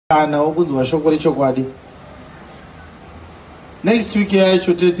Kana ukunzwa shoko rechokwadi. Next week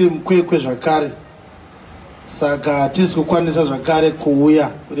yacho tete mkwekwe zvakare. Saka tisi kukwanisa zvakare kuuya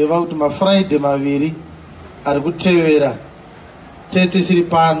kureva kuti maFriday maviri ari kutevera tete siri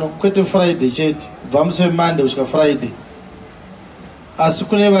pano kwete Friday chete kubva musi weMonday kusvika Friday. Asi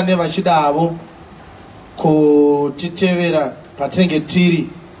kune vane vachidavo kutitevera patinenge tiri.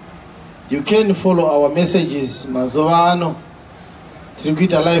 You can follow our messages mazuva ano. Tiri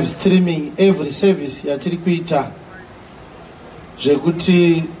kuita live streaming every service yatiri kuita.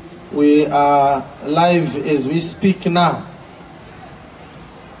 Zvekuti we are live as we speak now.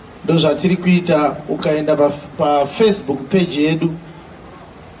 Ndo zvatiri kuita. Ukaenda pa Facebook page yedu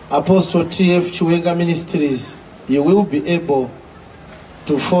Apostle TF Chiwenga Ministries, you will be able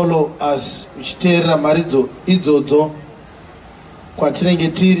to follow us uchiteerera maridzo idzodzo kwatinenge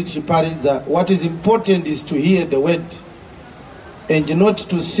tiri tichiparidza. What is important is to hear the word and not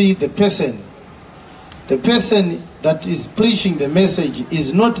to see the person. The person that is preaching the message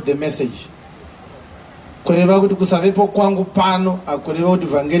is not the message. Kureva kuti kusavepo kwangu pano akureva kuti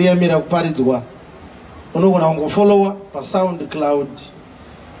vhangeri yamira kuparidzwa. Unogona kungofollowa pa SoundCloud,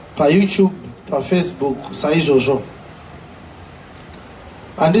 pa YouTube, pa Facebook saizvozvo.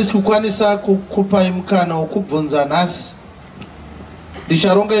 Handisi kukwanisa kukupai mukana wokubvunza nhasi.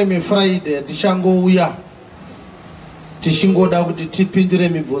 Ndicharonga imi Friday tichangouya tichingoda kuti tipindure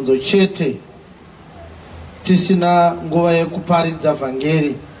mibvunzo chete tisina nguva yekuparidza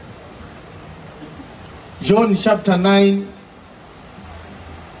vhangeri. John chapter 9.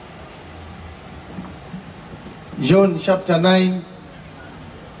 John chapter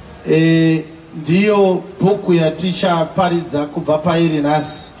 9 ndiyo bhuku yatichaparidza kubva pairi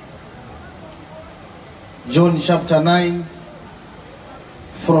nhasi. John chapter 9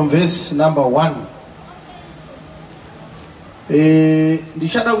 from verse number 1.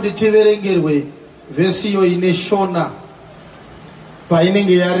 Ndichada kuti tiverengerwe vhesi iyo ine shona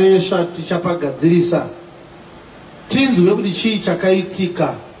painenge yaresha tichapagadzirisa. Tinzwe kuti chii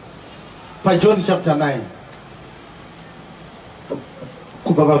chakaitika pa John chapter 9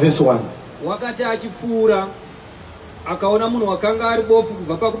 kubva pa verse 1. Wakati achipfuura akaona munhu wakanga ari bofu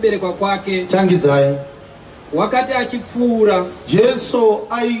kubva pakuberekwa kwake. Tangidzai. Wakati achipfuura Jesu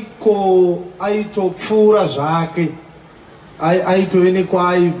aitopfuura zvake. Aitove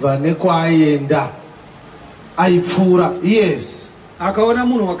nekwaibva nekwaaienda. Aipfuura. Yes. Akaona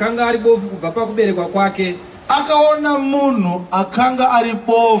munhu wakanga ari bofu kubva pakuberekwa kwake. Akaona munhu akanga ari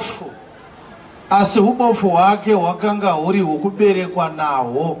bofu, asi ubofu hwake hwakanga huri hwokuberekwa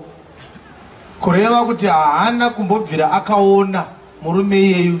nahwo. Kureva kuti haana kumbobvira akaona murume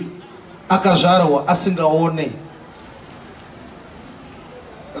iyeyu akazvarwa asingaone.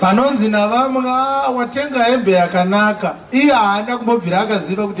 Panonzi navamwe watenga hembe yakanaka, iye haana kumbobvira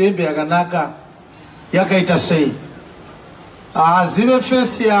akaziva kuti hembe yakanaka yakaita sei. Haazive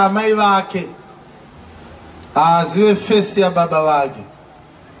fesi yaamai vake, haazive fesi yababa vake.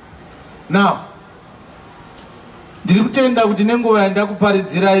 Now, ndiri kutenda kuti nenguva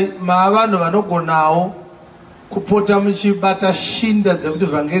yandakuparidzirai maavanhu vanogonawo kupota muchibata shinda dzekuti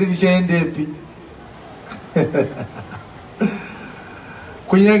vhangeri richaendepi.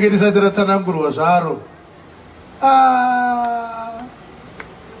 Kunyange risati ratsanangurwa zvaro.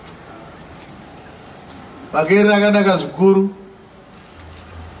 Vhangeri rakanaka zvikuru,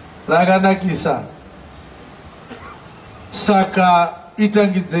 rakanakisa. Saka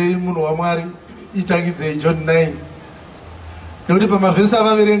itangidzei munhu waMwari, itangidzei John 9. Nekuti pamavhesi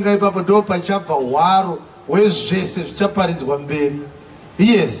avaverenga ipapo ndo pachabva hwaro hwezvese zvichaparidzwa mberi.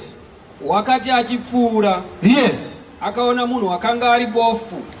 Yes. Wakati achipfuura. Yes. Akaona munhu wakanga ari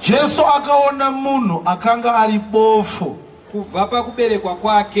bofu. Jesu akaona munhu akanga ari bofu kubva pakuberekwa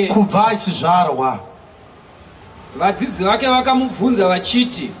kwake. Kubva achizvarwa. Vadzidzi vake vakamubvunza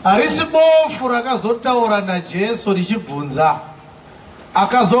vachiti, harisi bofu rakazotaura naJesu richibvunza.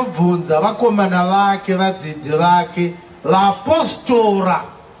 Akazobvunza vakomana vake, vadzidzi vake, vapostora.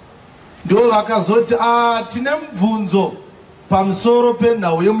 Ndo vakazoti tine mubvunzo pamusoro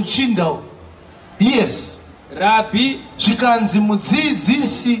penhau yemuchinda. Yes. Rabhi, zvikanzi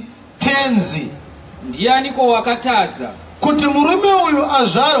mudzidzisi, tenzi, ndianiko wakatadza kuti murume uyu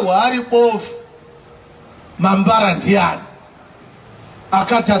azvarwa ari bofu? Mambara ndiani?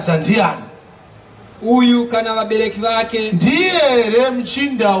 Akatadza ndiani? Uyu kana vabereki vake? Ndiye here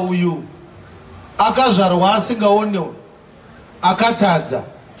muchinda uyu akazvarwa asingaonewo akatadza,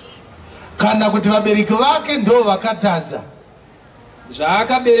 kana kuti vabereki vake ndo vakatadza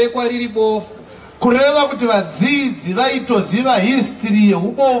zvaakaberekwa riri bofu? Kureva kuti vadzidzi vaitoziva history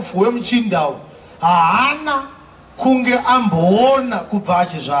yeubofu hwemuchindawo, haana kunge amboona kubva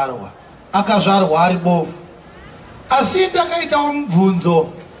achizvarwa, akazvarwa ari bofu. Asi ndakaitawo mubvunzo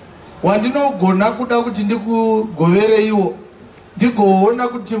wandinogona kuda kuti ndikugovere iwo, ndigoona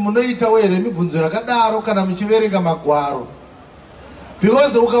kuti munoitawo here mibvunzo yakadaro kana muchiverenga magwaro.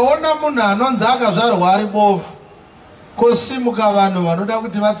 Because ukaona munhu anonzi akazvarwa ari bofu, kosimuka vanhu vanoda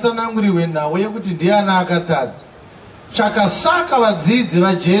kuti vatsananguriwe nhau yekuti ndiani akatadza. Chakasaka vadzidzi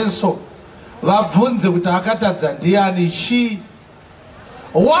vaJesu vabvunze kuti akatadza ndiani chii.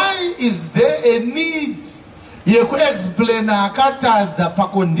 Why is there a need yekuexplaina akatadza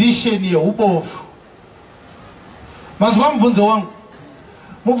pacondition yeubofu? Manzwa mubvunzo wangu.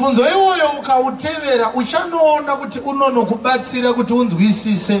 Mubvunzo iwoyo ukautevera uchanoona kuti unonokubatsira kuti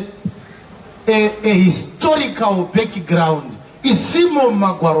unzwisise a historical background isimo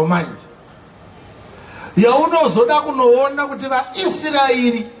mumagwaro manje. Yaunozoda kunoona kuti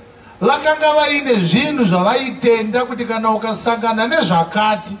vaIsraeri vakanga vaine zvinhu zvavaitenda kuti kana ukasangana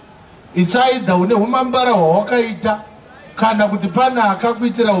nezvakati, it's either une umambara hwawakaita kana kuti pana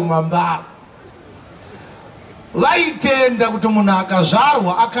akakuitira umambara. Vaitenda kuti munhu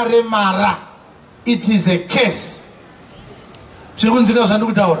akazvarwa akaremara, it is a curse. Zviri kunzika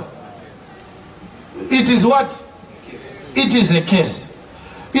zvandiri kutaura? It is what? It is a curse.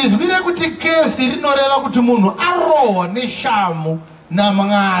 Izwi rekuti curse rinoreva kuti munhu arohwa neshamu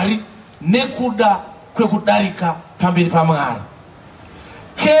naMwari nekuda kwekudarika pamberi paMwari.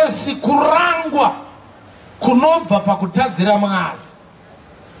 Curse kurangwa kunobva pakutadzira Mwari.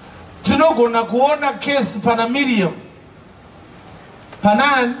 Tinogona kuona curse pana Miriam,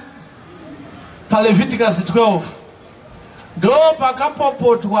 panani, paLeviticus 12. Ndo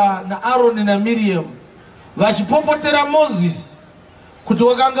pakapopotwa naAroni naMiriam vachipopotera Moses kuti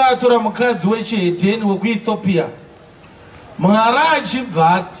wakanga atora mukadzi wechihedheni wekuEthiopia. Mwari achibva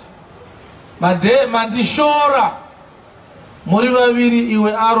ati mandishora muri vaviri,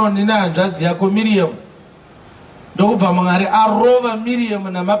 iwe Aroni nehanzvadzi yako Miriam. Ndokubva Mwari arova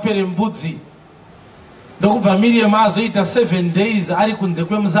Miriam namaperembudzi. Ndokubva Miriam azoita 7 days ari kunze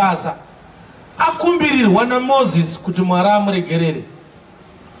kwemusasa, akumbirirwa naMoses kuti Mwari amuregerere.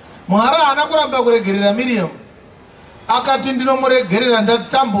 Mwari haana kuramba kuregerera Miriam, akati ndinomuregerera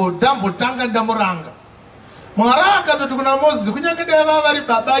ndambotanga ndamuranga. Mwari akatoti kuna Moses, kunyange dai vava vari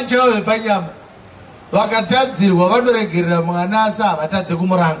baba chavo vepanyama, vakatadzirwa vanoregerera mwana asi havatadze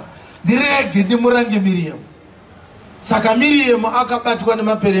kumuranga, ndirege ndimurange Miriam. Saka Miriam akabatwa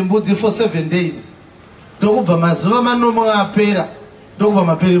nemaperembudzi for 7 days. Ndokubva mazuva manomwe apera, ndokubva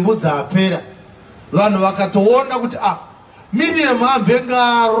maperembudzi apera. Vanhu vakatoona kuti Miriam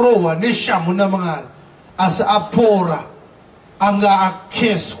ambenga arohwa neshamu naMwari, asi apora, anga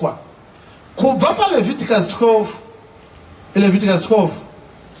akeswa. Kubva paLeviticus 12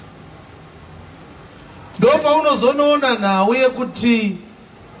 ndo paunozonoona nhau yekuti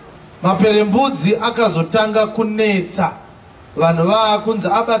maperembudzi akazotanga kunetsa. Vanhu vaakunzi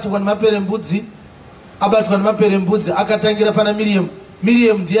abatwa nemaperembudzi akatangira pana Miriam.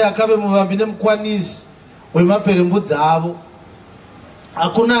 Miriam ndiye akave muvambi nemukwanisi wemaperembudzi avo.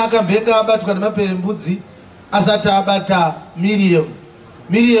 Hakuna akambenga abatwa nemaperembudzi asati abata Miriam.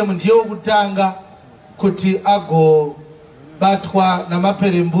 Miriam ndiye wokutanga kuti agobatwa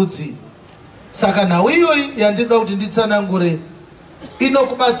namaperembudzi. Saka nhau iyoyi yandinoda kuti nditsanangure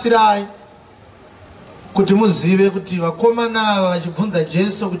inokubatsirai kuti muzive kuti vakomana ava vachibvunza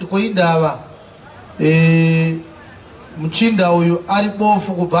Jesu kuti koindava muchinda uyu ari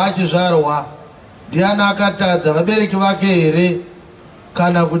bofu kubva achizvarwa, ndiani akatadza, vabereki vake here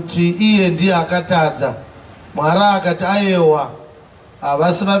kana kuti iye ndiye akatadza? Mwari akati ayewa,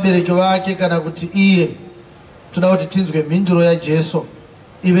 havasi vabereki vake kana kuti iye. Toda kuti tinzwe mhinduro yaJesu,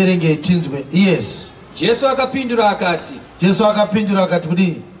 iverenge tinzwe. Yes. Jesu akapindura akati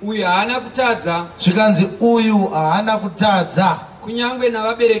kudii? Uyu haana kutadza. Zvikanzi uyu haana kutadza. Kunyange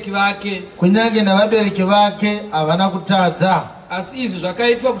navabereki vake havana kutadza. Asi izvi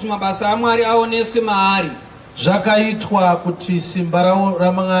zvakaitwa kuti mabasa aMwari aoneswe maari. Zvakaitwa kuti simba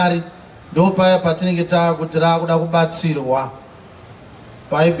raMwari, ndo paya patinenge takuti rakuda kubatsirwa.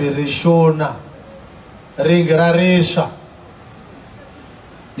 Bhaibheri rishona ringe raresva.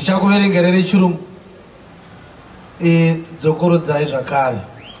 Ndichakuverengerera rechirungu dzokorodzai zvakare.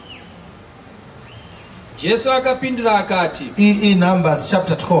 Jesu akapindura akati, Numbers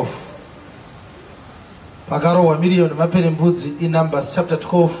chapter 12. Pakarohwa Miriam nemaperembudzi, Numbers chapter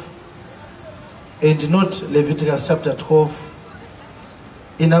 12 and not Leviticus chapter 12.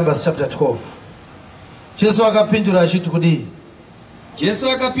 Numbers chapter 12. Jesu akapindura achiti kudii? Jesu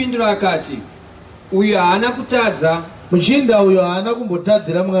akapindura akati, uyu haana kutadza. Muchinda uyo haana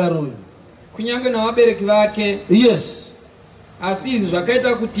kumbotadzira Mwari uyu. kunyange navabereki vake. Yes. Asi izvi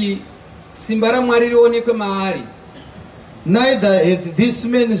zvakaita kuti simba raMwari rionekwe maari. Neither hath this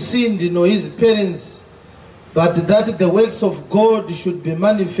man sinned nor his parents, but that the works of God should be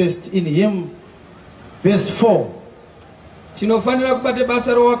manifest in him. Verse 4. Tinofanira kubata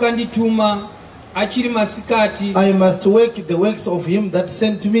basa rawakandituma achiri masikati. I must work the works of him that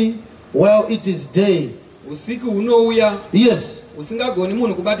sent me while it is day. Usiku hunouya. Yes. Usingagoni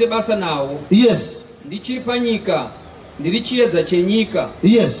munhu kubate basa nawo. Yes. Ndichiri panyika, ndiri chiedza chenyika.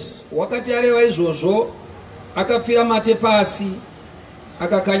 Yes. Wakati areva izvozvo, akapfira mate pasi,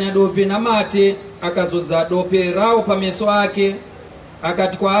 akakanya dope namate, akazodza dope rawo pameso ake,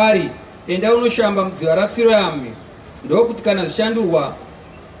 akati kwaari, enda unoshamba mudziva ratsiro yami, ndokuti kana zvishandurwa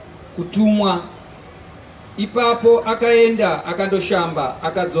kutumwa. Ipapo akaenda akandoshamba,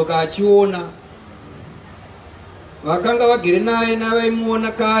 akadzoka achiona. Vakanga vagere naye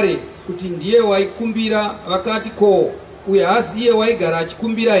navaimuona kare kuti ndiye waikumbira, vakati ko uye hasi iye waigara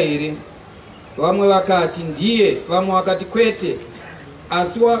achikumbira here? Vamwe vakati ndiye, vamwe vakati kwete,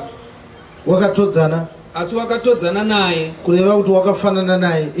 asi wakatodzana naye, kureva kuti wakafanana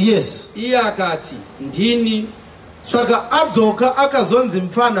naye. Yes. Iye akati ndini. Saka adzoka akazonzi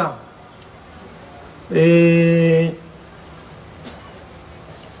mfana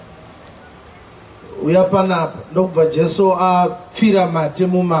uya panapa ndokubva Jesu apfira mate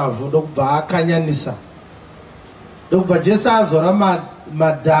mumavhu ndokubva akanyanisa. Ndokubva Jesu azora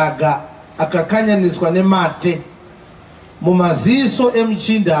madhaga akakanyaniswa nemate mumaziso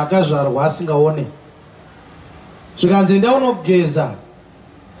emuchinda akazvarwa asingaone. Zvikanzi enda unogeza,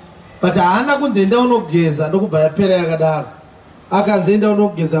 but haana kunzi enda unogeza ndokubva yapera yakadaro. Akanzi enda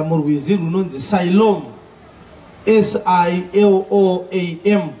unogeza murwizi runonzi Siloam,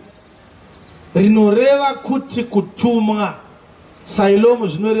 Siloam, rinoreva kuti kutumwa. Siloam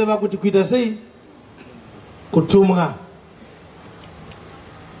zvinoreva kuti kuita sei? Kutumwa.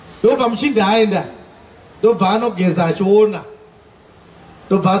 Ndobva muchinda aenda, ndobva anogeza achiona,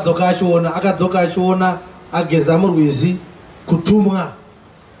 ndobva adzoka achiona, akadzoka achiona, ageza murwizi, kutumwa,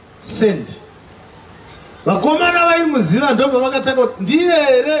 send. Vakomana vaimuziva ndobva vakataka kuti ndiye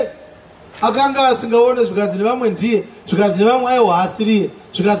here akanga asingaone. Zvikanzi nevamwe ndiye, zvikanzi nevamwe aiwo haasiriye,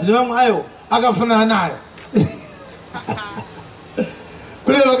 zvikanzi nevamwe aiwo akafanana naye.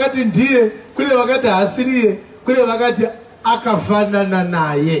 Kune vakati ndiye, kune vakati haasiriye, kune vakati akafanana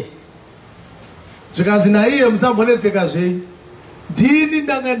naye. Zvikanzi naiye musambonetseka zvei, ndini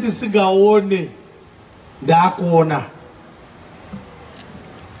ndanga ndisingaone ndakuona.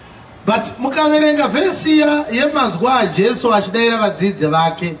 But mukaverenga vhesi yemazwa aJesu achidayira vadzidzi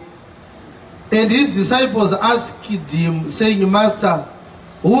vake, and his disciples asked him saying, Master,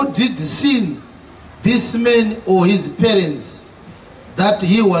 who did sin, this man or his parents, that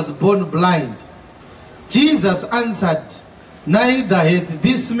he was born blind? Jesus answered, neither hath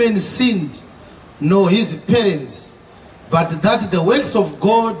this man sinned nor his parents, but that the works of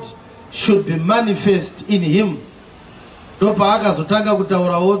God should be manifest in him. Ndopa akazotanga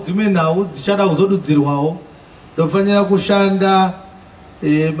kutaurawo dzimwe nhau dzichada kuzodudzirwawo. Ndofanira kushanda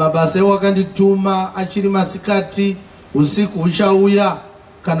mabasa ewakandituma achiri masikati, usiku uchauya,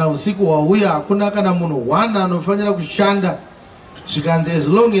 kana usiku wauya hakuna kana munhu wana anofanira kushanda. Zvikanzi as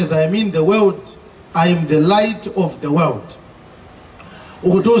long as I am in the world, I am the light of the world.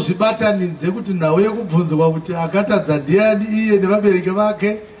 Ukutozvibatanidze kuti nhau yekubvunzwa kuti akatadza ndiani iye nevabereki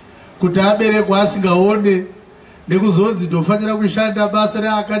vake kuti aberekwa asingaone, nekuzonzi ndofanira kushanda basa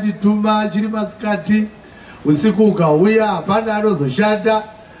raakandituma achiri masikati, usiku ukauya hapana anozoshanda.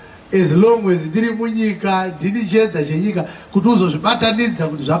 As long as ndiri munyika, ndini chiedza chenyika. Kuti uzozvibatanidza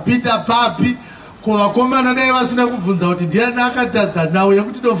kuti zvapinda papi, kuvakomana naye vasina kubvunza kuti ndiani akatadza nhau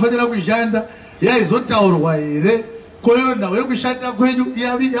yekuti ndofanira kushanda yaizotaurwa here? Koyo nhau yekushanda kwenyu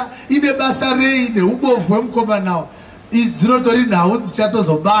ine basa rei neubofu hwemukomanawo? Dzinotori nhau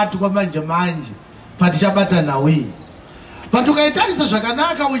dzichatozobatwa manje manje patichabata nhau iyi. But ukaitarisa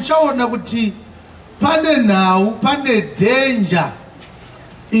zvakanaka uchaona kuti pane nhau, pane danger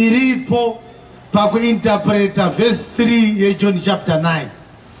iripo pakuinterpreta verse 3 yeJohn chapter 9.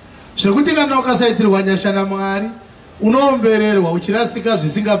 Zvekuti kana ukasaitirwa nyasha naMwari unoombererwa uchirasika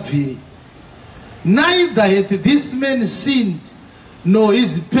zvisingabviri. Neither hath this man sinned nor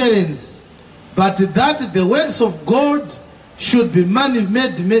his parents, but that the works of God should be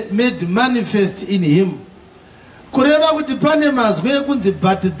made manifest in him. Kureva kuti pane mazwi ekunzi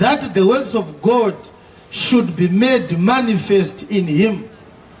but that the works of God should be made manifest in him.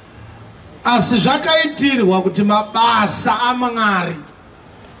 Asi zvakaitirwa kuti mabasa aMwari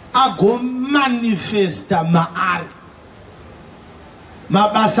agomanifesta maari.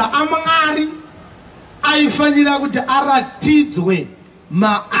 mabasa aMwari aifanira kuti aratidzwe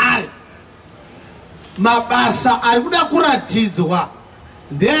maari. Mabasa ari kuda kuratidzwa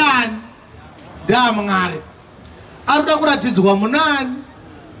ndeani? NdeaMwari. Ari kuda kuratidzwa munani?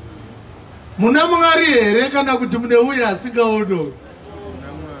 Muna Mwari here kana kuti mune uyo asingaono?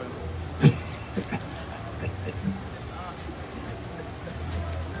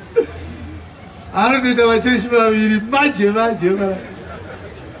 Anotoita vachechi vaviri manje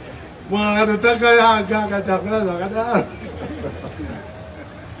mumwe akatotanga yanga akatakura zvakadaro.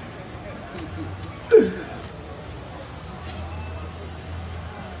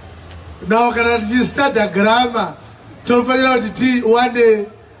 Now kana tichistudy grammar tonofanira kuti tiwane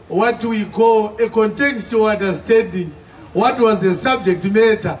what we call a contextual understanding. What was the subject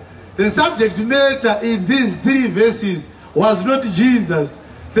matter? The subject matter in these 3 verses was not Jesus.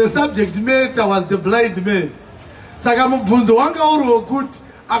 The subject matter was the blind man. Saka mubvunzo wanga uri wokuti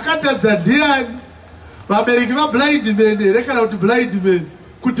akatadza ndiani? Vabereki blind man here kana kuti blind man?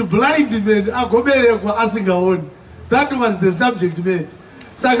 Kuti blind man agoberekwa asingaoni. That was the subject matter.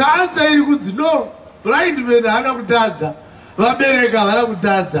 Saka answer iri kunzi no, blind man haana kutadza, vabereki havana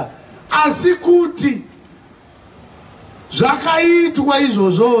kutadza, asi kuti zvakaitwa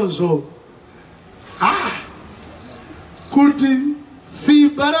izvozvozvo kuti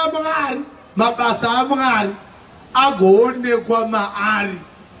simba raMwari, mabasa aMwari agoonekwa maari.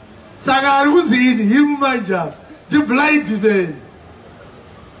 Saka ari kunzi ini him manje the blind man.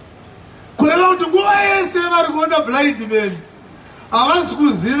 Kureva kuti nguva yese vari kuona blind man havasi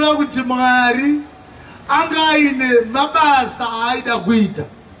kuziva kuti Mwari anga aine mabasa aaida kuita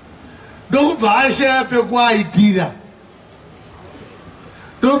ndokubva ashaya pekuaitira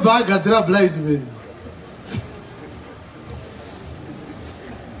ndobva agadzira blind man.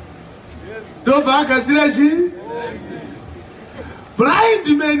 Ndobva agadzira chii?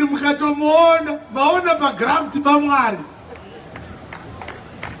 Blind man mukatomuona maona pagraft paMwari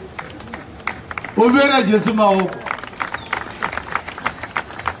obera Jesu maoko.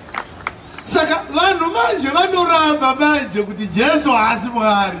 Saka vanhu manje vanoramba manje kuti Jesu haasi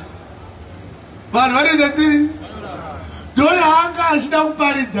Mwari. Vanhu varenda sei? Ndoyo anga achida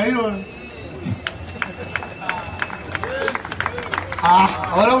kuparidza iyona.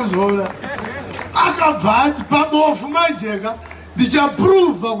 Hauna kuzviona. Akabva ati pabofu manjeka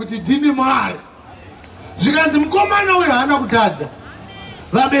ndichaprova kuti ndini Mwari. Zvikanzi mukomana uyu haana kutadza,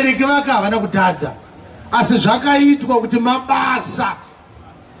 vabereki vake havana kutadza, asi zvakaitwa kuti mabasa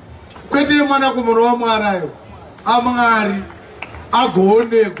kwete mwanakomana waMwari ayo aMwari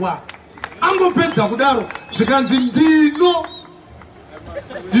agoonekwa. Angopedza kudaro zvikanzi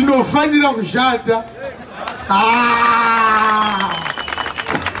ndinofanira kushanda.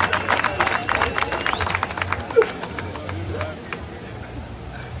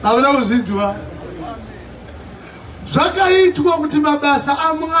 Havana kuzvinzwa. Zvakaitwa kuti mabasa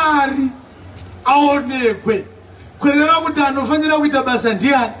aMwari aonekwe. Kureva kuti anofanira kuita basa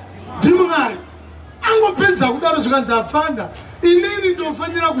ndiani? NdiMwari. Angopedza kudaro zvikanzi apfanda inini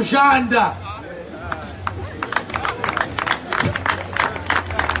ndofanira kushanda.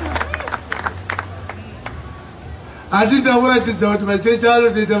 Ati ndakuratidza kuti machechi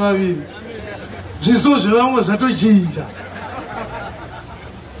anotoita maviri. Zviso zvevamwe zvatochinja.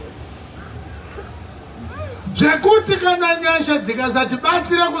 Zvekuti kana nyasha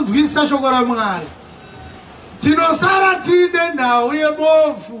dzikasatibatsira kunzwisisa shoko raMwari, tinosara tine nhau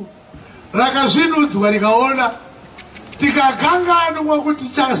yebofu rakazvinudzwa rikaona, tikakanganwa kuti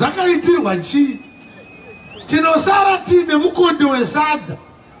zvakaitirwa chii. Tinosara tine mukonde wesadza,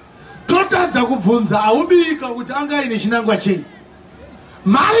 totadza kubvunza aubika kuti anga aine chinangwa chei.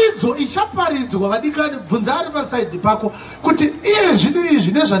 Maridzo ichaparidzwa vadikani, bvunza ari pasaidi pako kuti iye zvine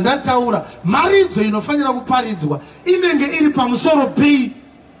izvi nezvandataura, maridzo inofanira kuparidzwa inenge iri pamusoro pei?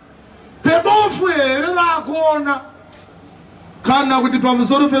 Pebofu here rakuona kana kuti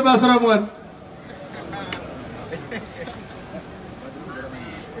pamusoro pebasa raMwari?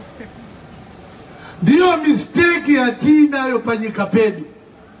 Ndiyo mistake yatinayo panyika pedu.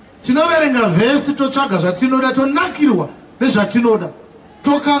 Tinoverenga vhesi totsvaga zvatinoda, tonakirwa nezvatinoda,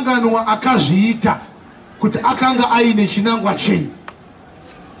 tokanganwa akazviita kuti akanga aine chinangwa chei.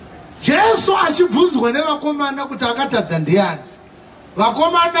 Jesu achibvunzwa nevakomana kuti akatadza ndiani,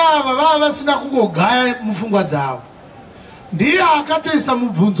 vakomana ava vava vasina kungogaya mupfungwa dzavo. Ndiye akatoisa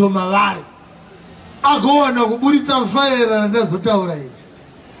mubvunzo mavari agowana kuburitsa faera randazotaura iri,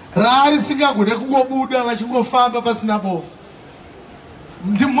 raari singagone kungobuda vachingofamba pasina bofu.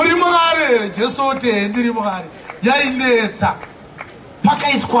 Muri Mwari here? Jesu oti ndiri Mwari. Yainetsa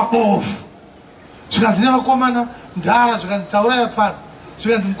pakaiswa bofu. Zvikanzi nevakomana ndara, zvikanzi taurai pfana.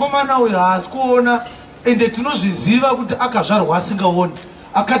 zvikanzi mukomana uyu haasi kuona ende tinozviziva kuti akazvarwa asingaoni,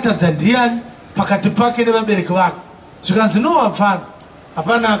 akatadza ndiani pakati pake nevabereki vake. Zvikanzi novapfana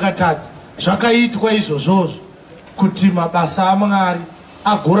hapana akatadza, zvakaitwa izvozvozvo kuti mabasa aMwari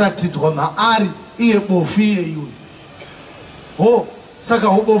agoratidzwa maari iye bofu iyeyuyu. Ho, saka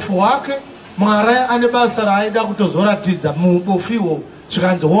ubofu hwake Mwari ane basa raaida kutozoratidza muubofu ihwohwo.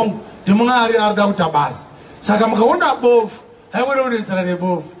 Zvikanzi hongu ndiMwari arida kuita basa. Saka mukaona bofu haigona kudetsera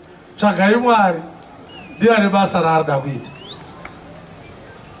nebofu, tsvagai Mwari ndiye ane basa raarida kuita.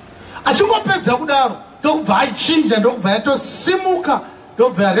 Achingopedza kudaro ndokubva achinja, ndokubva yatosimuka,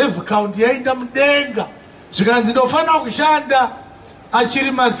 ndokubva yarevu kaundi yaenda mudenga. Zvikanzi ndofanira kushanda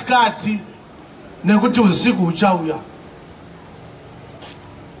achiri masikati nekuti usiku uchauya.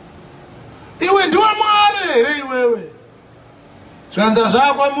 Iwe ndiwe Mwari here iwewe? Zvikanzi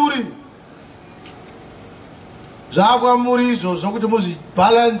zvakwamuri, zvakwamuri izvozvo kuti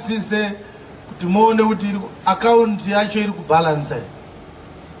muzvibhalansise, kuti muone kuti akaunti yacho iri kubhalansa.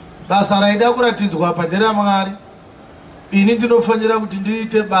 Basa raida kuratidzwa padera Mwari, ini ndinofanira kuti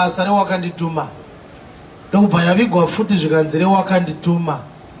ndiite basa rewakandituma. Ndokubva yavigwa futi zvikanzi rewakandituma,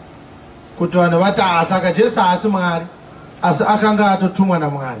 kuti vanhu vati saka Jesu haasi Mwari, asi akanga atotumwa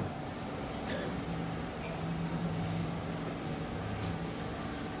naMwari.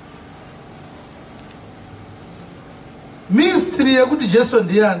 Mystery yekuti Jesu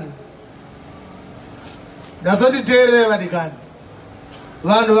ndiani ndazotiteerera vadikani.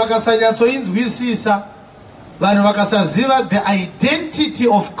 Vanhu vakasanyatsoinzwisisa, vanhu vakasaziva the identity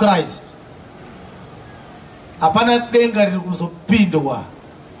of Christ, hapana denga riri kuzopindwa.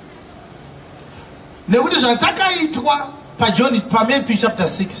 Nekuti zvatakaitwa paMatthew chapter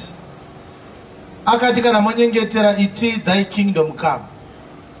 6 akati kana monyengetera iti thy kingdom come,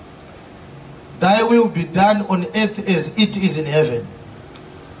 thy will be done on earth as it is in heaven.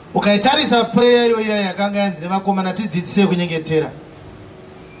 Ukaitarisa prayer iyoya yakanga yanzi nevakomana tidzidzise kunyengetera,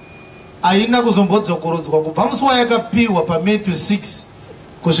 haina kuzombodzokorodzwa kubva musi wayakapiwa paMatthew 6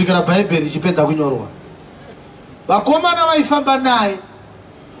 kusvikira bhaibheri richipedza kunyorwa. Vakomana vaifamba naye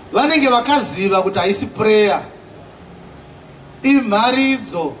vanenge vakaziva kuti haisi prayer,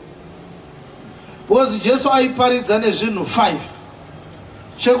 imharidzo. Because Jesu aiparidza nezvinhu 5.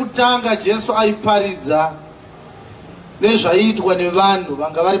 Chekutanga Jesu aiparidza nezvaiitwa nevanhu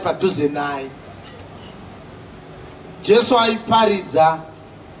vanga vari padhuze naye. Jesu aiparidza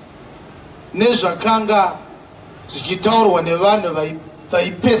nezvakanga zvichitaurwa nevanhu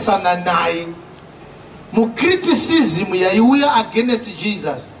vaipesana naye. Mucriticism yaiuya against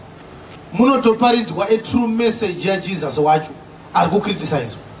Jesus munotoparidzwa a true message yaJesus wacho ari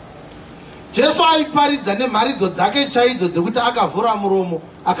kucriticizwa. Jesu aiparidza nemharidzo dzake chaidzo dzekuti akavhura muromo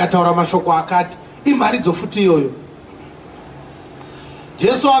akataura mashoko akati, imharidzo futi iyoyo.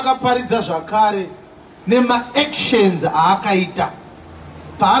 Jesu akaparidza zvakare nemaactions aakaita.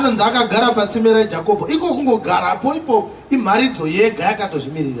 Paanonzi akagara patsime raJakobho, iko kungogarapo ipo imharidzo yega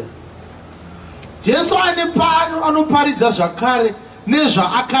yakatozvimirira. Jesu ane pano anoparidza zvakare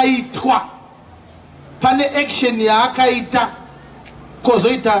nezvaakaitwa. Pane action yaakaita,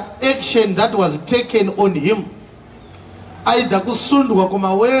 kozoita action that was taken on him. Aidha kusundwa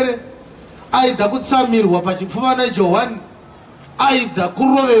kumawere, aidha kutsamirwa pachipfuva naJohani, aidha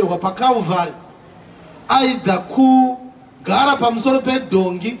kuroverwa paKalvari, aidha kugara pamusoro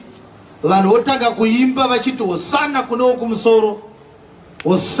pedhongi, vanhu votanga kuimba vachiti hosana kune wokumusoro,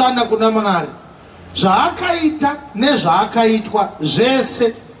 hosana kuna Mwari. Zvaakaita nezvaakaitwa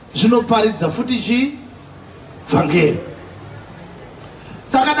zvese zvinoparidza futi chii? Vhangeri.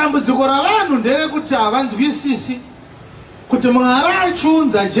 Saka dambudziko ravanhu nderekuti havanzwisisi kuti Mwari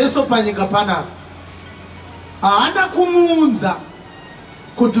achiunza Jesu panyika panapa, haana kumuunza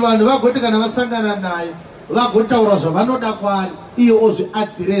kuti vanhu vagoti kana vasangana naye vagotaura zvavanoda kwaari, iye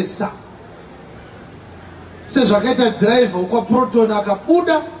ozviadhiresa. Sezvakaita dhiraivha wekwaProton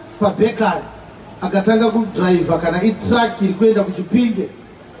akabuda pabhekari akatanga kudhiraivha kana itraki iri kuenda kuChipinge,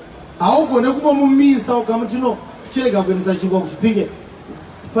 haugone kumomumisa ukamuti no chirega kuendesa chingwa kuChipinge,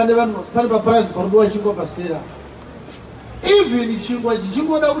 pane papurazi parudiwa chingwa pasera. Even chingwa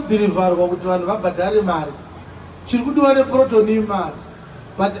chichingoda kudhirivharwa kuti vanhu vabhadhare mari, chiri kudiwa neProton imari,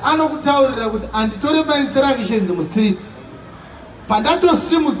 but anokutaurira kuti anditore mainstructions mustreet,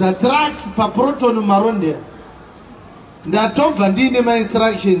 pandatosimudza traki paProton marondera ndatobva ndiine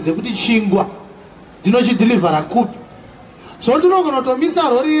mainstructions ekuti chingwa ndinochidhilivhara kupi. So ndinogona kutomisa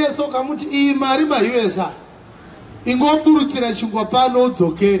rori yeso kamuti iyi mari maUSA ingoburutsira chingwa pano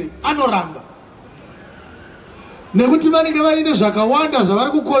udzokere, anoramba. nekuti vanenge vaine zvakawanda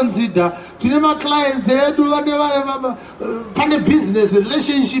zvavari kuconsider. Tine maclients edu pane business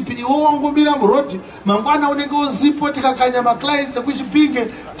relationship, iwo wangomira murodi mangwana unenge uzipo tikakanya maclients ekuchipinge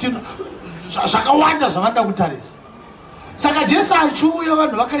zvakawanda zvavanda kutarisa. Saka Jesu achiuya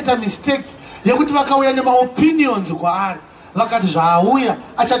vanhu vakaita mistake yekuti vakauya nemaopinions kwaari, vakati zvaauya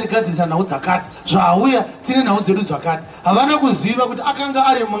achatigadzirisa nhau dzakati, zvaauya tine nhau dzedu dzakati. Havana kuziva kuti akanga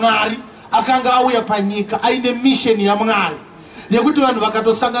ari Mwari, akanga auya panyika aine mission yaMwari yekuti vanhu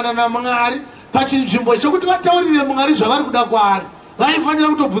vakatosangana naMwari pachinzvimbo chekuti vataurire Mwari zvavari kuda kwaari, vaifanira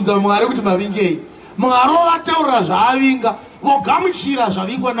kutobvunza Mwari kuti mavingei. Mwari ovataurira zvaavinga, vogamuchira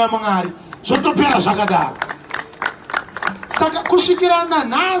zvavingwa naMwari, zvotopera zvakadaro. Saka kusvikira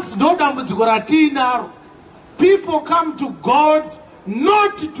nanhasi ndo dambudziko ratinaro. People come to God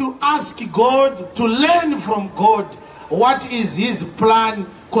not to ask God, to learn from God what is his plan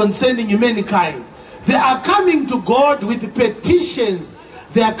concerning mankind. They are coming to God with petitions.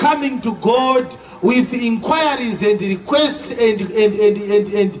 They are coming to God with inquiries and requests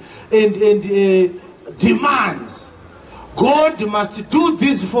and demands. God must do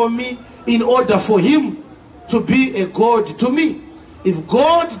this for me in order for him to be a God to me. If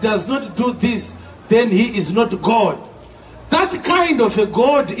God does not do this, then he is not God. That kind of a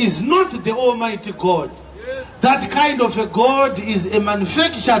God is not the Almighty God. That kind of a God is a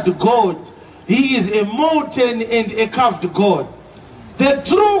manufactured God. He is a molten and a carved God. The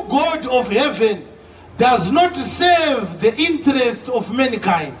true God of heaven does not serve the interest of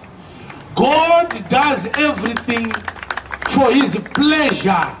mankind. God does everything for his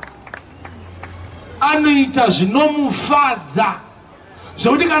pleasure. Anoita zvinomufadza.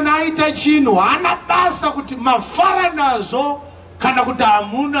 Zvekuti kana aita chinhu hana basa kuti mafara nazvo kana kuti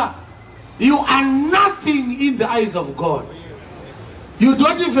hamuna. You are nothing in the eyes of God. You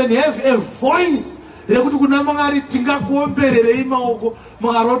don't even have a voice. Yekuti kuna Mwari tingakuombererei maoko,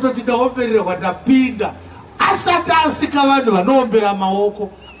 Mwari ototi ndaomberera kwatapinda. Asati asika vanhu vanoombera maoko,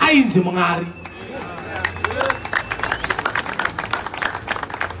 ainzi Mwari.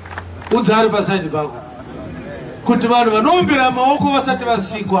 Udzari pasaidi pako kuti vanhu vanoombera maoko vasati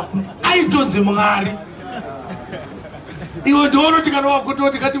vasikwa aitonzi Mwari. Iwo ndoonoti kana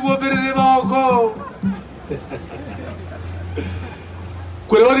wakutoti ngatimuomberere maoko.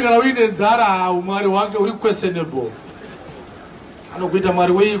 Kurewoti kana uine nzara umwari wake uri questionable. Anokuita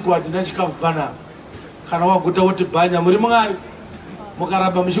Mwari weiko hatina chikafu panapa. Kana waguta kuti bhanya muri Mwari,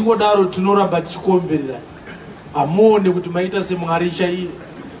 mukaramba muchingodaro tinoramba tichikomberera. Hamuone kuti maita seMwari chaiye.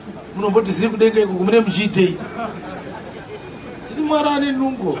 Munomboti ziri kudenga iko mune muchiitei. Tiri Mwari ane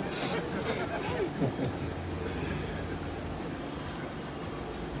nungo.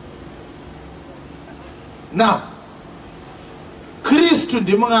 Now, Kristu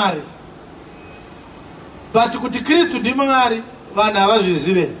ndi Mwari. But kuti Kristu ndi Mwari, vanhu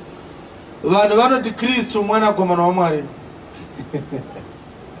havazvizive. Vanhu vanoti Kristu mwanakomana waMwari.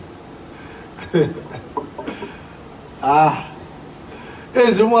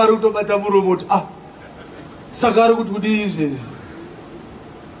 Ezvo Mwari kutobata muromo kuti saka ari kuti kudii izvezvi.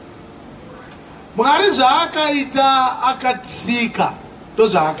 Mwari zvaakaita akatisika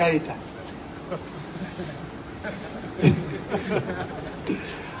ndozvaakaita.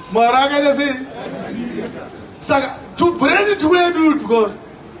 Mwari akaita sei? Saka tubreni twedu tuko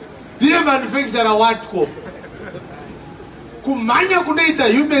ndiye manufacturer watko. Kumhanya kunoita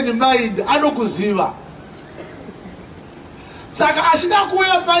human mind anokuziva. Saka achida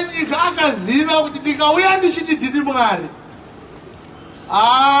kuuya panyika akaziva kuti ndikauya ndichiti ndini Mwari.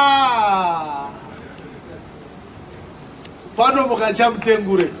 Pano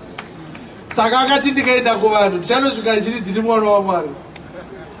mukachamutengure. Saka akati ndikaenda kuvanhu ndichanosvika ndichiti ndini mwana waMwari.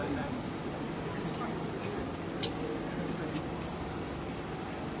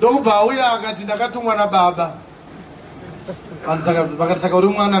 Ndokubva auya akati ndakatumwa naBaba. Vanhu vakati saka uri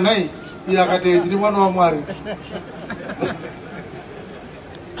mwana nai? Iye akati ndiri mwana waMwari.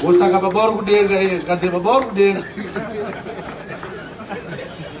 Osaka Baba uri kudenga iye zvikanzi Baba uri kudenga.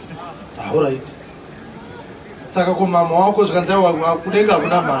 Alright. Saka kumama wako zvikanzi kudenga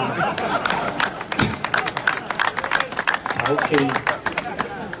hakuna mama. Okay.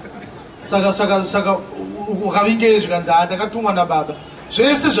 Saka ukavinge zvikanzi ndakatumwa naBaba.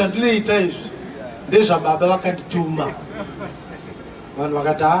 Zvese zvandinoita izvi ndezvaBaba vakandituma. Vanhu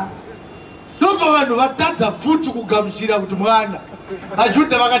vakati ndobva vanhu vatadza futi kugamuchira kuti mwana.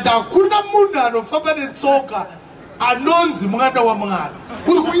 Vajudha vakati hakuna munhu anofamba netsoka anonzi mwana waMwari.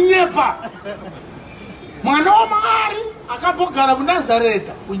 Uri kunyepa. Mwana waMwari akambogara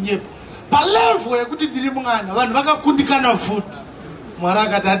muNazareta kunyepa. Palevo yekuti ndiri mwana vanhu vakakundikana futi. Mwari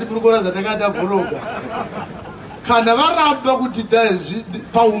akati hati muri kuona zvatakati abhuroga. kana varamba kuti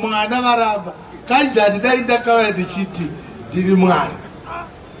paumwana varamba kanjani dai ndakauya ndichiti ndiri Mwari.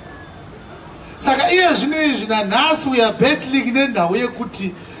 Saka iye zvino izvi nanhasi we are battling nendau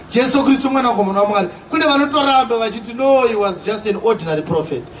yekuti Jesu Kristu mwanakomana waMwari. Kune vanotoramba vachiti no, he was just an ordinary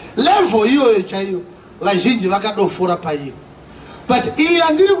prophet. Level iyoyo chaiyo vazhinji vakadofora paiyo. But iye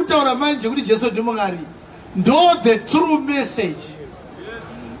handiri kutaura manje kuti Jesu ndiMwari ndo the true message,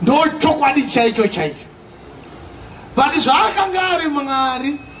 ndo chokwadi chaicho chaicho. But zvaakanga ari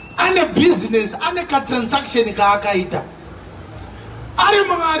Mwari ane business, ane ka transaction kaakaita. Ari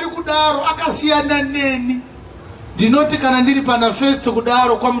Mwari kudaro akasiyana neni. Ndinoti kana ndiri pana first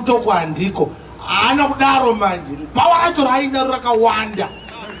kudaro kwa mutoko handiko. Haana kudaro manje. Power racho raina rakawanda.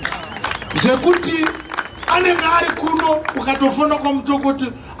 Zvekuti anenge ari kuno ukatofona kwa mutoko kuti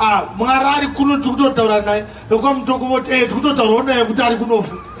Mwari ari kuno tikutotaura naye. Kwa mutoko voti tikutotaura naye kuti ari kuno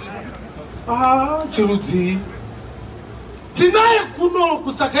futi. Chirudzi. Tinaye kuno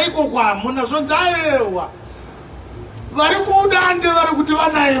kusaka iko kwamuna zvonzaewa. Vari kudande vari kuti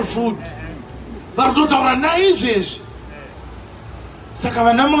vanaye futi. Vari kutotaura naye izvezvi. Saka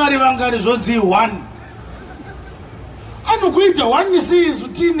vana Mwari vangari zvonzi 1. Anokuita 1 sizu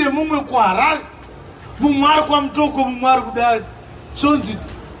tine mumwe kuHarare. Mumwe ari kwa mutoko, mumwe ari kudai. Zvonzi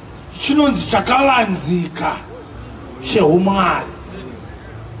chinonzi chakavanzika cheumwari.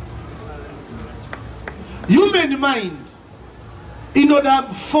 Human mind inoda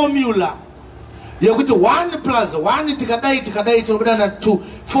formula yekuti 1 plus 1 tikadai tinobuda na 2.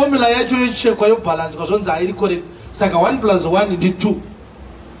 Formula yacho yochekwa yobalance zvonzi hairi correct. Saka 1 plus 1 ndi 2.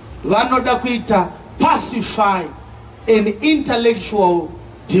 Vanoda kuita pacify an intellectual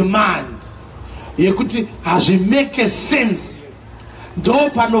demand yekuti hazvimake sense. Ndo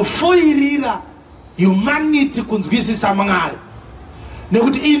panofoirira humanity kunzwisisa Mwari.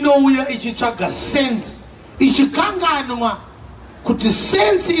 Nekuti inouya ichitsvaga sense, ichikanganwa kuti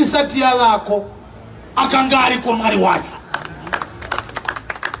sense isati yavako akanga ariko Mwari wacho.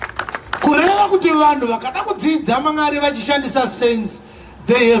 Kureva kuti vanhu vakada kudzidza Mwari vachishandisa sense,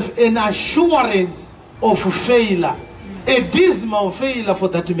 they have an assurance of failure, a dismal failure for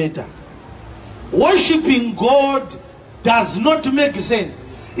that matter. Worshipping God does not make sense.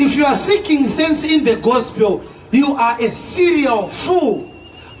 If you are seeking sense in the gospel, you are a serial fool.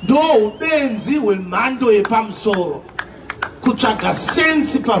 Do ubenzi wemhando yepamusoro kutsvaga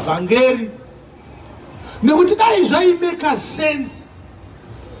sense pavhangeri. Nekuti dai zvaimeka sense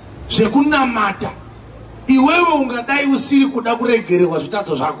zvekunamata, iwewe ungadai usiri kuda kuregererwa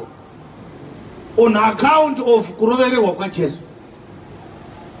zvitadzo zvako on account of kurovererwa kwaJesu.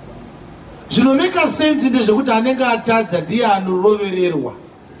 Zvinomeka sense ndezvekuti anenge atadza ndiye anorovererwa.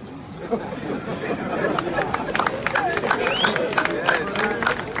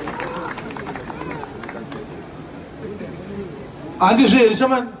 Andizveri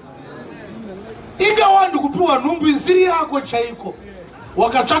shamani. Inga wandu kupiwa nhumbu isiri yako chaiko.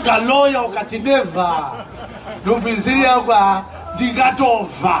 Wakatsvaga lawyer ukati never. Nhumbu isiri yako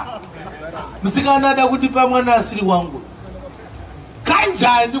ndingatova. Musikana ada kutipa mwana asiri wangu.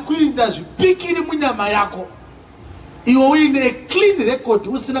 Kanjani kuinda zvipikiri munyama yako. Iwe uine clean record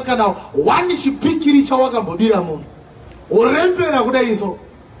usina kana 1 chipikiri chawakambodira munhu. Urembera kuda iso.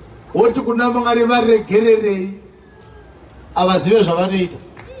 Woti kuna Mwari varegererei. Avazive zvavanoita.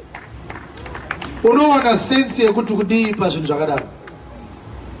 Unoona sense yekuti kudii pazvinhu zvakadaro.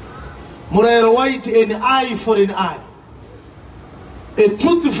 Murayiro waiti an eye for an eye, a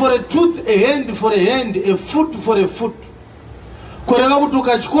tooth for a tooth, a hand for a hand, a foot for a foot. Kureva kuti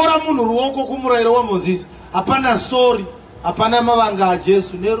ukatyora munhu ruoko kumurayiro waMozisi, hapana sori, hapana mavanga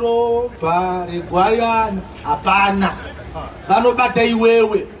aJesu neropa regwayana, hapana. Vanobata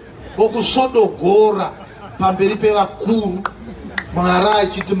iwewe vokusodogora pamberi pevakuru. Mwari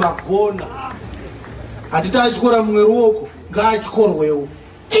achiti magona. Hatiti atyora mumwe ruoko, ngaatyorwewo.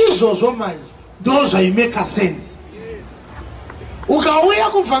 Izvozvo manje ndo zvaimeka sense. Ukauya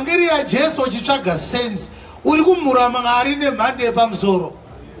kuvhangeri yaJesu uchitsvaga sense, uri kumhura Mwari nemhando yepamusoro.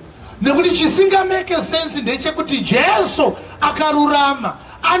 Nekuti chisingameke sense ndechekuti Jesu akarurama,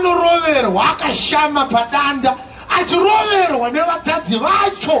 anoroverwa akashama padanda, achiroverwa nevatadzi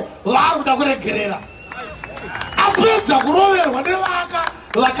vacho vari kuda kuregerera. Apedza kuroverwa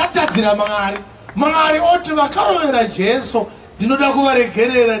nevakatadzira Mwari, Mwari oti vakarovera Jesu ndinoda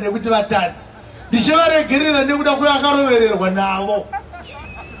kuvaregerera nekuti vatadzi. Ndichivaregerera nekuda kuvakarovererwa navo.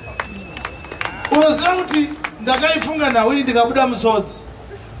 Unoziva kuti ndakaifunga nawe ndikabuda musodzi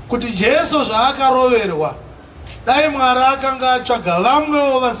kuti Jesu zvaakaroverwa, dai Mwari akanga atsvaga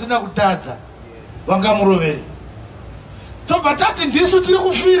vamwewo vasina kutadza vangamurovere. Tobva tati ndisu tiri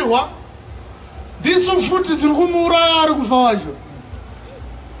kufirwa ndisu futi tiri kumuuraya ari kufa wacho.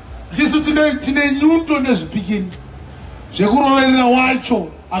 Tisu tine nyundo nezvipikini zvekuroverera wacho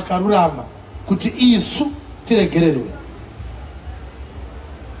akarurama kuti isu tiregererwe.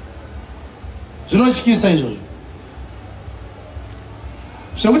 Zvinotyisa izvozvo.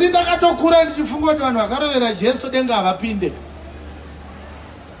 Zvekuti ndakatokura ndichifunga kuti vanhu vakarovera Jesu denga havapinde.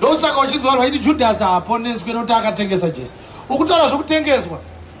 Ndosaka uchinzwa vanhu vaiti Judhasi haaponeswe nokuti akatengesa Jesu. Ukutaura zvokutengeswa.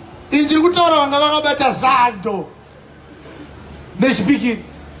 Ini ndiri kutaura vanga vakabata zando nechipikiri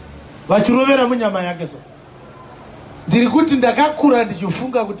vachirovera munyama yake. So ndiri kuti ndakakura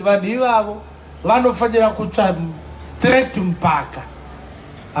ndichifunga kuti vanhu ivavo vanofanira kutsva straight mpaka,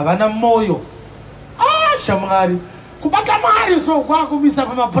 havana moyo. Shamwari kubata mari so kwakumisa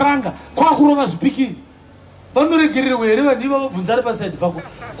pamapuranga kwakurova zvipikiri. Vanoregererwa here vanhu ivavo? Bvunza ari pasaidi pako.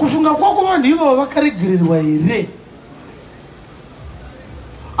 Kufunga kwako vanhu ivavo vakaregererwa here?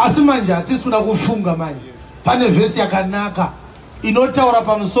 Asi manje hatisina kufunga manje. Pane vhesi yakanaka inotaura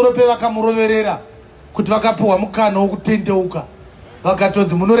pamusoro pevakamuroverera kuti vakapiwa mukana wokutendeuka.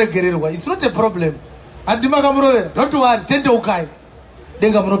 Vakatonzi munoregererwa. It's not a problem. Handi makamurovera. Don't worry, tendeukai.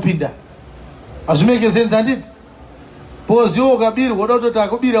 Denga munopinda. Hazvimeke sense handiti? Because iwo ukabirwa unoda kutoti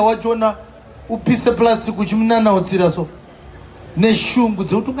akubira wachona upise plastic uchimunanautsira so. Neshungu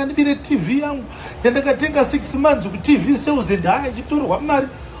dzekuti ungandibire TV yangu yandakatenga 6 months kuti TV seuze ndaya chitorwa mari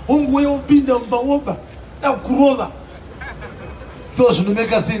unguwe upinda mbaoba kurova. To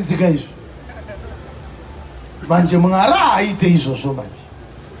zvinomeka sense kaizvo. Manje Mwari haaite izvozvo manje.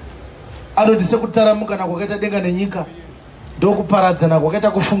 Anoti sekutaramukana kwakaita denga nenyika ndokuparadzana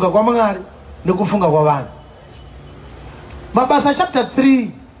kwakaita kufunga kwaMwari nekufunga kwavanhu. Mabasa chapter 3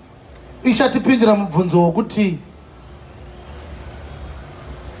 ichatipindira mubvunzo wokuti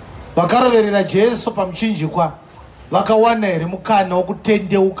vakaroverera Jesu pamuchinjikwa vakawana here mukana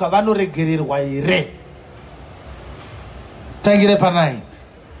wokutendeuka? Vanoregererwa here? Tangire panai.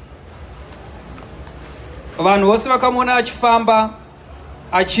 Vanhu vose vakamuona achifamba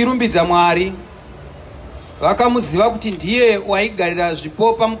achirumbidza Mwari, vakamuziva kuti ndiye waigarira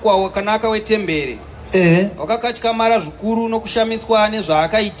zvipo pamukova wakanaka wetemberi. Vakakatyamara zvikuru nokushamiswa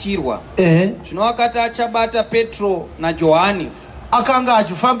nezvaakaitirwa. Zvino vakati achabata Petro naJohani. Akanga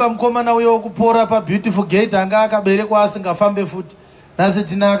achifamba mukomana uyo wokupora paBeautiful Gate, anga akaberekwa asingafambe futi. Nhasi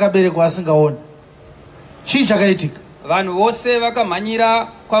tina akaberekwa asingaoni. Chii chakaitika? Vanhu vose vakamhanyira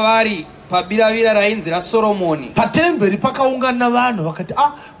kwavari pabiravira rainzi raSoromoni. Patemberi pakaungana vanhu vakati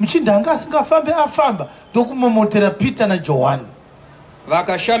muchinda anga asingafambe afamba, ndokumomotera Peter naJohani.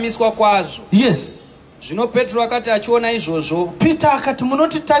 Vakashamiswa kwazvo. Yes. Zvino Petro akati achiona izvozvo, Peter akati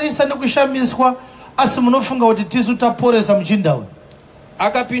munotitarisa nekushamiswa asi munofunga kuti tisu taporesa muchinda uyu?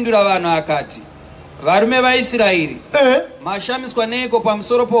 Akapindura vanhu akati, varume vaIsraeri, mashamiswa neiko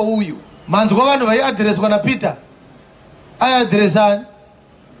pamusoro pouyu? Manzwa vanhu vaiadhireswa naPeter. Aiadhiresani?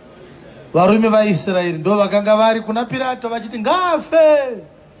 Varume vaIsraeri ndo vakanga vari kuna Pirato vachiti ngafe.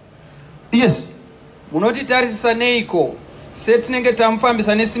 Yes. Munotitarisisa neiko setinenge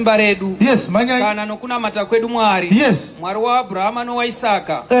tamufambisa nesimba redu? Yes, manyai. Kana nokunamata kwedu Mwari. Yes. Mwari waAbhurahama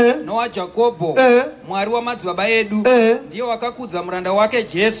nowaIsaka nowaJakobho, Mwari wamadzibaba edu, ndiye wakakudza muranda wake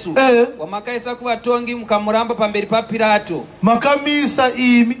Jesu, wamakaisa kuvatongi mukamuramba pamberi paPirato. Makamisa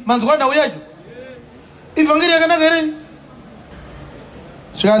imi. Manzwa ndau yacho? Ivhangeri yakanaka here?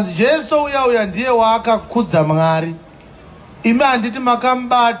 Zvikanzi Jesu uya ndiye waakakudza Mwari. Imi handiti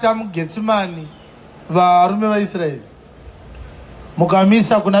makambata muGetsemani varume vaIsraeri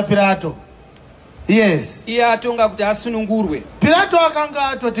mukamisa kuna Pirato. Yes. Iye atonga kuti asunungurwe. Pirato akanga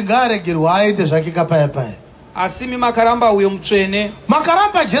atoti ngaaregerwe aende zvake kapaya paya. Asimi makaramba uyo mutsvene.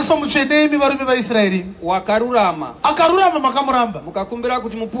 Makaramba Jesu mutsvene imi varume vaIsraeri. Wakarurama. Akarurama makamuramba. Mukakumbira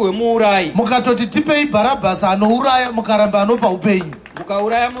kuti mupuhwe muurayi. Mukatoti tipei Bharabhasi anouraya, mukaramba anopa upenyu.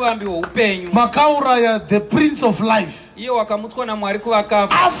 Mukauraya muvambi woupenyu. Makauraya the Prince of Life. Iye wakamutswa naMwari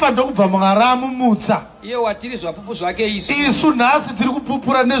kuvakafa. Afa ndokubva Mwari amumutsa. Iye watiri zvapupu zvake isu. Isu nhasi tiri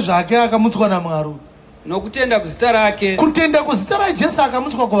kupupura nezvake akamutswa naMwari. Nokutenda kuzita rake. Kutenda kuzita raJesu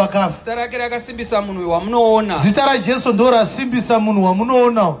akamutswa kuvakafa. Zita rake rakasimbisa munhu wamunoona. Zita raJesu ndo rasimbisa munhu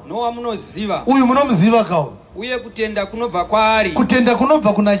wamunoona. Nowamunoziva. Uyu munomuziva kawo. Uye kutenda kunobva kwaari. Kutenda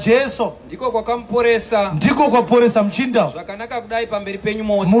kunobva kuna Jesu. Ndiko kwakamuporesa. Ndiko kwaporesa muchinda. Zvakanaka kudai pamberi penyu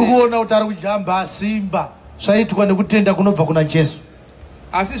mose. Muri kuona kuti ari kujamba asimba. Zvaitwa nekutenda kunobva kuna Jesu.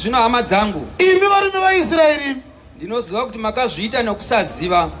 Asi zvino hama dzangu, imi varume vaIsraeri, ndinoziva kuti makazviita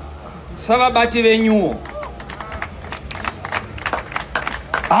nokusaziva savabati venyuwo.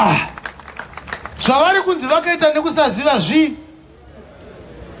 Zvavari kunzi vakaita nekusaziva zvii?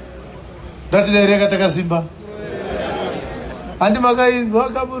 Ndatidereka takasimba. handi makainzwa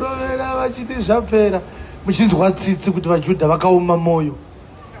vakamurovera vachiti zvapera muchinzwa tsitsi kuti vaJudha vakaoma moyo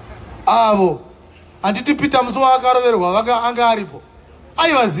avo handiti Peter musi waakaroverwa anga aripo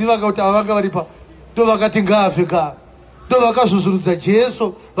aivaziva kuti ava vanga varipa ndo vakati ngaafe ka ndo vakazvuzvurudza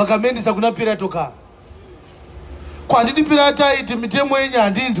Jesu vakamendisa kuna Pirato ka kwanditi Pirato aiti mitemo yenyu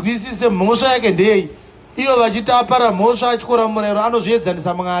handinzwisise mhosva yake ndei iyo vachiti apara mhosva achikora murayiro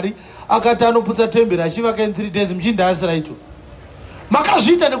anozviedzanisa Mwari akati anoputsa temberi achivaka in 3 days muchindaasira ito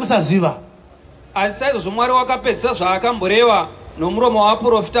makazviita nekusaziva asi saizvozvo Mwari wakapedzisa zvaakamboreva nomuromo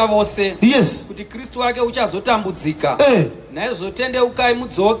wavaprofita vose yes kuti Kristu wake uchazotambudzika naizvozvo tendeukai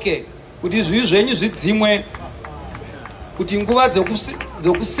mudzoke kuti zvivi zvenyu zvidzimwe kuti nguva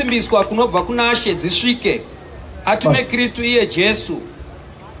dzokusimbiswa kunobva kuna She dzisvike atume Kristu iye Jesu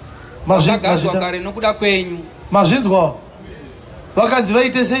vakagadzwa kare nokuda kwenyu. Mazvinzwa vakanzi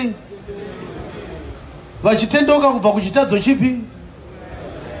vaite sei vachitendeuka kubva kuchitadzo chipi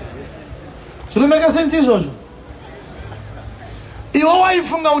zvinomeka sensi izvozvo iwo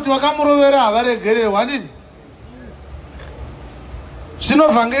waifunga kuti vakamurovera havaregererwa handiti zvino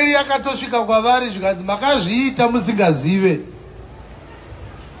vhangeri yakatosvika kwavari zvikanzi makazviita musingazive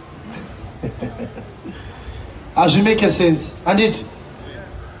hazvimeke sensi handiti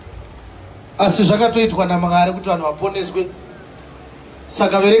asi zvakatoitwa naMwari kuti vanhu vaponeswe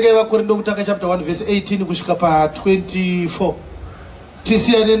saka verengai Vakorinde kutanga chapter 1 verse 18 kusvika pa 24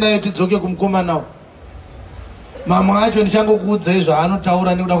 tisiyane nayo tidzoke kumukomanawo mamwe acho ndichangokuudzai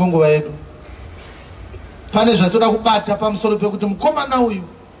zvaanotaura nekuda kwenguva yedu pane zvatoda kubata pamusoro pekuti mukomana uyu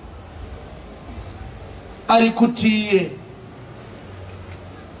ari kuti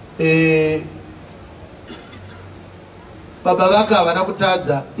baba vake havana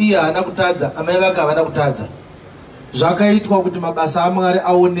kutadza iye haana kutadza amai vake havana kutadza zvakaitwa kuti mabasa aMwari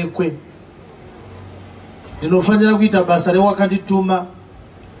aonekwe ndinofanira kuita basa rewakandituma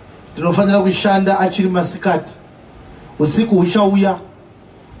ndinofanira kushanda achiri masikati usiku huchauya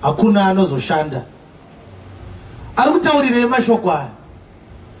hakuna anozoshanda ari kutaurirei mashoko aya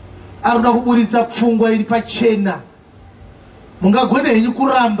ari kuda kuburitsa pfungwa iri pachena mungagone henyu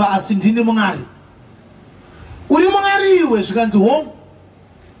kuramba asi ndini Mwari uri Mwari iwe zvikanzi ho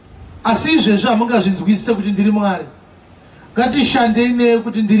asi izvezvo hamungazvinzwisise kuti ndiri Mwari ngatishandei neyo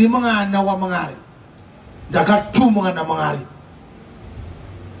kuti ndiri mwana waMwari ndakatumwa naMwari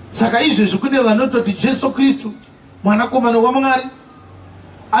saka izvezvi kune vanototi Jesu Kristu mwanakomana waMwari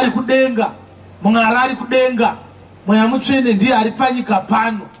ari kudenga Mwari ari kudenga Mweya Mutsvene ndiye ari panyika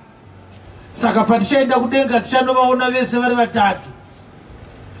pano saka patichaenda kudenga tichanovaona vese vari vatatu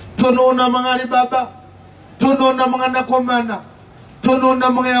tonoona Mwari Baba tonoona Mwanakomana tonoona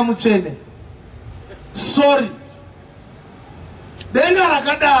Mweya Mutsvene sorry denga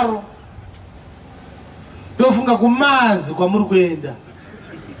rakadaro ndofunga kumazi kwamuri kuenda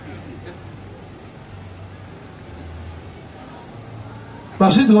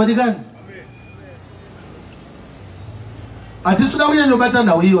mazvinzwa vadikani hatisina kunyanyobata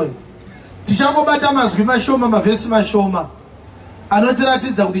nhau iyoyo tichangobata mazwi mashoma mavhesi mashoma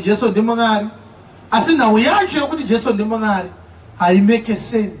anotiratidza kuti Jesu ndiMwari asi nhau yacho yokuti Jesu ndiMwari haimeke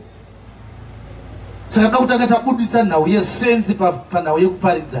sense saka da kutanga tabudisa nhau yesensi panhau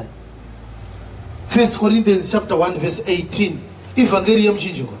yekuparidza 1 Corinthians chapter 1 verse 18 ivhangeri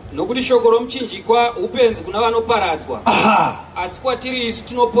yemuchinjikwa nokuti shoko romuchinjikwa upenzi kuna vanoparadzwa asi kwatiri isu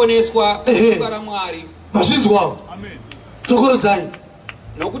tinoponeswa simba raMwari. Mazvinzwawo amen tsokorodzai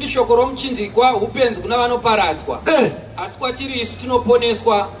nokuti shoko romuchinjikwa upenzi kuna vanoparadzwa asi kwatiri isu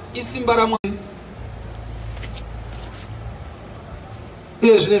tinoponeswa isimba raMwari.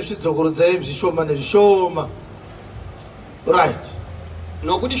 iye zvine zvichidzokorodzai zvishoma nezvishoma right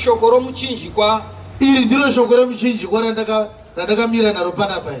nokuti shoko romuchinjikwa iri ndiro shoko romuchinjikwa randakamira naro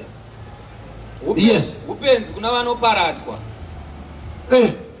panapa yes upenzi kuna vanoparadzwa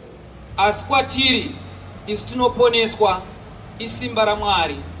asi kwatiri isu tinoponeswa isimba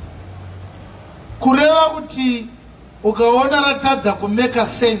raMwari. kureva kuti ukaona ratadza kumeka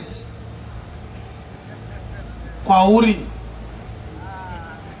sense kwauri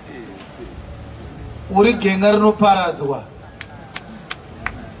uri genga rinoparadzwa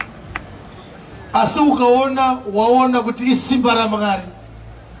asi ukaona waona kuti isimba raMwari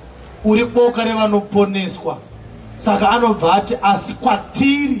uri boka revanoponeswa saka anobva ati asi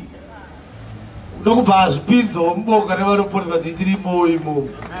kwatiri ndokubva azvipinzawo muboka revanoponeswa dzitiri imo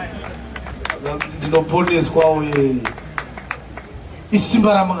ndinoponeswawo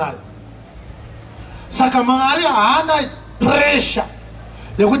isimba raMwari saka Mwari haana pressure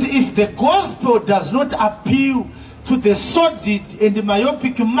yekuti if the gospel does not appeal to the sordid and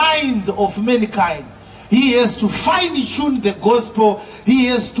myopic minds of mankind He has to fine-tune the gospel. He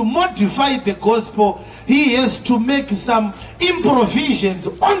has to modify the gospel. He has to make some improvisations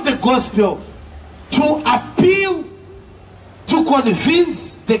on the gospel to appeal, to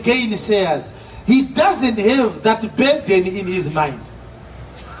convince the gainsayers. He doesn't have that burden in his mind.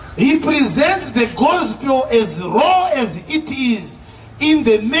 He presents the gospel as raw as it is, in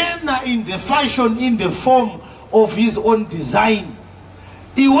the manner, in the fashion, in the form of his own design.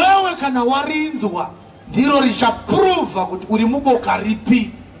 Iwewe kana warinzwa ndiro richaprova kuti uri muboka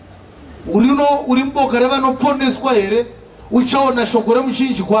ripi. Uri muboka revanoponeswa here, uchaona shoko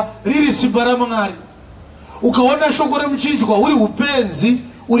remuchinjikwa riri simba raMwari. Ukaona shoko remuchinjikwa uri upenzi,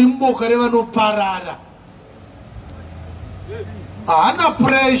 uri muboka revanoparara. Haana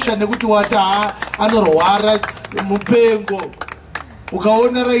pressure nekuti wati anorwara mupengo.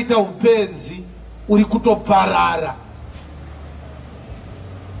 Ukaona raita upenzi, uri kutoparara.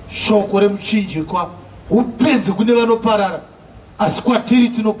 Shoko remuchinjikwa upenzi kune vanoparara, asi kwatiri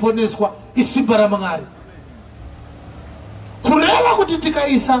tinoponeswa isimba raMwari. Kureva kuti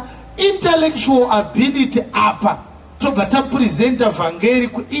tikaisa intellectual ability apa, tobva tapresenta vhangeri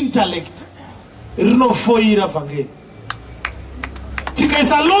kuintellect, rinofoira vhangeri.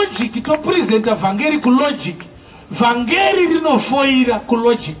 Tikaisa logic, topresenta vhangeri kulogic, vhangeri rinofoira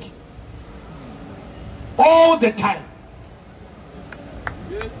kulogic. All the time.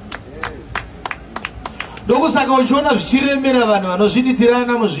 Ndokusaka uchiona zvichiremera vanhu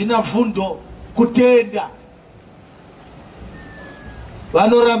vanozviditirana muzvina fundo kutenda.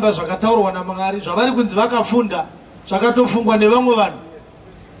 Vanoramba zvakataurwa naMwari, zvavari kunzi vakafunda, zvakatofungwa nevamwe vanhu.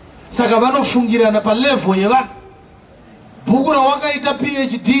 Saka vanofungirana palevel yevanhu. Bhuku rawakaita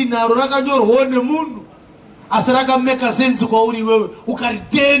PhD naro rakanyorwawo nemunhu, asi rakameka sense kwauri iwewe,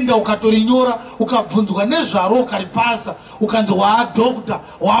 ukaritenda, ukatorinyora, ukabvunzwa nezvaro, ukaripasa, ukanzi waadokta,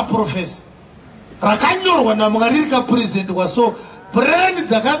 waaprofesa. Rakanyorwa naMwari rikapresentwa, so brain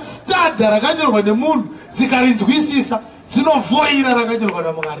dzakastada rakanyorwa nemunhu dzikarinzwisisa dzinofoira rakanyorwa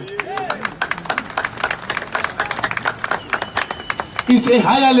naMwari. It's a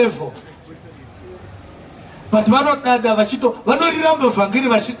higher level. But vanodada vachito, vanoriramba vhangeri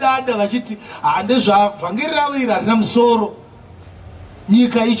vachidada vachiti ndezva vhangeri ravo iri harina musoro.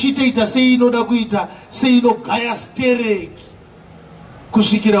 Nyika ichitoita sei inoda kuita, sei inogaya stereki.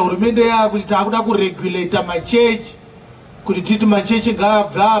 Kusvikira hurumende yakuti takuda kuregulata machechi, kuti titi machechi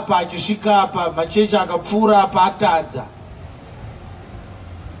ngaabve apa achisvika apa, machechi akapfuura apa atadza.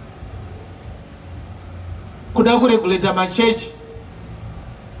 Kuda kuregulata machechi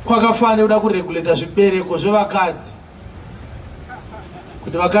kwakafanira kuda kuregulata zvibereko zvevakadzi,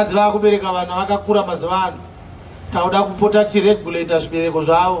 kuti vakadzi vakubereka vanhu vakakura mazuva ano. Tauda kupota tiregulata zvibereko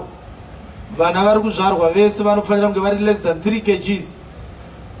zvavo. Vana vari kuzvarwa vese vanofanira kunge vari less than 3 kgs.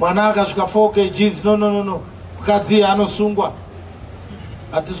 Mwana akasvika 4 kgs, no. Mukadzi anosungwa.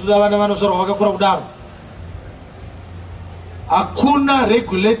 Hatisuda vana vanozvarwa vakakura kudaro. Hakuna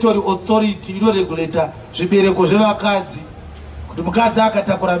regulatory authority inoregulata zvibereko zvevakadzi, kuti mukadzi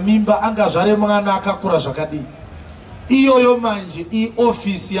akatakura mimba angazvare mwana akakura zvakadii. Iyoyo manje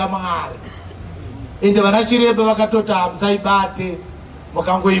iofisi yaMwari. Ende vana chiremba vakatoti hamusaibate,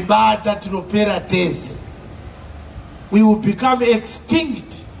 mukangoibata tinopera tese. We will become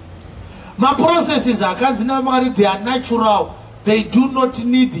extinct. My processes are naMwari, they are natural. They do not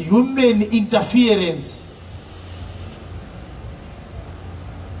need human interference.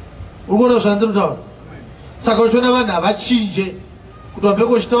 Ugono zvandirutaura. Saka uchiona vanhu havachinje, kuti wabve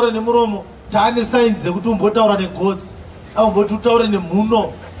kuchitaura nemuromo, taane signs dzekuti umbotaura negodzi, aumboti utaure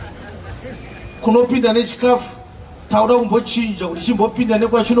nemhuno. Kunopinda nechikafu, tauda kumbochinja kuti chimbopinda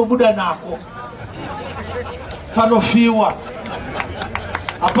nekwachinobuda nako. Panofiwa.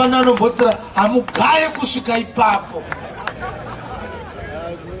 Hapana anombotora, hamugaye kusvika ipapo.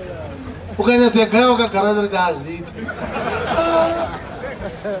 Ukanyadzegaya ukagara kuti hazviiti.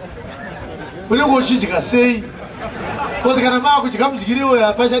 Unenge uchidya sei? Kozi kana maa kudya mudyiriwo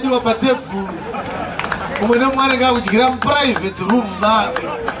hapachadiwa patebhuru. Umwe nemwari ngakudyira muprivate room make.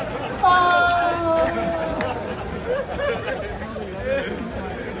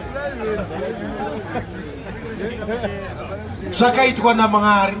 Zvakaitwa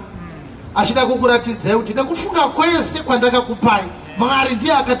naMwari, achida kukuratidzai kuti nekufunga kwese kwandakakupai, Mwari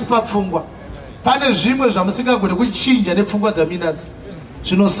ndiye akatipa pfungwa. Pane zvimwe zvamusingagoni kuchinja nepfungwa dzaminadzi,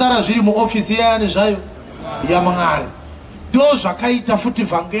 zvinosara zviri muofisi yayani zvayo yaMwari. Ndo zvakaita futi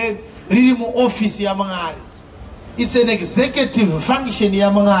vhangeri riri muofisi yaMwari. It's an executive function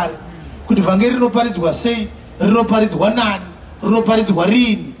yaMwari, kuti vhangeri rinoparidzwa sei, rinoparidzwa nani, rinoparidzwa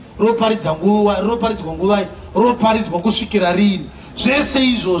rini, rinoparidzwa nguvai, rinoparidzwa kusvikira rini. Zvese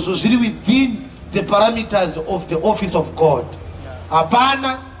izvozvo zviri within the parameters of the office of God.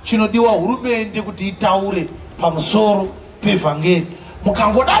 Hapana chinodiwa hurumende kuti itaure pamusoro pevhangeri.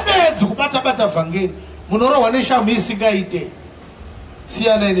 Mukangoda bedzi kubata vhangeri, munorohwa neshamhu isingaite.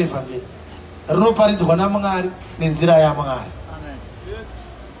 Siyana nevhangeri rinoparidzwa naMwari nenzira yaMwari.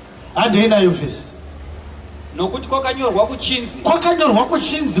 Handei nayo vhesi. Nokuti kwakanyorwa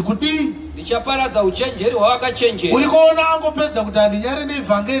kuchinzi kudii? Ndichaparadza uchenjeri hwavakachenjera. Uri kuona angopedza kuti handinyare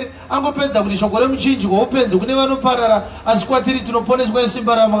nevhangeri, angopedza kuti shoko remuchinjikwa upenzi kune vanoparara, asi kwatiri tinoponeswa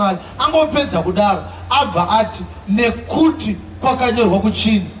nesimba raMwari. Angopedza kudaro abva ati nekuti kwakanyorwa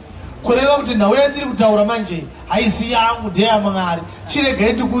kuchinzi. Kureva kuti nhau yandiri kutaura manje haisi yangu, ndeyaMwari.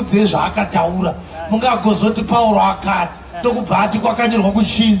 Chiregai ndikuudzei zvaakataura. Mungagozoti Pauro akati ndokubva ati kwakanyorwa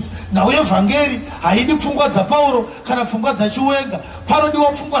kuchinzi. Nhau yevhangeri haidi pfungwa dzaPauro kana pfungwa dzaChiwenga.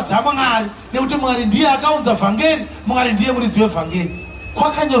 Panodiwa pfungwa dzaMwari, nekuti Mwari ndiye akaunza vhangeri, Mwari ndiye muridzi wevhangeri.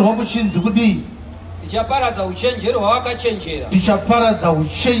 Kwakanyorwa kuchinzi kudii? Ndichaparadza uchenjeri hwavakachenjera. Ndichaparadza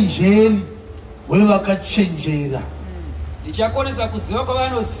uchenjeri hwevakachenjera. Ndichakonesa kuziva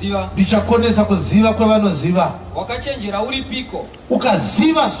kwavanoziva. Ndichakonesa kuziva kwavanoziva. Wakachenjera uripiko?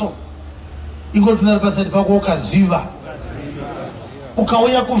 Ukaziva so. Ingotunara pasati pako ukaziva.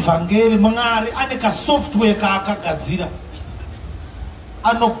 Ukauya kuvhangeri, Mwari ane kasoftware kaakagadzira.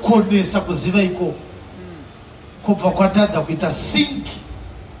 Anokonesa kuziva iko. Kubva kwatadza kuita sync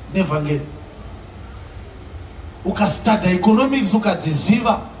nevhangeri. Ukastudya economics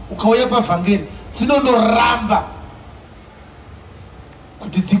ukadziziva, ukauya pavhangeri, dzinondoramba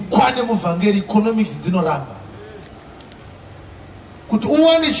kuti dzikwane muvhangeri. Economics dzinoramba kuti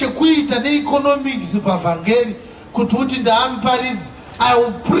uwane chekuita neeconomics pavhangeri, kuti uti ndaamuparidzi, I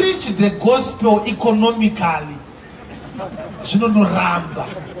will preach the gospel economically. Zvinondoramba.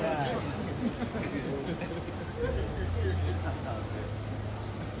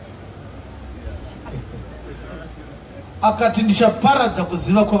 Akati ndichaparadza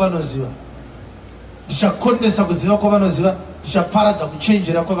kuziva kwavanoziva, ndichakonesa kuziva kwavanoziva, ndichaparadza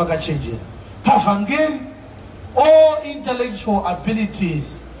kuchenjera kwavakachenjera. Pavhangeri, all intellectual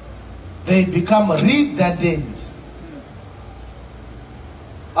abilities, they become redundant.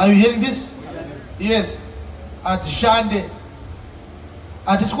 Are you hearing this? Yes. Atishande.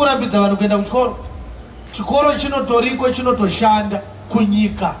 Atikurambidza vanhu kuenda kuchikoro. Chikoro chinotoriko chinotoshanda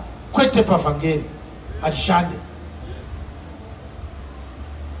kunyika, kwete pavhangeri. Atishande.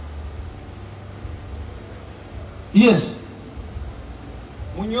 Yes.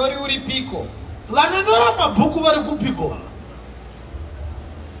 Munyori uripiko? Vanonyora mabhuku vari kupiko?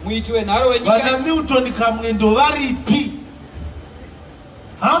 Muiti wenharo wenyika? Vana Milton Kamwendo varipi?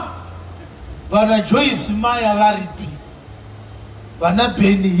 Vana Joyce Maya varipi? Vana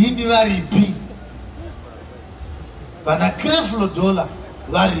Beni Hini varipi? Vana Creflo Dollar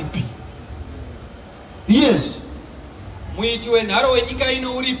varipi? Yes. Muiti wenharo wenyika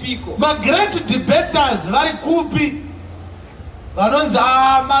ino uripiko? Ma great debaters vari kupi? Vanonzi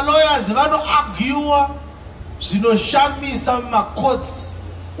ma-lawyers vanoargiwa zvinoshamisa ma-courts.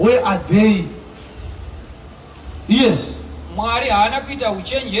 Where are they? Yes. Mwari haana kuita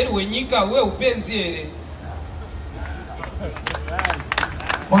uchenjeri hwenyika hweupenzi here?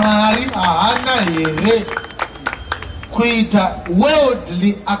 Mwari haana here kuita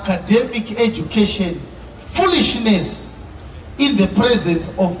worldly academic education foolishness in the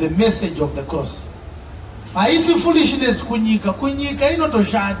presence of the message of the cross. Haisi foolishness kunyika, kunyika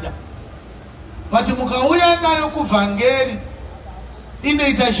inotoshanda. But mukauya nayo kuvhangeri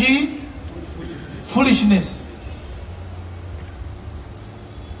inoita chii? Foolishness.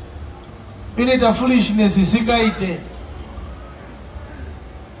 Inoita foolishness isingaite.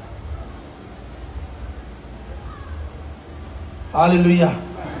 Hallelujah.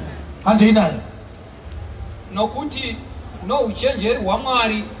 Handei nayo. Nokuti no uchenjeri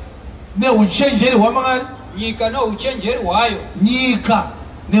hwaMwari, neuchenjeri hwaMwari, nyika no uchenjeri hwayo. Nyika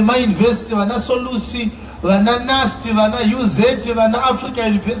nemauniversity, vana Solusi, vana NAST, vana UZ, vana Africa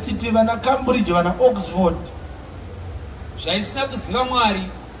University, vana Cambridge, vana Oxford. Zvaisina kuziva Mwari,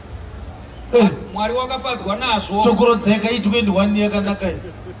 Mwari wakafadzwa nazvo. Tsokorodzeka i21 yakanaka iyi.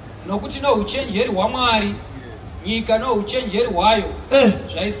 Nokuti no uchenjeri hwaMwari, nyika no uchenjeri hwayo.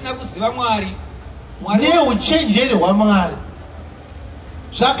 Zvaisina kuziva Mwari, neuchenjeri hwaMwari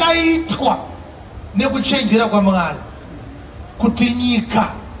zvakaitwa nekuchenjera kwaMwari, kuti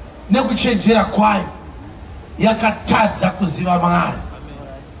nyika nekuchenjera kwayo yakatadza kuziva Mwari.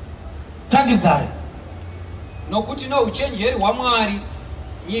 Tangidzai. Nokuti no uchenjeri hwaMwari,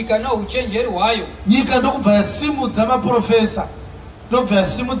 nyika no uchenjeri hwayo. Nyika ndokubva yasimudza maprofesa, ndobva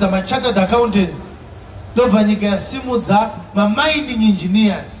yasimudza machartered accountants, ndobva nyika yasimudza mamining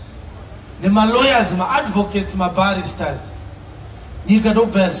engineers, nemalawyers, maadvocates, mabarristers. Nyika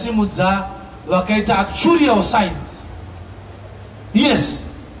ndobva yasimudza vakaita actuarial science. Yes.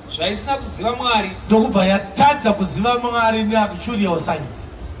 Zvaisina kuziva Mwari. Ndokubva yatadza kuziva Mwari neactuarial science.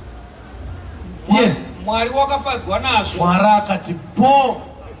 Yes. Mwari wakafadzwa nazvo. Mwari akati po.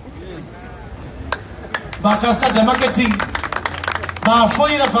 Makastadya marketing.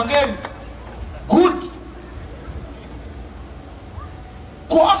 Mafoira vhangeri. Good.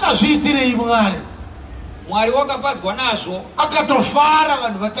 Ko akazviitirei Mwari? Mwari wakafadzwa nazvo. Akatofara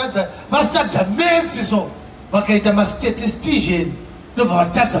vanhu vatadza vastadya maths so vakaita mastatistician ndobva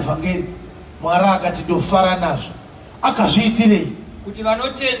vatadza vhangeri. Mwari akati ndofara nazvo. Akazviitirei? Kuti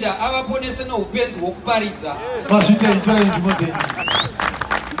vanotenda avaponese noupenzi hwokuparidza. Mazvitei torai nzvimbo dzenyu.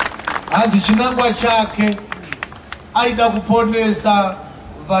 Hanzi chinangwa chake aida kuponesa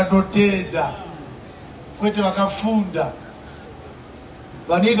vanotenda kwete vakafunda.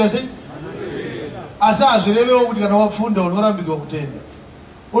 Vanoita sei? Asi hazvirevewo kuti kana wafunda unorambidzwa kutenda.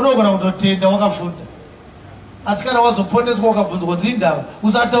 Unogona kutotenda wakafunda. Asi kana wazoponeswa ukabvunzwa nzindava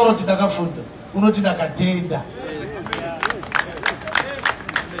usataura kuti ndakafunda, unoti ndakatenda.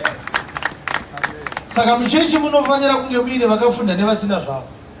 Saka muchechi munofanira kunge muine vakafunda nevasina zvavo.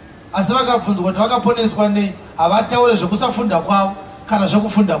 Asi vakabvunzwa kuti vakaponeswa nei, havataure zvekusafunda kwavo kana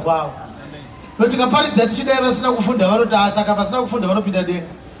zvekufunda kwavo. Nokuti kaparidza tichidai vasina kufunda vanoti saka vasina kufunda vanopinda denga.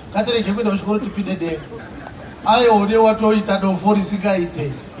 Ngatirege kuenda kuchikoro tipinde denga. Aione watoita dofo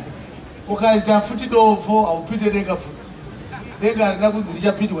risingaite. Ukaita futi dofo haupinde denga futi. Denga harina kunzi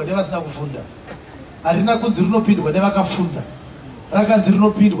richapindwa nevasina kufunda. Harina kunzi rinopindwa nevakafunda. Rakanzi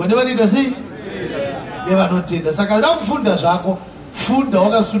rinopindwa nevanoita sei? Nevanotenda. Saka uda kufunda zvako, funda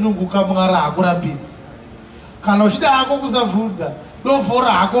wakasununguka, Mwari hakurambidzi. Kana uchida hako kusafunda,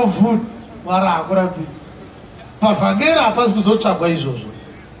 dofora hako futi, Mwari hakurambidzi. Pavhangera hapasi kuzotsvagwa izvozvo.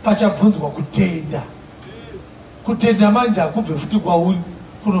 Pachabvunzwa kutenda. Kutenda manje hakubve futi kwauri,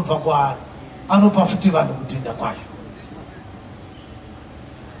 kunobva kwaari. Anopa futi vanhu kutenda kwacho.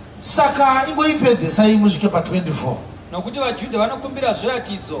 Saka ingoipedzesai musvike pa24. Nokuti vaJudha vanokumbira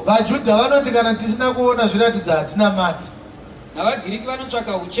zviratidzo. VaJudha vanoti kana tisina kuona zviratidzo hatina mati. NavaGiriki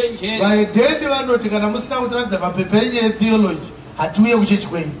vanotsvaka uchenjeri. VaHedheni vanoti kana musina kutiratidza mapepa enyaya theology hatiuye kuchechi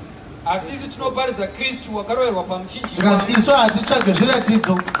kwenyu. Asi isu tinoparidza Kristu wakaroverwa pamuchinjikwa. Tikati isu hatitsvage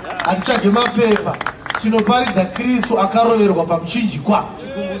zviratidzo, hatitsvage mapepa, tinoparidza Kristu akaroverwa pamuchinjikwa.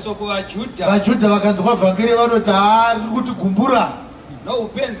 Chigumbuso kuvaJudha. VaJudha vakanzi kwavhangeri vanoti riri kutigumbura.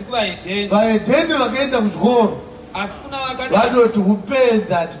 Noupenzi kuvaHedheni. VaHedheni vakaenda kuchikoro. Asi kuna vanoti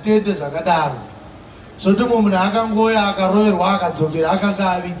upenzi hatitende zvakadaro. Zvoti mumwe munhu akangouya akaroverwa akadzokera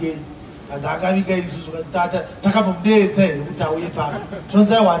akanga avingei. Kanzi akavinga isusu takambomudeedza here kuti auye pano.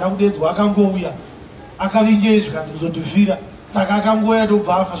 Tinonzi aiwana kudeedzwa akangouya. Akavingei zvikanzi kuzotifira. Saka akangouya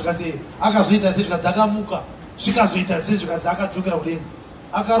ndobva afa zvikanzi akazoita sei zvikanzi akamuka. Zvikazoita sei zvikanzi akadzokera kudenga.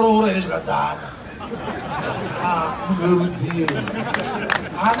 Akaroora here zvikanzi munhu werudzivo.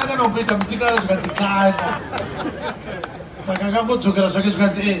 Haana kana kumboita musikana zvikanzi kana. Saka akangodzokera zvake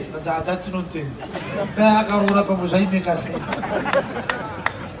zvikanzi kanzi that's nonsense. Dai akaroora pamwe zvaimeka sei.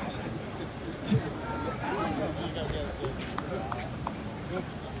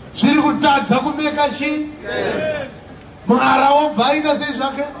 Zviri kutadza kumeka chii? Mwara wobva aita sei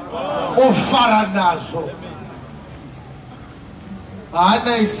zvake? Ofara nazvo.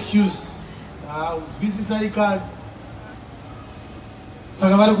 Haana excuse. Unzwisisai kani.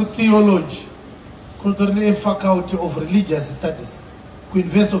 Saka vari kutheology kunotori nefaculty of religious studies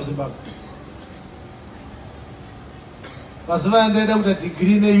kuuniversity of Zimbabwe. Mazuva yandaida kuita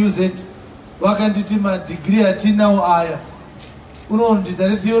degree neUZ vakanditi madegree atinawo aya unondida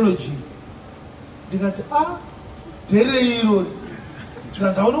retheology. Ndikati dhere irori.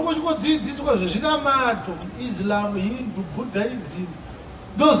 Zvikanzi unongochikodzidziswa zvezvinamato, Islam, Hindu, Buddhism.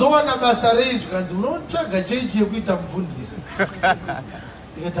 Ndozowana basa rei zvikanzi unotsvaga chechi yekuita mufundisi.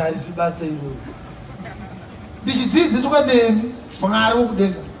 Ndikati harisi basa irori. Ndichidzidziswa nemi Mwari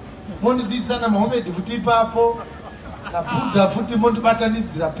wokudenga. Mondidzidzisa naMuhammad futi ipapo, naBuddha futi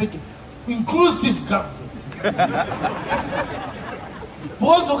mondibatanidzira peke. Inclusive government.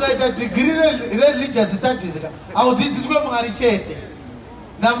 Bozo ukaita degree religious studies haudzidziswe Mwari chete.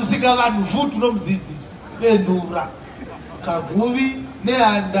 Namusika vanhu futi unomudzidziswa. Benhura, kaguvi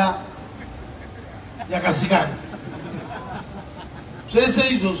nehanda yakasikana. Zvese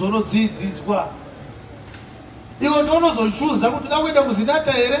izvozvo unodzidziswa. Iwe ndounozochuza kuti uda kuenda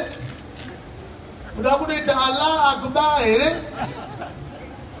kuzinata here, uda kunoita Allah Akbar here.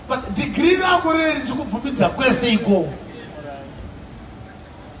 Degree rako reri chikubvumidza kwese ikoko.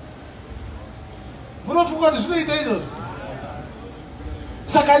 Munofunga kuti zvinoita izvozvo.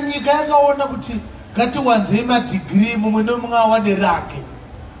 Saka nyika yakaona kuti ngatiwanzei madegree mumwe nomumwe awane rake.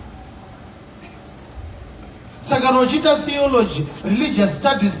 Saka nochita theology, religious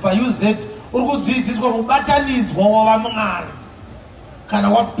studies pa UZ uri kudzidziswa mubatanidzwa wavamwari. Kana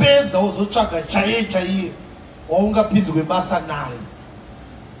wapedza uzotsvaga chaiye waungapinzwe basa naye.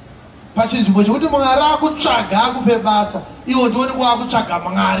 Pachinzvimbo chekuti mwari akutsvaga akupe basa, iwo ndioni kwakutsvaga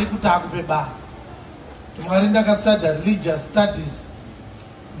mwari kuti akupe basa. Mwari ndakastudya religious studies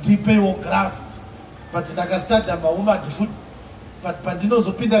ndipewo graft, but ndakastudya maumad food, but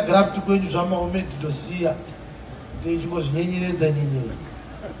pandinozopinda graft kwenyu zvamaume ndinosiya ndichingozvinyenyeredza nyenyere.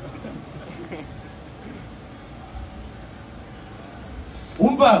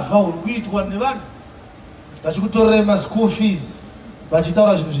 Umbavha uri kuitwa nevanhu vachikutorera maschool fees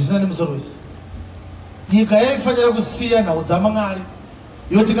vachitaura zvinhu zvisina nemusoro wese. Nyika yaifanira kusiya nhau dzaMwari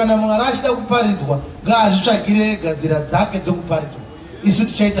yoti kana Mwari achida kuparidzwa ngaazvitsvagire ega nzira dzake dzokuparidzwa. Isu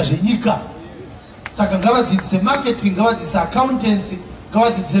tichaita zvenyika. Saka ngavadzidzise marketing, ngavadzidzise accountancy,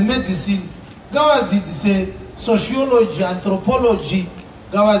 ngavadzidzise medicine, ngavadzidzise sociology, anthropology,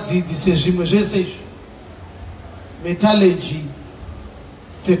 ngavadzidzise zvimwe zvese izvi, metallurgy,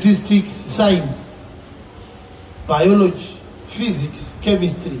 statistics, science, biology, physics,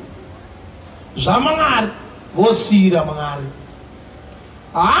 chemistry. Zvamwari vosiyira Mwari.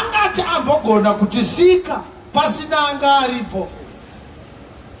 Haangati ambogona kutisika pasina anga aripo,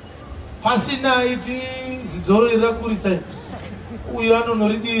 pasina iti zidzoro irakurisa uyu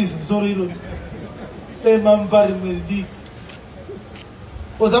anonoridii zidzoro irori emambari mweridii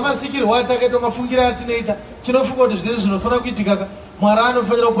ozamasikirwa atakaita mafungira atinoita tinofunga kuti zvese zvinofanira kuitika Mwari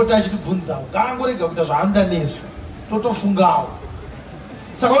anofanira kupota achitibvunzawo ngaangorega kuita zvaanoda nesu totofungawo.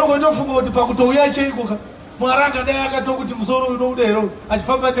 Saka unogoitofunga kuti pakutouya cheiko Mwari angadai akatokuti musoro uno udero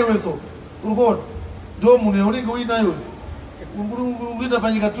achifamba newe so uri kuona ndo munhu yaunenge uinayo unoita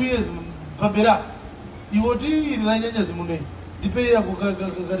panyika 2 years pambera iwo ti rinanyanyezi munei ndipei yako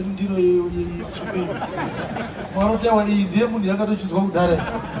kari ndiro yechipei Mwari tawa iyi ndiye munhu yakatochizwa kudhara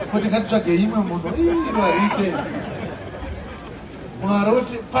kuti ngatitsvage imwe munhu iriwarite Mwari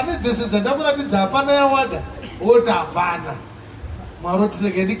oti pane dzese dzandakuratidza hapana yawada oti hapana. Mwari oti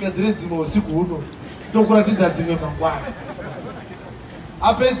seke ndigadzire dzimwe usiku huno ndokuratidza dzimwe mangwana.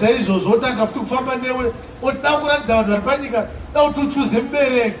 Apedza izvozvo otanga futi kufamba newe oti dakuratidza vanhu vari panyika dauti uchuze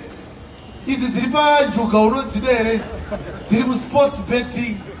mubereki. Idzi dziri pajuga unodzida here, dziri musports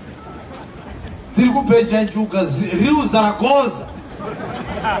betting, dziri kubheja njuga Rio Zaragoza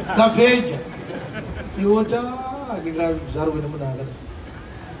dzabheja. Iwota ndingazvarwe nemunhu akadai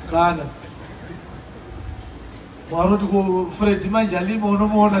kana Mwari oti kuFred Manjalima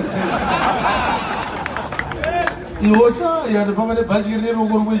unomuona sei iwota yandofamba nebhachi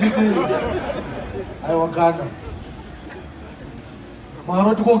rineruoko rumwe chete aiwa kana Mwari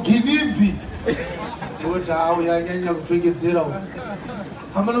oti koginimbi iwota hawo yanyanya kupfekedzera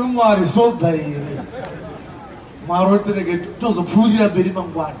hamana muMwari soba here. Mwari oti rege tozopfuurira mberi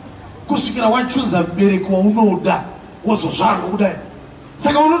mangwana kusvikira wachuza mubereki waunoda wozozvarwa kudai.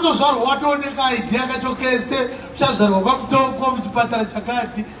 Saka unotozvarwa watooneka idea kacho kese uchazvarwa kwakutokwa muchipatara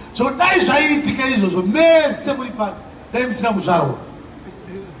chakati zvodai zvaiitika izvozvo mese muri pano dai musina kuzvarwa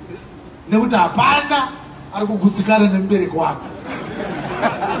nekuti hapana ari kugutsikana nemubereki wako.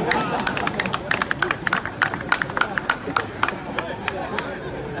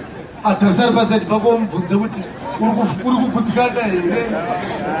 Atarasari pasati pako umubvunze kuti uri kugutsikana here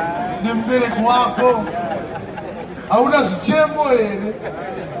nemubereki wako, hauna zvichemo here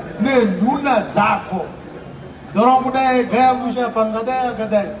nenhuna dzako dzoramudai gaya musha pangadai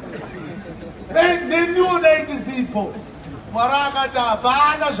akadai neniwo dai ndisipo. Mwari akati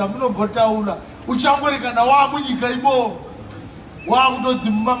hapana zvamunombotaura uchangorekana wamunyika imomo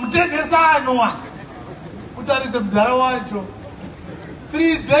wakutodzimba mutengesanwa utarise mudhara wacho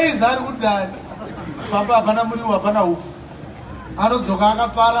 3 days ari kudhani baba hapana muriwo hapana upfu anodzoka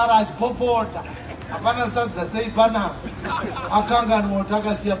akaparara achipopota hapana sadza sei panapo akanganwa kuti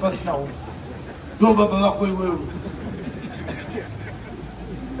akasiya pasina upfu ndo baba vako iwewe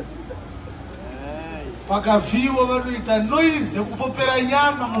pakavhiwa vanoita noizi yekupopera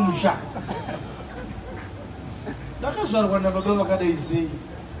nyama mumusha. Ndakazvarwa nababa vakadai sei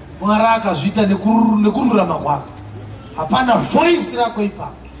Mwari akazviita nekururama kwako hapana voice rako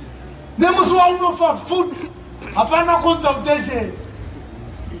ipapo nemusi waunofa futi hapana consultation.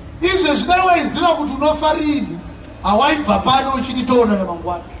 Izvezvi dai waiziva kuti unofa rini hawaibva pano uchititoona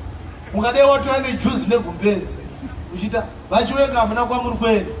namangwana ungadai watova nejuzi negumbezi uchita vachiwenga hamuna kwamuri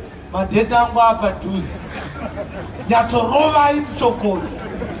kwenu madheta angu apadhuzi nyatsorovai muchokoto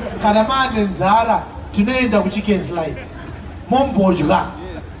kana maane nzara tinoenda kuchickens life mombodya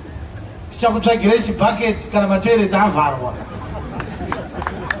tichakutsvagirai chibhaketi kana matoireti avharwa.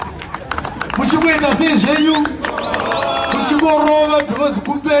 Muchikuenda sei zvenyu? Muchingorova because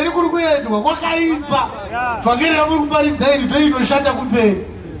kumberi kuri kuendwa kwakaipa. Vhangeri ramuri kuparidza iri ndoinoshanda kumberi.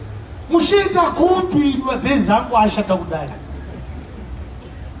 Muchienda kupi madhezi angu ashata kudai?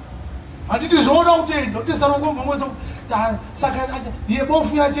 Handiti zvoona kutenda utesarongomba mwese saka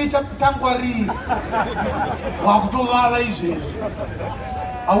yebofu yacho ichatangwarii wakutovava izvezvi.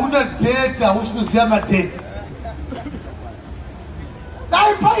 Hauna dhete, hausi kuziva madhete.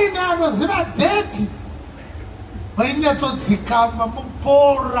 Dai paine anoziva dhete mainyatsodzikama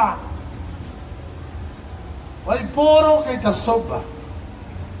mupora. Waipora ukaita soba,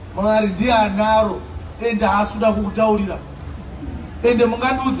 Mwari ndiye anaro ende haasi kuda kukutaurira. Ende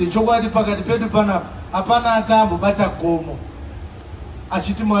mungandiudze chokwadi pakati pedu panapa hapana atambobata gomo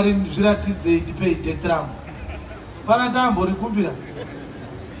achiti Mwari zviratidzei ndipei dhete rangu. Pana tamborikumbira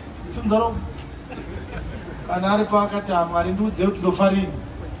simudaro kana ari pakati Mwari ndiudze kuti ndofarini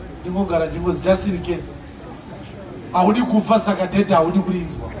ndingogara ndingozi just in case. Haudi kufa saka dhete haudi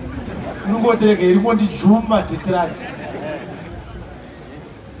kurinzwa. Unongotereka irimo ndijuma dhete racho.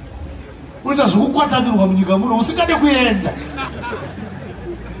 Unoita zvokukwatanirwa munyika muno usingade kuenda.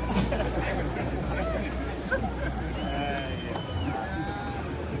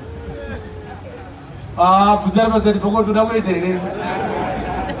 Bvunzai pasati pako toda kuenda here?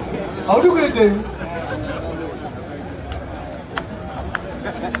 Haudi kuenda here?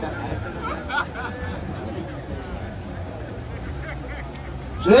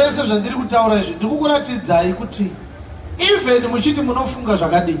 Zvese zvandiri kutaura izvi ndiri kukuratidzai kuti even muchiti munofunga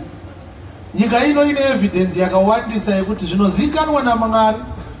zvakadii, nyika ino ine evidence yakawandisa yekuti zvinozikanwa naMwari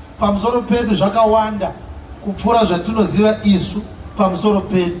pamusoro pedu zvakawanda kupfuura zvatinoziva isu pamusoro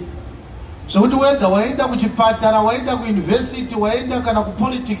pedu. Zvekuti whether waenda kuchipatara, waenda kuuniversity, waenda kana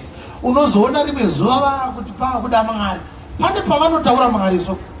kupolitics, unozoona rimwe zuva kuti paakuda Mwari. Pane pavanotaura Mwari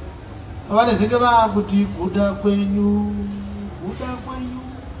so pavanezenge vaakuti kuda kwenyu, kuda kwenyu.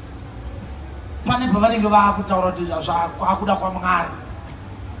 Pane pavanenge vaakutaura kuti zvaakuda kwaMwari.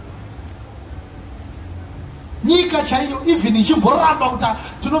 Nyika chaiyo even ichimboramba kuti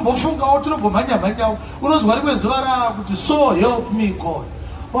tinombofungawo tinombomhanya-mhanyawo, unozwa rimwe zuva raakuti so help me God.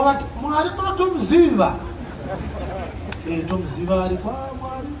 Wavati Mwari munotomuziva. Tomuziva ari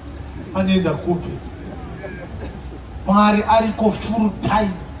kwaMwari anoenda kupi? Mwari ariko full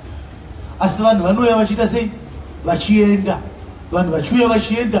time. Asi vanhu vanouya vachiita sei? Vachienda. Vanhu vachiuya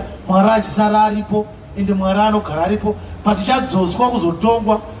vachienda, Mwari achisara aripo, ende Mwari anogara aripo. Patichadzoswa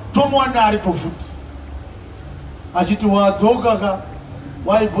kuzotongwa tomuwana aripo futi. Achiti wadzoka ka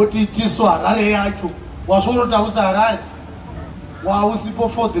waiboti tiso Harare yacho, wasvoroti hausi Harare, wausipo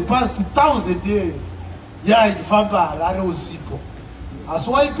for the past 1000 years. Yaifamba Harare usipo, asi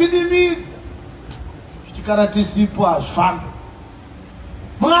waipinimidza kuti kana tisipo hazvifambi.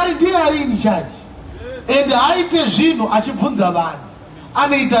 Mwari ndiye ari in charge, ende aite zvinhu achibvunza vanhu,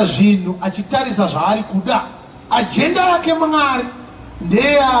 anoita zvinhu achitarisa zvaari kuda. Ajenda yake Mwari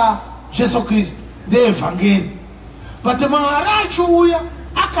ndeya Jesu Kristu, ndeyevhangeri. But Mwari achiuya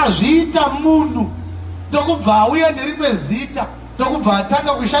akazviita munhu, ndokubva auya nerimwe zita, ndokubva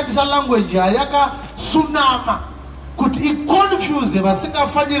atanga kushandisa language yakasunama kuti iconfuse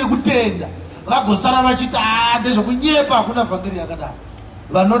vasingafaniri kutenda, vagosara vachiti ndezvokunyepa, hakuna vhangeri yakadaro.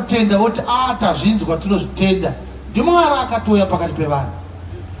 Vanotenda voti tazvinzwa tinozvitenda. NdiMwari akatouya pakati pevanhu.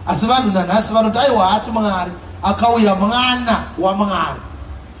 Asi vanhu nanhasi vanoti aiwa hasi Mwari akauya mwana waMwari.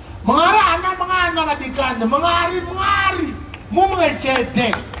 Mwari hana mwana vadikani, Mwari mumwe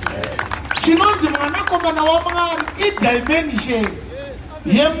chete. Chinonzi mwanakomana waMwari idimension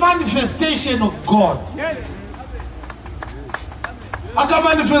yemanifestation of God.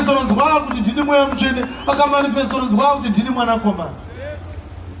 Akamanifesta unonzwa kuti ndini mweya mutsvene, akamanifesta unonzwa kuti ndini mwanakomana.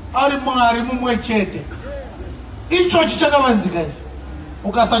 Ari Mwari mumwe chete. Icho chichakavanzika ichi.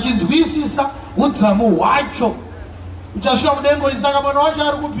 Ukasachinzwisisa udzamu hwacho, uchasvika mudengo iri. Saka mwana wacho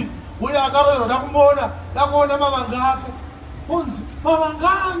ari kupi? Uye akaroverwa ndakumboona, ndakuona mavanga ake. Unzi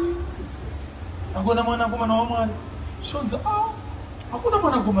mavangani? Ndakuona mwanakomana waMwari. Shonzi hakuna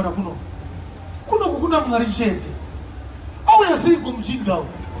mwanakomana kuno. Kunoku kuna Mwari chete. Auya seiko mujinga uyu?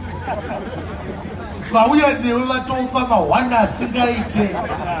 Vauya newe vatopa mahwana asingaite.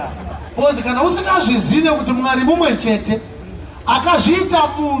 Bozi kana usingazvizive kuti Mwari mumwe chete akazviita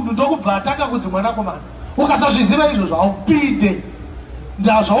munhu ndokubva atanga kunzi mwanakomana, ukasazviziva izvozvo haupinde.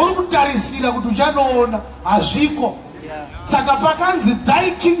 Ndazvauri kutarisira kuti uchanoona hazviko. Saka pakanzi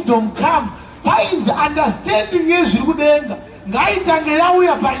thy kingdom come, painzi understanding yezviri kudenga ngaitange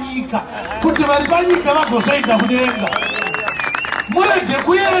yauya panyika kuti vari panyika vagozoenda kudenga. murege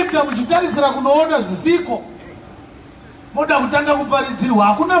kuenda muchitarisira kunoona zvisiko. Moda kutanga kuparidzirwa,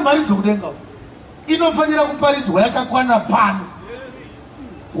 hakuna mari dzokudenga. Inofanira kuparidzwa yakakwana pano.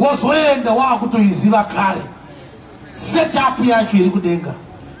 Wozoenda wakutoiziva kare. Setup yacho iri kudenga.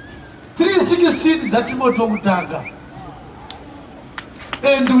 316 dzaTimoti wokutanga.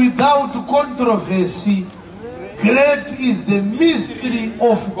 And without controversy, great is the mystery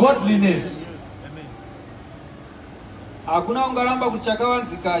of godliness. Hakuna ungaramba kuti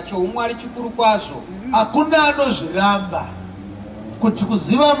chakavanzika choumwari chikuru kwazvo. Hakuna anozviramba kuti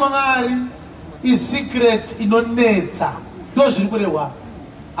kuziva Mwari isecret inonetsa. Ndozviri kurehwa.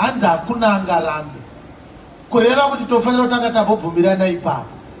 Hanzi hakuna angarambe. Kureva kuti tofanira kutanga tabvobvumirana ipapo.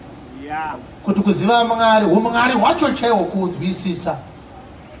 Kuti kuziva Mwari, umwari hwacho chaiwo kuunzwisisa.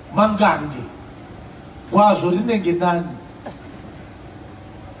 Mangange kwazvo rinenge nani.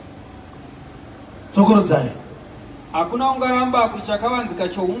 Tsokorodzai. Hakuna ungaramba kuti chakavanzika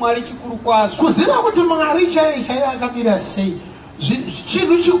choumwari chikuru kwazvo. Kuziva kuti Mwari chaiye akamira sei.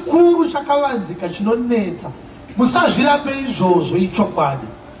 Chinhu chikuru chakavanzika chinonetsa. Musazvirambe izvozvo ichokwadi.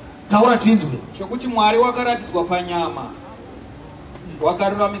 Taura tinzwe. Chokuti Mwari wakaratidzwa panyama.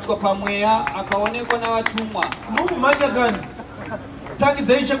 Wakaruramiswa pamweya, akaonekwa navatumwa. Mumanya kani.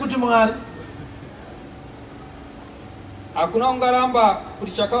 Tangidzai chekuti Mwari. Hakuna ungaramba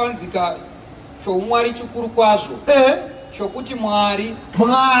kuti chakavanzika choumwari chikuru kwazvo. Chokuti Mwari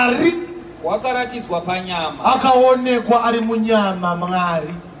wakaratidzwa panyama. Akaonekwa ari munyama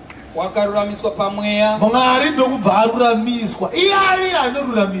Mwari. Wakaruramiswa pamweya. Mwari ndokubva aruramiswa. Iyari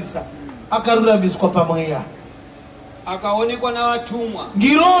anoruramisa. Akaruramiswa pamweya. Akaonekwa navatumwa.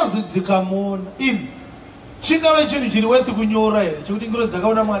 Ngirozi dzikamuona. Imi chingave chinhu chiri wethi kunyora here chekuti ngirozi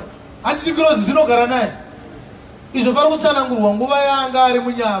dzakaona Mwari. Handiti ngirozi dzinogara naye. Izvo pari kutsanangurwa nguva yanga ari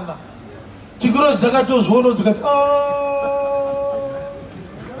munyama. Ngirozi dzakatozviona dzikati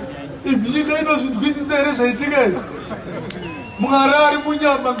imi nyika inozvinzwisisa here zvaitika izvi. Mwari ari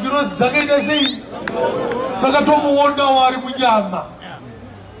munyama, ngirozi dzakaita sei? Dzakatomuonawo ari munyama.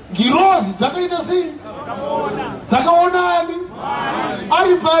 Ngirozi dzakaita sei? Dzakaonani?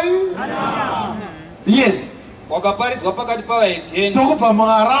 Ari pai? Yes. Wakaparidzwa pakati pavahedheni. Ndokubva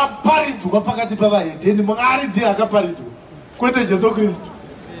Mwari aparidzwa pakati pavahedheni. Mwari ndiye akaparidzwa. Kwete Jesu Kristu.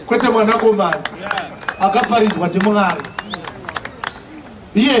 Kwete mwanakomana. Akaparidzwa ndiMwari.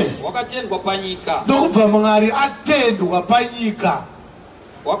 Yes. Wakatendwa panyika. Ndokubva Mwari atendwa panyika.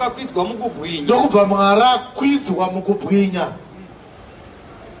 Wakakwidzwa mukubwinya. Ndokubva Mwari akwidzwa mukubwinya.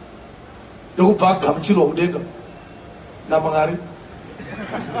 Ndokubva agamuchirwa kudenga naMwari.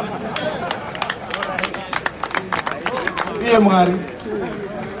 Iye Mwari.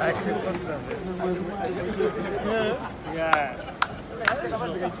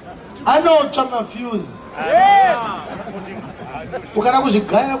 Anotsva mafuse. Ukada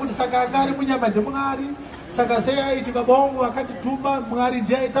kuzvigaya kuti saka anga ari munyama ndiMwari. Saka sei aiti baba vangu akatituma Mwari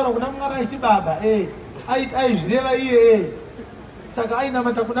ndiye aitaura kuna Mwari achiti baba. Aizvireva iye. Saka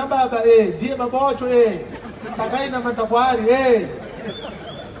ainamata kuna baba. Ndiye baba wacho. Saka ainamata kwaari.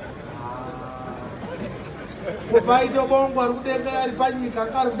 Kupaite bongo ari kudenga ari panyika.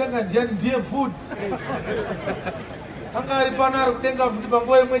 Anga ari kudenga ndiye food. Anga ari pano ari kudenga futi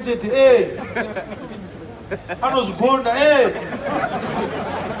panguva imwe chete. Anozvigona.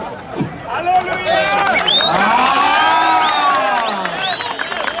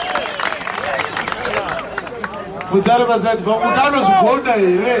 Bvunzai vasati kuti anozvigona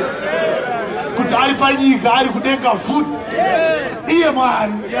here kuti ari panyika ari kudenga futi iye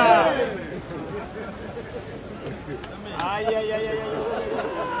Mwari.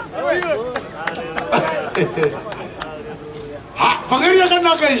 Pangeri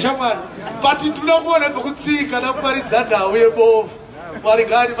yakanaka ishamwari. But ndinoda kuona pekutsika nakuparidza nhau yebofu. Mwari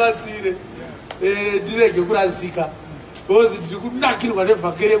ngaatibatsire ndirege kurasika. Because ndiri kunakirwa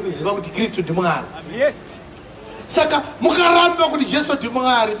nevhangeri yekuziva kuti Kristu ndiMwari. Saka mukaramba kuti Jesu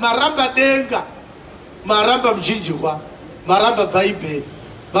ndiMwari, maramba denga, maramba muchinjikwa, maramba Bhaibheri,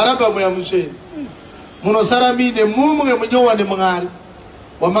 maramba Mweya Mutsvene. Munosara muine mumwe munyowani Mwari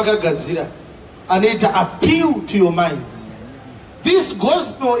wamakagadzira anoita appeal to your minds. This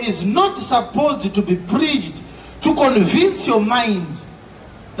gospel is not supposed to be preached to convince your mind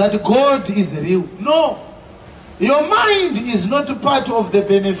that God is real. No. Your mind is not part of the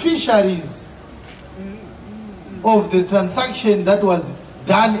beneficiaries of the transaction that was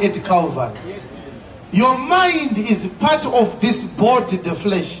done at Calvary. Your mind is part of this body, the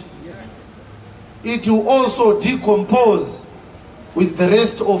flesh. It will also decompose with the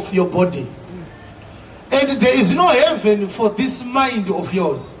rest of your body. And there is no heaven for this mind of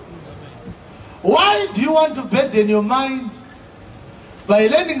yours. Why do you want to burden your mind by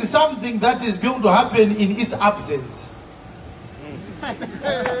learning something that is going to happen in its absence.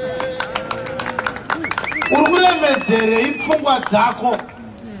 Urulemedzere ipfungwa dzako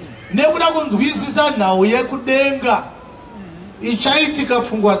nekuda kunzwisisa nhau yekudenga ichaitika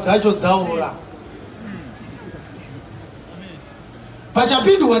pfungwa dzacho dzaora.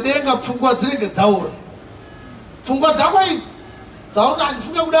 Pachapindwa denga pfungwa dzinenge dzaora. Pfungwa dzako idzi dzaona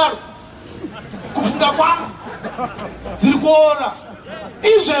handifunga kudaro, kufunga kwangu dziri kuora.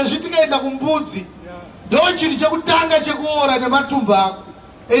 Izvezvi tikaenda kumbudzi ndo chinhu chekutanga chekuora nematumbu ako.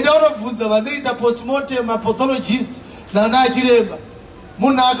 Enda unobvunza vanoita postmortem, mapathologist nana chiremba.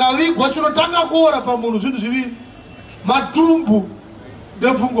 Munhu akavigwa chinotanga kuora pamunhu zvinhu zviviri, matumbu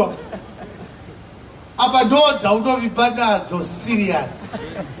nepfungwa. Apa ndo dzaunovipa nadzo serious.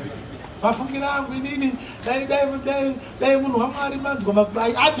 Mafungiro angu inini dai munhu waMwari manzwa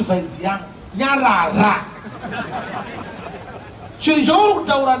advice yangu nyarara. Chinhu chauri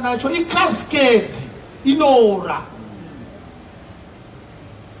kutaura nacho icascade inoora.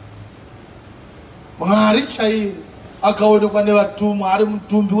 Mwari chaiye akaonekwa nevatumwa ari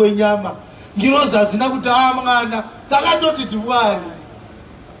mutumbi wenyama. Ngirozi hadzina kuti mwana dzakatoti tiMwari.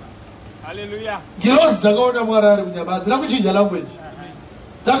 Hallelujah. Ngirozi dzakaona Mwari ari munyama hadzina kuchinja language.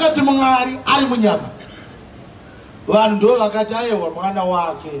 Dzakati Mwari ari munyama. Vanhu ndo vakati aiwa mwana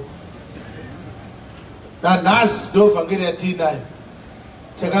wake. Nanhasi ndo vhangeri yatinayo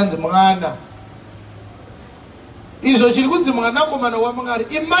chakanzi mwana. Izvo chiri kunzi mwanakomana waMwari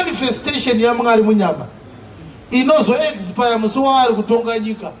imanifestation yaMwari munyama inozoexpire musi waari kutonga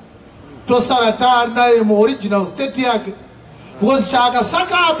nyika, tosara taanaye muoriginal state yake, because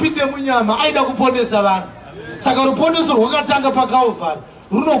chaakasaka apinde munyama aida kuponesa vanhu. Saka ruponeso rwakatanga paKalvari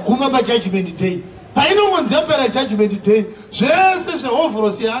runoguma paJudgment Day. Painongonzembera Judgment Day zvese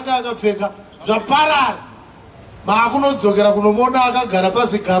zvehovhorosi yaanga akapfeka zvaparara. Maakunodzokera kunomona akagara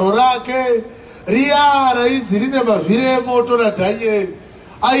pazigaro rake riya raidzi rine mavhiri emoto naDhanieri,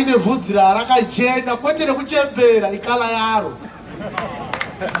 aine vhudzi rakachena kwete nekuchembera ikala yaro.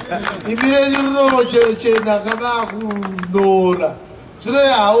 Imirenyu rinochena kamakunora. Zvino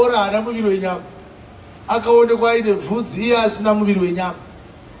haora hana muviri wenyama. Akaonekwa aine vhudzi iye asina muviri wenyama.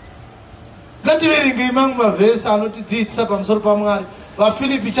 Ngativerengei mamwe mavhesi anotidzidzisa pamusoro paMwari.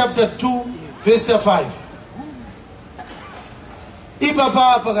 VaFilipi chapter 2 verse 5.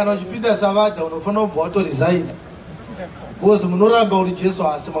 Ipapa kana uchipinda Savadha unofanira kubva watoresign. Because munoramba uri Jesu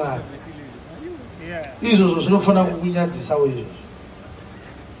asi Mwari. Izvozvo zvinofanira kukunyadzisa izvozvo.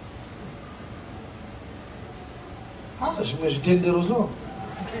 Zvimwe zvitendero so.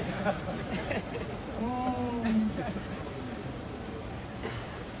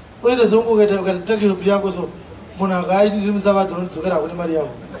 Uende zongo ukataki shopi yako so. Munhu akaiti ndiri muSavadha unodzokera kune mari yako.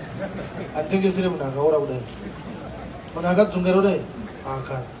 Atengesere munhu akaora kudai. Munhu akadzongera kudai.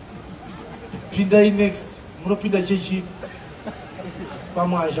 Akana. Pindai next. Munopinda chechi.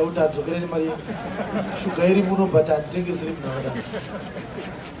 Pamwazha kuti adzokere nemari yako. Shuga iri muno but atengesere munhu akadai.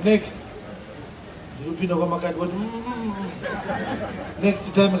 Next. Ndinopinda kwamakati kuti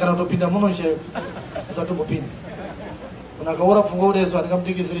next time kana utopinda muno chaiwo usatombopinda. Munhu akaora kupfunga kudai so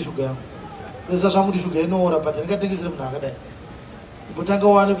handingamutengesere shuga yangu. Pesa zvangu kuti shuga inoora but handingatengesere munhu akadai. Mbotanga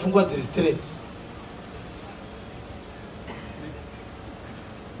uwane pfungwa dziri straight.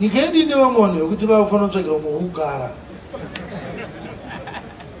 Nyika yedu ine vamwe vanhu vekuti vafanira kutsvagira umwe wokugara.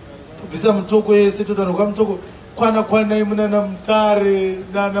 Tobvisa mutoko yese totanhuka mutoko kwana munana Mutare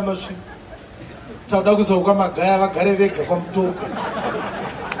nana Masvingo. Tauda kuzouka Magaya vagare vega kwamutoko.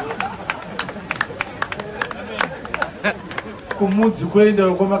 Kumudzi kuenda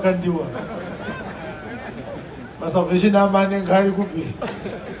kwamakandiwa. Masalvation amane ngari kupi.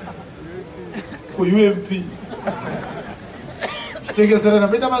 Ku UMP. Chitengeserana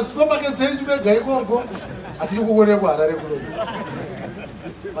mita masupermarket enyu mega ikoko. Atiri kuone kuHarare kuno.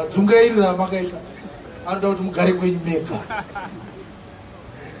 Madzunga iri ramakaita. Anoda kuti mugare kwenyu mega.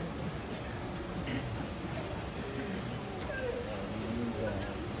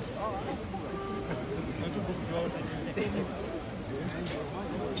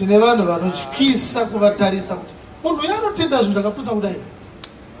 Tine vanhu vanotyisa kuvatarisa kuti munhu uyo anotenda zvinhu zvakapusa kudai,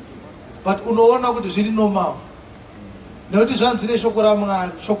 but unoona kuti zviri normal. Nekuti zvanzi neshoko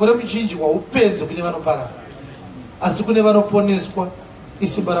raMwari, shoko remuchinjwa upenzi kune vanoparara, asi kune vanoponeswa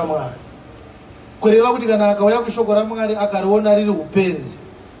isimba raMwari. Kureva kuti kana akauya kushoko raMwari akariona riri upenzi,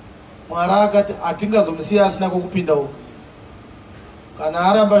 Mwari akati hatingazomusiya asina kwokupinda uko. Kana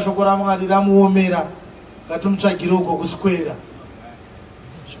aramba shoko raMwari ramuomera, ngatimutsvagire uko kuswera.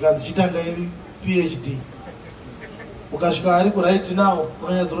 Zvikanzi chitanga PhD. Ukasvika ari kuraiti nawo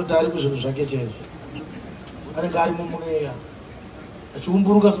unonyatsokuti ari kuzvinhu zvake chaizvo. Anenge ari mumweya.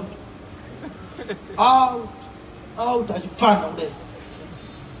 achiumburuka so out achipfana kudai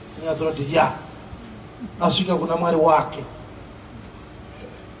nyazoti ya asvika kuna Mwari wake.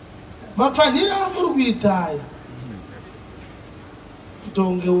 Mapfaniro amuri kuita aya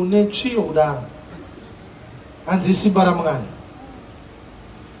kutonge une tsviyo kudaro hanzi simba raMwari.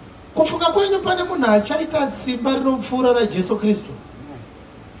 Kufuka kwenyu pane munhu achaita simba rinopfuura raJesu Kristu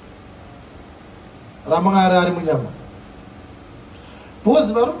raMwari ari munyama.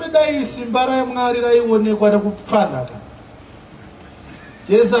 Because varume dai simba raMwari raionekwa nekupfanaka,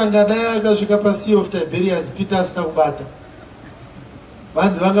 Jesu angadai akasvika paSea of Tiberias Peter asina kubata,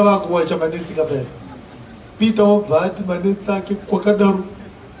 vanzi vanga vakuwacha manetsi kapera. Peter obva ati manetsi ake kwakadaro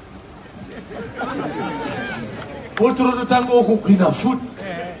otorototanga okugwina futi.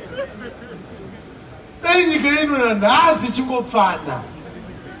 Dai nyika ino nanhasi ichingopfana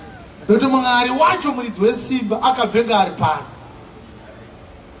nokuti Mwari wacho muridzi wesimba akabvenga ari pano.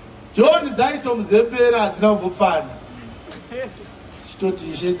 John dzaita muzembera hadzina kumbopfana tichitoti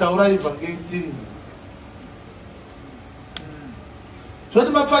Ishe taurai vhangeri tirinzwa.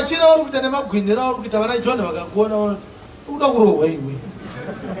 Zvoti mapfachira auri kuita nemagwinira auri kuita vana John vakakuona vanoti uda kurohwa iwe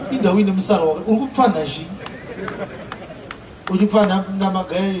indau ine musaro waka uri kupfana zvi uchipfana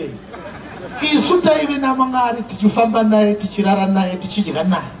namagaya. Isu taive naMwari tichifamba naye tichirara naye tichidya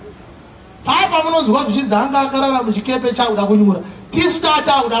naye. Paya pamunonzwa zvichinzi anga akarara muchikepe chauda kunyura, tisu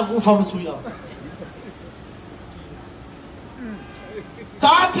tatakuda kufa musi uya.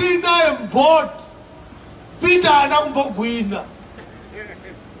 Tati naye mboti Peter haana kumbogwina.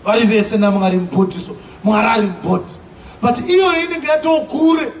 Vari vese naMwari mubhotiso, Mwari ari mubhoti. But iyo inenge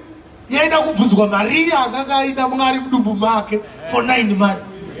yatokure yaida kubvunzwa Maria akanga aina Mwari mudumbu make for 9 months.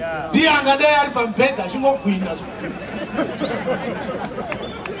 Ndiye angadai ari pamubhedha achingogwina.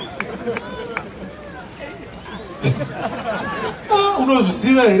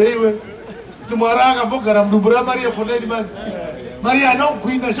 Unozviziva here iwe kuti Mwari akambogara mudumbu raMaria for 9 months? Maria haana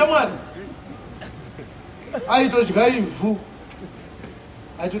kugwina shamwari, aitodya ivhu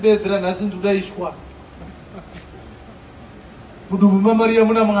aitodedzera nhasi ndoda ishwa. Mudumbu maMaria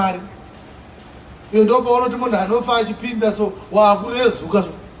muna Mwari. Iyo ndopaonoti munhu anofa achipinda so waakurezuka so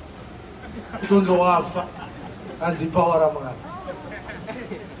kutonge wafa hanzi pawa raMwari.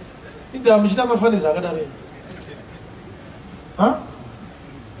 Inda muchita mafanidzo akadaro ino.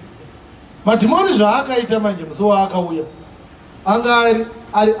 Madhimoni zvaakaita manje musi waakauya anga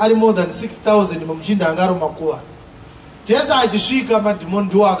ari more than 6,000 mumuchinda anga ari mumakuva. Jesu achisvika madhimoni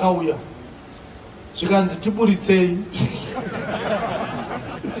ndiwo akauya zvikanzi tiburitsei.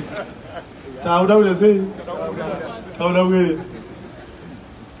 Tauda kuda sei? Tauda kuda.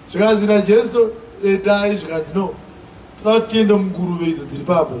 Zvikanzi naJesu edai zvikanzi no toda kuti tiende munguruve idzo dziri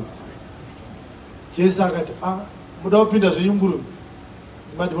papo idzi. Jesu akati muda kupinda zvenyu nguruve?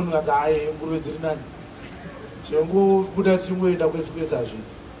 Madhimoni akati aye nguruve dziri nani, zvengobuda tichingoenda kwese kwese hazvidi.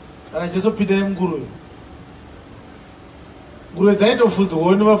 Kana Jesu pindai munguruve, nguruve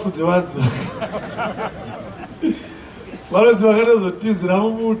dzaitofudzwawo nevafudzi vadzo. Vanodzi vakatozotizira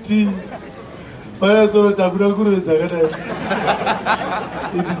mumuti vayatsoroti hakuda nguruve dzakadai.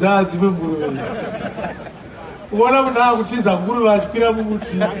 Idzi dzaadzimwe nguruve idzi. Uona munhu akutiza nguruve achikwira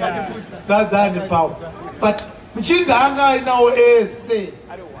mumuti dzadzaane pawo. But muchinda anga ainawo ese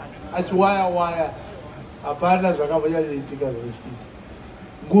achiwaya hapana zvakambonyanyoitika zvinotyisa.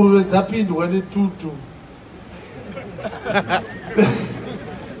 Nguruve dzapindwa netutu.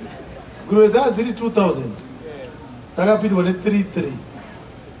 Nguruve dzava dziri 2,000 dzakapindwa ne3,3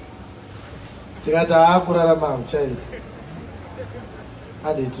 tikati haakurarama uchaita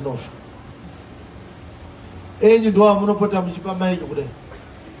ande tinofa. Enyu ndo wamunopota muchipa maiki kudai.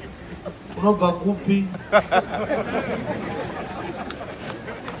 Unobva kupi?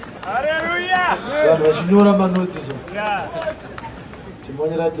 Hallelujah! Vanhu vachinyora manodziso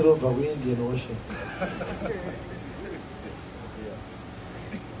chimonyera tirobva kuIndian Ocean.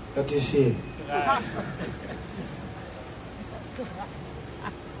 Katisiye.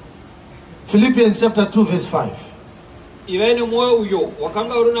 Philippians chapter 2 verse 5. Ivaine moyo uyo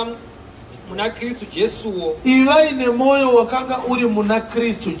wakanga uri muna Kristu Jesuwo. Ivaine moyo wakanga uri muna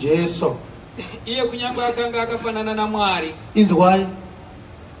Kristu Jesu. Iye kunyange akanga akafanana na Mwari. Inzwai.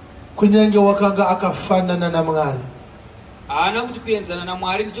 Kunyange wakanga akafanana na Mwari. Haana kuti kuenzana na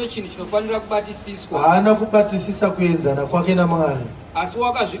Mwari ndicho chinhu chinofanira kubatisiswa. Haana kubatisisa kuenzana kwake na Mwari. Asi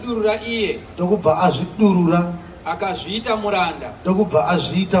wakazvidurura iye. Ndokubva azvidurura. Akazviita muranda. Ndokubva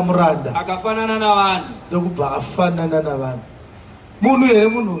azviita muranda. Akafanana na vanhu. Ndokubva afanana na vanhu. Munhu here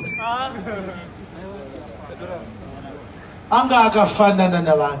munhu. Anga akafanana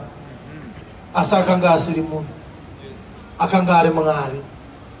na vanhu. Asi akanga asiri munhu. akanga ari Mwari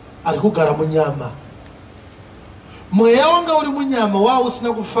ari kugara munyama. Mweya wanga uri munyama wa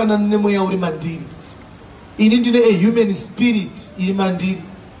usina kufanana nemweya uri mandiri. Ini ndine a human spirit iri mandiri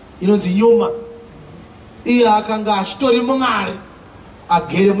inonzi nyuma. Iye akanga achitori Mwari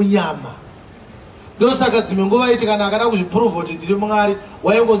agere munyama. Ndosaka dzimwe nguva iti kana akada kuzviprova kuti ndiri Mwari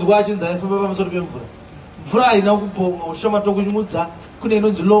waingonzwa achinzi aifamba pamusoro pemvura. Mvura haina kupomwa ushoma tokunyumudza kune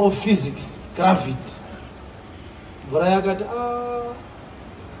inonzi law of physics, gravity. Mvura yakati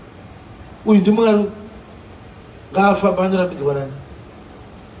uyu ndi Mwari ngaafamba anorambidzwa nani.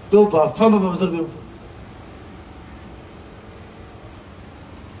 Ndobva afamba pamusoro pemvura.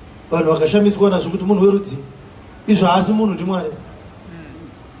 Vanhu vakashamiswa nazvo kuti munhu werudzi izvo haasi munhu ndi Mwari.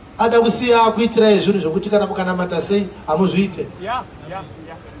 Ada kusiya akuitirai zvinhu zvokuti kana mukanamata sei hamuzviite.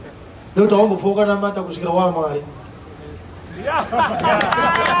 Nekuti haumbofa ukanamata kusvikira wava Mwari.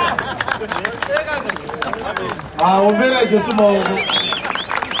 Ombera Jesu maoko.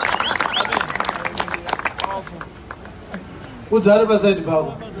 Udzare pasaidi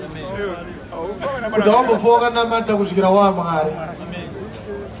pako. Kuti haumbofa ukanamata kusvikira wava Mwari.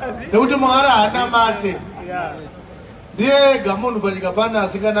 Nekuti Mwari haana mate. Ndiega munhu panyika pano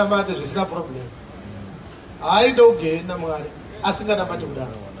asinganamate zvisina problem. Haida kugenda Mwari asinganamate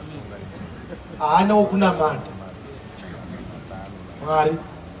kudaro. Haana wokunamata. Mwari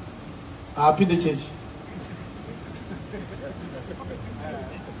haapinde chechi.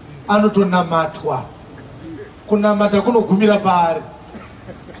 Anotonamatwa. Kunamata kunogumira paari.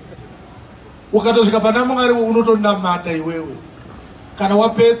 Ukatosvika pana Mwari unotonamata iwewe. Kana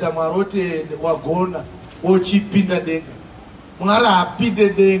wapedza Mwari otende wagona wochipinda denga. Mwari haapinde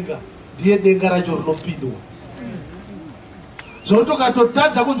denga, ndiye denga racho rinopindwa. Zvoti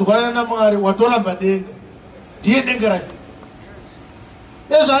ukatotadza kunzwanana naMwari watoramba denga, ndiye denga racho.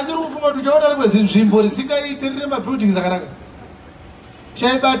 Ezvandiri kufunga kuti uchaona rimwe zinzvimbo risingaite rine mabuildings akanaka.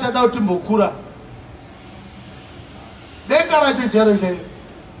 Chaibata da kuti mbokura. Denga racho chero chairo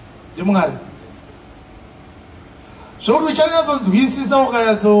ndiMwari. Zvokuti uchanyatsonzwisisa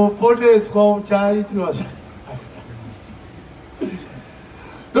ukanyatsoponeswa uchaitirwa zva.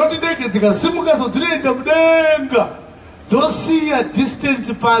 Noti ndege dzikasimuka so dzinoenda mudenga dzosiya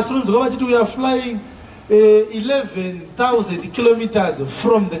distance pasi. Unonzwa vachiti we are flying 11,000 kilometers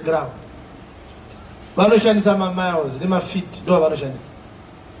from the ground. Vanoshandisa mamiles nemafeet ndo vanoshandisa.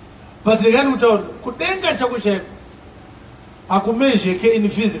 But ndingani kutaura kudenga chako chaiko hakumezheke in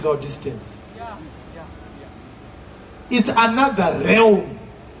physical distance. It's another realm.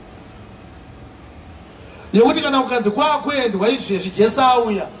 Yekuti kana ukanzi kwakuendwa izvezvi Jesu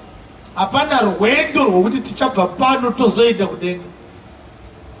auya hapana rwendo rwokuti tichabva pano tozoenda kudenga.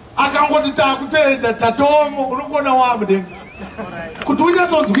 Akangoti takutoenda tatomo unongona wamudenga. Kuti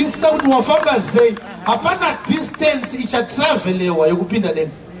unyatsonzwisisa kuti wafamba sei hapana distance ichatravelewa yekupinda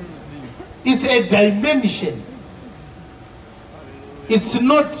denga. It's a dimension. It's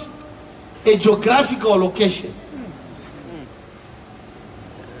not a geographical location.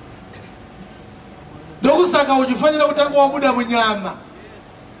 Ndokusaka uchifanira kutanga wabuda munyama.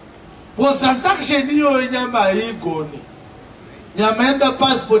 Because transaction iyo nyama haigoni. Nyama enda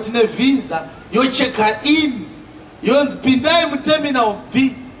passport ne visa, yo checka in. Yonzi pindai mu terminal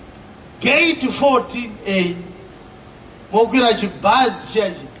B, gate 14A. Mokwira chibhazi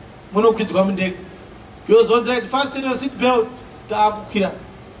chiyachi, munokwidzwa mundege. Yozonzi right, fasten your seat belt, taakukwira.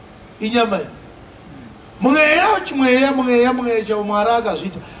 Inyama iyi. Mweya chavo Mwari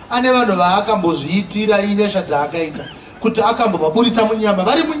akazviita. Ane vanhu vaakambozviitira inyasha dzaakaita kuti akambovaburitsa munyama.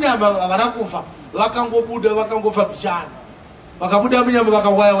 Vari munyama havana kufa, vakangobuda vakangofa pichana. Vakabuda munyama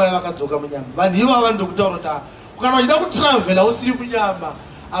vakawaya vakadzoka munyama. Vanhu ivo vanozokutaura kuti kana uchida kutravela usiri munyama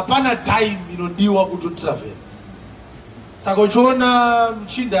hapana time inodiwa kutotravela. Saka uchiona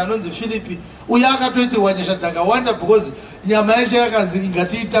muchinda anonzi Philipi uye akatoitirwa nyasha dzakawanda because nyama yacho yakanzi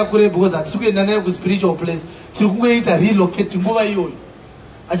ingatiitakure because hatisi kuenda nayo kuspiritual place, tiri kungoita relocate nguva iyoyo.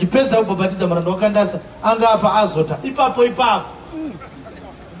 Achipedza kubhabhatidza muranda wakandasa anga apa azota ipapo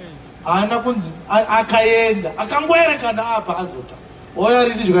haana kunzi akaenda akangoerekana apa azota oya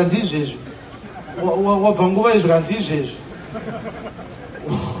ridi zvikanzi izvezvi wabva nguva izvikanzi izvezvi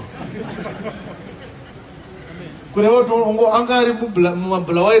kureva kuti anga ari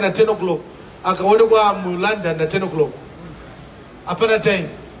mumabhulawai na 10 o'clock akaonekwa muLondon na 10 o'clock. Hapana time,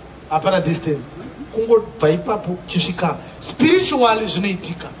 hapana distance, kungobva ipapo chisvika. Spiritually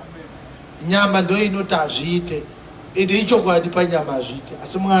zvinoitika. Nyama ndo inoti hazviite, ende ichokwadi panyama hazviite.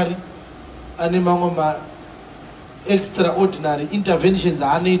 Asi Mwari ane mamwe ma extraordinary interventions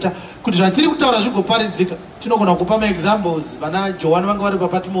aanoita kuti zvatiri kutaura zvigoparidzika. Tinogona kupa ma examples. Vana Johani vanga vari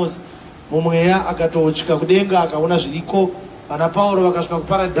paPatmos mumweya akatouchika kudenga akaona zviriko. Vana Pauro vakasvika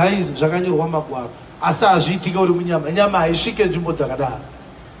kuparadhaisi zvakanyorwa mumagwaro, asi hazviitika uri munyama. Nyama haisvike nzvimbo dzakadaro.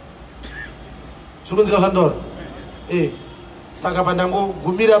 Zvikunzika zvandaura? Saka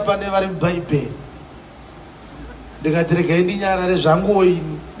pandangogumira pane vari mubhaibheri ndikati regai ndinyarare zvanguwo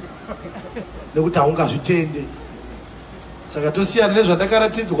ini nekuti haungazvitende. Saka tosiyana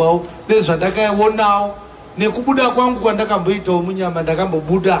nezvandakaratidzwawo nezvandakaonawo nekubuda kwangu kwandakamboitawo munyama.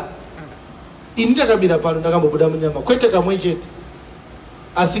 Ndakambobuda ini, ndakamira pano ndakambobuda munyama, kwete kamwe chete.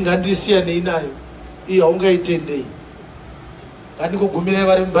 Asi ngandisiyanei nayo iyo, haungaitendei. Ngandingogumirai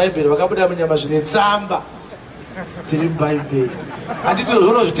vari mubhaibheri vakabuda munyama zvine tsamba dziri mubhaibheri. Handiti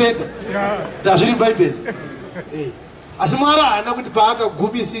zvonozvitenda ndazviri mubhaibheri. Asi Mwari haana kuti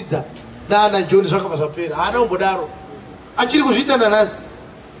paakagumisidza naana John zvakabva zvapera. Haana kumbodaro, achiri kuzviita nanhasi.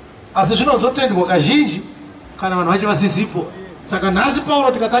 Asi zvinozotendwa kazhinji kana vanhu vacho vasisipo. Saka nhasi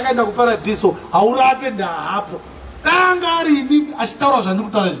Pauro tikati akaenda kuparadhiso, haurape ndahapo. Danga ari ini achitaura zvandiri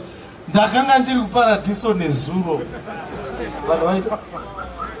kutaura izvi, ndakanga ndiri kuparadhiso nezuro. Vanhu vaita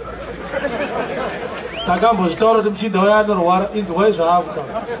takambozvitaura kuti muchinda wayo anorwara, inzwai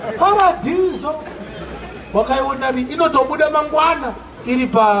zvaakutaura. Paradhiso wakaiona ri inotobuda mangwana iri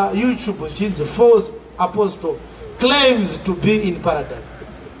paYouTube zichinzi False Apostle claims to be in paradise.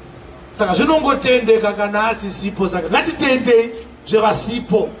 Saka zvinongotendeka kana asisipo. Saka ngatitendei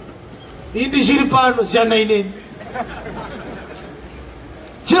zvevasipo. Ini ndichiri pano, siyana ineni.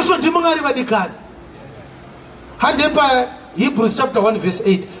 Jesu ndimwari vadikani. Hande paHebrews chapter 1 verse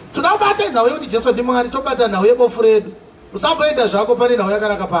 8. Tunabata nhau yekuti Jesu ndimwari, tobata nhau yebofu redu. Usamboenda zvako pane nhau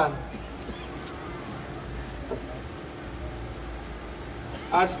yakanaka pano.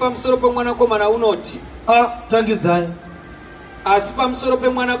 Asi pamusoro pemwanakomana unoti, tangidzai. Asi pamusoro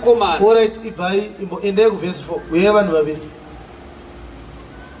pemwanakomana. Alright, ibvai endai kuverse 4. Uyai vanhu vaviri.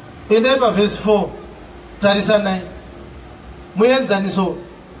 Endai paverse 4. Tarisanai. Muenzaniso.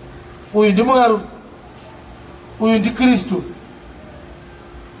 Uyu ndiMwari, uyu ndiKristu.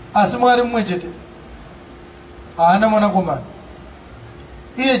 Asi Mwari mumwe chete. Haana mwanakomana.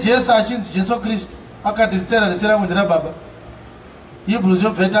 Iye Jesu achinzi Jesu Kristu akati zita rese rangu nderababa. Hebrews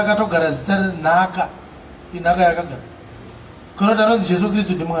yobveta akatogara zita renhaka. Inhaka yakagara. Kunoti anonzi Jesu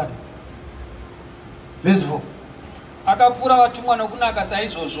Kristu ndiMwari. Verse 4. Akapfuura vatumwa nokunaka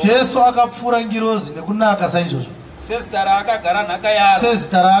saizvozvo. Jesu akapfuura ngirozi nekunaka saizvozvo. Sezita raakagara nhaka yaro.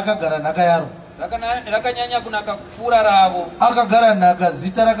 Sezita raakagara nhaka yaro. Rakanyanya kunaka kupfuura ravo. Akagara nhaka,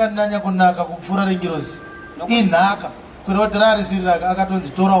 zita rakanyanya kunaka kupfuura rengirozi. Inhaka. Kunoti rarisiri raka akatonzi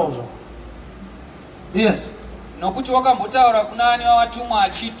torawo zvo. Yes. Nokuti wakambotaura kuna ani wavatumwa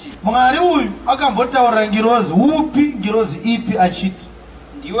achiti, Mwari uyu akambotaura ngirozi upi, ngirozi ipi achiti,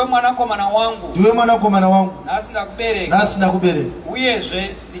 ndiwe mwanakomana wangu, ndiwe mwanakomana wangu, nhasi ndakubereka, nhasi ndakubereka,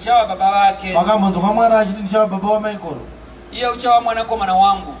 uyezve ndichava baba vake. Wakambonzwa Mwari achiti ndichava baba wamaikoro. Iye uchava mwanakomana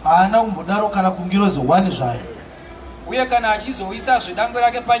wangu. Haana kumbodaro kana kungirozi wani zvayo. Uye kana achizouyisazve dangwe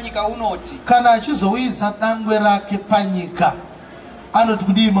rake panyika unoti, kana achizouyisa dangwe rake panyika anoti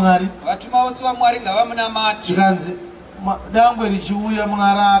kudii Mwari? Vatumwa vose vaMwari ngavamunamate. Zvikanzi dangwe richiuya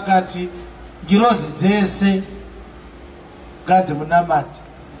Mwari akati ngirozi dzese ngadzimunamate.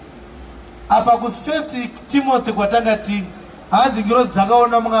 Apa ku1 Timothy kwatanga tini hanzi ngirozi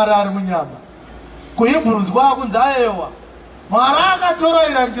dzakaona Mwari ari munyama. KuHebrews kwakunzi ayewa Mwari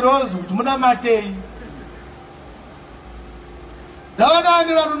akatoraira ngirozi kuti munamatei.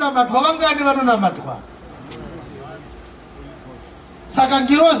 Ndavanani vanonamatwa, vangani vanonamatwa. Saka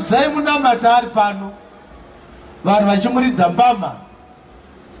ngirozi dzaimunamata ari pano, vanhu vachimuridza mbama,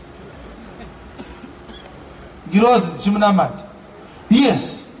 ngirozi dzichimunamata.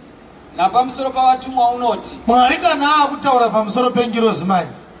 Yes. Napamusoro pavatumwa unoti, Mwari kana akutaura pamusoro pengirozi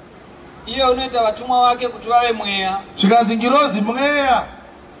manje, iye unoita vatumwa vake kuti vave mweya. zvikanzi ngirozi mweya,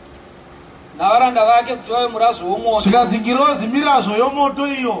 navaranda vake kuti vave murazvo womoto. zvikanzi ngirozi mirazvo yomoto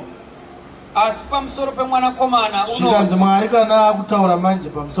iyo. Asi pamusoro pemwanakomana unoti, zvikanzi Mwari kana akutaura manje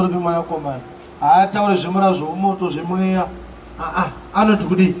pamusoro pemwanakomana haataure zvemurazvo womoto zvemweya. Anoti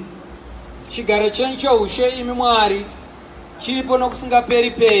kudii? chigaro chenyu choushe imi Mwari chiripo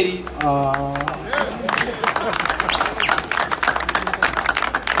nokusingaperi-peri.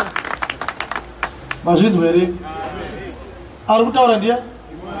 Mazvinzwa here? Ari kutaura ndiye?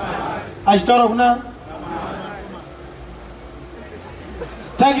 Achitaura kuna?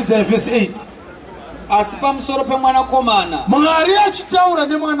 Tangidzai verse 8. Asi pamusoro pemwanakomana, Mwari achitaura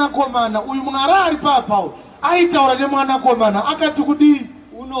nemwanakomana, uyu Mwari ari papawo aitaura nemwanakomana akati kudii?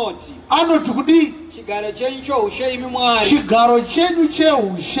 unoti, Anoti kudii? chigaro chenyu choushe imi Mwari chigaro chenyu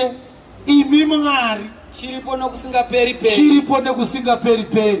cheushe imi Mwari chiripo nokusingaperi-peri. chiripo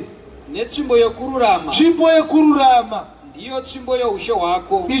nekusingaperi-peri. netsvimbo yokururama, tsvimbo yekururama ndiyo tsvimbo youshe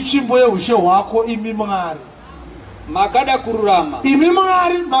hwako. itsvimbo yeushe hwako imi Mwari. Makada kururama, imi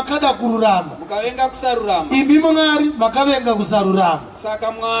Mwari makada kururama, mukavenga kusarurama, imi Mwari makavenga kusarurama.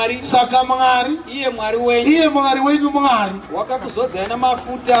 Saka Mwari iye Mwari wenyu Mwari wakakuzodzai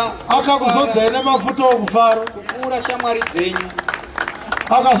namafuta, akakuzodzai namafuta okufaro kupfuura shamwari dzenyu.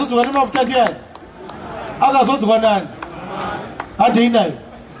 Akazodzwa nemafuta ndiani? Akazodzwa nani? Hadinayo.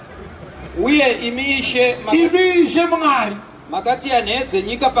 Uye imi Ishe Mwari makatiya nheyo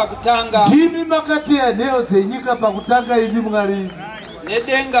dzenyika pakutanga. ndimi makatiya nheyo dzenyika pakutanga imi Mwari.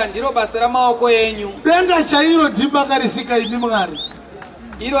 Nedenga ndiro basa ramaoko enyu. Denga chairo ndimi makarisika imi Mwari.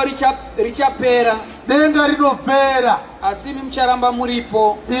 Iro richapera. Denga rinopera. Asi imi mucharamba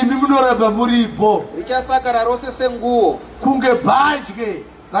muripo. Imi munoramba muripo. Richasakara rose senguo. Kunge bhaje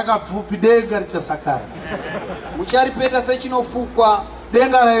rakapfupi denga richasakara. Mucharipeta sechinofukwa.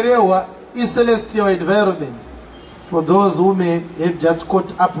 Denga rairehwa is celestial environment. For those who may have just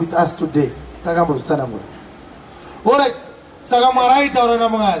caught up with us today. Takambozvitsanangura. Alright. Saka Mwari aitaura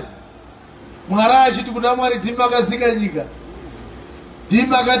naMwari. Mwari achiti kuna Mwari ndimi makasika nyika. Ndimi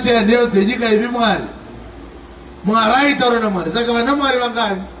makatiya nheyo dzenyika imi Mwari. Mwari aitaura naMwari. Saka vana Mwari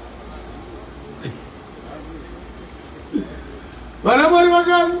vangani? Vana Mwari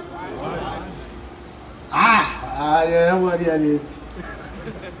vangani? Ya Mwari yanetsi.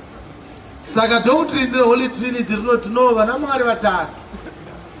 Saka doctrine the Holy Trinity tinova vana Mwari vatatu.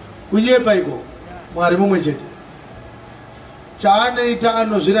 Kunyepa iko Mwari mumwe chete. Chaanoita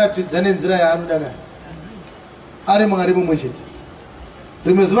anozviratidza nenzira yaanoda nayo. Ari Mwari mumwe chete.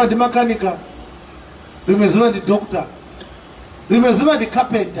 Rimwe zuva ndimakanika, rimwe zuva ndidokta, rimwe zuva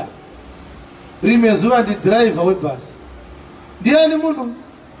ndikapenta, rimwe zuva ndidhiraivha webhasi. Ndiani munhu?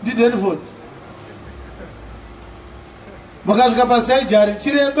 NdiDenford. Mukasvika pasejari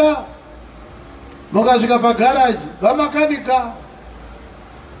chiremba, mukasvika pagaraji vamakanika,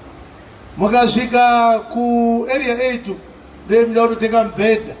 mukasvika kuarea 8 ndemida kutotenga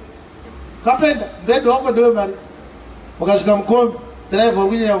mubhedha, kapenda mubhedha wako ndewe mari. Mukasvika mukombi dhiraivha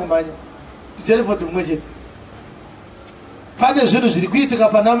kunyanya kumhanya ndiDenford mumwe chete. Pane zvinhu zviri kuitika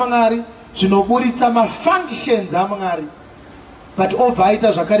pana Mwari zvinoburitsa mafunctions aMwari, but obva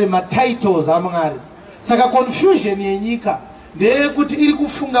aita zvakare matitles aMwari. Saka confusion yenyika ndeyekuti iri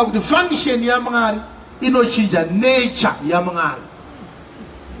kufunga kuti function yaMwari inochinja nature yaMwari.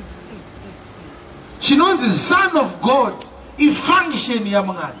 Chinonzi Son of God ifunction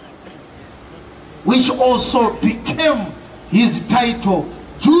yaMwari, which also became his title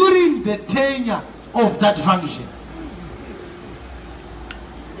during the tenure of that function.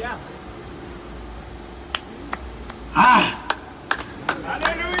 Yeah.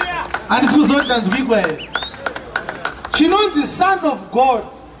 Hallelujah. And it was not here. Chinonzi Son of God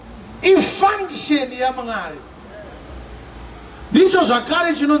ifunction yaMwari. Ndicho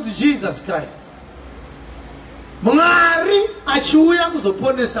zvakare chinonzi Jesus Christ. Mwari achiuya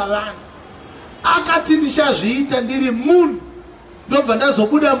kuzoponesa vanhu akati ndichazviita ndiri munhu, ndobva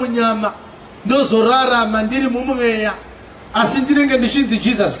ndazobuda munyama ndozorarama ndiri mumweya, asi ndinenge ndichinzi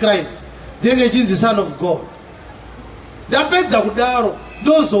Jesus Christ, ndinenge chinzi Son of God. Ndapedza kudaro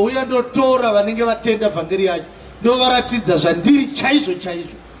ndozouya ndotora vanenge vatenda vhangeri yacho ndovaratidza zvandiri chaizvo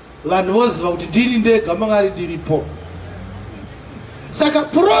chaizvo, vanhu voziva kuti ndini ndega Mwari ndiripo. Saka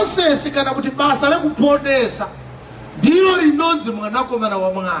process kana kuti basa rekuponesa ndiro rinonzi mwanakomana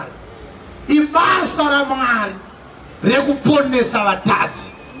waMwari. Ibasa raMwari rekuponesa vatadzi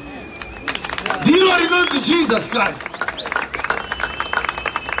ndiro rinonzi Jesus Christ.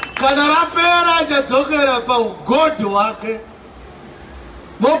 Kana rapera achadzokera paugodhi hwake,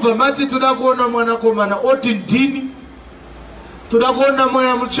 mobva mati toda kuona mwanakomana oti ndini, toda kuona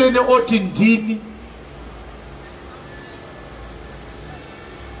mweya mutsvene oti ndini.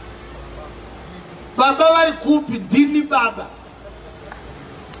 Baba vari kupi? Ndini Baba.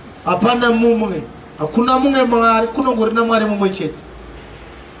 Hapana mumwe, hakuna mumwe Mwari, kunongorina Mwari mumwe chete.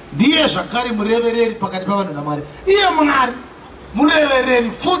 Ndiye zvakare murevereri pakati pavanhu naMwari. Iye Mwari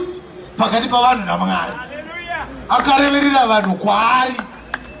murevereri futi pakati pavanhu naMwari. Akareverera vanhu kwaari.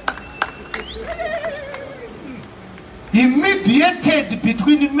 He mediated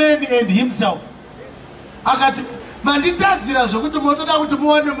between men and himself. Akati manditadzira zvokuti motoda kuti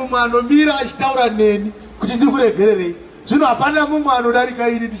muone mumwe anomira achitaura neni kuti ndikuregererei. Zvino hapana mumwe anodarika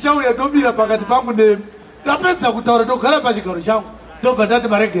ini, ndichauya ndomira pakati pangu nemi. Ndapedza kutaura ndogara pachigaro changu ndobva ndati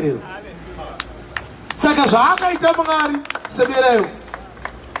maregerero. Saka zvaakaita Mwari seberayo,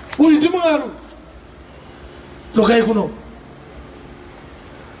 uyu ndiMwari, dzokai kuno.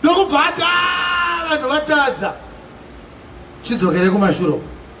 Ndokubva ati vanhu vatadza, chidzokere kumashure.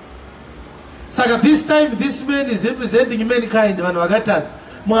 Saka this time this man is representing mankind. Vanhu vakatadza.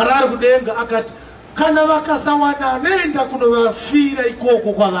 Mwari ari kudenga akati kana vakasawana nenda kunovafira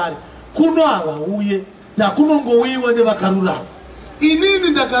ikoko kwavari. Kuno havauye. Ndakunongowiwa nevakarurama. Inini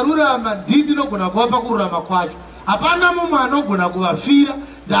ndakarurama ndinogona kuvapa kururama kwacho. Hapana mumwe anogona kuvafira.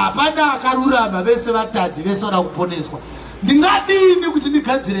 Ndapana akarurama vese vatadzi vese vada kuponeswa. Ndingadini kuti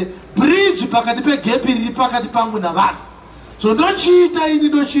ndigadzire bridge pakati pegepi riri pakati pangu navanhu. So ndochiita ini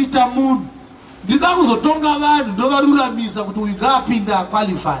ndochiita munhu. Ndida kuzotonga vanhu ndovaruramisa kuti uyu ngaapinda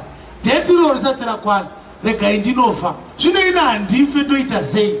aqualify. Dethi iro risati rakwana regai ndinofa. Zvino ina handife ndoita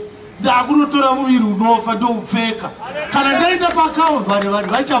sei? Ndakunotora muviri unofa ndoupfeka. Kana ndaenda paKalvari vanhu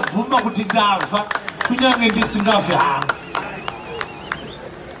vachabvuma kuti ndafa kunyange ndisingafe hangu.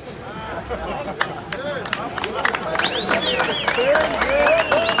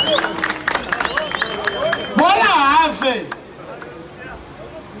 Bora hafe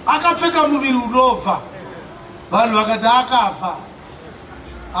akapfeka muviri unofa vanhu vakati akafa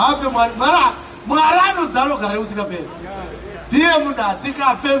hafe Mwari anodzalogara usingaperi. Ndiye munhu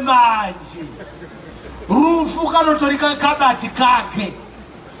asikafe manje. Rufu kanotorika kabati kake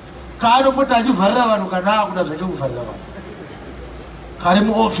kaanopota achivharira vanhu kana akuda zvake kuvharira vanhu kari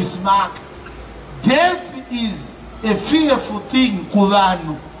muofisi make. Death is a fearful thing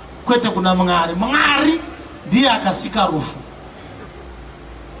kuvanhu kwete kuna Mwari. Mwari ndiye akasika rufu,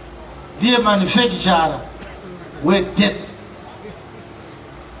 ndiye manufacturer wedeath.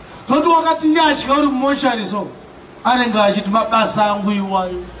 Kuti wakati yatya uri mumoshari so anenge achiti mabasa angu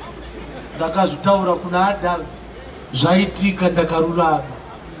iwayo ndakazvitaura kuna Adamu zvaitika ndakarurama.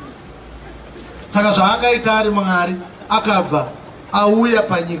 Saka zvaakaita ari Mwari akabva auya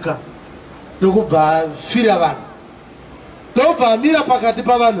panyika ndokubva afira vanhu, ndobva amira pakati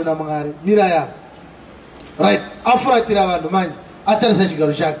pavanhu naMwari. Mira yavo right, afuratira vanhu manje atarisa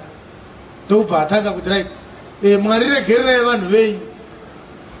chigaro chake ndobva atanga kuti right, Mwari regererai vanhu venyu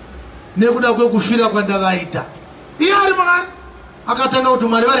nekuda kwekufira kwandavaita. Iye ari Mwari akatanga kuti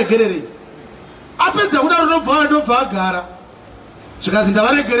Mwari varegererei. Apedza kudaro ndobva agara zvikazi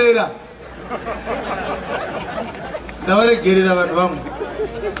ndavaregerera, ndavaregerera vanhu vamwe.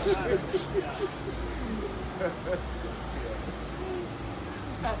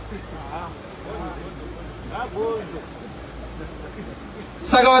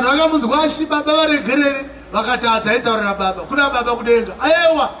 Saka vanhu vakamunzwa achi baba varegerere vakati adzaitaurira baba kuna baba kudenga.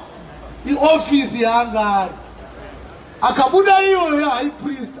 Aiwa iofisi yaanga ari akabuda iyoyo high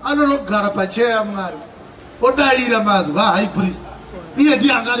priest anonogara pacheya yaMwari odaira mazwi high priest. Iye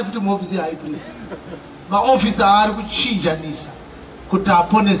ndiye anga ari futi muofisi ya high priest. Maofisi aari kuchinjanisa kuti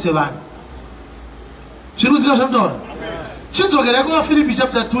aponese vanhu. Zviri kudzika zvamutaura. Chidzokera kuvaFilipi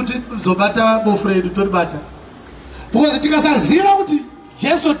chapter 2 tizobata bofu redu toribata. Because tikasaziva kuti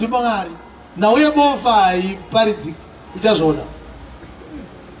Jesu ndiMwari nauye bofa haiparidziki uchazviona.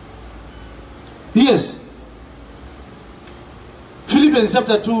 Yes. Philippians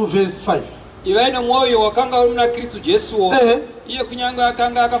chapter 2 verse 5. Ivai nomwoyo wakanga uri muna Kristu Jesuwo. Iye kunyange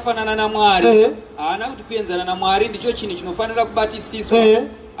akanga akafanana naMwari. Haana kuti kuenzana naMwari ndicho chinhu chinofanira kubatisiswa.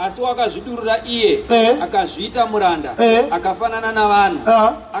 Asi wakazvidurura iye akazviita muranda akafanana navanhu.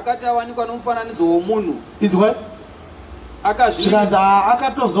 Akati awanikwa nomufananidzo womunhu. Inzwa akazviita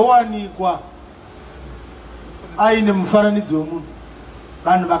akatozowanikwa aine mufananidzo womunhu.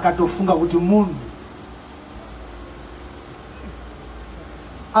 Vanhu vakatofunga kuti munhu,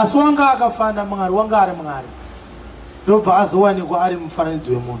 asi wanga akafana Mwari, wanga ari Mwari, ndobva azowanikwa ari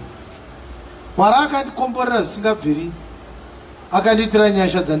mufananidzo wemunhu. Mwari akandikomborera zvisingabviri, akandiitira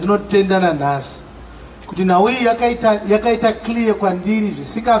nyasha dzandinotendana nhasi kuti nawe yakaita clear kwandiri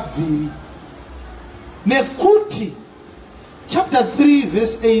zvisingabviri, nekuti chapter 3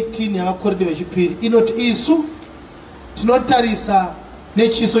 verse 18 yavaKorinde vechipiri inoti isu tinotarisa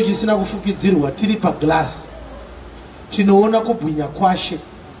nechiso chisina kufukidzirwa tiri paglasi tinoona kubwinya kwashe,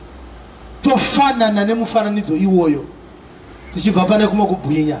 tofanana nemufananidzo iwoyo tichibva pane kumwe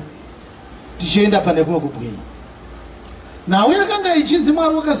kubwinya tichienda pane kumwe kubwinya. Nawe yakanga ichinzi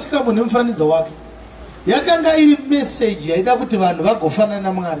Mwari wakasika munhu nemufananidzo wake, yakanga iri message yaida kuti vanhu vagofanana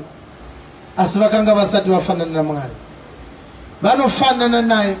naMwari, asi vakanga vasati vafanana naMwari. Vanofanana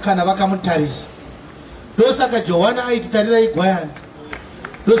naye kana vakamutarisa. Ndosaka Johana aiti tarirai gwayana,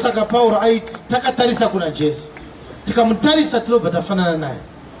 ndosaka Pauro aiti takatarisa kuna Jesu, tikamutarisa tinobva tafanana naye.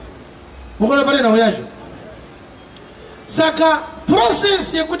 Mukona pane nhau yacho. Saka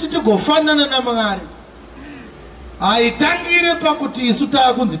process yekuti tigofanana naMwari haitangire pakuti isu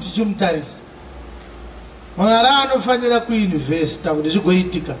taakunzi tichimutarisa. Mwari anofanira kuinvesta kuti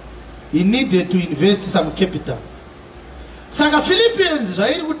zvigoitika. He needed to invest some capital. Saka Philippians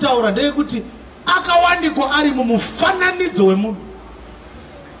zvairi kutaura ndeyekuti akawanikwa ari mumufananidzo wemunhu,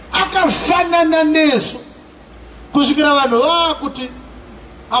 akafanana nesu, kusvikira vanhu vakuti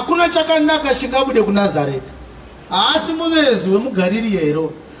hakuna chakanaka chingabude kuNazareta. Haasi muvezi wemuGarirea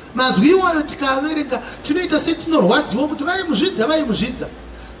ero. Mazwi iwayo tikaverenga tinoita setinorwadziwa kuti vaimuzvidza.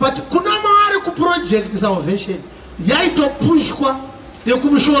 But kuna maari kuproject salvation yaitopushwa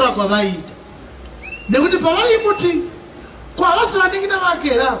yekumushora kwavaita. Nekuti pavaimuti kwavasi vanenge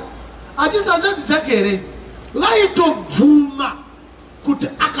navakera hatisati dzakere vaitobvuma kuti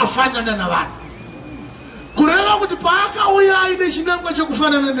akafanana navanhu. Kureva kuti paakauya aine chinangwa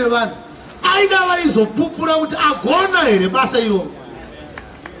chekufanana nevanhu aida vaizopupura kuti agona here basa iro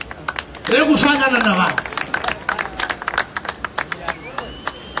rekufanana navanhu.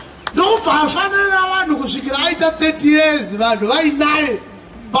 Ndobva afanana navanhu kusvikira aita 30 years vanhu vainaye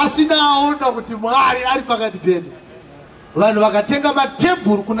pasina aona kuti Mwari ari pakati pedu. Vanhu vakatenga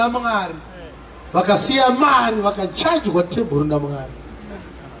matebhuru kuna Mwari, vakasiya mari, vakachajwa tebhuru naMwari.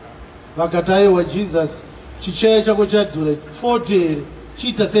 Vakati aiwa Jesus, chichayo chako chadhura 40 here,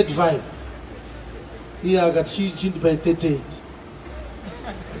 chiita 35. Iye akati chindipa 38.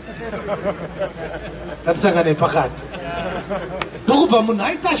 Katisangane pakati. Ndokubva munhu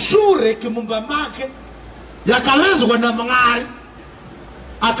aita shureki mumba make yakavezwa naMwari,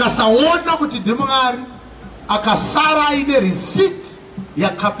 akasaona kuti ndiMwari, akasara aine receipt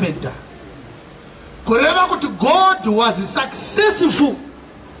yaCarpenter. Kureva kuti God was successful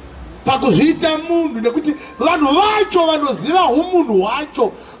pakuzviita munhu, nekuti vanhu vacho vanoziva umunhu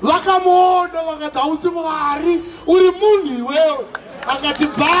hwacho vakamuona vakati hausi Mwari, uri munhu iwewe. Akati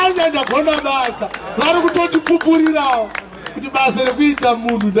bhanya ndagona basa, vari kutondipupurirawo kuti basa rekuita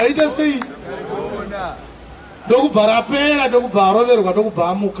munhu ndaita sei. Ndokubva rapera, ndokubva aroverwa, ndokubva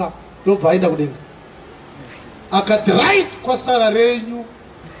amuka, ndokubva aenda kudenga. Akati right, kwasara renyu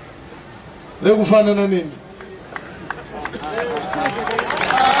rekufanana neni.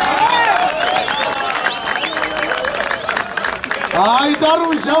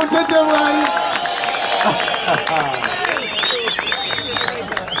 Aitarusha utete Mwari.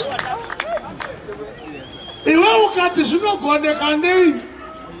 Iwe ukati zvinogoneka nei,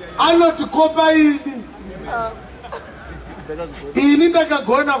 anotikomba ini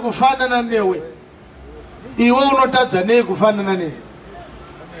ndakagona kufanana newe, iwe unotadza nei kufanana nei?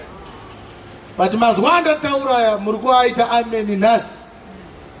 But mazwa andatauraya muri kuaita ameni nhasi,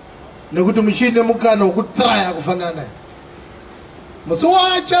 nekuti muchine mukana wokutraya kufanana naye. Musi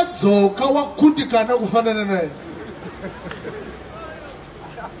wachadzoka wakundikana kufanana naye,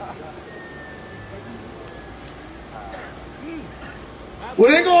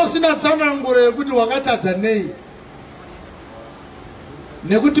 unenge usina tsananguro yekuti wakatadza nei.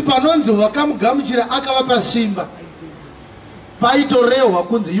 Nekuti panonzi wakamugamuchira akavapa simba, paitorehwa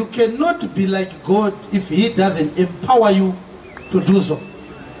kunzi you cannot be like God if he doesn't empower you to do so.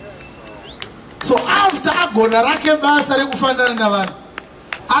 So after agona rake basa rekufanana navanhu,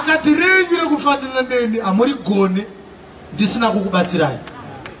 akati renyu rekufanana neni hamurigone, ndisina kukubatsirai.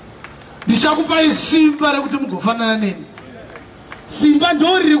 Ndichakupai simba rekuti mugofanana neni. Simba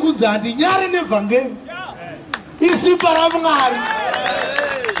ndori riri kunzi handinyare nevhangeri, isimba raMwari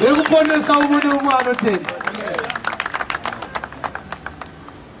rekuponesa umwe neumwe anotenda.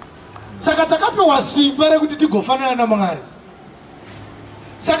 Saka takapewa simba rekuti tigofanana naMwari.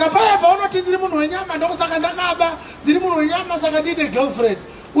 Saka paya paunoti ndiri munhu wenyama, ndokusaka ndakaba ndiri munhu wenyama saka ndine girlfriend,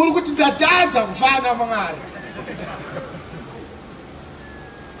 uri kuti ndatadza kufanana naMwari.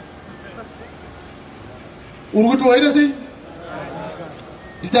 Uri kuti waita sei?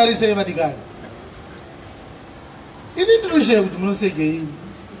 Nditarisei vadikani. Ini ndinosheya kuti munosegei.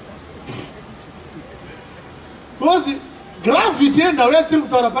 Because gravity yendau yatiri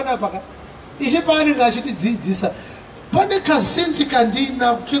kutaura panapa ishe paanenge achitidzidzisa pane kasensi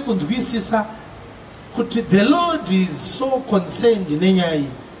kandina kekunzwisisa kuti the Lord is so concerned nenyaya iyi,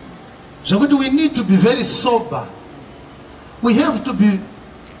 zvekuti we need to be very sober. We have to be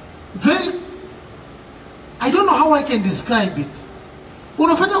very, I don't know how I can describe it.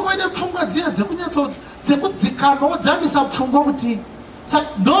 Unofanira kuva nepfungwa dziya dzekudzikama wodzamisa pfungwa kuti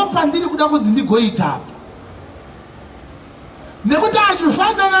ndo pandiri kuda kunzi ndigoita apa. Nekuti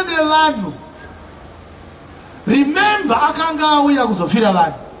achifanana nevanhu, remember akanga auya kuzofira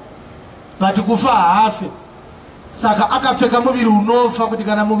vanhu, but kufa haafe. Saka akapfeka muviri unofa kuti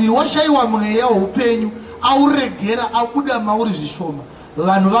kana muviri washayiwa mweya weupenyu auregera abuda mauri zvishoma,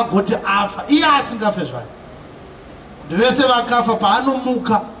 vanhu vagoti afa, iye asingafe zvake. Vese vakafa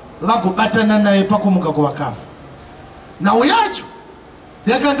paanomuka vagobatana naye pakumuka kuvakafa. Nhau yacho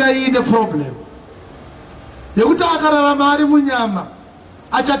yakanga iine problem yekuti akararama ari munyama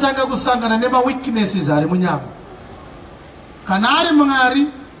achatanga kusangana nema weaknesses ari munyama. Kana ari Mwari,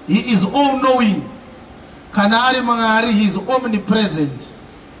 he is all knowing. Kana ari Mwari, he is omnipresent.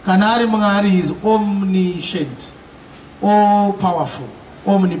 Kana ari Mwari, he is omniscient, all powerful,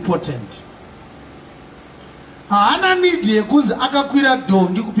 omnipotent. Haana need yekunzi akakwira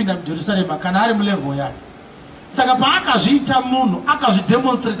dongi kupinda muJerusalema kana ari mulevel yake. Saka paakazviita munhu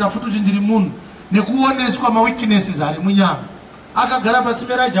akazvidemonstrata futi kuti ndiri munhu nekuoneswa maweaknesses ari munyama. Akagara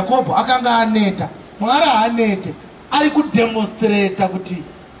pasimbe raJakobho akanga aneta. Mwari haanete, ari kudemonstrata kuti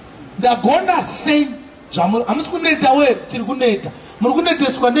ndagona sei zvamuri hamusi kuneta we tiri kuneta. Muri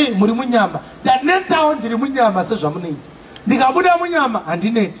kuneteswa nei muri munyama. Ndanetawo ndiri munyama sezvamunoita. Ndikabuda munyama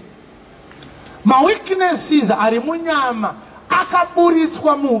handineti. Maweaknesses ari munyama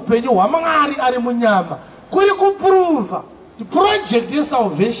akaburitswa muupenyu hwaMwari ari munyama. Kuri kuprova the project ye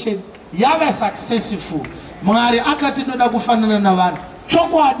salvation yava successful. Mwari akati ndoda kufanana navanhu.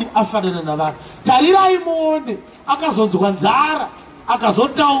 Chokwadi afanana navanhu. Tarirai muone akazonzwa nzara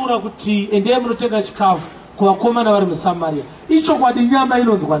akazotaura kuti endei munotenga chikafu kuvakomana vari muSamaria. Ichokwadi nyama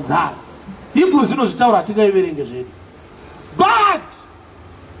inonzwa nzara. Hebrews inozvitaura hatingaiverenge zvedu. But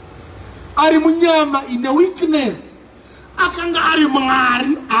ari munyama ine weakness. Akanga ari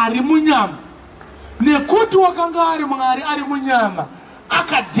Mwari ari munyama. Nekuti wakanga ari Mwari ari munyama,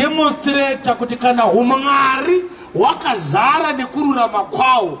 akademonstrata kuti kana umwari wakazara nekururama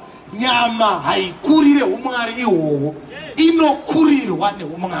kwawo, nyama haikurire umwari ihwohwo, inokurirwa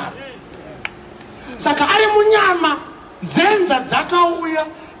neumwari. Saka ari munyama, nzenza dzakauya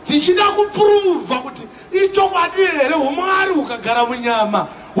dzichida kuprova kuti ichokwadi here umwari ukagara munyama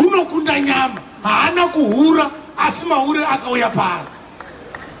unokunda nyama, haana kuhura asi mahure akauya pari.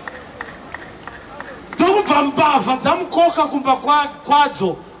 Ndokubva mbavha dzamukoka kumba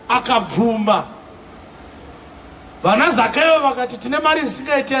kwadzo akabvuma. Vana Zakayo vakati tine mari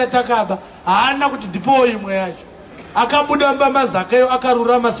isingaiti yatakaba, haana kuti ndipowo imwe yacho. Akabuda mbamba Zakayo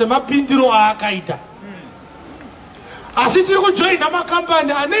akarurama semapindiro aakaita. Asi tiri kujoina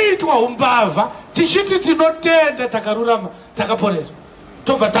makambani anoitwa umbavha tichiti tinotenda takarurama takaporeswa.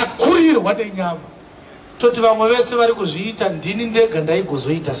 Tobva takurirwa nenyama. Toti vamwe vese vari kuzviita ndini ndega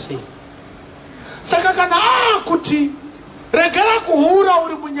ndaigozoita sei. Saka kana kuti regera kuhura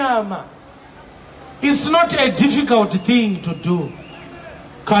uri munyama, it's not a difficult thing to do.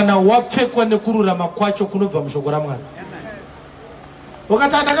 Kana wapfekwa nekururama kwacho kunobva mushoko raMwari.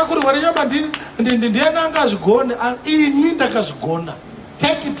 Wakati ndakakurirwa nenyama ndiana angazvigone, ini ndakazvigona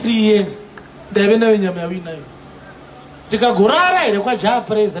 33 years ndaive nayo nyama yawinayo. Ndikagorara here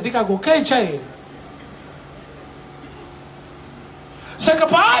kwaJapreza, ndikagokecha here. Saka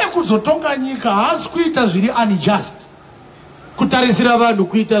paari kuzotonga nyika haasi kuita zviri unjust, kutarisira vanhu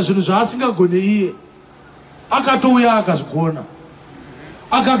kuita zvinhu zvaasingagone iye. Akatouya akazvigona,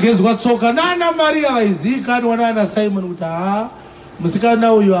 akagezwa tsoka nana Maria vaizivikanwa nana Simon kuti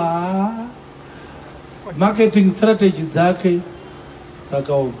musikana uyu marketing strategy dzake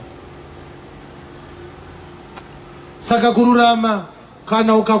dzakaoma. Saka kururama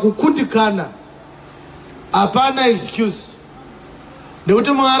kana ukakukundikana hapana excuse.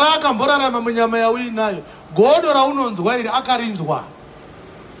 Nekuti Mwari akamborarama munyama yauinayo, godo raunonzwa iri akarinzwa,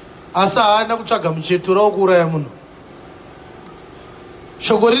 asi haana kutsvaga muchetura wokuuraya munhu.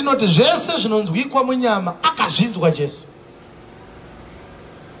 Shoko rinoti zvese zvinonzwikwa munyama akazvinzwa Jesu.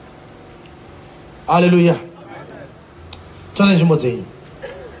 Haleluya. Tone nzvimbo dzenyu.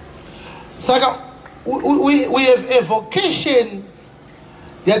 Saka we have a vocation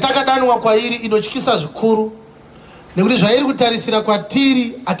yatakadanwa kwairi inotyisa zvikuru. Nekuti zvairi kutarisira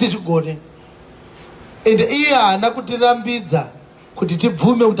kwatiri hatizvigone. And iye haana kutirambidza kuti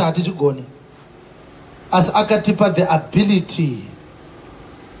tibvume kuti hatizvigone, asi akatipa the ability.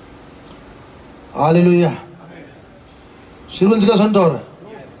 Hallelujah. Zviri kunzika zvandora.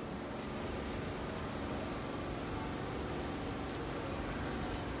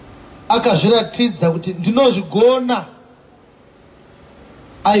 Akazviratidza kuti ndinozvigona.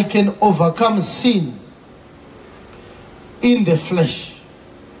 I can overcome sin in the flesh.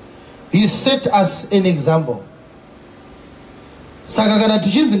 He set us an example. Saka kana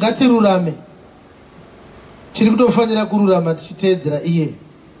tichinzi ngatirurame, tiri kutofanira kururama tichiteedzera iye.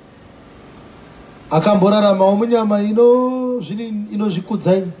 Akamboraramawo munyama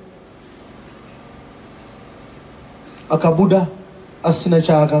inozvikudzai, akabuda asina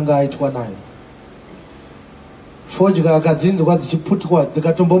chaakanga aitwa nayo. Fodya akadzinzwa dzichiputwa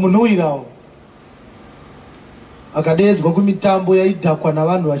dzikatombomunhuwirawo. Akadeedzwa kumitambo yaidhakwa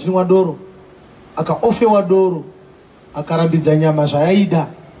navanhu vachinwa doro, akaofewa doro, akarambidza nyama zvayaida,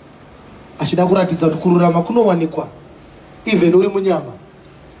 achida kuratidza kuti kururama kunowanikwa even uri munyama.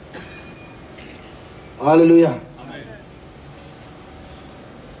 Hallelujah.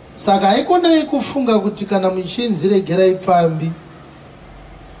 Saka haikona kufunga kuti kana muchinzire gerai pfambi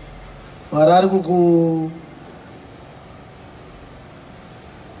Mwari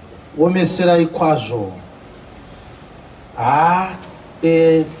kukuomeserai kwazvo.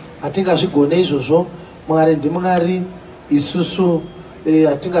 Hatingazvigone izvozvo. Mwari ndiMwari, isusu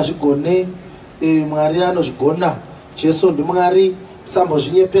hatingazvigone. Mwari anozvigona. Jesu ndiMwari,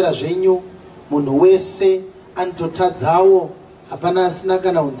 sambozvinyepera zvenyu. Munhu wese anototadzawo. Hapana asina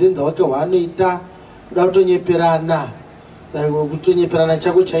kana unzenza wake hwaanoita. Kuda kutonyeperana. Kutonyeperana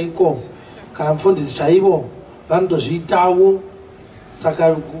chako chaiko. Kana mufundisi chaivo vanotozviitawo.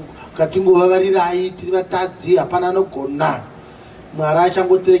 Saka katingovavarirai tiri vatadzi hapana anogona. Mwari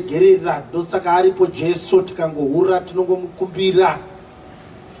achangotiregerera. Ndosaka aripo Jesu tikangohura tinongomukumbira.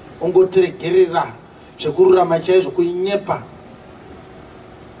 Ongotiregerera. Zvekururama chaizvo kunyepa.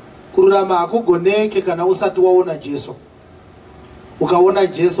 Kururama hakugoneke kana usati waona Jesu. Ukaona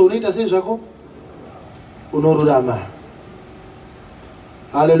Jesu unoita sei zvako? Unorurama.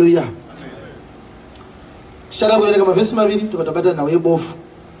 Hallelujah. Tichada kuverenga mavhesi maviri tikatabata nawo ebofu.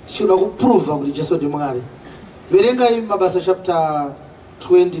 Tichida kuprova kuti Jesu ndiMwari. Verengai Mabasa chapter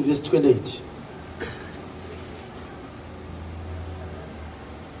 20 verse 28.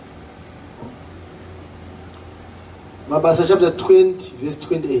 Mabasa chapter 20 verse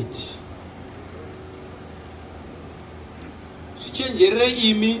 28. Zvichenjerere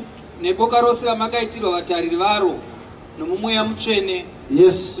imi neboka rose ramakaitirwa vatariri varo nomumweya mutsvene.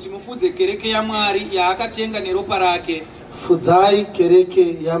 Yes. Kuti mufudze kereke yaMwari yaakatenga neropa rake. Fudzai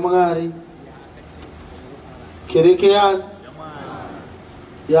kereke yaMwari. Kereke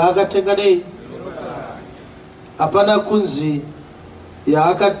yaakatenga nei? Hapana kunzi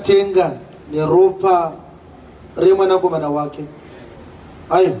yaakatenga neropa remwanakomana wake.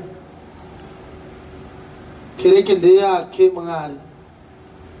 Ayo. Kereke ndeyake Mwari.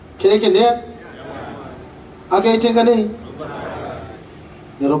 Kereke ndeyake? Akaitenga nei?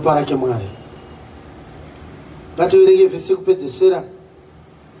 Neropa rake Mwari. Ngativerenge vhesi kupedzesera.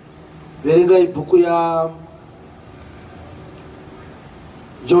 Verengai bhuku ya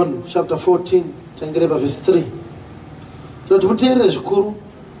John chapter 14 tangere verse 3. Kuti muteerere zvikuru.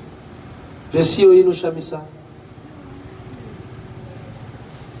 Vhesi iyo inoshamisa.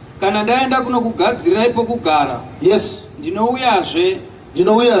 Kana ndaenda kunokugadzirirai pokugara. Yes. Ndinouyazve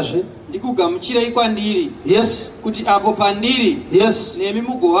ndikugamuchirai kwandiri. Yes. Kuti apo pandiri. Yes. Nemi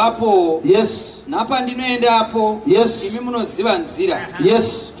mugovapo. Yes. Napandinoendapo. Yes. Imi munoziva nzira.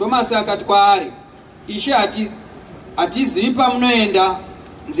 Yes. Tomasi akati kwaari, Ishe hatizivi pamunoenda,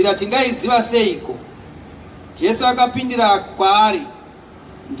 nzira tingaiziva seiko? Jesu akapindira kwaari,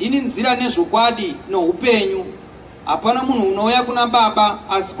 ndini nzira nezvokwadi noupenyu. Hapana munhu unouya kuna Baba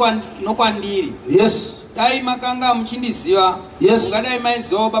asi nokwandiri. Yes. Dai makanga muchindiziva. Yes. Mungadai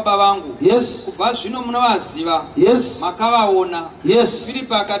maizivawo Baba vangu. Yes. Kubva zvino munovaziva. Yes. Makavaona. Yes.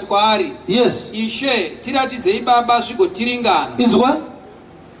 Filipi akati kwaari, Yes. Ishe tiratidzei Baba zvigotiringana. Inzwa?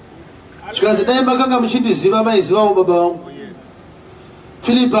 Zvikazi dai makanga muchindiziva maizivawo Baba vangu.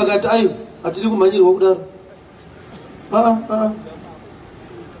 Filipi akati ayo hatidi kumhanyirwa kudaro.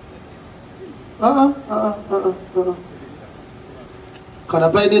 Kana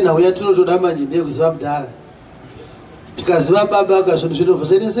paine nhau yatinotoda manje ndeyekuziva mudhara. Tikaziva Baba akazvinhu zvinobva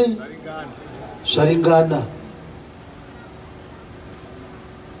zvaita sei? Zvaringana.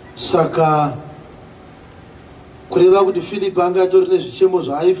 Saka kureva kuti Filipi anga atori nezvichemo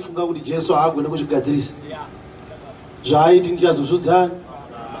zvaaifunga kuti Jesu haagone kuzvigadzirisa. Zvaaiti ndichazozvudzana.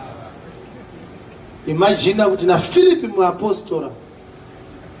 Imagine kuti naFilipi muapostora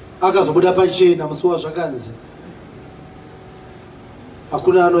akazobuda pachena musi wazvakanzi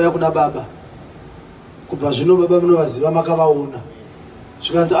hakuna anouya kuna Baba. Kubva zvino Baba munovaziva makavaona.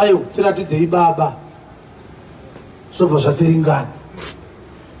 Zvikanzi ayo tiratidzei Baba. Zvobva zvatiringana.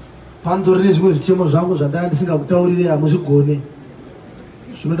 Pandori nezvimwe zvichemo zvangu zvandanga ndisingakutaurirei hamuzvigone.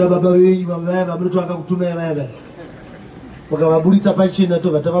 Zvinoda Baba venyu vaya munoti vakakutumai vaya. Mukavaburitsa pachena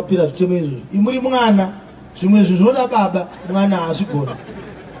tobva tavapira zvichemo izvozvo. Imuri mwana. Zvimwe izvi zvinoda Baba, mwana haazvigona.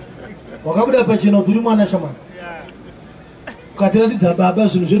 Wakabuda pachena kuti uri mwana shamana. Ukatiratidza Baba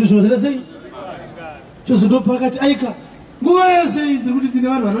zvinhu zvedu zvinoita sei? Chozotopakati aika. Nguva yese ndiri kuti ndine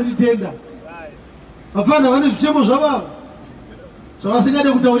vanhu vanonditenda. Vapfana vane zvichemo zvavavo.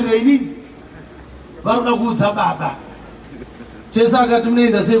 Zvavasingade kutaurira inini. Varikuda kuudza Baba. Jesu akati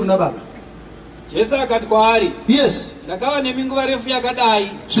munoenda sei kuna Baba? Jesu akati kwaari, Yes. Ndakava nemi nguva refu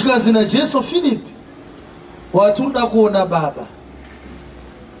yakadai. Zvikanzi naJesu, Filipi, wati unoda kuona Baba.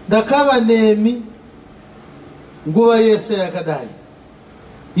 Ndakava nemi nguva yese yakadai.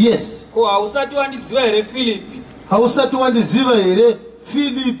 Yes. Ko hausati wandiziva here Filipi? Hausati wandiziva here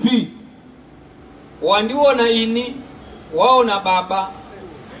Filipi? Wandiona ini, waona Baba.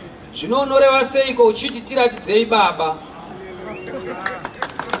 Zvino unoreva seiko uchiti tiratidzei Baba?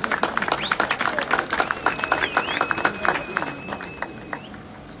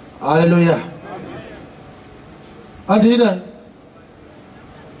 Hallelujah. Andina.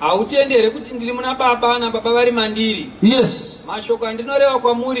 Hautendere kuti ndiri muna Baba na Baba vari mandiri. Yes. Mashoko andinoreva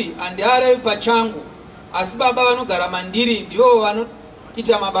kwamuri handiarevi pachangu, asi Baba vanogara mandiri ndivo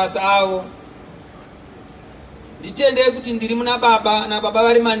vanoita mabasa avo. Nditendei kuti ndiri muna Baba na Baba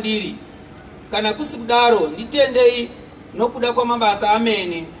vari mandiri. Kana kusi kudaro nditendei nokuda kwamabasa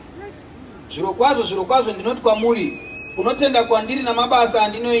amene. Zvirokwazvo ndinoti kwamuri, unotenda kwandiri namabasa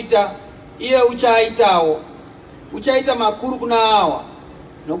andinoita, iye uchaitawo. Uchaita makuru kuna awa.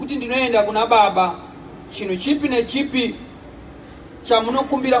 Nokuti ndinoenda kuna Baba, chinhu chipi nechipi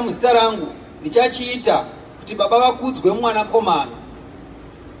chamunokumbira muzita rangu ndichachiita kuti Baba vakudzwe mumwanakomana.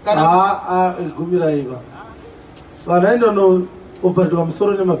 Kana kumbira iva. Vanaenda no operatwa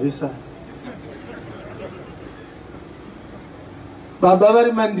musoro nemavhesa. Baba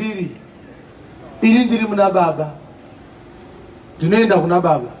vari mandiri. Ini ndiri muna Baba. Ndinoenda kuna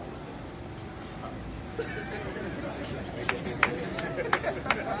Baba.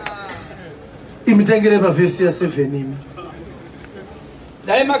 Imitengere pavhesi ya 7 imi.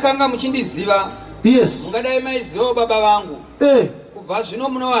 Dai makanga muchindiziva. Yes. Mungadai maiziva Baba vangu. Kubva zvino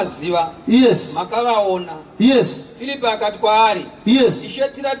munovaziva. Yes. Makavaona. Yes. Filipi akati kwaari. Yes. Ishe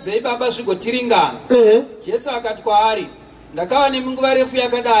tiratidzei Baba zvigotiringana. Jesu akati kwaari, ndakava neminguva refu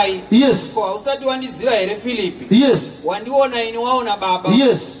yakadai. Yes. Ko hausati wandiziva here Filipi? Yes. Wandiona ini waona Baba.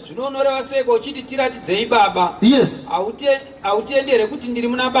 Yes. Zvino unoreva seiko uchiti tiratidzei Baba? Yes. Hautendere kuti ndiri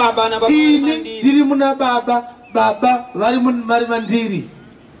muna Baba na Baba vari mandiri. Ndiri muna Baba, Baba vari mandiri.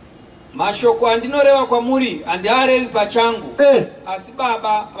 Mashoko andinoreva kwamuri handiarevi pachangu, asi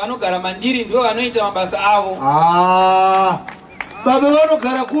Baba vanogara mandiri ndivo vanoita mabasa avo. Baba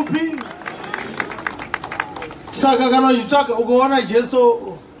vanogara kupi? Saka kana uchitsvaka ukaona Jesu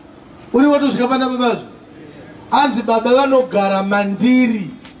uri wotosvika pana Babazvo, anzi Baba vanogara mandiri,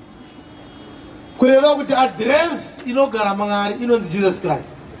 kureva kuti address inogara Mwari inonzi Jesus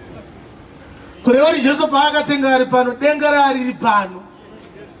Christ. Kureva kuti Jesu paakatenga ari pano, denga rari pano.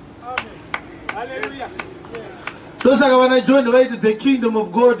 Hallelujah. Ndosaka vana John vaiti the kingdom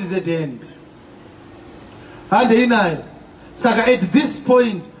of God is at hand. Hande inayo. Saka at this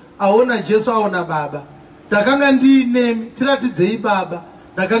point aona Jesu aona Baba. Ndakanga ndinemi, tiratidzei Baba.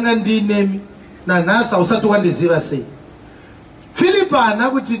 Ndakanga ndinemi, nanhasi usati wandiziva sei. Filipi haana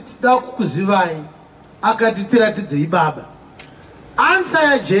kuti tida kukuzivai, akati tiratidzei Baba. Answer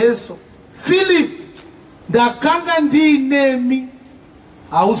ya Jesu, Filipi, ndakanga ndinemi,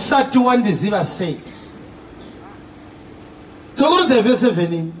 hausati wandiziva sei. Tsokurudza verse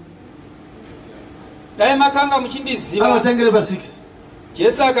 7. Dai makanga muchindiziva. Avatangire pa 6.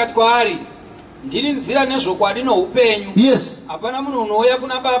 Jesu akati kwaari, ndiri nzira nezvokwadi noupenyu. Yes. Hapana munhu unouya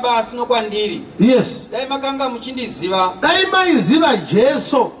kuna Baba asino kwandiri. Yes. Dai makanga muchindiziva. Dai maiziva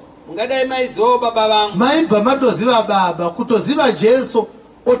Jesu, mungadai maizivawo Baba vangu. maibva matoziva Baba. Kutoziva Jesu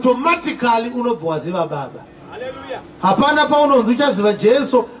automatically unobva waziva Baba. Hallelujah. Hapana paunonzi uchaziva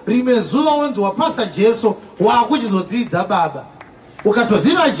Jesu rimwe zuva wanzi wapasa Jesu wakuchizodzidza Baba.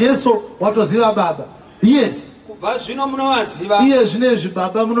 Ukatoziva Jesu watoziva Baba. Yes. Kubva zvino munovaziva. Iye zvinezvi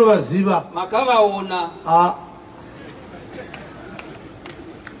Baba munovaziva. Makavaona.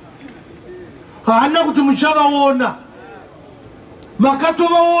 Haana kuti muchavaona.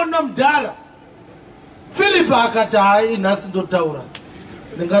 Makatovaona mudhara. Filipi akati hai nhasi ndotaura.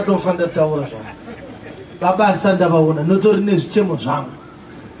 Ndingatofa ndataura zvangu. Baba handisati ndavaona, notori nezvichemo zvangu.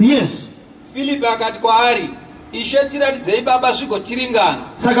 Yes. Filipi akati kwaari, Ishe tiratidzei Baba zvigotiringana.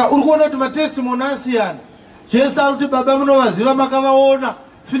 Saka uri kuona kuti matestimoni asiyana. Jesu ari kuti Baba munovaziva makavaona.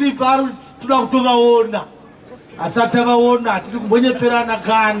 Filipi ari kuti toda kutovaona. Asati avaona hatiri kumbonyeperana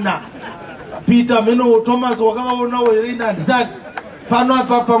kana. Peter meno Thomas wakavaonawo here ina handisati. Pano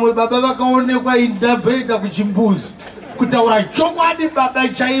apa pamwe Baba vakaonekwa indabhedha kuchimbuzi. Kutaura chokwadi Baba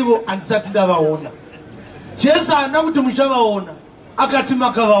chaivo handisati ndavaona. Jesu haana kuti muchavaona, akati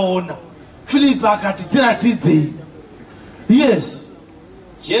makavaona. Filipi akati tiratidzei. Yes.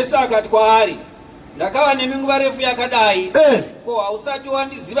 Jesu akati kwaari, ndakava neminguva refu yakadai. Ko hausati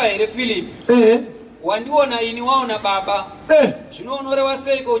wandiziva here Filipi? Wandiona ini waona Baba. Zvino unoreva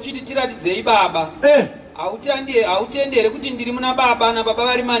seiko uchiti tiratidzei Baba? Hautendere kuti ndiri muna Baba na Baba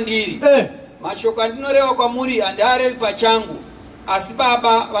vari mandiri. Mashoko andinoreva kwamuri handiarevi pachangu, asi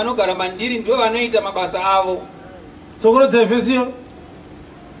Baba vanogara mandiri ndivo vanoita mabasa avo. Tsokorodza Efesiyo.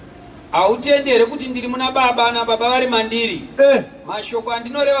 autendere kuti ndiri muna baba na baba vari mandiri. Mashoko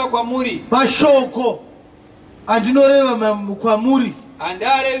andinoreva kwamuri. Mashoko andinoreva kwamuri.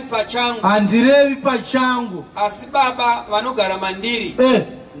 Andarevi pachangu. Andirevi pachangu. Asi baba vanogara mandiri.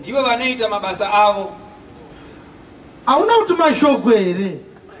 Ndivo vanoita mabasa avo. Auna kuti mashoko here.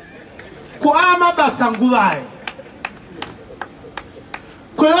 Kwa mabasa nguvai.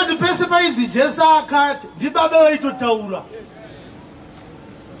 Kwa kuti pese paidzi Jesu akati ndi baba vaitotaura.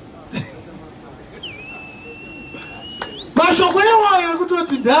 Mashoko ewayo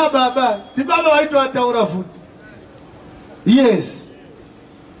kutoti nda baba ndi baba vaitotaura futi. Yes.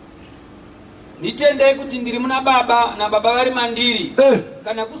 Nditendei kuti ndiri muna baba na baba vari mandiri.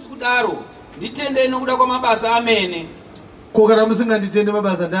 Kana kusikudaro nditendei nokuda kwa mabasa amene. Ko kana musinganditende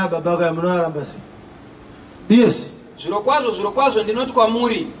mabasa nda baba kwa munoramba si. Yes. Zviro kwazvo ndinoti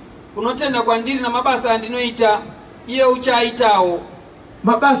kwamuri, kunotenda kwandiri na mabasa andinoita, iye uchaitawo.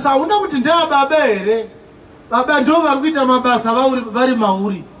 Mabasa una kuti nda baba here. Baba ndo vari kuita mabasa vari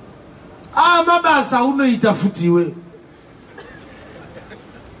mauri. Mabasa unoita futiwe.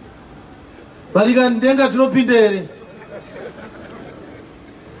 Valika ndenga tinopinda here.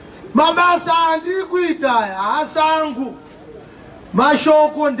 Mabasa andiri kuita hasangu.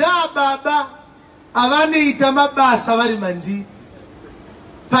 Mashoko nda baba avanoita mabasa vari mandiri.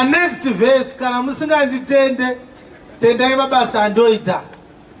 Pa next verse kana musinganditende tendai mabasa andoita.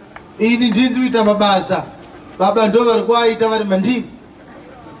 Ini ndiri kuita mabasa. Baba ndo vari kuaita vari mandiri.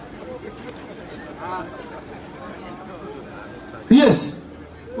 Yes.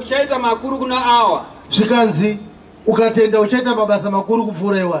 Uchaita makuru kuna awa. Zvikanzi ukatenda uchaita mabasa makuru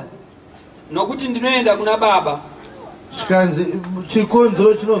kupfuura iwani. Nokuti ndinoenda kuna baba. Zvikanzi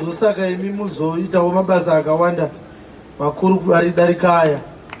chikonzero chinozosaka imi muzoitawo mabasa akawanda makuru ari darika aya.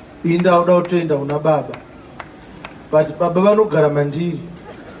 Inda uda kutoenda kuna baba. But baba vanogara mandiri.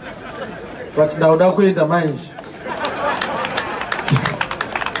 But ndauda kuenda manje.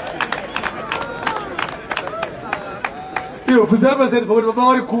 Iyo bvunzira paseri pakuti baba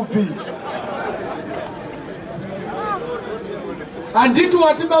vari kupi. Handiti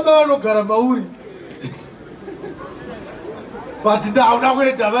wati baba vanogara mauri. But ndauda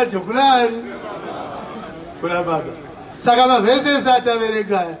kuenda manje kunani. Kuna baba. Saka mavhese ese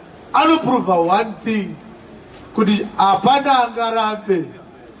ataverekaya anoprova one thing. Kuti hapana angarambe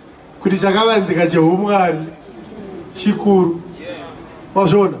kuti chakavanzika cheumwari chikuru.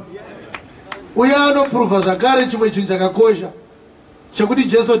 Wazvona? Uya anoprova zvakare chimwe chinhu chakakosha chekuti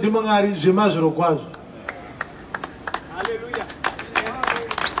Jesu ndimwari zvemazviro kwazvo.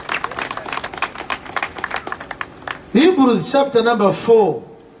 Hebrews chapter number 4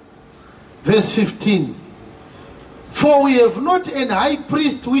 verse 15. For we have not an high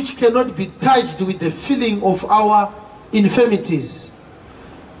priest which cannot be touched with the feeling of our infirmities,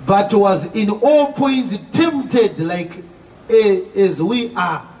 but was in all points tempted like as we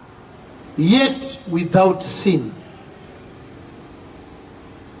are, yet without sin.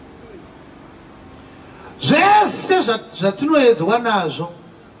 Zvese zvatinoedzwa nazvo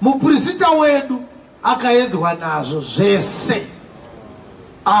muprista wedu akaedzwa nazvo zvese,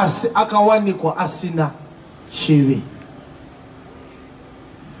 asi akawanikwa asina chivi.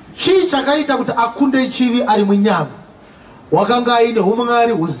 Chii chakaita kuti akunde chivi ari munyama? Wakanga aine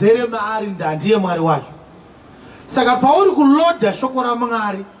umwari huzere maari ndandiye mwari wacho. Saka pauri kuloda shoko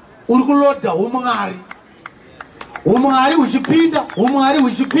raMwari uri kuloda umwari. Umwari uchipinda, umwari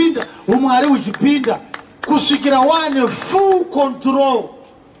uchipinda, umwari uchipinda kusvikira wane full control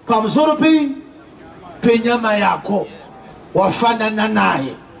pamusoro penyama yako, wafanana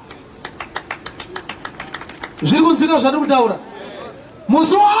naye. Zviri kunzwika zvandiri kutaura?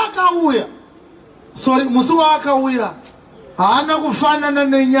 Musi waakauya haana kufanana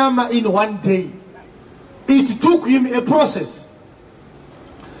nenyama in one day. It took him a process.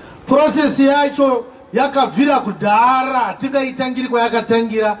 Process yacho yakabvira kudhara, tingaitangiri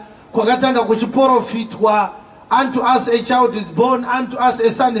kwayakatangira, kwakatanga kuchiprofitwa, unto us a child is born, unto us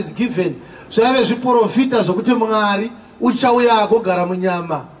a son is given. Zvaive zviprofita zvokuti Mwari uchauya agogara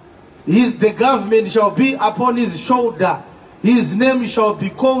munyama. The government shall be upon his shoulder. His name shall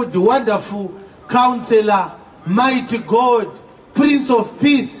be called Wonderful Counselor, Mighty God, Prince of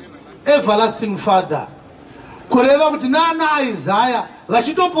Peace, Everlasting Father. Kureva kuti nana Isaiah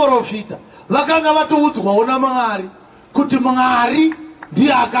vachitoprofita vakanga vatoudzwawo naMwari kuti Mwari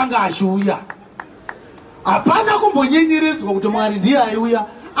ndiye akanga achiuya. Hapana kumbonyenyeredzwa kuti Mwari ndiye aiuya,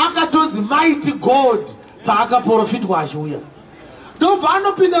 akatonzi Mighty God paakaprofitwa achiuya. Ndobva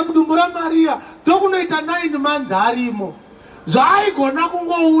anopinda mudumbu raMaria, ndokunoita 9 months arimo. zvaigona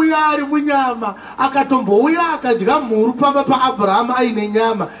kungouya ari munyama akatombouya akadya mhuru pamba paAbhurahama aine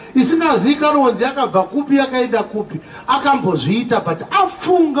nyama isingazikanonzi yakabva kupi yakaenda kupi, akambozviita, but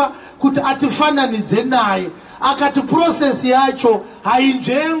afunga kuti atifananidze naye. Akati process yacho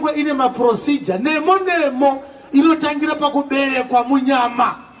hainjengwe ine maprocedure nemo inotangira pakuberekwa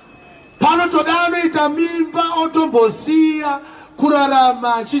munyama. Panotoda anoita mimba otombosiya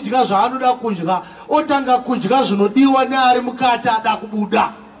kurarama achidya zvaanoda kudya, otanga kudya zvinodiwa neari mukati ada kubuda.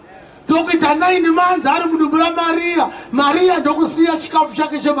 Tokuita 9 months ari mudumbu Maria ndokusiya chikafu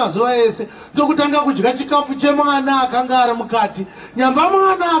chake chemazuva ese, ndokutanga kudya chikafu chemwana akanga ari mukati. Nyamba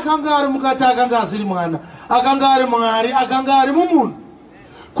mwana akanga ari mukati akanga asiri mwana, akanga ari Mwari, akanga ari mumunhu.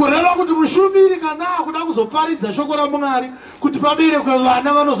 Kureva kuti mushumiri kana akuda kuzoparidza shoko raMwari kuti paberekwe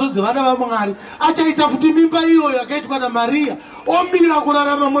vana vanozodzi vana vaMwari, achaita futi mimba iyoyo yakaitwa naMaria, omira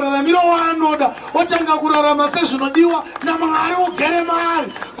kurarama muraramiro waanoda, otanga kurarama sezvinodiwa naMwari, ogere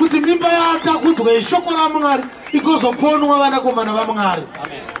maari kuti mimba yatakudzwa yeshoko raMwari igozoponwa vanakomana vaMwari.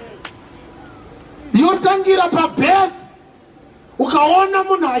 Yotangira pabirth. Ukaona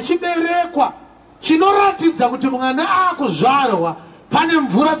munhu achiberekwa, chinoratidza kuti mwana akuzvarwa pane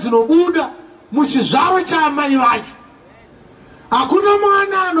mvura dzinobuda muchizvaro chaamai vacho. Hakuna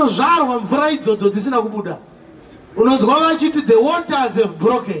mwana anozvarwa mvura idzodzo dzisina kubuda. Unonzwa vachiti the waters have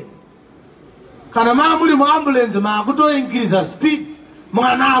broken. Kana muri muambulance maakutoinkiriza speed,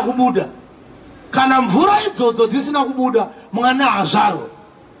 mwana akubuda. Kana mvura idzodzo dzisina kubuda, mwana hazvarwe.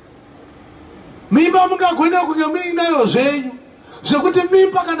 Mimba mungagona kunge muinayo zvenyu zvekuti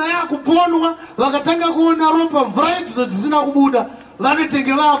mimba kana yakuponwa vakatanga kuona ropa mvura idzodzo dzisina kubuda,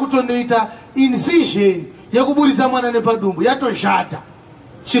 vanotenge vakutondoita incision yekuburitsa mwana nepadumbu, yatoshata.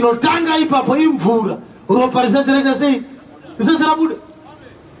 Chinotanga ipapo imvura, ropa risati raita sei, risati rabuda.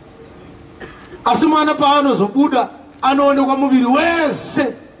 Asi mwana paanozobuda anoonekwa muviri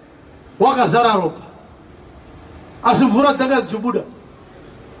wese wakazara ropa, asi mvura dzanga dzichibuda.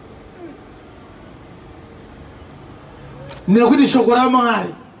 Nekuti shoko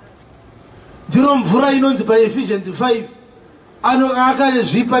raMwari ndiro mvura inonzi paEphesians 5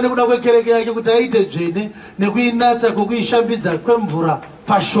 akazvipa nekuda kwekereke yake kuti aite dzvene nekuinatsa kwokuishambidza kwemvura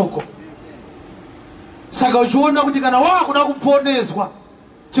pashoko. Saka uchiona kuti kana wakuda kuponeswa,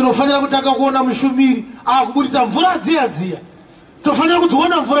 tinofanira kutanga kuona mushumiri akuburitsa mvura dziya dziya. Tofanira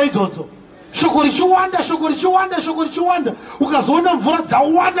kudziona mvura idzodzo, shoko richiwanda, shoko richiwanda, shoko richiwanda. Ukazoona mvura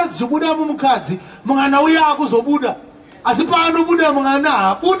dzawanda dzichibuda mumukadzi, mwana uya akuzobuda. Asi paanobuda mwana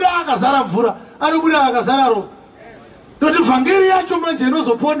habuda akazara mvura, anobuda akazara ropa. Noti vhangeri yacho manje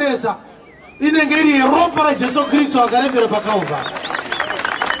inozoponesa inenge iri yeropa raJesu Kristu akarembera paKalvari.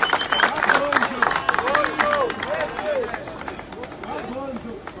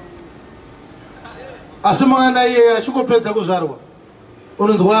 Asi mwana iye achingopedza kuzvarwa,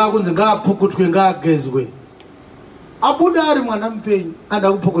 unonzwa kunzi ngaapukutwe, ngaagezwe. Abuda ari mwana mupenyu,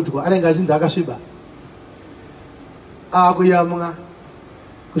 anda kupukutwa, anenge achinzi akasviba. Akuyamwa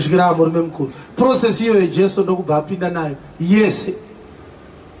kusvikira murume mukuru. Process iyoyo Jesu ndokubva apinda nayo yese.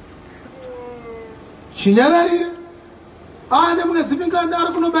 Chinyararire nemwedzi mingana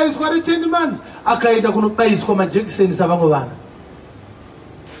ari kunobayiswa ari 10 months, akaenda kunobayiswa majekiseni savamwe vana,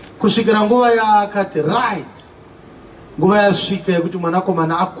 kusvikira nguva yaakati right, nguva yasvika yekuti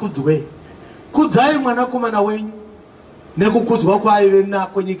mwanakomana akudzwe. Kudzai mwanakomana wenyu nekukudzwa kwaaive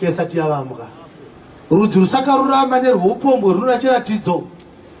nako nyika isati yavambwa. Rudzi rusakarurama nerwoupombwe runona chiratidzo,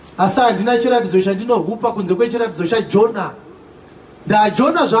 asi handina chiratidzo chandinorupa kunze kwechiratidzo chaJona.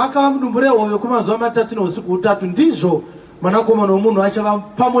 NdaJona zvaakava mudumbu rehove kwemazuva 3 neusiku 3, ndizvo mwanakomana womunhu achava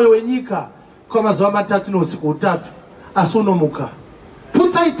pamwoyo wenyika kwamazuva 3 neusiku 3. Asi unomuka,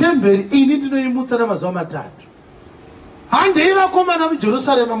 putsai temberi, ini ndinoimutsa namazuva 3. Handei vakomana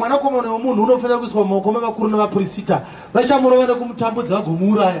muJerusarema, mwanakomana womunhu unofanira kuiswa mumaoko mavakuru navaprista, vachamurova nekumutambudza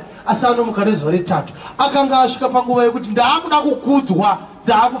vagomuuraya, asi anomuka nezuva re3. Akanga asvika panguva yekuti ndaakuda kukudzwa,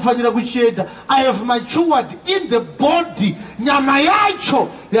 ndaakufanira kuchienda. I have matured in the body, nyama yacho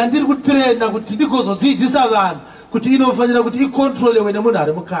yandiri kutrena kuti ndigozodzidzisa vanhu kuti inofanira kuti ikontrolewe nemunhu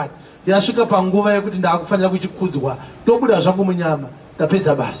ari mukati. Yasvika panguva yekuti ndaakufanira kuchikudzwa, ndobuda zvangu munyama,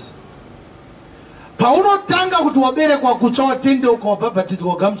 ndapedza basa. Paunotanga kuti waberekwa kutsva, watendeuka, wabhabhatidzwa,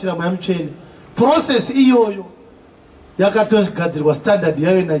 wagamuchira mweya mutsvene, process iyoyo yakatogadzirwa standard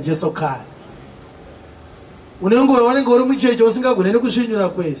yayo naJesu kare. Wanenge uri mucheche usingagoni kusvinyura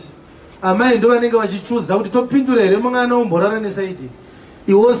kwese, amai ndo vanenge vachichuza kuti topindura here mwana umborara nesaidi,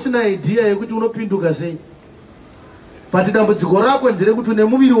 iwe usina idea yekuti unopinduka sei. But dambudziko rako nderekuti une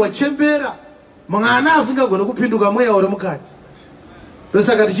muviri wachembera, mwana asingagoni kupinduka mweya uri mukati.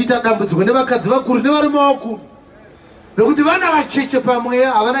 Ndosaka tichiita dambudziko nevakadzi vakuru nevarume vakuru. nekuti vana vacheche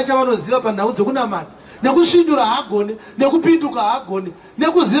pamweya havana chavanoziva panhau dzokunamata, nekusvindura haagone, nekupinduka haagone,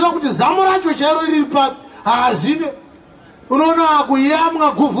 nekuziva kuti zamu racho chairo riri papi haazive. Unoona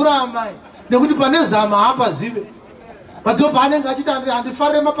kuyamwa guvhura amai nekuti pane zama haapazive. Madhobha anenge achiti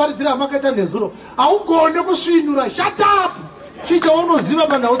handifarire maparidziro amakaita nezuro, haugone kusvindura. Shut up! Chichaunoziva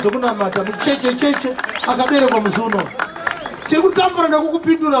panhau dzokunamata muchechecheche akaberekwa musi uno. Tiri kutambura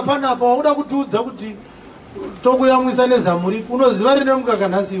nekukupindura panapa, wakuda kutiudza kuti tokuyamwisa nezamu ripi. Unoziva rine mukaka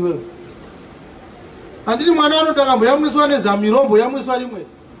nhasi iwewe. Handiti mwana anotanga mboyamwiswa nezamu irombo yamwiswa rimwe.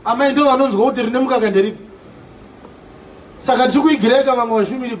 Amai ndo vanonzwa kuti rine mukaka nderipi. Saka tichikuigireka vamwe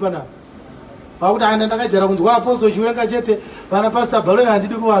vashumiri panapa. Vakuti anda ndakajara kunzwa apostle Chiwenga chete, vana pastor Baloyi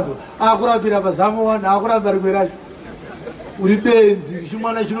handidi kuvanzwa. Akurambira pazamu wana, akuramba rimwe racho. Uri benzi,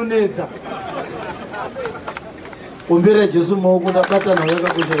 chimwana chinonetsa. Ombera Jesu maoko ndabata nawe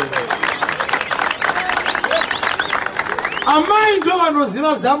yakakushaya. Amai ndo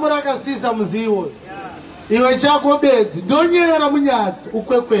vanoziva zamu rakasisa muzivo. Iwe chako bedzi, ndonyera munyatsi,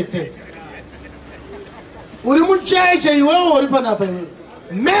 ukwekwete. Uri mucheche iwewe uri panapa iwe.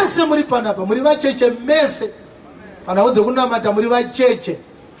 Mese muri panapa, muri vacheche mese. Kana udze kunamata muri vacheche.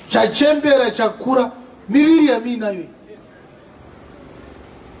 Chachembera chakura miviri yamina iwe.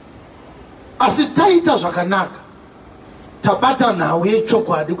 Asi taita zvakanaka. Tabata nawe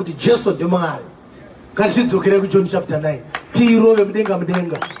chokwadi kuti Jesu ndiye Mwari. Ngatidzokere ku John chapter 9. Tirove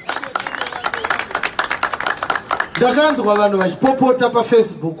mudenga. Ndakanzwa vanhu vachipopota pa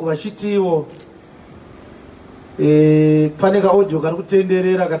Facebook vachitiwo pane ka audio kari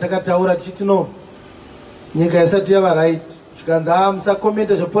kutenderera katakataura tichiti no nyika isati yava right. Zvikanzi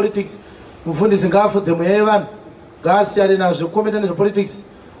musakomenta zvepolitics, mufundisi ngaafudze mweya yevanhu, ngaasiyane nazvo komenta nezvepolitics,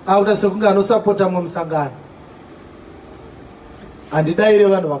 akuita sekunge anosapota mumwe musangano. Handidayire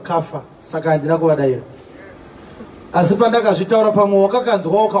vanhu vakafa, saka handina kuvadayira. Asi pandakazvitaura pamwe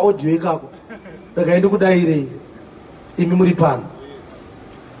wakakanzwawo ka audio ikako, ndakaendi kudayirei imi muri pano,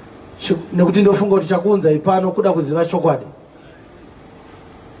 nekuti ndofunga kuti chakuunzai pano kuda kuziva chokwadi.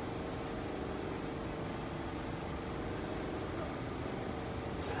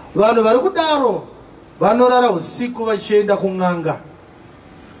 Vanhu vari kudaro vanorara usiku vachienda kun'anga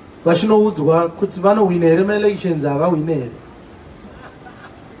vachinoudzwa kuti vanowina here maelections, havawine here.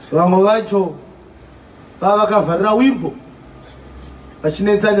 Vamwe vacho vava vakavharira wimbo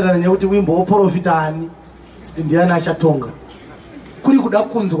vachinetsanirana nekuti wimbo woprofita ani, kuti ndiani achatonga. Kuri kuda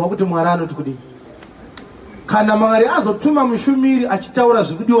kunzwa kuti Mwari anoti kudini. Kana Mwari azotuma mushumiri achitaura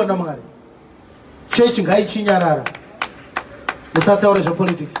zvikudiwa naMwari, chechi ngaichinyarara, musataura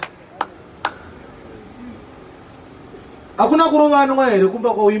zvepolitics. Hakuna kurovanwa here kumba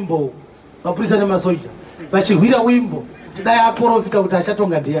kwa wimbo mapurisa nemasoja vachirwira wimbo kuti dai aprofita kuti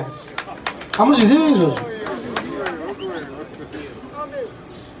achatonga ndiani. Hamuzvizivi izvozvo?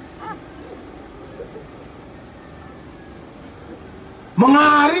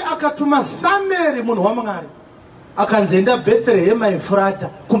 Mwari akatuma Sameri munhu waMwari akanzi enda Bethlehem Efrata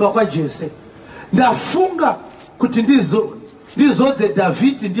kumba kwa Jese. Ndafunga kuti ndizodze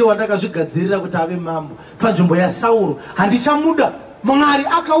Dhavhidhi ndiye wandakazvigadzirira kuti ave mambo panzvimbo yaSauro. Handichamuda. Mwari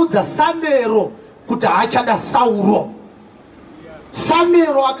akaudza Samero kuti haachada Sauro.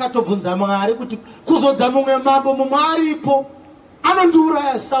 Samero akatobvunza Mwari kuti kuzodza mumwe mambo mumwe aripo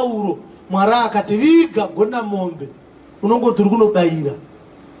anondiuraya Sauro. Mwari akati viga gona mombe, unongoti uri kunobayira.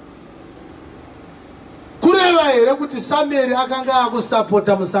 Kureva here kuti Sameri akanga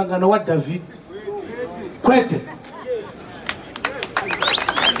akusapota musangano waDhavhidhi? Kwete.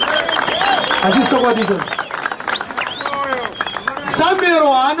 Hatisokwadicho.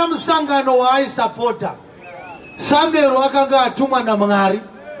 Samero haana musangano waaisapota. Samero akanga atumwa naMwari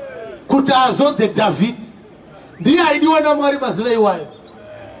kuti azodze Dhavhidhi. Ndiye aidiwa naMwari mazuva iwayo.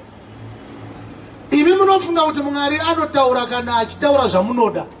 Imi munofunga kuti Mwari anotaura kana achitaura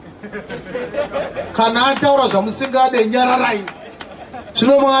zvamunoda, kana ataura zvamusingade nyararai.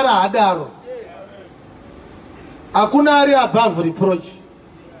 Zvino Mwari haadaro. Hakuna ari above reproach.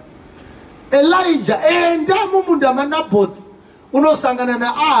 Elijah enda mumunda maNabhothi unosangana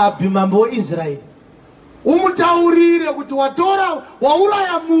naAhabhi mambo weIsraeri. Umutaurire kuti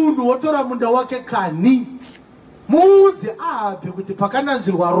wauraya munhu wotora munda wake kani. Muudze Ahabhi kuti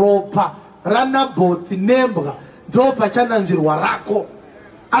pakananzvirwa ropa raNabhothi nembwa ndo pachananzvirwa rako.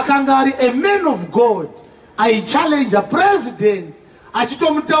 Akanga ari a man of God, aichallenge a president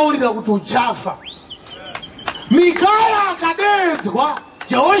achitomutaurira kuti uchafa. Mikaya akadedzwa,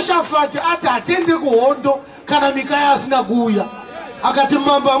 Jehoshaphat ati atende kuhondo kana Mikaya asina kuuya. Akati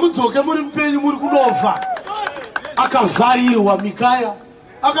mambo amudzoke muri mupenyu muri kunofa. Akavharirwa Mikaya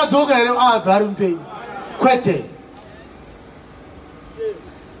akadzoka here Ahabhi ari mupenyu. Kwete.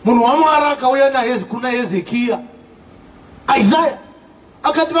 Munhu waMwari akauya naye kuna Hezekia, Isaiah,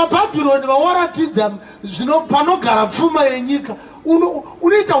 akati vaBhabhironi vawaratidza zvino panogara pfuma yenyika.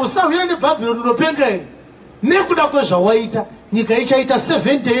 Unoita usauya neBhabhironi unopenga here? Nekuda kwezvawaita, nyika ichaita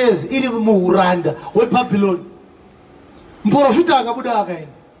 70 years iri muuranda hweBhabhironi. Muprofita akabuda akaenda.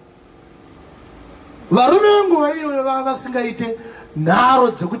 Varume venguva iyoyo vasingaite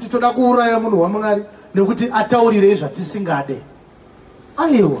nharo dzekuti toda kuuraya munhu waMwari nekuti ataurirei zvatisingade.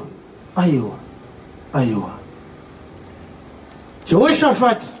 Aiwa.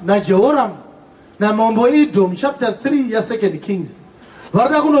 Jehoshaphat naJehoramu namambo Edom, chapter 3 ya 2 Kings,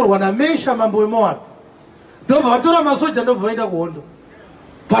 varida kunorwa naMesha mambo weMoab. Ndobva vatora masoja ndobva vaenda kuhondo.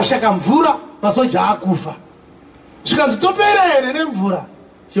 Pashaka mvura, masoja akufa. Zvikanzi topera here nemvura.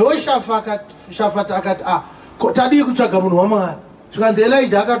 Jehoshaphat akati tadii kutsvaga munhu waMwari. Zvikanzi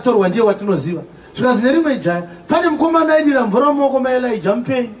Elijah akatorwa ndiye watinoziva. Zvikanzi nerimwe jaya pane mukomana aidira mvura mumaoko maElijah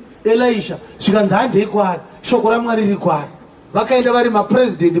mupei Elisha. Zvikanzi handei kwaari, shoko raMwari riri kwaari. Vakaenda vari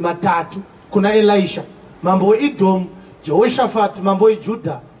mapresident matatu kuna Elisha, mambo weEdom, Jehoshaphat mambo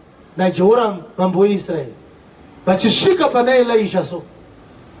weJudha naJehoramu mambo weIsraeri. Vachisvika pana Elisha so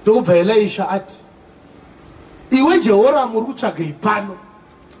ndokubva Elisha ati, iwe Jehoramu uri kutsvagei pano?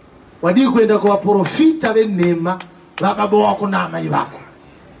 Wadii kuenda kuvaprofita venhema vababa wako naamai vako.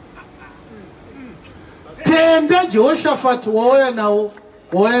 Tenda Jehoshaphat wauya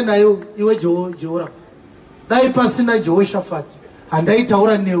nayo iwe Jehoramu. Dai pasina Jehoshaphat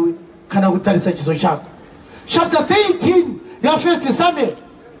handaitaura newe kana kutarisa chiso chako. Chapter 13 ya 1 Samuel.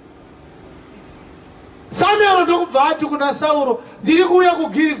 Samuel ndokubva ati kuna Sauro, ndiri kuuya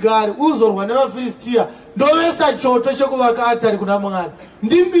kuGirigari uzorwa nevaFilistia, ndovesa choto chekuvaka atari kuna Mwari,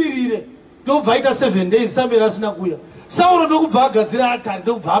 ndimbirire. Ndobva aita 7 days Samuel asina kuuya. Sauro ndokubva agadzira atari,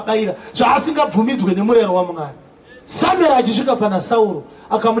 ndokubva abayira zvaasingabvumidzwe nemurero waMwari. Samuel achisvika pana Sauro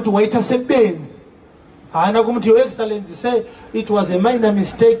akamuti, waita sebenzi. Haana kumuti, Your Excellency, say it was a minor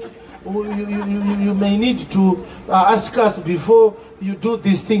mistake. You may need to ask us before you do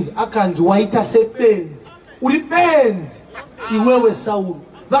these things. Akanzi waita sebenzi. Uri benzi iwewe Sauro.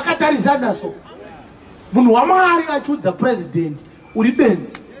 Vakatarizana so. Munhu waMwari achiudza president, uri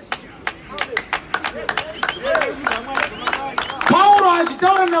benzi. Paulo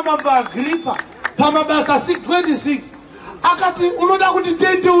achitaura namambo Agripa pamabasa 6:26 akati, unoda kuti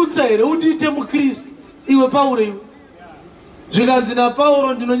tendeutsa here undiite muKristu iwe Paulo iwe? Zvikanzi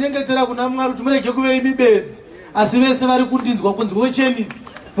naPaulo, ndinonyengetera kuna Mwari kuti murege kuve imi benzi, asi vese vari kundinzwa kunzi wechenidzi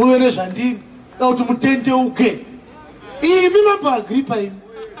muve nezvandiri, kuti mutendeuke. Imi mambo Agripa imi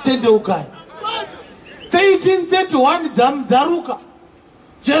tendeukai. 1331 dzaruka,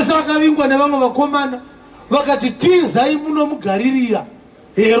 Jesu akavingwa nevamwe vakomana vakati, tizai muno muGarirea,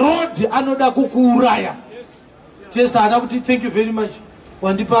 Herodhi anoda kukuuraya. Jesu haana kuti thank you very much,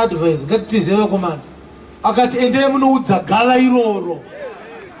 wandipa advice, ngatitize vakomana. Akati, endei munoudza gava iroro.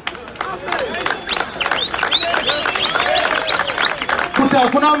 Kuti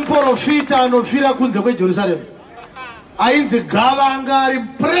hakuna muprofita anofira kunze kweJerusarema. Ainzi gava anga ari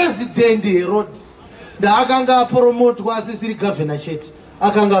president Herodhi. Ndaakanga aporomotwa asisiri governor chete,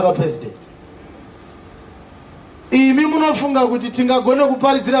 akanga ava president. Imi munofunga kuti tingagona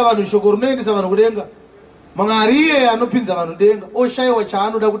kuparidzira vanhu shoko rinoendesa vanhu kudenga? Mwari iye anopinza vanhu denga oshayiwa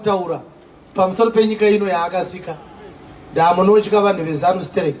chaanoda kutaura pamusoro penyika ino yaakasika. Ndamunotya vanhu vezanu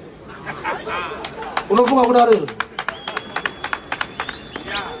straight. Unofunga kudaro iro?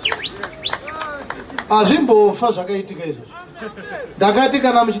 Azvimbofa zvakaitika izvozvo. Ndakati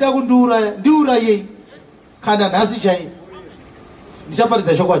kana muchida kundiuraya, ndiurayei. Kana nhasi chai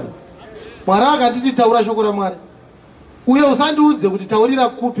ndichaparidza chokwadi. Mwari akatiti taura shoko raMwari. Uye usandiudze kuti taurira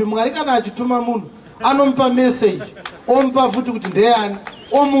kupi. Mwari kana achituma munhu anomupa message, omupa futi kuti ndeyani,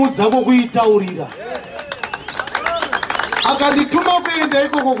 omuudza kokuitaurira. Akandituma kuenda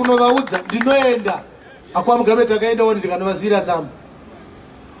ikoko kunovaudza, ndinoenda. Akwamugabe takaendawo ndikanovazira tsamba.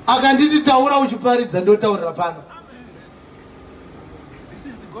 Akanditi taura uchiparidza, ndotaurira pano.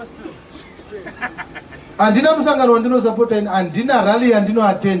 Andina musangano wandinosapota ini, andina rally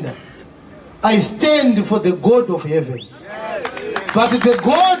yandinoatenda. I stand for the God of heaven. But the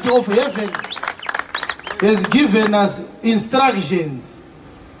God of heaven has given us instructions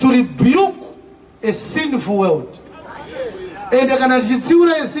to rebuke a sinful world. And kana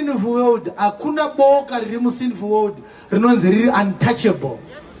tichitsiura a sinful world, hakuna boka riri mu sinful world rinonzi riri untouchable.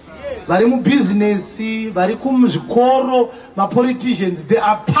 Vari mu business, vari kumuzvikoro, ma politicians, they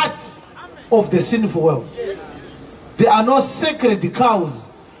are part of the sinful world. There are no sacred cows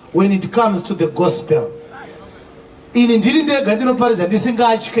when it comes to the gospel. Ini ndiri ndega ndinoparidza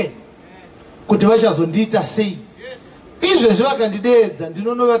ndisingatye kuti vachazondiita sei. izvezvi vakandidedza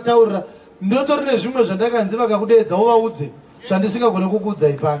ndinonovataurira ndotori nezvimwe zvandakanzi vakakudedza uvaudze zvandisingagone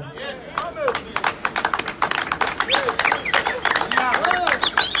kukuudzai pano.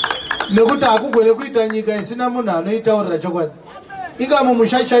 Nekuti hakugone kuita nyika isina munhu anoitaurira chokwadi. Inga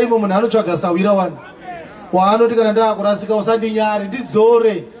mumusha chaimo munhu anotsvaga sawira wani waanoti kana ndaakurasika usandinyari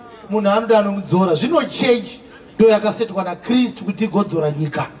ndidzore, munhu anoda anomudzora. Zvinochange ndo yakasetwa naKristu kuti igodzora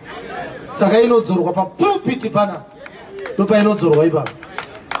nyika, saka inodzorwa papulpiti pana ndo painodzorwa ipapo.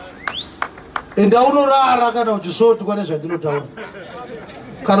 Enda unorara kana uchisvotukwa nezvandinotaura.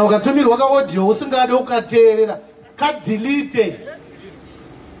 Kana ukatumirwa kaaudio usingade ukateerera kadelete.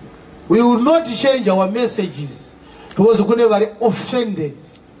 We will not change our messages because kune vari offended.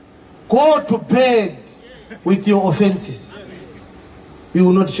 Go to bed with your offenses. We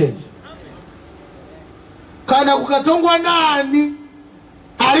will not change. Kana kukatongwa nani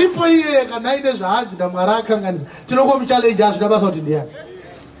aripo iye kana aine zvahanzi naMwari akanganisa tinokomuchallenge azvida basa kuti ndiyani.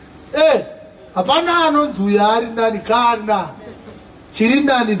 Hapana anonzi uyo ari nani, kana chiri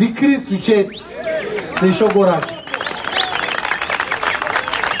nani ndiKristu chete neshoko rake.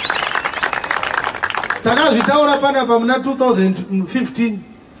 Takazvitaura panapa muna 2015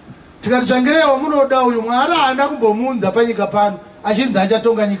 tikati changirewo munoda uyu Mwari haana kumbomunza panyika pano achinzi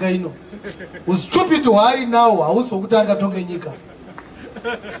achatonga nyika ino. Stupid why now hausokuti angatonge nyika.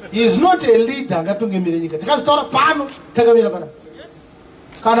 He is not a leader angatonge mire nyika. Takazvitaura pano takamira panapa.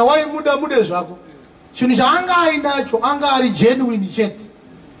 Kana waimuda mude zvako chinhu chaanga ainacho anga ari genuine chete,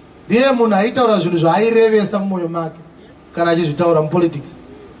 ndiye munhu aitaura zvinhu zvaairevesa mumwoyo make kana achizvitaura mupolitics.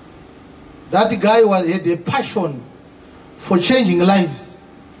 That guy had a passion for changing lives,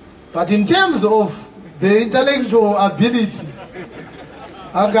 but in terms of the intellectual ability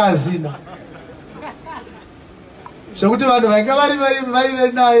anga hazina. Zvekuti vanhu vainga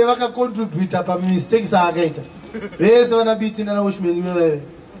vaive naye vakacontributa pamistakes aakaita vese vanabiti nanaushmen veveve,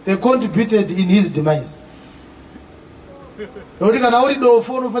 they contributed in his demise. Nokuti kana uri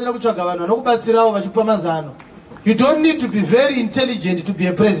dofo unofanira kutsvaga vanhu vanokubatsirawo vachipa mazano. You don't need to be very intelligent to be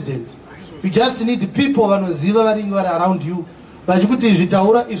a president. You just need people vanoziva varingi vari around you vachikuti izvi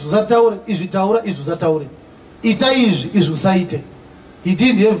taura izvi usataure, izvi taura izvi usataure, ita izvi izvi usaite. He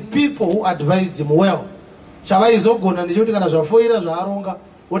didn't have people who advised him well. Chavaizogona ndechekuti kana zvafoira zvaaronga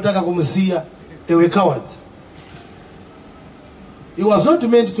wotaka kumusiya. They were cowards. He was not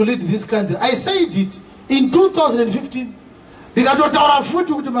meant to lead this country. I said it in 2015. Ndikatotaura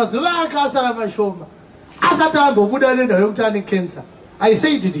futi kuti mazuva akasara mashoma asati ambobuda nenda yokuti ane cancer. I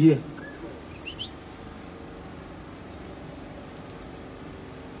said it here.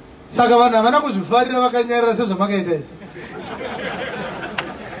 Saka vanhu havana kuzvifarira vakanyarira sezvamakaita izvi.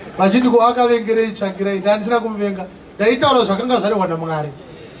 Vachiti ko akavengerei tsvakirai, ndandisina kumuvenga. Ndaitaura zvakanga zvarehwa naMwari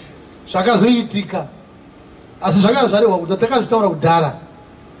zvakazoitika, asi zvakanga zvarehwa kuti takazvitaura kudhara.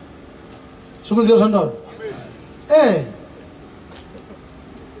 Zvikuziva zvandaura?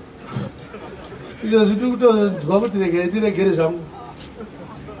 Izvo zvitiri kutodwa kuti ndiregere zvangu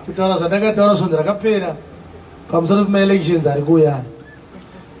kutaura zvandakataura zvinhu rakapera pamusoro pemaelections ari kuuya.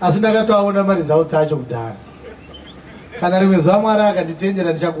 Asi ndakatoaona mari dzavo dzacho kudhara. Kana rimwe zuva Mwari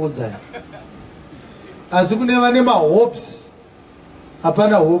akanditendera ndichakuudzai. Asi kune vane mahopes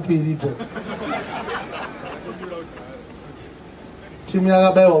hapana hope iripo. Timu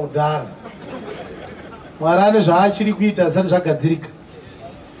yakabayiwa kudhara. Mwari ane zvaachiri kuita zvisati zvagadzirika.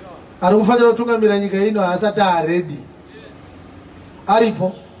 Ari kufanira kutungamira nyika ino haasati aredi.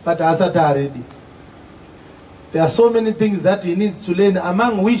 Aripo but haasati aredi. There are so many things that he needs to learn,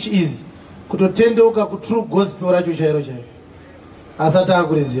 among which is kutotendeuka kutrue gospel racho chairo chairo. Asati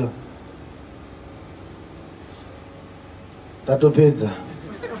akuriziva. Tatopedza.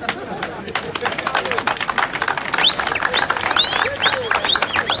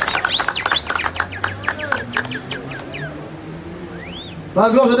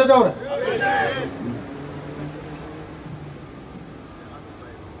 Vanzwa zvandataura?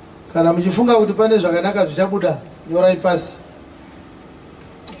 Kana muchifunga kuti pane zvakanaka zvichabuda, nyorai pasi.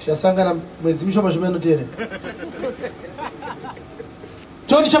 Zvichasangana mwedzi mishoma zvimwe inoteerera.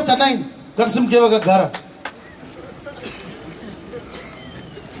 John chapter 9. Ngatisimukei vakagara.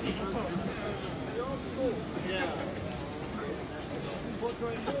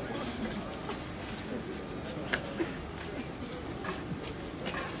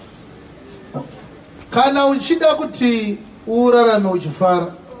 Kana uchida kuti urarame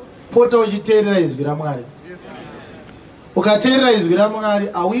uchifara, pota uchiteerera izwi raMwari. Ukateerera izwi raMwari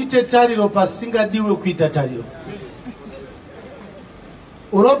auite tariro pasingadiwe kuita tariro.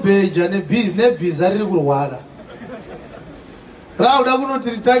 Urobheja nebhiza riri kurwara. Rauda kunoti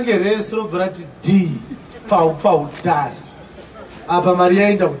ritange resi robva rati D. pau does. Apa Maria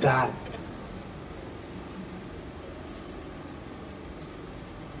enda kudara.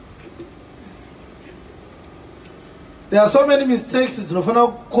 There are so many mistakes dzinofana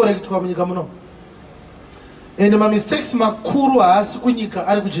correctwa munyika muno. And my mistakes makuru haasi kunyika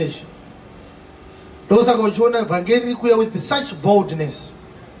ari kuchechi. Ndosaka uchiona vhangeri riri kuuya with such boldness.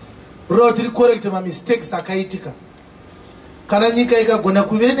 Roti tiri correct my mistakes akaitika. Kana nyika ikagona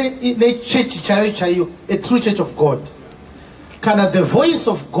kuve nechechi chaiyo, a true church of God. Kana the voice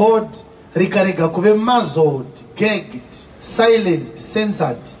of God rikarega kuve muzzled, gagged, silenced,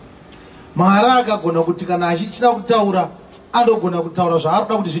 censored. Mahara akagona kuti kana achichida kutaura anogona kutaura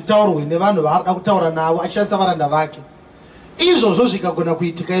zvaaroda kuti zvitaurwe nevanhu vaaroda kutaura navo achishandisa varanda vake. Izvozvo zvikagona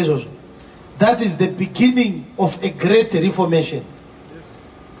kuitika izvozvo. That is the beginning of a great reformation.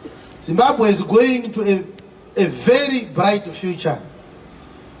 Zimbabwe is going to a very bright future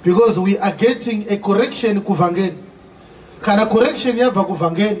because we are getting a correction kuvangeli. Kana correction yabva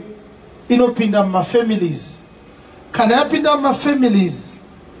kuvangeli inopinda muma families. Kana yapinda muma families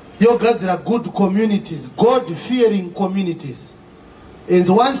yogadzira good communities, God-fearing communities. And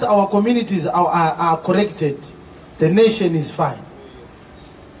once our communities are corrected, the nation is fine.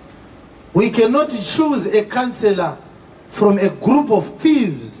 We cannot choose a counselor from a group of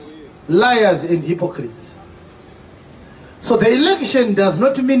thieves, liars, and hypocrites. So the election does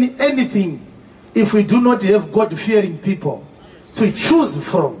not mean anything if we do not have God-fearing people to choose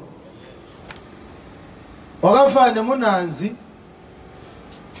from. Wakafana munanzi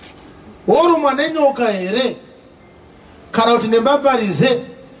orumwa nenyoka here kana kuti nembambarize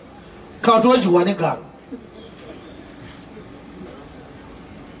kana kuti wajihwa negaro.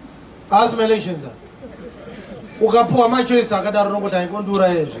 As elections ukapuwa machoice akadaro nongoti aikondura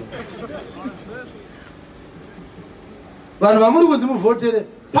yezve. Vanhu vamuri kunzi muvhotere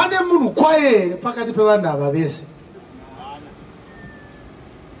pane munhu kwaye pakati pevanhu ava vese.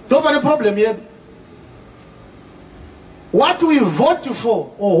 Ndo pane problem yedu. What we vote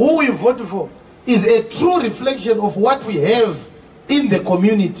for or who we vote for is a true reflection of what we have in the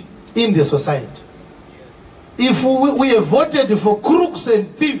community, in the society. If we have voted for crooks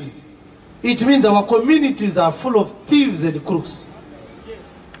and thieves, it means our communities are full of thieves and crooks.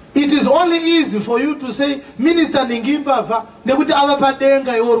 It is only easy for you to say, Minister Ningimbava, nekuti ava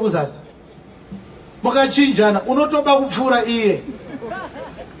padenga iwo ruzasi. Mukachinjana, unotoba kupfura iye.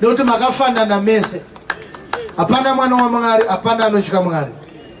 Nekuti makafanana mese. Apana mwana wa Mwari, apana anochika Mwari.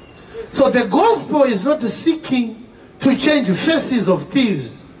 So the gospel is not seeking to change faces of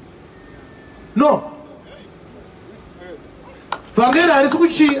thieves. No. Vangeri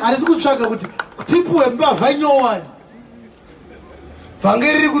harisi kutsvaga kuti tipuwe mbavha nyowani.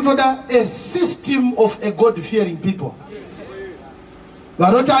 Vangeri riri kutoda a system of a God-fearing people.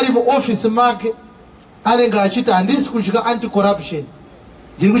 Vanoti ari muoffice make anenge achiti handisi kutya anti-corruption.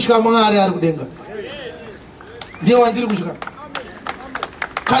 Ndiri kutya Mwari ari kudenga. Ndiye wandiri kutya.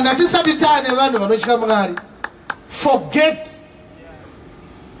 Kana tisati taane vanhu vanotya Mwari, forget.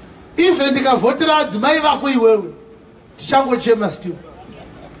 Even ndikavhotera adzimai vako iwewe, tichangochema still.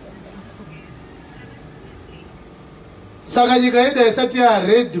 Saka nyika yedu haisati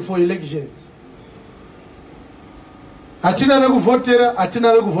ready for elections. Hatina vekuvhotera,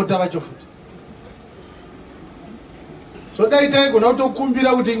 hatina vekuvhota vacho futi. So dai taigona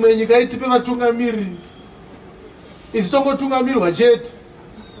kutokumbira kuti imwe nyika itipe vatungamiriri. Isi tongotungamirwa chete.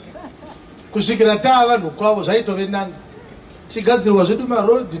 Kusvikira taa vanhu kwavo zvaitove nani. Tichigadzirwa zvedu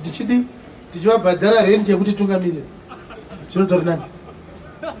marodhi tichivabhadhara renti yekuti tungamirira. Zvinotori nani.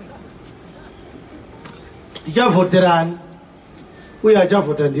 Tichavhoterani uye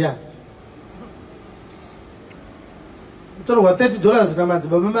achavhota ndiani. Kutorwa $30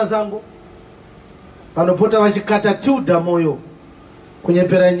 namadzibaba masango vanopota vachikata tiudha moyo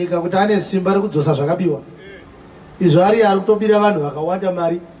kunyepera nyika kuti ane simba rekudzosa zvakabiwa. Izvo ari kutobira vanhu vakawanda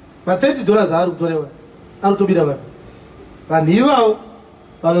mari. $30 ari kutorewa ari kutobira vanhu. Vanhu ivavo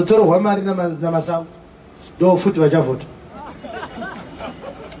vanotorwa mari namasango ndo futi vachavhota.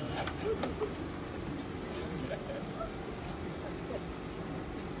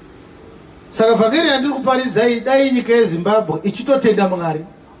 Saka vhangeri yandiri kuparidzai dai nyika yeZimbabwe ichitotenda Mwari.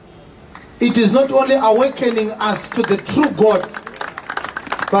 It is not only awakening us to the true God,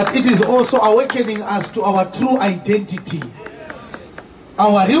 but it is also awakening us to our true identity.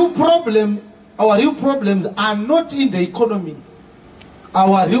 Our real problems are not in the economy.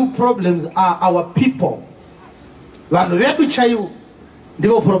 Our real problems are our people. Vanhu vedu chaivo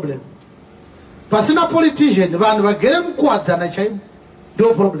ndivo problem. Pasina politician vanhu vagere mukuwadzana chaivo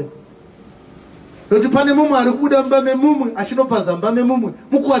ndivo problem. Kuti pane mumwe ari kubuda mbame mumwe achinopaza mbame mumwe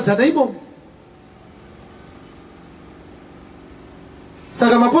mukuwadzana imomo.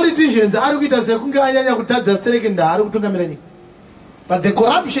 Saka ma politicians ari kuita sekunge anyanya kutadza stereke ndari kutungamira nyika. But the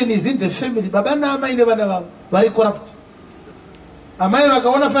corruption is in the family. Baba na amai ne vana vavo vari corrupt. Amai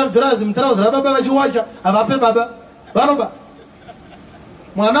vakaona $5 mutauza baba vachiwacha avape baba varoba.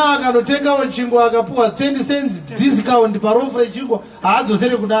 Mwana akanotengawo chingwa akapuwa 10 cents discount parofre chingwa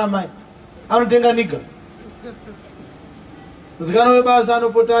haadzosere kuna amai. Anotenga niga. Muzikana webasa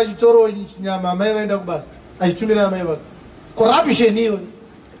anopota achitoro nyama amai vaenda kubasa. Achitumira amai vake. Corruption hiyo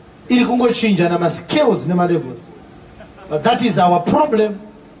iri kungochinja na scales nema levels. But that is our problem,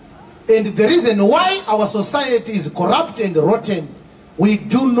 and the reason why our society is corrupt and rotten. We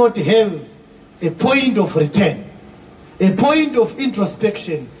do not have a point of return, a point of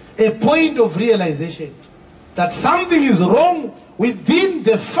introspection, a point of realization that something is wrong within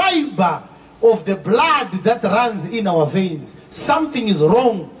the fiber of the blood that runs in our veins. Something is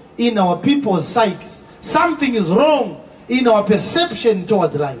wrong in our people's psyches. Something is wrong in our perception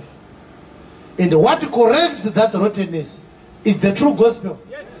towards life. And what corrects that rottenness is the true gospel.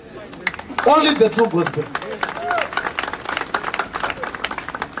 Yes. Only the true gospel.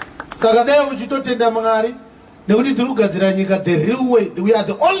 Sagadeo uchitotenda mangari nekuti tirugadzira nyika the real way. We are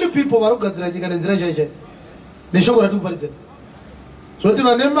the only people varugadzira nyika nenzira chaizvo. Neshoko ratikuparidza. Zvoti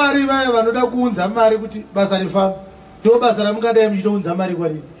vane mari vaya vanoda kuunza mari kuti basa rifambe. Ndo basa ramungadai muchitounza mari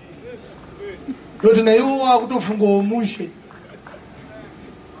kwarini. Ndoti naiwo wakutofungawo mushe.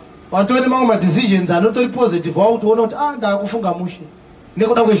 Watone mamwe decisions anotori positive wautoona kuti ndakufunga mushe.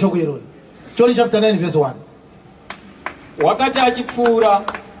 Nekuda kweshoko iroro. John chapter 9 verse 1. Wakati achipfuura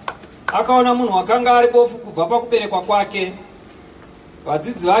akaona munhu wakanga ari bofu kubva pakuberekwa kwake.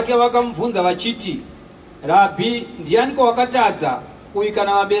 Vadzidzi vake vakamubvunza vachiti, Rabhi, ndianiko wakatadza uyu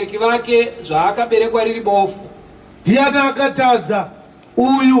kana vabereki vake zvaakaberekwa riri bofu? Ndiani akatadza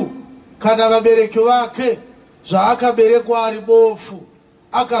uyu kana vabereki vake zvaakaberekwa ari bofu?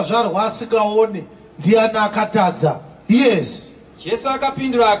 Akazvarwa asikaone. Ndiani akatadza? Yes. Jesu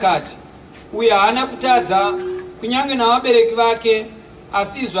akapindura akati, uyu haana kutadza kunyange navabereki vake,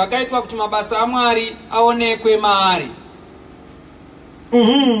 asi zvakaitwa kuti mabasa aMwari aonekwe maari.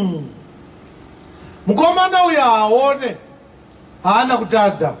 Mukomana uyu aone haana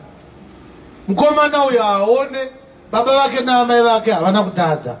kutadza. Mukomana uyu aone baba vake naamai vake havana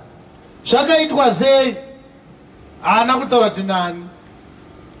kutadza. Zvakaitwa sei? Haana kutaura kuti nani.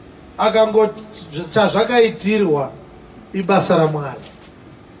 Akangoti chazvakaitirwa ibasa raMwari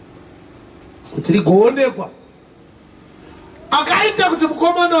kuti rigoonekwa. Akaita kuti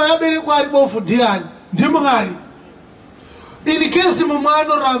mukomana uyu aberekwa ari bofu ndiani? NdiMwari. In case mumwe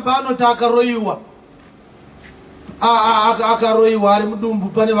anoramba anoti akaroiwa. Akaroiwa ari mudumbu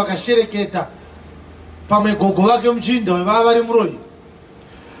pane vakashereketa pamwe gogo vake muchinda vava vari muroi.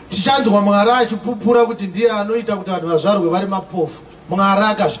 Tichanzwa Mwari achipupura kuti ndiye anoita kuti vanhu vazvarwe vari mapofu. Mwari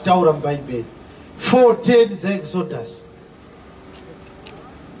akazvitaura muBhaibheri. 4:10 dzaExodus.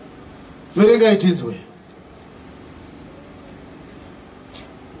 Verengai tinzwe.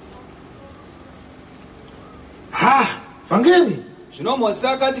 Vangeri. Zvino Mozisi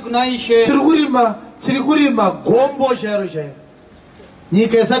akati kuna Ishe, tiri kurima gombo chairo chairo.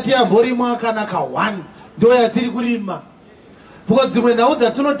 Nyika isati yamborimwa kana ka1 ndo yatiri kurima. Because dzimwe nhau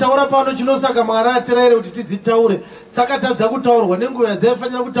dzatinotaura pano chinosaka Mwari atiraire kuti tidzitaure. Dzakatadza kutaurwa nenguva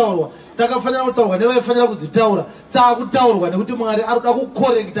yadzaifanira kutaurwa. Dzakafanira kutaurwa nevaifanira kudzitaura. Dzakutaurwa nekuti Mwari arikuda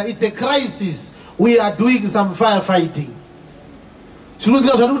kukorekta. It's a crisis. We are doing some firefighting.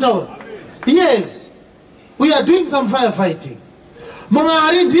 Chinonzika zvati kutaura? Yes. We are doing some firefighting.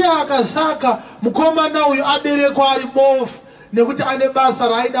 Mwari ndiye akasaka mukomana uyu aberekwa ari bofu nekuti ane basa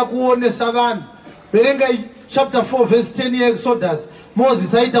raida kuonesa vanhu. Verenga chapter 4 verse 10 yeExodus.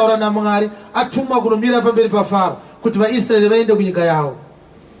 Moses aitaura naMwari atumwa kunomira pamberi paFaro kuti vaIsraeri vaende kunyika yavo.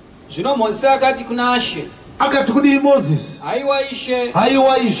 Zvino Mozisi akati kuna Ashe, akati kudii Moses?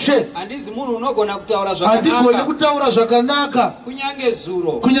 Haiwa Ishe, handizi munhu unogona kutaura zvakanaka. Handigoni kutaura zvakanaka kunyange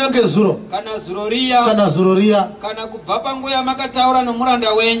zuro kana zuro riya kana kubva panguva yamakataura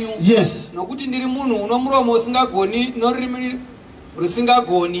nomuranda wenyu. Yes. Nokuti ndiri munhu uno muromo usingagoni norurimi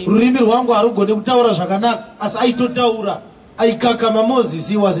rusingagoni. Rurimi rwangu harugoni kutaura zvakanaka, asi aitotaura. Aikakama Moses.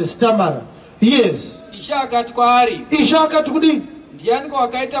 He was a stammerer. Yes. Ishe akati kwaari, Ishe akati kudii? Ndianiko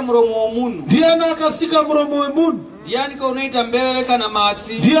wakaita muromo womunhu? Ndiani akasika muromo wemunhu? Ndianiko unoita mbeveve kana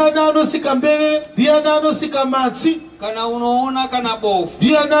matsi? Ndiani anosika mbeveve? Ndiani anosika matsi? Kana unoona kana bofu?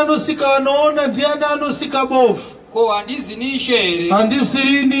 Ndiani anosika vanoona? Ndiani anosika bofu? Ko handizi ni Ishe here?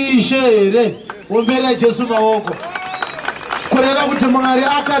 Handisiri ni Ishe here? Ombera Jesu maoko. Kureva kuti Mwari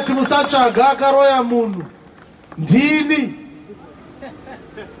akati musatsvaga akaroya munhu. Ndini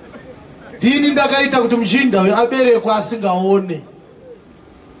ndakaita kuti muchinda uyu aberekwa asingaone.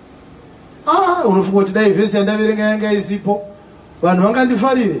 unofunga kuti dai vhesi yandaverenga yanga isipo vanhu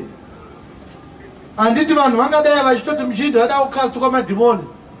vangandifarire. Anditi vanhu vangadai vachitoti muchinda ada kukasta kwamadhimoni.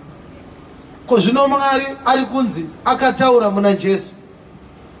 Ko zvino Mwari ari kunzi akataura muna Jesu.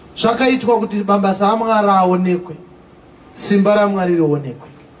 Zvakaitwa kuti mabasa aMwari aonekwe, simba raMwari rionekwe.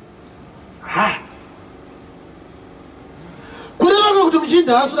 Kureva kuti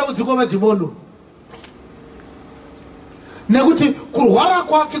muchinda asura kudzikwa madhimoni. Nekuti kurwara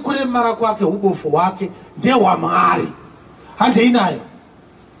kwake, kuremara kwake, ubofu hwake ndehwaMwari. Hande inayo.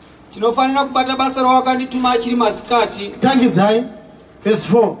 Tinofanira kubata basa rawakandituma achiri masikati. Tangidzai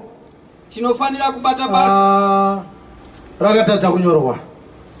verse 4. Tinofanira kubata basa rakatadza kunyorwa.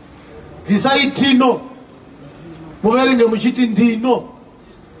 Bvisai tino. Muverenge muchiti ndino.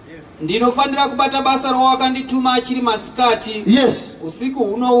 Ndinofanira kubata basa rawakandituma achiri masikati. Yes. Usiku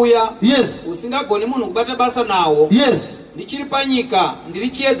unouya. Yes. Usingagoni munhu kubata basa nawo. Yes. Ndichiri panyika, ndiri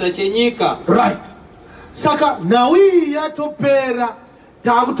chiedza chenyika. Right. Saka nawi yatopera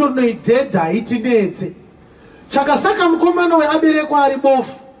takutonoidhedha itinetse. Chakasaka mukomana weaberekwa ari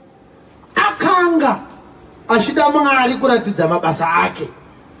bofu akanga achida Mwari kuratidza mabasa ake.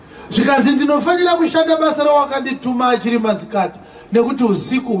 Zvikanzi ndinofanira kushanda basa rawakandituma achiri masikati nekuti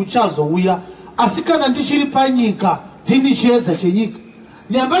usiku uchazouya. Asi kana ndichiri panyika ndini chiedza chenyika.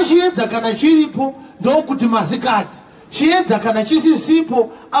 Nyamba chiedza kana chiripo ndokuti masikati. Chiedza kana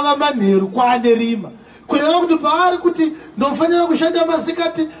chisisipo ava manheru kwaane rima. Kureva kuti paari kuti ndofanira kushanda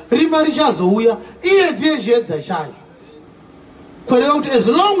masikati rima richazouya, iye ndiye chiedza chacho. Kureva kuti as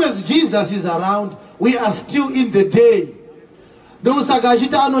long as Jesus is around, we are still in the day. Ndokusaka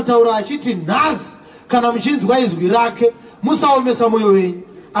achiti anotaura achiti nhasi kana muchinzwa izwi rake musaomesa mwoyo wenyu.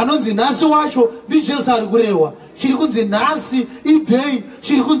 Anonzi nhasi wacho ndi Jesu ari kurehwa. Chiri kunzi nhasi idei,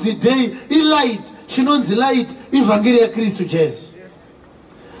 chiri kunzi day ilight, chinonzi light ivhangeri yaKristu Jesu.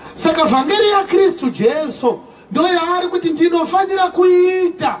 Saka vhangeri yaKristu Jesu ndo yaari kuti ndinofanira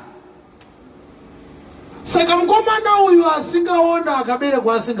kuita. Saka mukomana uyu asingaona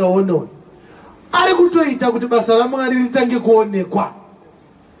akaberekwa asingaonewe ari kutoita kuti basa raMwari ritange kuonekwa.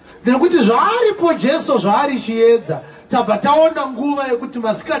 Nekuti zvaaripo Jesu zvaari chiedza tabva taona nguva yekuti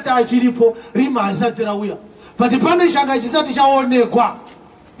masikati achiripo rima harisati rauya. But pane changa chisati chaonekwa.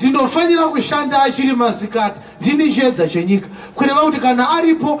 Ndinofanira kushanda achiri masikati, ndini chiedza chenyika. Kureva kuti kana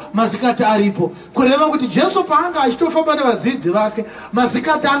aripo masikati aripo. Kureva kuti Jesu paanga achitofamba nevadzidzi vake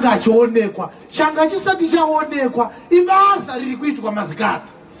masikati anga achionekwa. Changa chisati chaonekwa ibasa riri kuitwa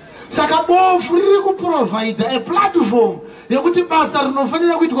masikati. Saka bofu riri kuprovide a platform yekuti basa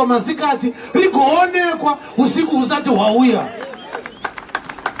rinofanira kuitwa masikati rigoonekwa usiku usati hwauya.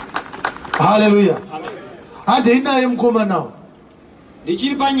 Hallelujah. Hande inaye mukomanawo.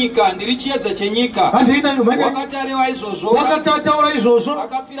 Ndichiri panyika ndiri chiedza chenyika. Hande inayo manya. Wakatareva izvozvo. Wakataura izvozvo.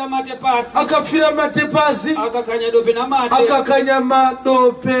 Akapfira mate pasi. Akapfira mate pasi. Akakanya dope namate. Akakanya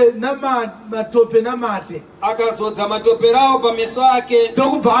madope matope namate. Akazodza matope rawo pameso ake.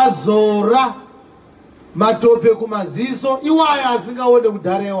 Ndokubva azora matope kumaziso iwaya asingaone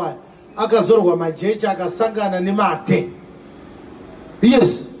kudhara iwaya. Akazorwa majecha akasangana nemate.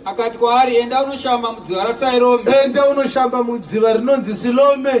 Yes. Akati kwaari enda unoshamba mudziva raSairome. Enda unoshamba mudziva rinonzi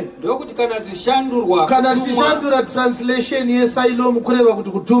Silome. Ndokuti kana zvishandurwa. Kana zvishandura translation yeSailome kureva kuti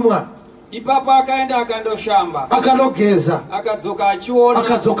kutumwa. Ipapo akaenda akandoshamba. Akanogeza. Akadzoka achiona.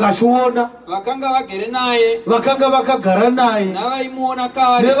 Akadzoka achiona. Vakanga vagere naye. Vakanga vakagara naye. Navaimuona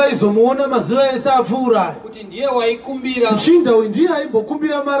kare. Nevaizomuona mazuva ese apfuura. Kuti ndiye waikumbira. Muchinda uyu ndiye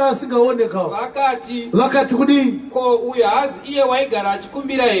aimbokumbira mari asingaonekawo. Vakati kudini? Ko uyu hazi iye waigara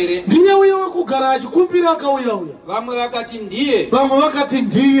achikumbira here? Ndiye uye wekugara achikumbira akauya uya. Vamwe vakati ndiye. Vamwe vakati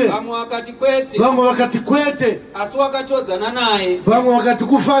ndiye. Vamwe vakati kwete. Vamwe vakati kwete. Asi wakatodzana naye. Vamwe vakati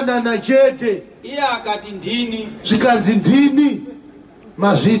kufanana chete. Iye akati ndini. Zvikanzi ndini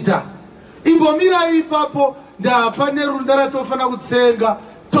mazvita. Imbomira ipapo ndapa nerunda ratofana kutsenga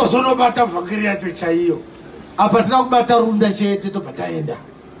tozonobata vhangeri yacho chaiyo. Apa tina kubata runda chete tobva taenda.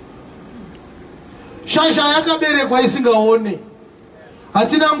 Shasha yakaberekwa isingaone.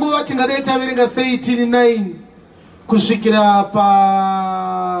 Hatina nguva tingadai taverenga 13:9 kusvikira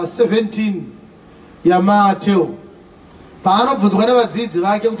pa 17 yaMateo. Paanobvunzwa nevadzidzi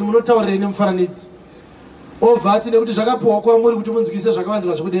vake kuti munotaurira nemufananidzo. Obva ati nekuti zvakapiwa kwamuri kuti munzwise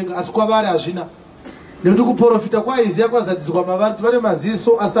zvakavanzika zvokudenga asi kwavari hazvina. Nekuti kuprofita kwaIsaya kwazadziswa mavari kuti vane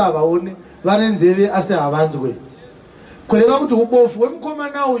maziso asi havaone, vane nzeve asi havanzwe. Kureva kuti ubofu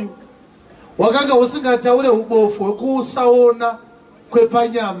hwemukomana uyu hwakanga husingataure ubofu hwekusaona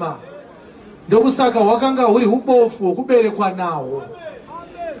kwepanyama. Ndokusaka hwakanga huri ubofu hwekuberekwa nahwo.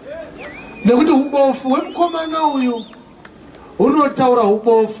 Nekuti ubofu hwemukomana uyu unotaura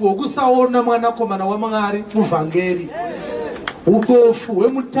ubofu hwekusaona mwanakomana waMwari muvhangeri, ubofu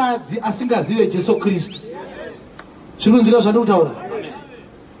hwemutadzi asingazive Jesu Kristu. Zvinonzika zvandiri kutaura?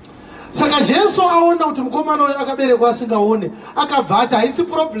 Saka Jesu aona kuti mukomana uyu akaberekwa asingaone, akabva ati haisi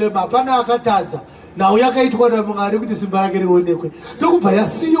problem, hapana akatadza, nawo yakaitwa naMwari kuti simba rake rionekwe. Ndokubva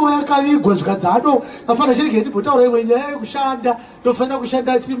yasiyiwa yakavigwa zvikadzado. Afanira chirege ndimbotaura imwe nyaya yekushanda, ndofanira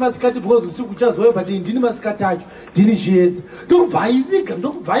kushanda chiri masikati because usiku kuchazouya, but ndini masikati acho ndini chiedza. Ndokubva aiviga,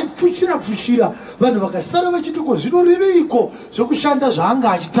 ndokubva aipfushira vanhu vakasara vachiti ko zvinoriveiko zvokushanda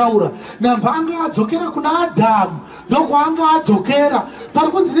zvaanga achitaura. Namba anga adzokera kuna Adhamu, ndokwaanga adzokera. Pari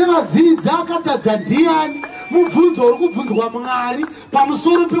kunzi nevadzidzi akatadza ndiani? Mubvunzo uri kubvunzwa Mwari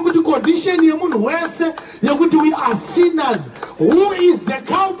pamusoro pekuti condition yemunhu wese yekuti we are sinners. Who is the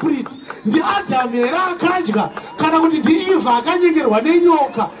culprit? Ndi Adhamu here akadya kana kuti ndi Eva akanyengerwa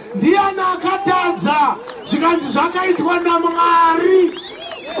nenyoka? Ndiani akatadza? Zvikanzi zvakaitwa naMwari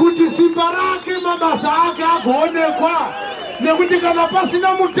kuti simba rake mabasa ake agoonekwa. Nekuti kana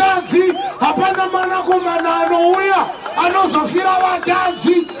pasina mutadzi hapana mwanakomana anouya anozofira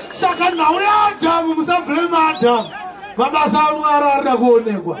vatadzi. Saka nawe Adhamu, musablame Adhamu, mabasa aMwari arida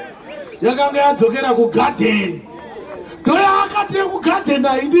kuonekwa. Yakanga yadzokera kugadheni, ndoyaakati yekugadheni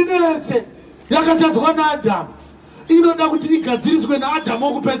haindinetse, yakatadzwa naAdhamu. Inoda kuti igadziriswe naAdhamu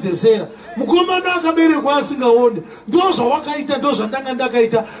wokupedzesera. Mukomana akaberekwa asingaone, ndozvawakaita, ndozvandanga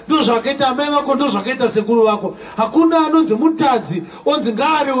ndakaita, ndozvakaita amai vako, ndozvakaita sekuru vako. Hakuna anonzi mutadzi onzi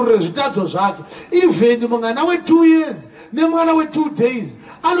ngaareurire zvitadzo zvake. Even mwana we2 years nemwana we2 days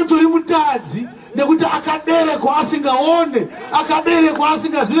anotori mutadzi, nekuti akaberekwa asingaone, akaberekwa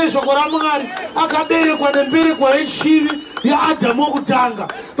asingazive shoko raMwari, akaberekwa nemberekwa yechivi yaAdhamu wokutanga.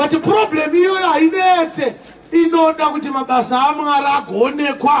 But problem iyoyo hainetse. Inoda kuti mabasa aMwari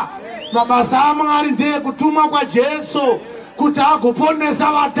agoonekwa. Mabasa aMwari ndeyekutumwa kwaJesu kuti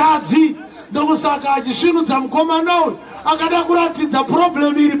agoponesa vatadzi. Ndokusaka achisvinudza mukomana uyu akada kuratidza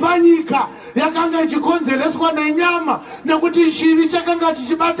problem iri panyika yakanga ichikonzereswa nenyama, nekuti chivi chakanga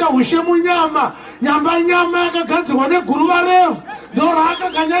chichibata ushe munyama. Nyama yakagadzirwa neguruva refu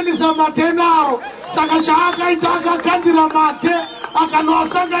ndoraakaganyanisa mate naro. Saka chaakaita akakandira mate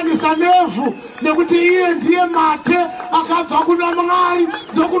akanoasanganisa nevhu, nekuti iye ndiye mate akabva kuna Mwari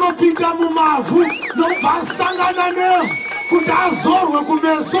ndokunopinda mumavhu ndokubva asangana nevhu kuti azorwe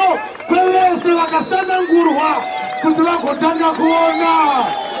kumeso kwevese vakasanangurwa kuti vagotanga kuona.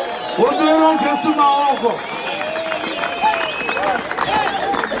 Ondera Jesu maoko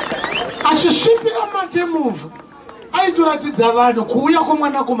achisvipira mate muvhu, aitoratidza vanhu kuuya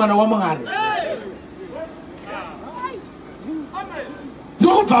kwomwanakomana waMwari.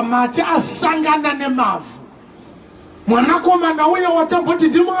 Ndokubva mate asangana nemavhu. Mwanakomana uya watamboti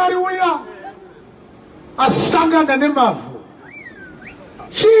ndiMwari uya asangana nemavhu.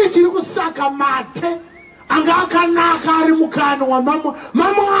 Chii chiri kusaka mate anga akanaka ari mukano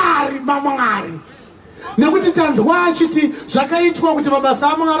waMwari? Nekuti tanzwa achiti zvakaitwa kuti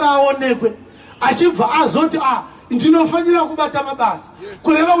mabasa aMwari aonekwe, achibva azoti ndinofanira kubata mabasa,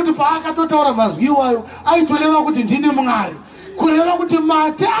 kureva kuti paakatotaura mazwi iwayo aitoreva kuti ndine Mwari, kureva kuti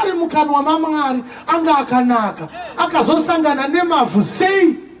mate ari mukano waMwari anga akanaka. Akazosangana nemavhu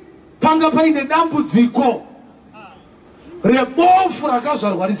sei panga paine dambudziko rebofu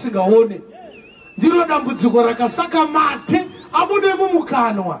rakazvarwa risingaone. Ndiro dambudziko rakasaka mate abude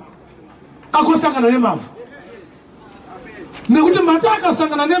mumukanwa akosangana nemavhu. Nekuti mate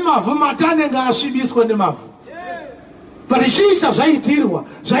akasangana nemavhu, mate anenge asvibiswa nemavhu. Pari chii chazvaitirwa?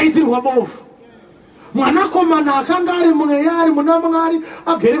 Zvaitirwa bofu. Mwanakomana akanga ari mweya ari muna Mwari,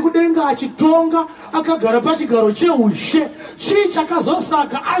 agere kudenga achitonga, akagara pachigaro cheushe. Chii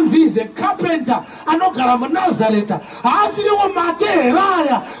chakazosaka anzize carpenter anogara muNazareta? Haasiriwo mate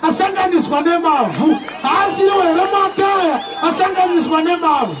heraya asanganiswa nemavhu? Haasiriwo here mate aya asanganiswa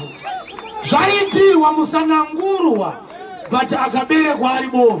nemavhu? Zvaitirwa musanangurwa, but akaberekwa ari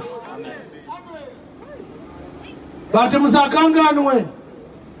bofu. But musakanganwe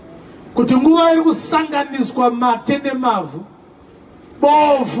kuti nguva iri kusanganiswa mate nemavhu,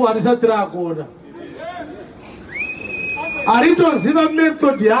 bofu harisati rakuona. Haritoziva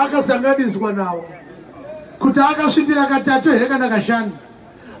method yaakasanganiswa nawo, kuti akasvipira katatu here kana kashanu,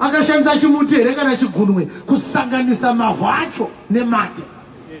 akashandisa chimuti here kana chigunwe kusanganisa mavhu acho nemate.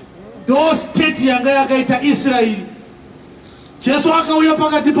 Ndo state yanga yakaita Israeri. Jesu akauya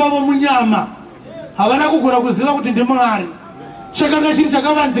pakati pavo munyama, havana kugona kuziva kuti ndiMwari. Chakanga chiri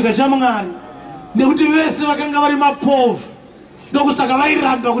chakavanzika chaMwari, nekuti vese vakanga vari mapofu. Ndokusaka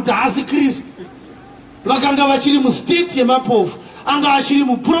vairamba kuti haasi Kristu. Vakanga vachiri mustate yemapofu, anga achiri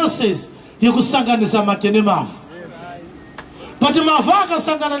muprocess yekusanganisa mate nemavhu. but mavha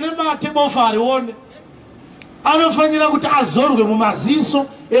akasangana nemate bofu arione anofanira kuti azorwe mumaziso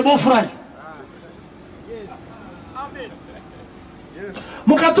ebofu racho.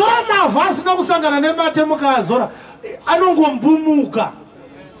 Mukatora mavha asina kusangana nemate mukaazora anongombumuka,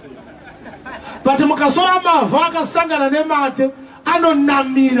 but mukasora mavha akasangana nemate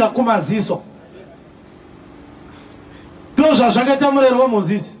anonamira kumaziso. Ndozva zvakaita murero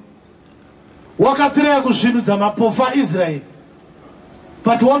waMozisi wakatireva kuzvinudza mapofu aIsraeri,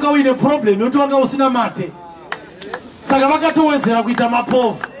 but wanga uine problem yokuti wanga usina mate, saka vakatowedzera kuita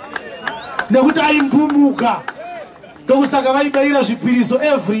mapofu nekuti aimbumuka. Ndokusaka vaibayira zvipiriso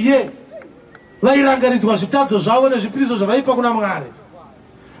every year, vairangaridzwa zvitadzo zvavo nezvipiriso zvavaipa kuna Mwari.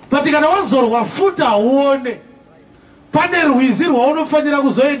 But kana wazorwa futa uone pane rwizi rwaunofanira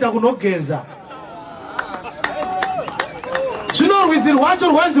kuzoenda kunogeza. Zvino rwizi rwacho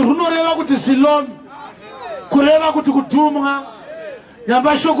rwanzi runoreva kuti Silomi, kureva kuti kutumwa.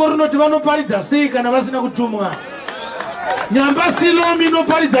 Nyamba shoko rinoti vanoparidza sei kana vasina kutumwa. Nyamba Silomi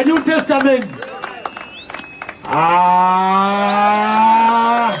inoparidza New Testament.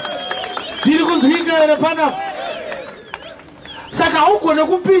 Ndiri kunzwika here panapa. Saka ugone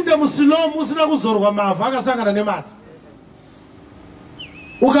kupinda muSilomu usina kuzorwa mavha akasangana nemate.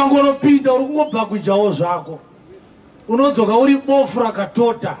 Ukangonopinda uri kungobhakwijawo zvako, unodzoka uri bofu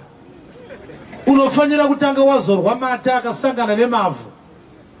rakatota. Unofanira kutanga wazorwa mate akasangana nemavhu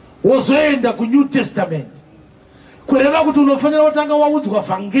wozoenda kuNew Testament, kureva kuti unofanira kutanga waudzwa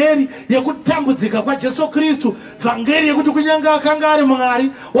vhangeri yekutambudzika kwaJesu Kristu, vhangeri yekuti kunyanga akanga ari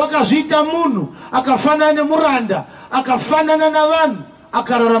Mwari wakazviita munhu, akafanana nemuranda, akafanana navanhu,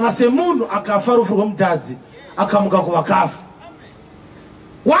 akararama semunhu, akafa rufu rwomutadzi, akamuka kuvakafa.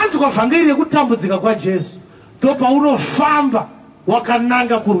 Wanzwa vhangeri yekutambudzika kwaJesu, ndopaunofamba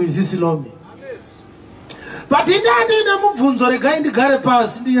wakananga kurwizi Silomi. But ndine mubvunzo, regai ndigare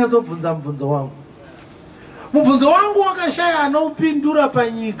pasi ndinyatsobvunza mubvunzo wangu. Mubvunzo wangu wakashaya anoupindura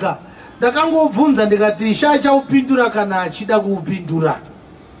panyika. Ndakangobvunza ndikati chachaupindura kana achida kuupindura.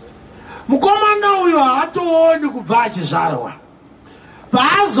 Mukomana uyu haatooni kubva achizvarwa.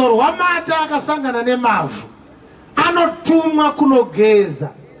 Paazorwa mate akasangana nemavhu, anotumwa kunogeza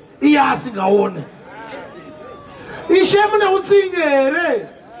iye asingaone. Ishe mune utsinye here?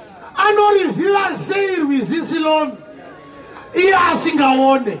 Anoriziva sei rwizi Silomi iye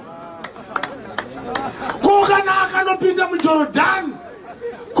asingaone? Ko kana akanopinda muJorodhani,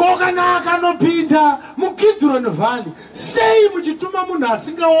 ko kana akanopinda muKidroni Valley, sei muchituma munhu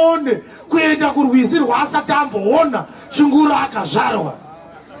asingaone kuenda kurwizi rwaasati amboona chinguru akazvarwa?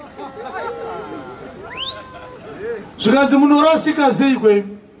 Zvikanzi munorasika sei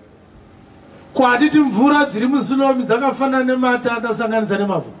kwemi? Kwatiti mvura dziri muSilomi dzakafanana nemate atasanganisa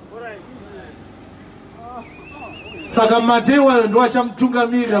nemavhu. Saka mate iwayo ndo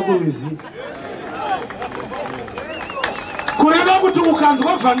achamutungamirira kurwizi. Kureva kuti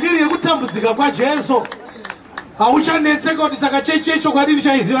ukanzwa vhangeri yekutambudzika kwaJesu hauchanetseka kuti saka chechecho kwadini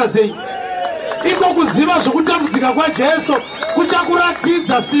chaiziva sei? Iko kuziva zvokutambudzika kwaJesu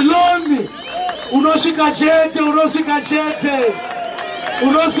kuchakuratidza Silomi. Unosvika chete, unosvika chete,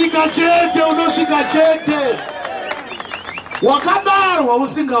 unosvika chete, unosvika chete. Wakabarwa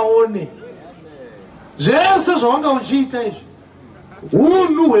usingaone. Zvese zvawanga uchiita izvi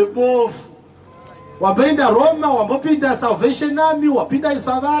unhu hwebofu. Wapinda Roma, wambopinda Salvation Army, wapinda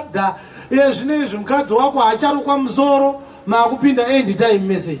Isavada, zvinezvi mukadzi wako haacharukwa musoro, maakupinda end time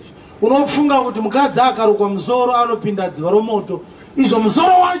message. Unofunga kuti mukadzi akarukwa musoro anopinda dziva romoto. Izvo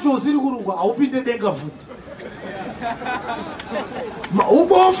musoro wacho usiri kurukwa haupinde denga futi.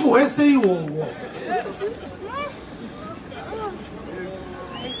 Ubofu hwese ihwohwo.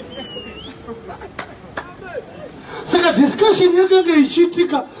 Saka discussion yakanga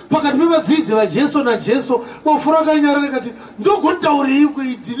ichiitika pakati pevadzidzi vaJesu naJesu, bofu rakanyarara kati ndogotaurei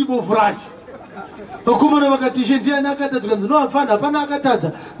kuitiri bofu racho. Vakomana vakati ishe ndiani akatadza? Kanzi noapfana hapana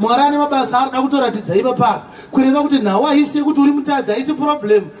akatadza. Mwari ane mabasa arida kutoratidza ipa pano, kureva kuti nhau haisi yekuti uri mutadzi, haisi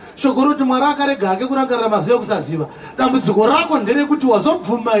problem. Shoko roti Mwari akarega hake kurangarira mazivo ekusaziva. Dambudziko rako nderekuti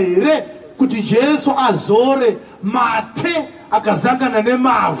wazobvuma here kuti Jesu azore mate akazangana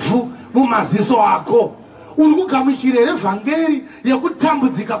nemavhu mumaziso ako? Uri kugamuchira here vhangeri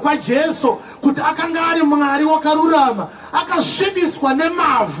yekutambudzika kwaJesu, kuti akanga ari Mwari wakarurama, akasvibiswa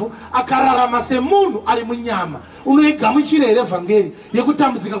nemavhu, akararama semunhu ari munyama? Unoigamuchira here vhangeri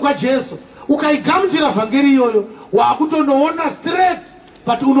yekutambudzika kwaJesu? Ukaigamuchira vhangeri iyoyo, wakutonoona straight,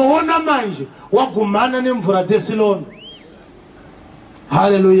 but unoona manje wagumana nemvura dzeSilomi.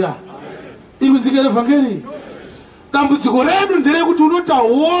 Haleluya. Ikunzikire vhangeri. Dambudziko redu nderekuti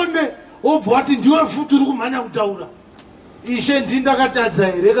unotauone wobva wati ndiwe futi uri kumhanya kutaura. ishe ndakatadza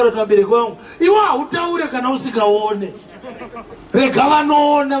here kana kuti vabereki vangu iwe hautaure kana usikaone rega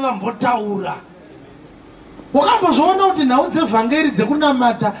vanoona vambotaura. Wakambozviona kuti nhau dzevhangeri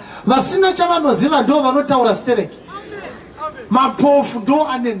dzekunamata vasina chavanoziva ndo vanotaura stereki. Mapofu ndo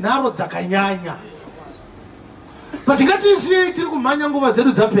ane nharo dzakanyanya. But ngatizive tiri kumhanya nguva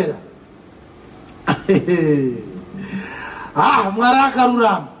dzedu dzapera. Mwari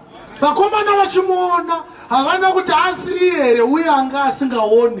akarurama. Vakomana vachimuona havana kuti haasiri here uya anga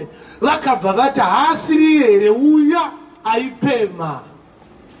asingaone, vakabva vati haasiri here uya aipema.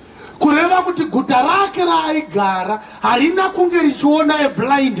 Kureva kuti guta rake raaigara harina kunge richiona a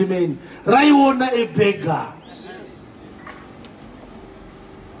blind man, raiona a beggar.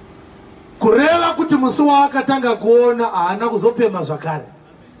 Kureva kuti musi waakatanga kuona haana kuzopema zvakare,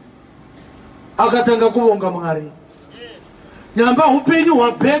 akatanga kuvonga Mwari. Nyamba upenyu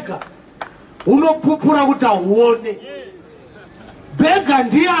hwabhega hunopupura kuti huone. Bhega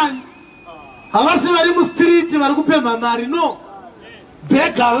ndiani? Havasi vari muspiriti vari kupemha mari, no.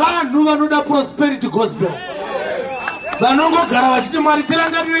 Bhega vanhu vanoda prosperity gospel. Vanongogara vachiti Mwari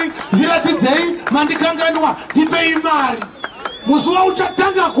tirangarirei, ndiratidzei, mandikanganwa, ndipei mari. Musi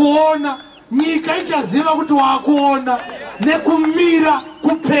wauchatanga kuona, nyika ichaziva kuti waakuona nekumira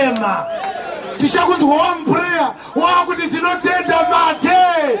kupema. Tichakunzwa wampureya waakuti tinotenda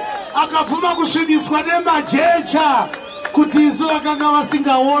mate akabvuma kusvibiswa nemajecha kuti isu vakanga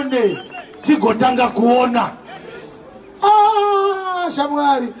vasingaone tigotanga kuona.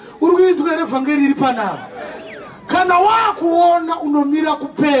 Shamwari, uri kuitwa here vhangeri iri panapa? Kana waakuona unomira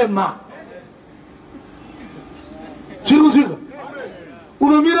kupema. Zviri kuzvika?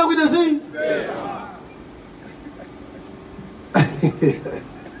 Unomira kuita sei?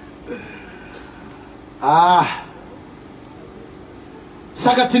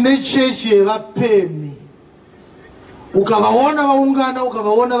 Saka tine chechi yevapemi. Ukavaona vaungana,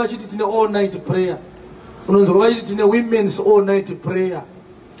 ukavaona vachiti tine all night prayer, unonzwa vachiti tine women's all night prayer.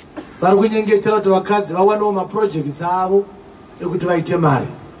 Vari kunyengetera kuti vakadzi vawanewo maprojects avo ekuti vaite mari.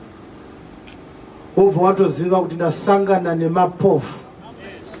 Wobva watoziva kuti ndasangana nemapofu.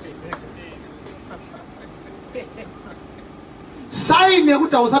 Saini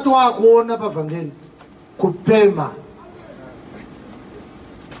yekuti hausati waakuona pavhangeri kupema.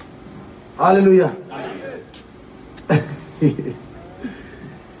 Hallelujah.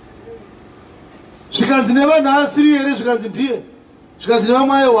 Zvikanzi nevanhu haasiri here, zvikanzi ndiye. Zvikanzi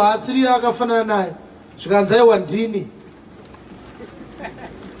nevamwe aiwa haasiri akafanana naye, zvikanzi aiwa ndini.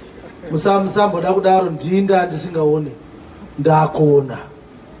 Musamboda kudaro, ndinda ndisingaone, ndakuona.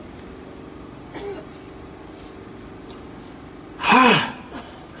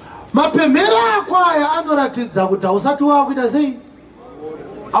 Mapemhero ako aya anoratidza kuti hausati waakuita sei?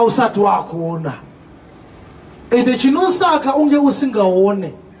 Hausati waakuona. Ende chinosaka unge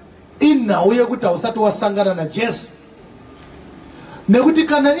usingaone inhau yekuti hausati wasangana naJesu. Nekuti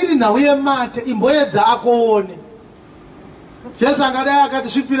kana iri nhau yemate imboedza akoone. Jesu angadai akati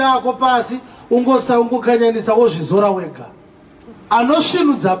svipira ako pasi ungokanyanisa wozvizora wega.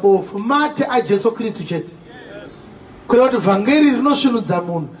 Anosvinudza bofu mate aJesu Kristu chete. Kureva kuti vhangeri rinosvinudza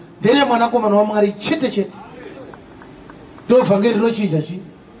munhu ndere mwanakomana waMwari chete chete. Ndo vhangeri rinochinja chi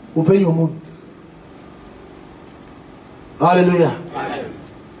upenyu hwemunhu. Hallelujah.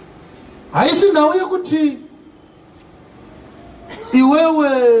 Haisi nhau yekuti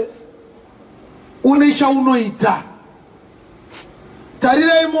iwewe une chaunoita.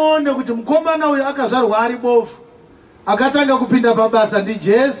 Tarirai muone kuti mukomana uyu akazvarwa ari bofu, akatanga kupinda pabasa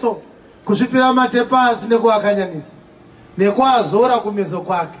ndiJesu, kusvipira mate pasi nekuakanyanisa, nekuazora kumeso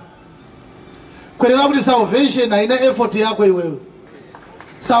kwake. Kureva kuti salvation haina effort yako iwewe.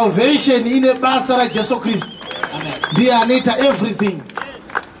 Salvation ine basa raJesu Kristu. Ndiye anoita everything.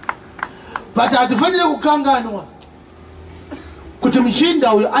 But hatifanire kukanganwa kuti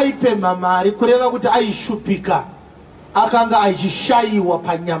muchinda uyu aipemha mari, kureva kuti aishupika, akanga achishayiwa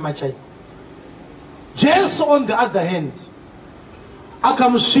panyama chaipo. Jesu on the other hand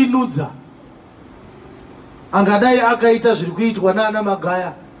akamusvinudza. Angadai akaita zviri kuitwa nana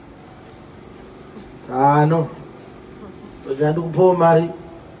Magaya, no, ndadi kupawo mari,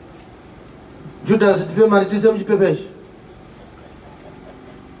 Judas tipe mari tise muchipepeshi.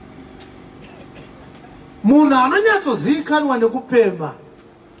 Munhu anonyatsozivikanwa nekupemha,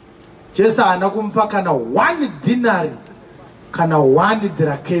 Jesu haana kumupa kana 1 dinari kana 1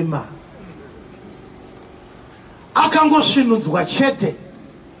 drakema. Akangosvinudzwa chete.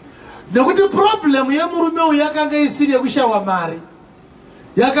 Nekuti problem yemurume uyu yakanga isiri yekushawa mari,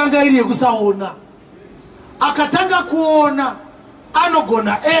 yakanga iri yekusaona. Akatanga kuona,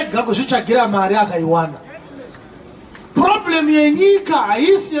 anogona ega kuzvitsvagira mari akaiwana. problem yenyika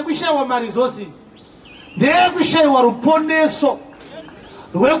haisi yekushaiwa maresources, ndeyekushaiwa ruponeso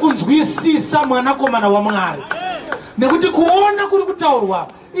rwekunzwisisa mwanakomana waMwari. Nekuti kuona kuri kutaurwa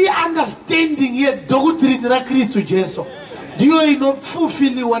understanding yedoctrine raKristu Jesu ndiyo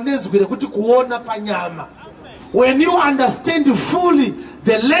inofulfiliwa nezwi rekuti kuona panyama. When you understand fully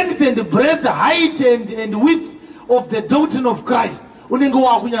the length and breadth, height and width of the doctrine of Christ, unenge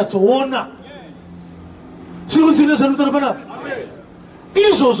wakunyatsoona. Sirikunzwina zvanotara panapa.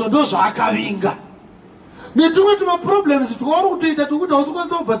 Izvozvo ndo zvakavinga. Netumwe tuma problems tikaona kutoita tukuti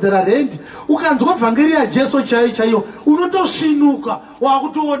hausikwanisa kubhadhara rent, ukanzwa vhangeri yaJesu chaiyo unotosvinuka,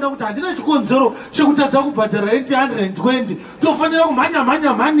 wakutoona kuti handina chikonzero chekutadza kubhadhara rent 120, tofanira kumhanya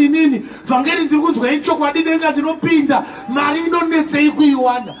mhani nini, vhangeri ndiri kunzwa ichokwadi denga ndinopinda, mari inonetsei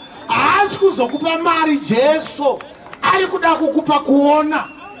kuiwana. Haasi kuzokupa mari Jesu, ari kuda kukupa kuona.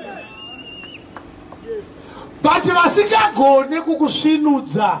 But vasingagone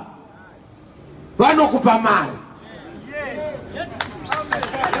kukusvinudza vanokupa mari.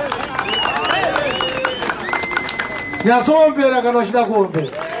 Nyatsombera kana uchida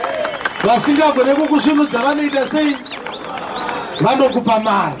kuombera. Vasingagone kukusvinudza vanoita sei? Vanokupa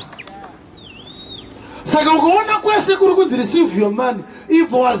mari. Saka ukaona kwese kuri kunzi receive your money,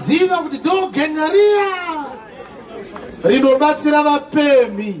 ibvo waziva kuti ndogenga riya rinobatsira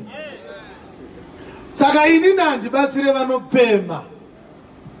vapemi. Saka ini nandibatsire vanopema.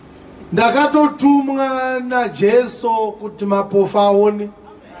 Ndakatotumwa naJesu kuti mapofu aone.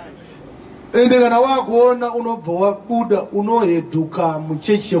 Ende kana wakuona unobva wabuda unoheduka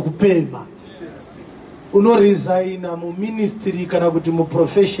muchechi yekupema, unoresigna muministry kana kuti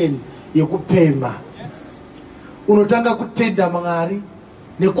muprofession yekupema, unotanga kutenda Mwari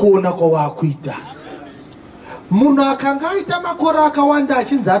nekuona kwawakuita. Munhu akanga aita makore akawanda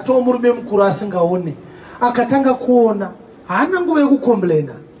achinzi atova murume mukuru asingaone, akatanga kuona, haana nguva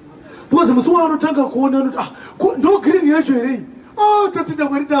yekukomplaina. Because musi waanotanga kuona ndo green yacho here. Totenda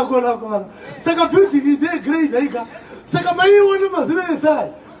Mwari takuona. Saka building ide green daika. Saka maiona mazino esai.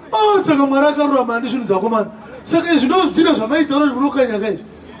 Saka Mwari akarurama handisvinudza komana. Saka izvi ndo zvidhina zvamaitaura zvinokanyanga izvi.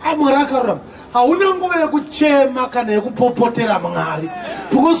 Mwari akarurama. Hauna nguva yekuchema kana yekupopotera Mwari.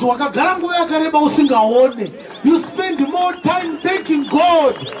 Because wakagara nguva yakareba usingaone. You spend more time thanking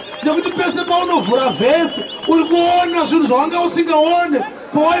God. Nekuti pese paunovhura vhesi uri kuona zvinhu zvawanga usingaone.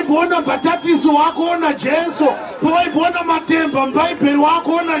 Pawaibona mbatatisi wakuona Jesu, pawaibona matemba mubhaibheri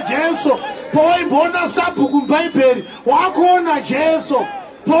wakuona Jesu, pawaibona sabhuku mubhaibheri wakuona Jesu,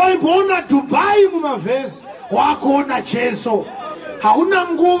 pawaibona Dubai mumavhesi wakuona Jesu. Hauna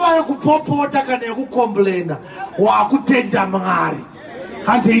nguva yekupopota kana yekukomplaina, wakutenda Mwari.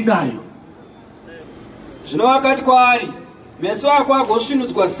 Handeinayo. Zvino vakati kwaari, meso ako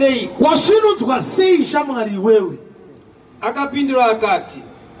agosvinudzwa seiko? Wasvinudzwa sei shamwari iwewe? Akapindura akati,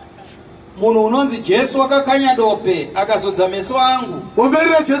 munhu unonzi Jesu wakakanya dope akazodza meso angu.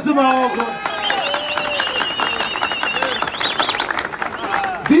 Omberera Jesu maoko.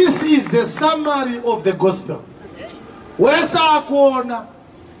 This is the summary of the gospel. Wesa kuona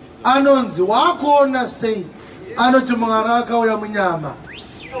anonzi wakuona sei, anoti Mwari akauya munyama,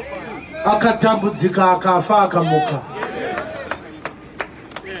 akatambudzika akafa akamuka.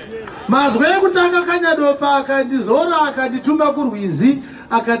 Mazwe ekutanga kanyadopa akandizora akandituma kurwizi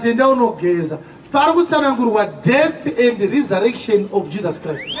akatenda unogeza. Pari kutsanangurwa death and resurrection of Jesus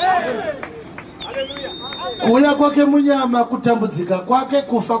Christ. Kuuya kwake munyama, kutambudzika kwake,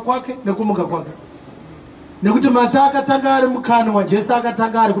 kufa kwake nekumuka kwake. Nekuti mata akatanga ari mukani wa Jesu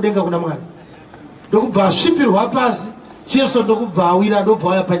akatanga ari kudenga kuna Mwari. Ndokubva asvipirwa pasi, Jesu ndokubva awira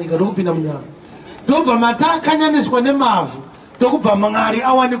ndobva aya panyika ndokupinda munyama. Ndobva mata akanyaniswa nemavhu, ndokubva Mwari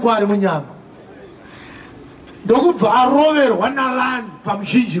awanikwa ari munyama. Ndokubva aroverwa navanhu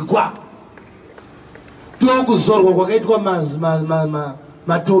pamuchinjikwa. Ndokuzorwa kwakaitwa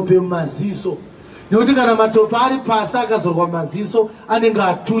matope mumaziso. Nekuti kana matope ari pasi akazorwa maziso anenge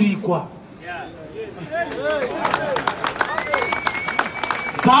aturikwa.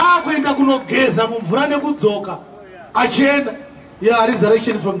 Paakuenda kunogeza mumvura nekudzoka achenda.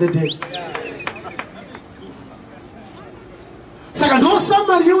 Resurrection from the dead. Saka ndo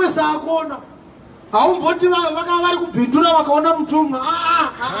samari yewesa akuona. Haumboti vakava vari kubhindura vakaona mutumwa.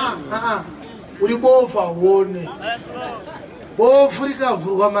 Uri bofa uone. Bofu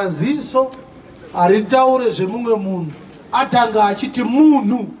rikavhurwa maziso haritaure zvemumwe munhu. Atanga achiti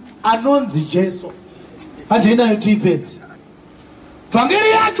munhu anonzi Jesu. Handinayo tipedzi. Vhangeri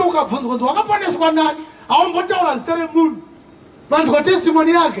yacho ukabvunzwa kuti wakaponeswa nani? Haumbotaura zita remunhu. Manzwa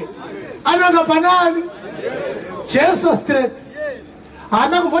testimony yake. Ananga panani? Jesu straight.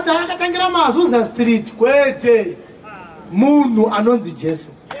 Hana kumboti akatangira maZuza street kwete. munhu anonzi Jesu.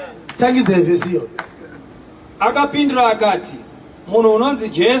 Tangidza vhesi iyo. Akapindura akati, munhu unonzi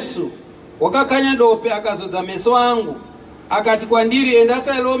Jesu wakakanya dope akazodza meso angu. Akati kwandiri, enda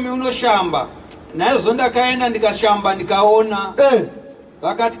Salome unoshamba. Naizvo ndakaenda ndikashamba ndikaona.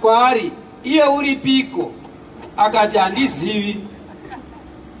 Vakati kwaari, iye uripiko? Akati handizivi.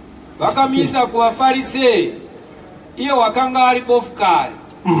 Vakamisa kuvaFarisei. Iye wakanga ari bofu kare.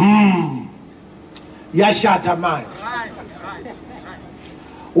 Yashata manje.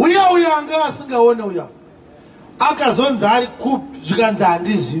 Uya anga asingaone uya. Akazonza ari kupi zvikanzi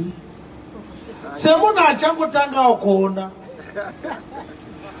handizivi. Semunhu achangotanga kuona.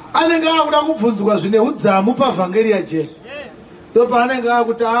 Anenge akuda kubvunzwa zvine udzamu pavhangeri yaJesu. Ndopaanenge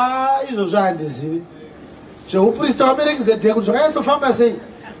akuti izvozvo handizivi. Zveuprista waMerikizedheki kuti zvakanyatofamba sei.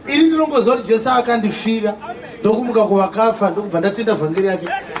 Ini ndinongoziva kuti Jesu akandifira ndokumuka kuvakafa ndokubva ndatenda vhangeri yake.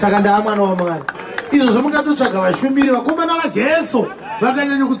 Saka ndaa mwana waMwari. Izvozvo mungatotsvaga vashumiri vakomana vaJesu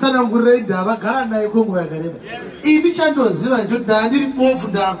vakanyanya kutsanangurira Ndava vagara naye kwenguva yakareba. Ini chandoziva ndechoti ndaa ndiri bofu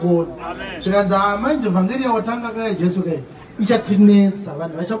ndakuona. Zvikanzi manje vhangeri yawatanga kaya Jesu kaya ichatinetsa,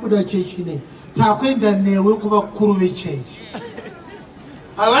 vanhu vachabuda chechi nei. Takuenda newe kuvakuru vechechi.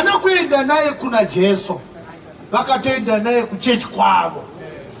 Havana kuenda naye kuna Jesu, vakatoenda naye kuchechi kwavo.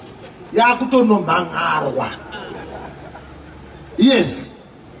 Yakutonomhangarwa. Yes.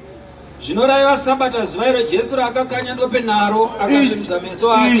 Zvinoraiva sabata zuva iro Jesu raakakanya dope naro akasvinudza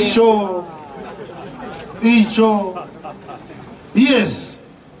meso ake. Icho. Yes.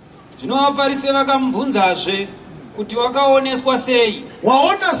 Zvino vaFarisei vakamubvunzazve kuti wakaoneswa sei.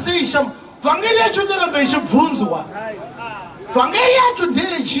 Waona sei shama? Vhangeri yacho ndorambe ichibvunzwa. Vhangeri yacho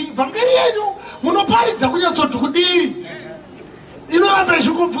ndechi? Vhangeri yenyu munoparidza kunyatsoti kudii? Inoramba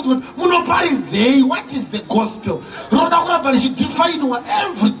ichikubvunzwa kuti munoparidzei? What is the gospel? Roda kuramba richidefiniwa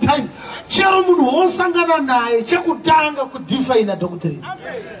every time. Chero munhu wosangana naye chekutanga kudefina doctrine.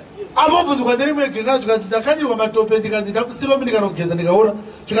 Amabvunzwa nerimwe gega zvikanzi ndakanyirwa matope ndikanzi ndakusiromi ndikanogeza ndikaona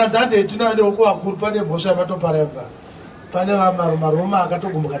zvikanzi handei nawo kuvakuru pane mhosva yamatope arayamba. Pane vamaroma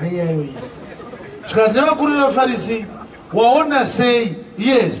akatogumuka nenyaya iyoyi. Zvikanzi nevakuru vevaFarisei, waona sei?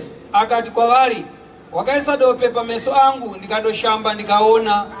 Yes. Akati kwavari, wakaisa dope pameso angu ndikadoshamba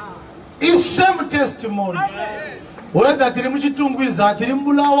ndikaona. Is same testimony. Whether tiri muchitungwiza, tiri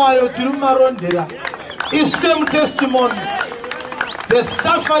mubulawayo, tiri mumarondera. Is same testimony. The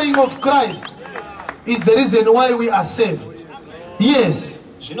suffering of Christ is the reason why we are saved. Yes.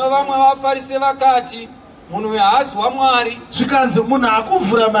 Zvino vamwe vaFarisei vakati, munhu uyu haasi waMwari. Zvikanzi munhu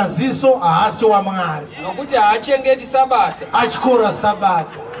akuvhura maziso haasi waMwari. Nokuti haachengeti sabata. Achikora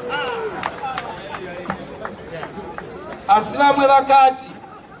sabata. Asi vamwe vakati,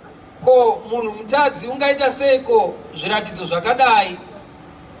 ko munhu mutadzi ungaita seiko zviratidzo zvakadai?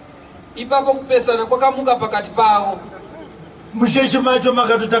 Ipapo kupesana kwakamuka pakati pavo. Muchechi macho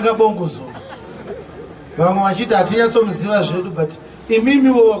makatotanga bongozozo. Vamwe vachiti hatinyatsomuziva zvedu, but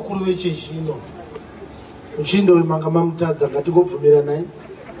imimiwo vakuru vechechi ino muchindo wemanga mamutadza ngatingobvumira naye.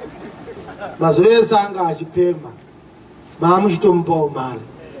 Mazuva ese anga achipema maamuchitomupawo mari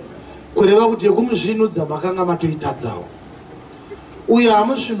kureva kuti yekumusvinudza makanga matoitadzawo. Uyo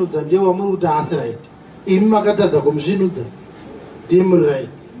amusvinudza ndiye wamuri kuti haasi right. Imi makatadza kumusvinudza ndiye muri right.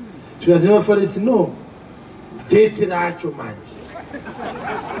 Zvikanzi nevaFarisei, no, deti racho manje.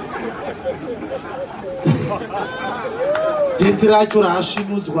 Deti racho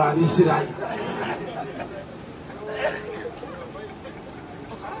raasvinudzwa harisi right.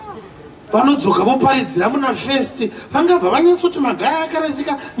 Vanodzoka voparidzira muna festi, vangabva vanyatsoti magaya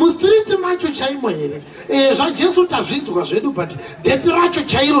akarasika mustriti macho chaimo here. ZvaJesu tazvidzwa zvedu, but deti racho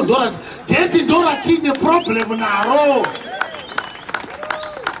chairo ndorati, deti ndoratine problem naro.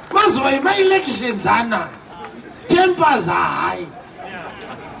 Mazuva ema-elections ana, tempers are high.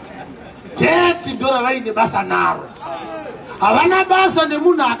 Deti ndoravaine basa naro. Havana basa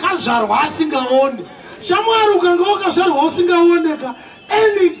nemunhu akazvarwa asingaoni. Shamwari ukanga wakazvarwa usingaoneka,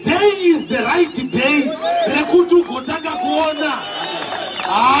 any day is the right day rekuti ugotanga kuona.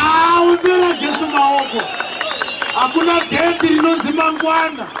 Umbera Jesu maoko. Hakuna deti rinonzi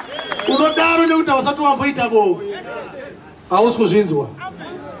mangwana. Unodaro nekuti hausati wamboita bofu. Hausi kuzvinzwa.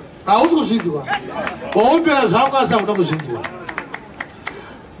 Hausi kuzvinzwa. Waumbera zvangu asi hakuda kuzvinzwa.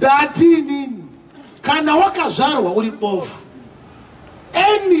 Dati nini? Kana wakazvarwa uri bofu,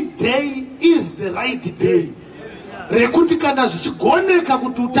 any day is the right day rekuti kana zvichigoneka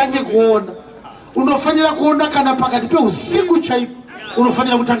kuti utange kuona, unofanira kuona kana pakati peusiku chaipo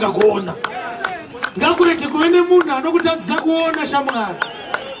unofanira kutanga kuona. Ngakureke kuve nemunhu anokutadzisa kuona shamwari.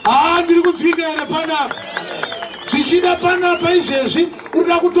 Ndiri kudzvika here panapa. Zvichida panapa izvezvi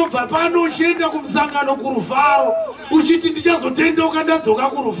urida kutobva pano uchienda kumusangano kuruvharo uchiti ndichazotendeuka ndadzoka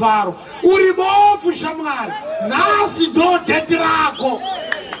kurufaro uri bofu shamwari nhasi ndo dheti rako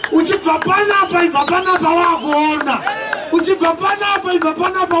uchibva panapa ibva panapa wakuona uchibva panapa ibva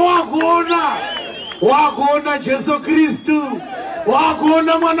panapa wakuona Jesu Kristu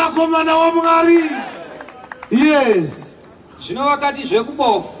wakuona mwanakomana wa Mwari. Yes, zvino vakati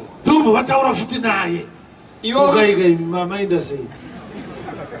zvekubofu ndobva vataura futi naye mama indasei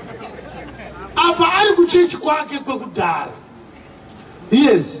apa ari kuchechi kwake kwekudhara.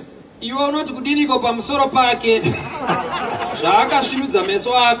 Yes, iwe unoti kudiniko pamusoro pake zvaakasvinudza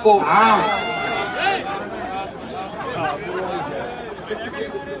meso ako.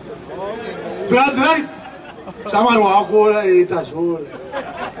 That's right. Shamari wakuona eita zvona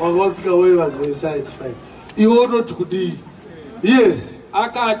wakosikaoni vazveside fine. Iwe unoti kudii? Yes,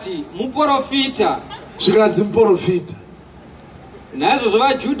 akati muprofita. Zvikanzi muprofita. Naizvozvo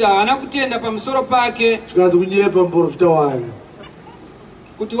vaJudha havana kutenda pamusoro pake. Zvikanzi kunyepa muprofita wani.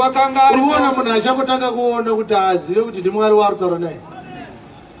 Kuti wakanga ari kuona munhu achangotanga kuona kuti azive kuti ndiMwari wari kutaura naye.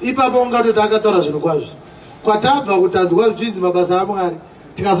 Ipapo ungatoti akataura zvinhu kwazvo. Kwatabva kutanzwa zvichinzi mabasa aMwari.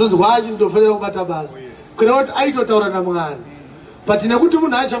 Tikazonzwa achindofanira kubata basa. Kureva kuti aitotaura naMwari. But nekuti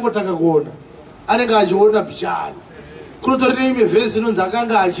munhu achangotanga kuona anenge achiona bichani. Kunotori neimwe vhesi inonzi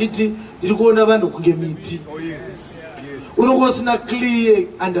akanga achiti ndiri kuona vanhu kunge miti. Unongosina clear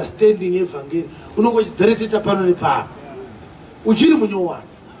understanding evhangeri. Unongochidzereteta pano nepapo. Uchiri munyowani.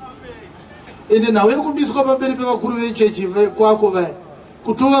 Ende nawe kumbiswa pamberi pevakuru vechechi kwako vaya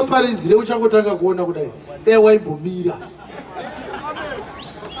kuti uvaparidzire uchangotanga kuona kudai dai waimbomira.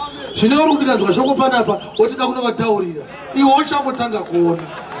 Zvine uri kutikadzwa shoko panapa wotida kunovataurira iwe uchangotanga kuona.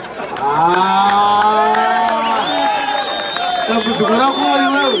 Dambudziko rako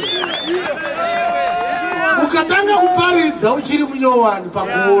iwewe ukatanga kuparidza uchiri munyowani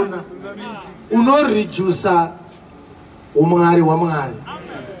pakuona unorijusa umwari waMwari.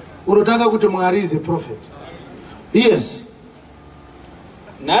 Unotanga kuti Mwari is a prophet. Yes,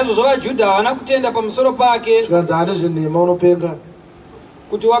 naizvozvo vaJudha havana kutenda pamusoro pake. Zvikanzi ane zvenhema unopenga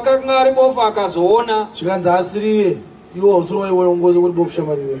kuti wakanga ari bofu akazoona. Zvikanzi asiriye iwe usiri waiwongoze kuti bofu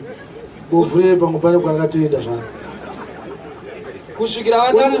shamari iwe bofure pamwe pane kwarakatoenda zvaro kusvikira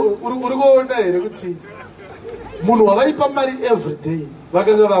vatari. Uri kuona here kuti munhu wavaipa mari everyday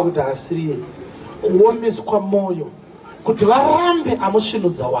vakanga vakuti asiriye kuomeswa mwoyo kuti varambe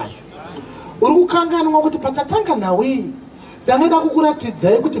amusvinudza wayo. Uri kukanganwa kuti patatanga nawe ndangada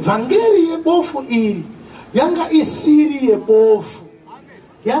kukuratidzai kuti vhangeri yebofu iri yanga isiri yebofu,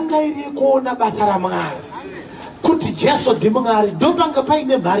 yanga iri kuona basa raMwari kuti Jesu ndiMwari ndopanga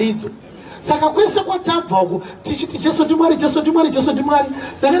paine mharidzo. Saka kwese kwatabva uku tichiti Jesu ndiMwari Jesu ndiMwari Jesu ndiMwari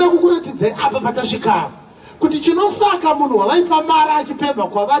ndangada kukuratidzai apa patasvika kuti chinosaka munhu wavaipa mari achipemha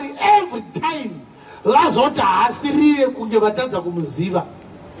kwavari every time vazoti haasiriye kunge vatadza kumuziva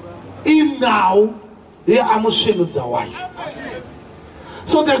inau yeamusvinudza wacho.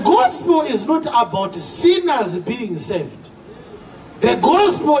 So the gospel is not about sinners being saved. The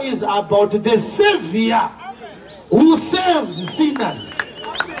gospel is about the Savior who saves sinners.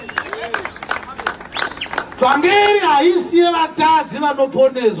 Vhangeri haisiye vatadzi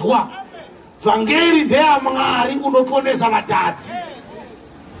vanoponeswa. Vhangeri ndeyaMwari unoponesa vatadzi.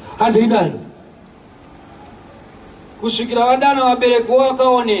 Handinayo kusvikira vadana vabereki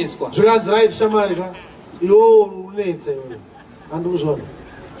vakaoneswa. Zvikanzi right shamari ka iwo unetsa iwe handikuzvona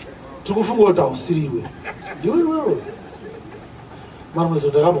tikufunga kuti hausiriwe ndiwe iwewe mari mwezi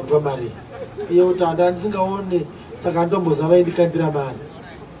ndakambokupa mari iye kuti handisingaone saka ndombozava indikandira mari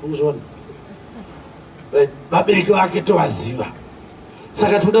ukuzvona right. Vabereki vake tovaziva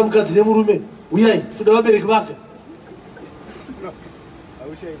saka toda mukadzi nemurume uyai toda vabereki vake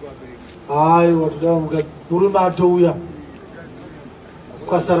aiwa toda mukadzi murume atouya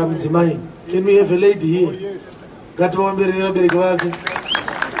kwasara mudzimai. Can we have a lady here? Ngativamberere vabereki vake.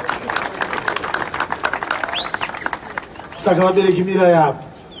 Saka vabereki mira yapo.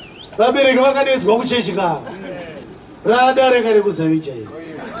 Vabereki vakadedzwa kuchechi ka radare kare kuzavicha iri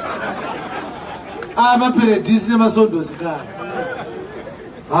maperedhisi nemasondosi ka.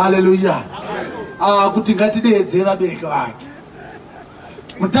 Haleluya. Kuti ngatidedze vabereki vake.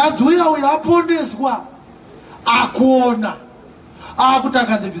 Mutadzi uya aponeswa akuona kuti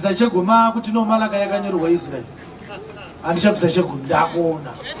akanzibvisa chegoma kuti nomalaka yakanyorwa Israel handichabvisa chegoma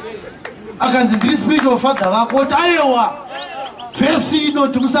ndakuona akanzi ndiri spiritual father vako kuti aiwa vhesi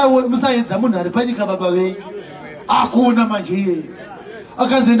inoti musaedza munhu ari panyika baba vei akuona manje iyeye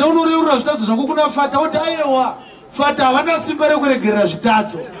akanzi ndaunoreurura zvitadzo zvako kuna fata kuti aiwa fata havana simba rekuregerera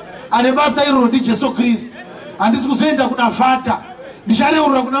zvitadzo ane basa iroro ndiJesu Kristu handisi kuzoenda kuna fata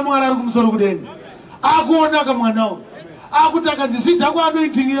ndichareurura kuna Mwari ari kumusoro kudenga akuona kamwana uyu akuti akadzisita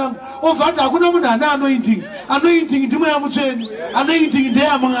kwaanointing yangu obva ati hakuna munhu ane anointing ndimweya mutsveni, anointing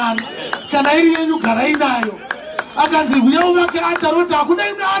ndeyamwana, kana iri yenyu garai nayo. Akanzi uyewo vake atari kuti hakuna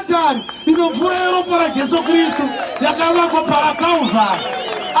imwe atari inopfuura yeropa raJesu Kristu yakavakwa paKalvari.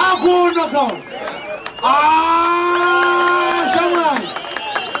 Akuona kaona shamwari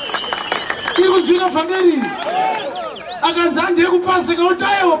iri kunzwika vhangeri. Akanzi handei kupasika kuti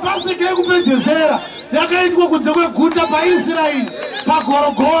aiwa pasika yekupedzesera yakaitwa kunze kweguta paIsraeri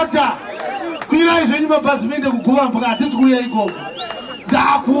paGorogota. Kwirai zvenyu mabhasimende kuguva mbuka, hatisi kuuya ikoko.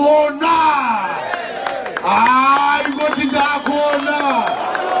 Ndakuona. Ingoti ndakuona.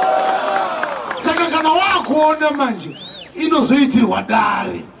 Saka kana wakuona manje inozoitirwa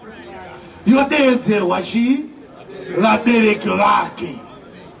dare, yodeedzerwa chii? Vabereki vake.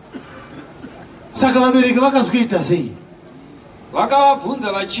 Saka vabereki vakazoita sei?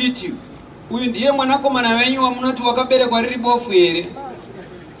 Vakavabvunza vachiti, uyu ndiye mwanakomana wenyu wamunoti wakaberekwa riri bofu here?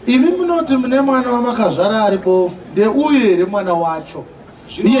 Imi munoti mune mwana wamakazvara ari bofu, ndeuyu here mwana wacho?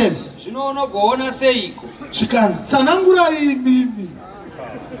 Yes. Zvino unogoona seiko? Zvikanzi tsanangurai imimi.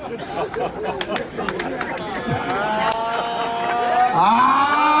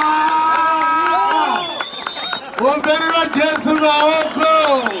 Omberera Jesu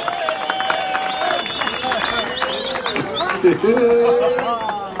maoko.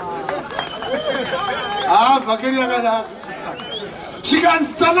 Vhakeri yakadaka.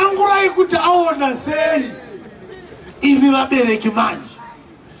 Zvikanzi tsanangurai kuti aona sei imi vabereki manje.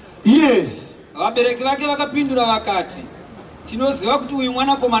 Yes. Vabereki vake vakapindura vakati, tinoziva kuti uyu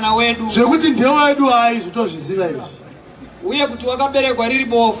mwanakomana wedu. Zvekuti ndewedu hai zvotozviziva izvi. Uye kuti wakaberekwa riri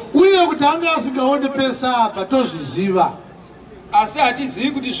bofu. Uye kuti anga asingaone pesa apa tozviziva. Asi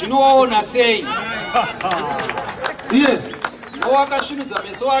hatizivi kuti zvino waona sei. Yes. Wakasvinudza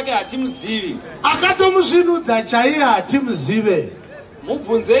meso ake hatimuzivi. Akatomusvinudza chaiye hatimuzive.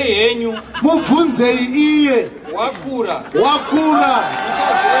 Mubvunzei henyu. Mubvunzei iye. Wakura. Wakura.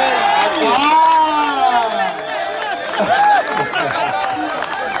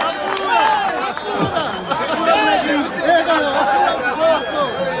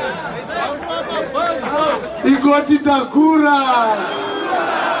 Igoti ndakura.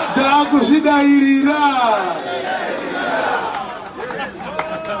 Ndakuzvidairira.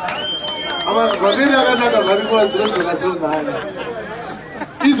 Abantu vaviri akanaka vari kuvanzira dzakadzomhanya.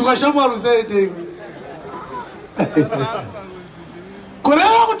 Inzwa shamwari usaitei.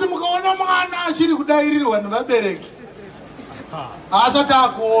 Kureva kuti mukaona mwana achiri kudairirwa nevabereki asati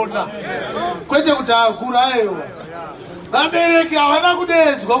akuona, kwete kuti akura aiwa. Vabereki havana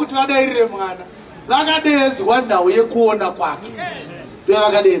kudeedzwa kuti vadairire mwana, vakadeedzwa nhau yekuona kwake, ndiyo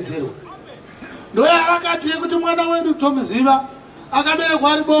vakadeedzerwa. Ndoyavakati yekuti mwana wedu tomuziva,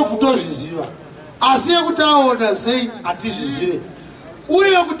 akaberekwa ari bofu tozviziva, asi yekuti aona sei hatizvizive,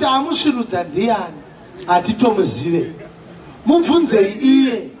 uye kuti amusvinudza ndiani hatitomuzive. Mubvunzei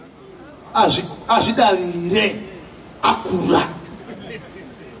iye, azvidavirire, akura.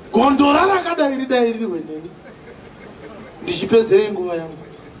 Gondora rakadairirwe neni. Ndichipedzere nguva yangu.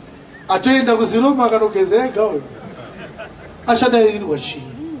 Atoenda kuziroma akanogeza ega uyu. Achadairirwa chii?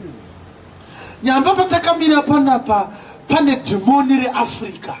 Nyamba patakamira panapa pane dhimoni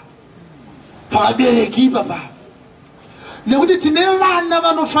reAfrica. Pavabereki ipapa. Nekuti tine vana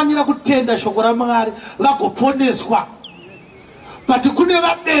vanofanira kutenda shoko raMwari vagoponeswa. But kune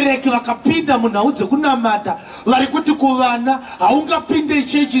vabereki vakapinda munhau dzekunamata vari kuti kuvana haungapinde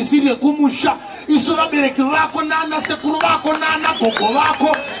ichechi isiri yekumusha. Isu vabereki vako nana sekuru vako nana gogo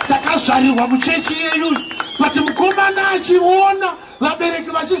vako takazvarirwa muchechi yeyu. But mukomana achiona vabereki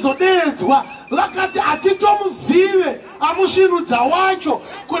vachizodeedzwa vakati hatitomuzive amusvinudza wacho,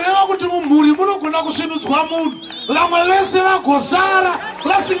 kureva kuti mumhuri munogona kusvinudzwa munhu, vamwe vese vagosara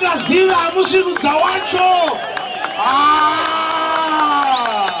vasingazive amusvinudza wacho.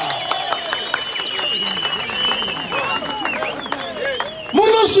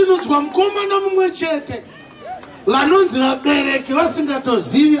 Munosvinudzwa mukomana mumwe chete, vanonzi vabereki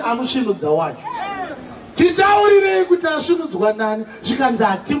vasingatozivi amusvinudza wacho. Titaurirei kuti asvinudzwa nani, zvikanzi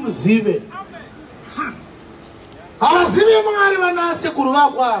hatimuzive. Havazivi Mwari vanasekuru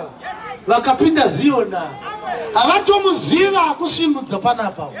vako ava vakapinda Ziona, havatomuziva akusvinudza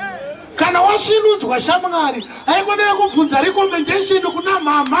panapa. Kana wasvinudzwa shamwari haikona kubvunza recommendation kuna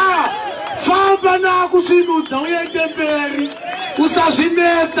mama, famba nakusvinudza uende mberi,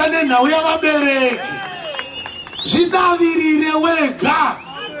 usazvinetsa nenhau yavabereki. Zvidavirire wega,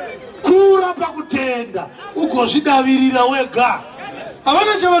 kura pakutenda ugozvidavirira wega.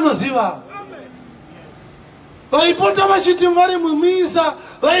 Havana chavanoziva. vaipota vachiti vari mumisa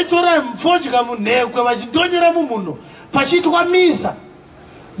vaitora mfodya munhekwe vachidonyera mumuno pachiitwa misa.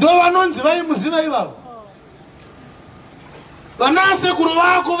 Ndo vanonzi vaimuziva ivavo. Vanasekuru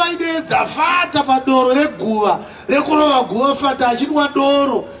vako vaidedza fata padoro reguva rekurova guva, fata achinwa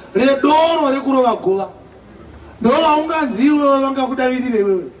doro rekurova guva. Ndo vaunganzi iwewe vangakudavirire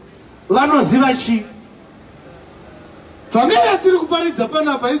iwewe. Vanoziva chi? Vangeri tiri kuparidza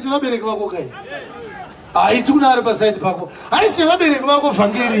panapa isi vabereki vako kai? Haiti kuna ari pasaidi pako. Haisi vabereki vako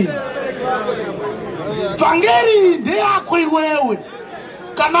vhangeri. Vhangeri ndeyako iwewe.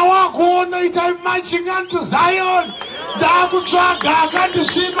 Kana wakuona iti I'm marching unto Zion, ndakutsvaga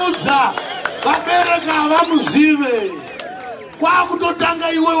akandisvinudza, vabereki havamuzive.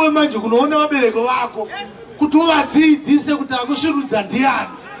 Kwakutotanga iwewe manje kunoona vabereki vako kuti uvadzidzise kuti akusvinudza ndiani.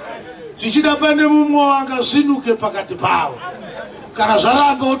 Zvichida pane mumwe wangasvinuke pakati pavo. Kana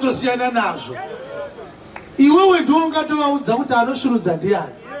zvaramba utosiyana nazvo, iwewe ndiwo ungatovaudza kuti anosvinudza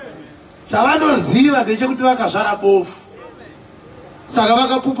ndiani. Chavanoziva ndechekuti vakazvara bofu. Saka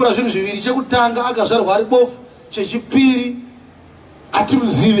vakapupura zvinhu zviviri. Chekutanga akazvarwa ari bofu, chechipiri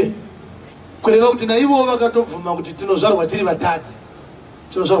atimuzive. Kureva kuti naivo vakatobvuma kuti tinozvarwa tiri vatadzi,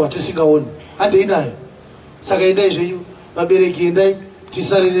 tinozvarwa tisingaoni. Handei nayo. Saka endai zvenyu vabereki, endai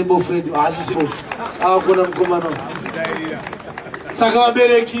tisare nebofu redu. Haasisi bofu, akuna mukomana. Saka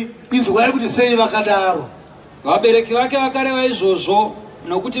vabereki, inzwai kuti sei vakadaro. Vabereki vake vakareva izvozvo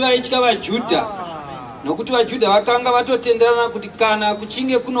nokuti vaitya vaJudha, nokuti vaJudha vakanga vatotenderana kuti kana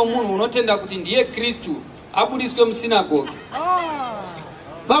kuchinge kuno munhu unotenda kuti ndiye Kristu abudiswe musinagoge.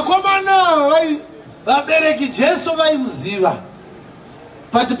 Vakomana vabereki Jesu vaimuziva,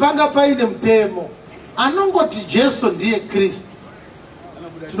 pati panga paine mutemo anongoti Jesu ndiye Kristu,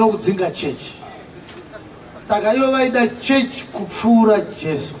 tinokudzinga chechi. Saka ivo vaida chechi kupfuura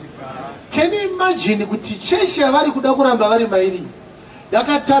Jesu. Can you imagine kuti chechi yavari kuda kuramba vari mairi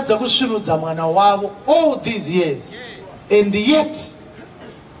yakatadza kusvinudza mwana wavo all these years, and yet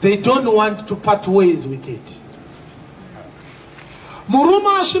they don't want to part ways with it. Murume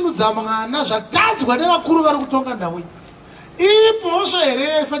asvinudza mwana zvatadzwa nevakuru vari kutonga ndau. Ipo mhosva here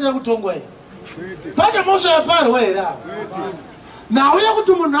yaifanira kutongwa here? Pane mhosva yaparwa here? Nawe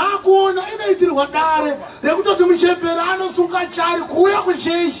yakuti munhu akuona inoitirwa dare rekutoti muchemberi anosunga chari kuuya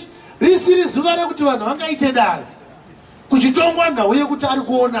kuchechi risiri zuva rekuti vanhu vangaite dare. Kuchitongwa ndau yekuti ari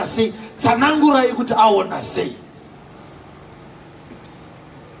kuona sei, tsanangurai kuti aona sei.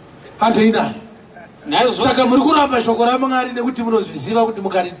 Handei nayo. Saka muri kuramba shoko raMwari nekuti munozviziva kuti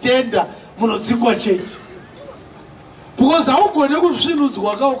mukaritenda munodzingwa chechi. Because haugone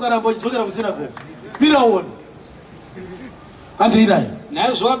kusvinudzwa ka ukaramba uchidzokera kusinagoge. Piraona. Handei nayo.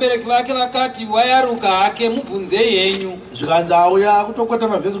 Naizvo vabereki vake vakati wayaruka hake mubvunzei henyu. Zvikanzi auya akutokota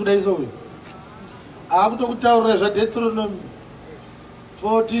mavhesi kudai isowe. Akutokutaurira zvaDeuteronomy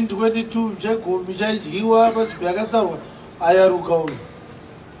 14:22 chegumi chaidyiwa panzvimbo yakatsaurwa. Ayaruka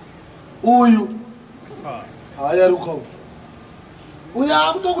uyu ayaruka uyu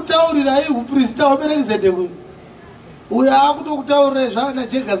akutokutaurirai uprista waMelkizedeki. Uyu akutokutaurirai zvana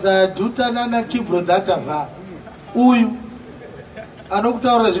Jegazadhuta nana Kibrodhatavha. Uyu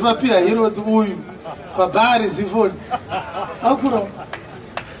anokutaurira zvimapira Herod uyu paBhaari Zifoni. Akura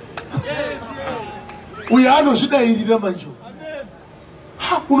uyu anozvidairira manje.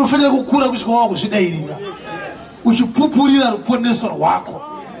 Unofanira kukura kusvika wakuzvidairira uchipupurira ruponeso rwako.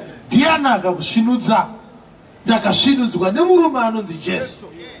 Ndiani akakusvinudza? Ndakasvinudzwa nemurume anonzi Jesu.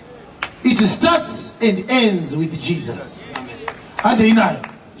 It starts and ends with Jesus. Handei nayo.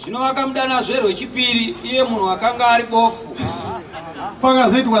 Zvino vakamudanazve rwechipiri iye munhu akanga ari bofu.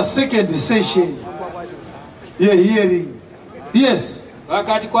 Pakazoitwa second session yehearing. Yes.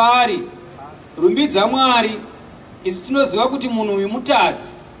 Vakati kwaari, rumbidza Mwari, isu tinoziva kuti munhu uyu mutadzi.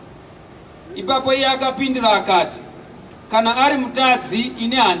 Ipapo iye akapindura akati, kana ari mutadzi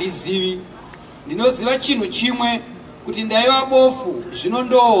ine handizivi. Ndinoziva chinhu chimwe, kuti ndaiva bofu zvino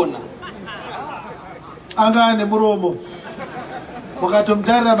ndoona. Anga ane muromo.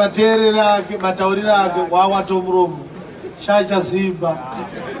 Mukatomtarira mateerero ake, matauriro ake, wawato muromo. Chacha simba.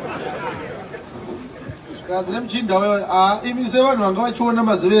 Zvikazi nemuchinda wewe, imi sevanhu vanga vachiona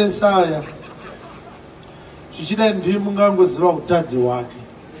mazeve eSaya, zvichida ndimi mungangoziva utadzi hwake.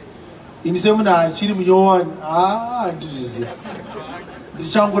 Ini semunhu achiri munyowani, handizvizivi.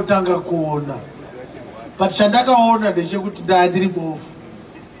 Ndichangotanga kuona. But chandakaona ndechekuti ndandiri bofu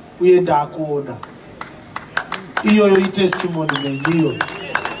uye ndakuona. Iyoyo itestimony nendiyo.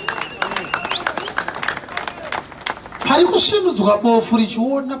 Pari kusvinudzwa bofu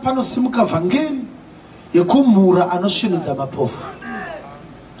richiona panosimuka vhangeri yekumhura anosvinudza mapofu.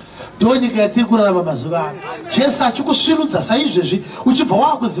 ndonyika yatiri kurarama mazuva ano. Jesu achikusvinudza saizvezvi uchibva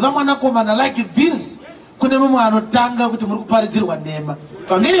wakuziva mwanakomana like this. Kune mumwe anotanga kuti muri kuparidzirwa nhema.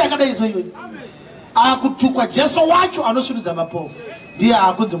 Vhangeri yakadai izoiyo. Akutukwa Jesu wacho anosvinudza mapofu. Ndiye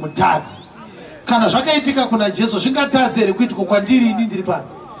akunzi mutadzi. Kana zvakaitika kuna Jesu zvingatadze here kuitika kwandiri ini ndiri pano?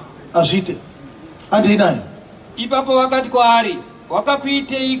 Azviite. Handei nayo. Ipapo vakati kwaari,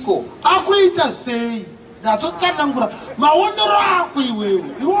 wakakuiteiko? Akuita sei? Ndatotsanangura maonero ako iwewe.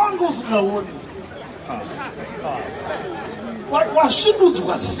 Iwe wanga usingaoni.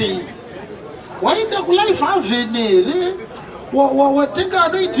 Wasvinudzwa sei? Waenda kulife haven here? Watenga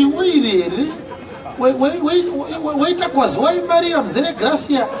anoiti oil here? Waita kwazwai Maria mzere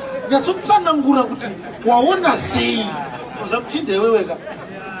Gracia? Ndatotsanangura kuti waona sei? Usamuchinde weweka.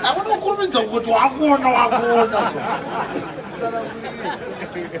 Avona kukurumidza kuti wakuona so.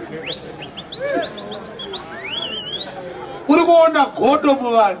 Uri kuona godo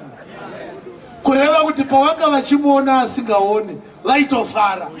muvanhu. Kureva kuti pavanga vachimuona asingaone,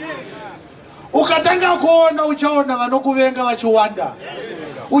 vaitofara. Ukatanga kuona uchaona vanokuvenga vachiwanda.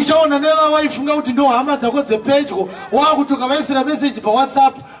 Uchaona neva waifunga kuti ndo hama dzako dzepedyo, wakuti ukavaisira message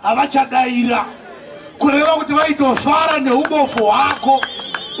paWhatsApp havachadaira. Kureva kuti vaitofara neubofu hwako.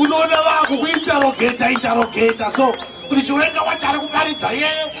 Unoona vako kuinterrogata so kuti chiwenga wacho ari kuparidza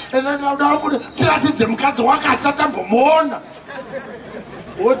yeye tiratidze mukadzi wakati satambomuona.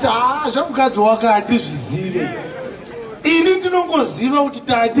 Woti zvamukadzi wake hatizvizive. Ini ndinongoziva kuti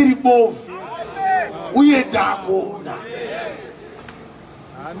ndiri bofu uye ndakuona.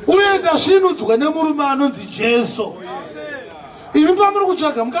 Uye ndasvinudzwa nemurume anonzi Jesu. Imi pamuri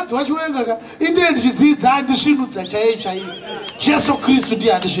kutsvaga mukadzi wachiwenga indire ndichidzidza andisvinudza chaiye. Jesu Kristu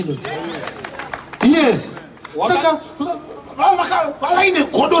ndiye andisvinudza. Yes. Saka vaine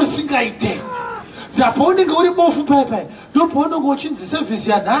godo risingaite. Ndapaunenge uri bofu paipai ndopaunenge uchinzi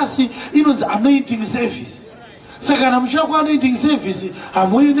service yanhasi inonzi anointing service. Saka kana muchako anointing service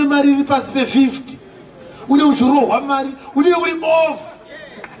hamuine mari iri pasi pe50. Une uchirohwa mari une uri bofu.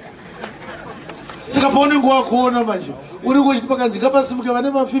 Saka paunenge wakuona manje unenge uchiti pakanzi ngapasimuke vane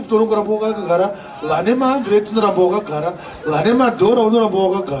ma50 unongoramba wakagara, vane ma100 unoramba wakagara, vane madhora unoramba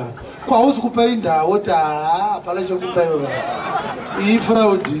wakagara. Kwausi kupai ndawo kuti hapana chekupai vanhu. Iyi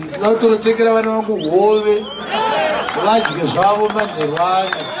fraudi ndinotorotekera vana vangu hove vadye zvavo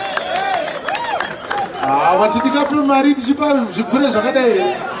manherwana. Wati ndikape mari ndichipa zvigure zvakadai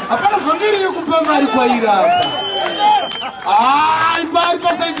here? Hapana vhangeri yekupa mari kwairi apa. Ipari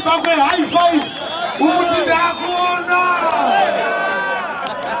pasaidi pako high five umuti ndakuona.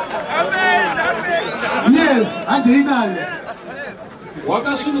 Yes, handei nayo.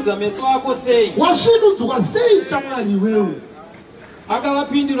 Wakasvinudza meso ako sei? Wasvinudzwa sei chamwari wewe?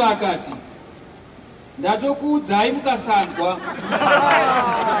 Akavapindura akati, ndatokuudzai mukasanzwa.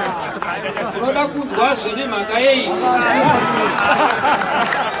 Unoda kunzwazve nemhaka yei?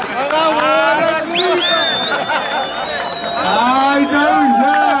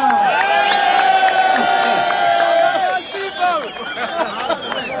 Daruzha.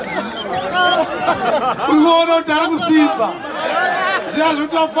 Unoona kuti ari kusimba. Zviya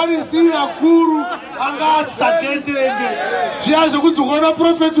zvinotofanisiwa vakuru anga asakendenge. Zviya zvekuti ukaona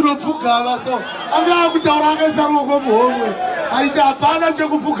profeti unopfugama so anga akutaura akaisa ruoko muhomwe aiti hapana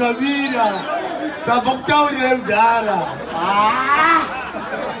chekupfugamira tabva kutaurire mudhara.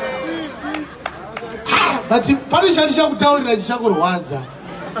 But pane chandishakutaurira chichakurwadza.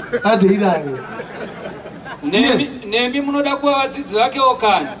 Handei nayo. Nemi munoda kuva vadzidzi vake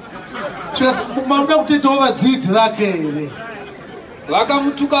okani? Munoda kutoitawo vadzidzi vake here?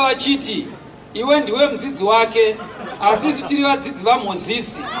 Vakamutuka vachiti, iwe ndiwe mudzidzi wake, asi isu tiri vadzidzi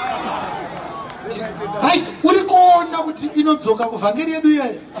vaMozisi. Hai, uri kuona kuti inodzoka kuvhangeri yedu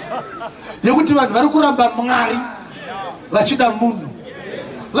iye yekuti vanhu vari kuramba Mwari vachida munhu.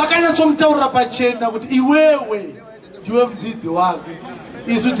 Vakanyatsomutaurira pachena kuti iwewe ndiwe mudzidzi wake,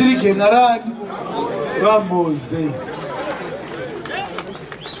 isu tiri genga rani? raMose.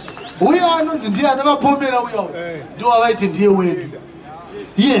 Uya anonzi ndiye anavapomera uya ndiwo wavaiti ndiye wedu.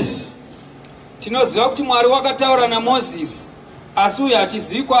 Yes. Tinoziva kuti Mwari wakataura naMozisi, asi uyu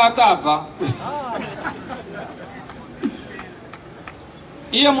hatizivi kwaakabva.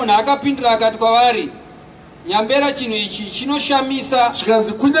 Iye munhu akapindura akati kwavari, nyambera chinhu ichi chinoshamisa.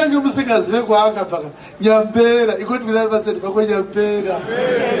 Zvikanzi kunyange musingazive kwaakabva, nyambera ikoti kudai paseri pako nyambera.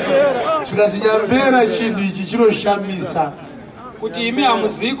 Zvikanzi nyambera chinhu ichi chinoshamisa. Kuti imi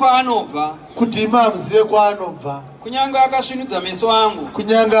hamuzivi kwaanobva. Kuti imi hamuzive kwaanobva. Kunyange akasvinudza meso angu.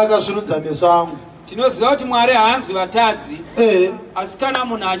 Kunyange akasvinudza meso angu. Tinoziva kuti Mwari haanzwi vatadzi. Asi kana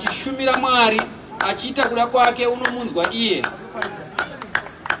munhu achishumira Mwari achiita kuda kwake unomunzwa iye.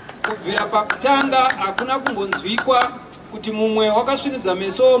 kubvira pakutanga hakuna kumbonzwikwa kuti mumwe wakasvinudza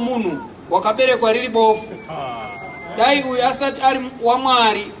meso omunhu wakaberekwa riri bofu. Dai uyu asati ari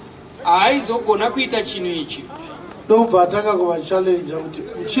waMwari haaizogona kuita chinhu ichi. Ndobva atanga kuvachallenge kuti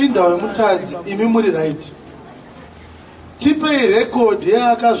muchinda wemutadzi imi muri right. Tipei rekodhi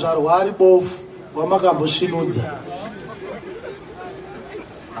yeakazvarwa ari bofu wamakambosvinudza.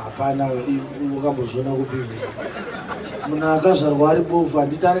 Hapana, wakambozviona kupi? Munhu akazvarwa ari bofu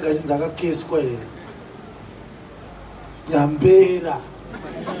handiti anenge achinzi akakeswa here. Nyambera.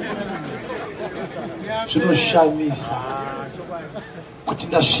 Zvinoshamisa kuti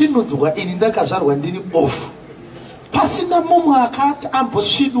ndasvinudzwa ini ndakazvarwa ndiri bofu. Pasina mumwe akati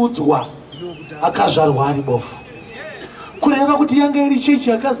ambosvinudzwa akazvarwa ari bofu. Kureva kuti yanga iri chechi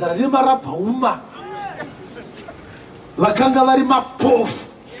yakazara nemarabhauma vakanga vari mapofu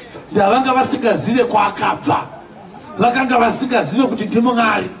ndavanga vasingazive kwaakabva, vakanga vasingazive kuti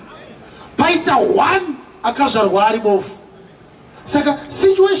ndiMwari. Paita one akazvarwa ari bofu. Saka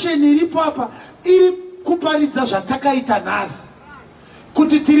situation iri papa iri kuparidza zvatakaita nhasi,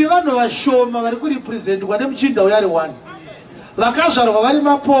 kuti tiri vanhu vashoma vari kurepresentwa nemuchinda uyari one, vakazvarwa vari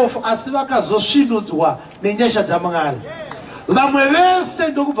mapofu asi vakazosvinudzwa nenyasha dzaMwari. Vamwe vese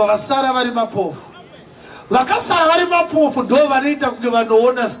ndokubva vasara vari mapofu. Vakasara vari mapofu ndo vanoita kunge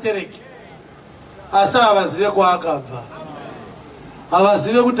vanoona stereki, asi havazive kwaakabva,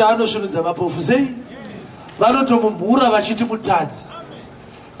 havazive kuti anosvinudza mapofu sei. Vanotomumhura vachiti mutadzi,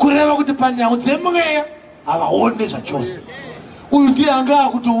 kureva kuti panyangu dzemweya havaone zvachose. Uyu ndiye anga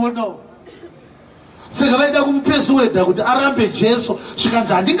akutoonawo. Saka vaida kumupesuwedha kuti arambe Jesu,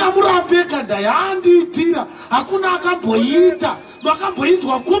 zvikanzi handingamurambe kanda yaandiitira hakuna akamboita.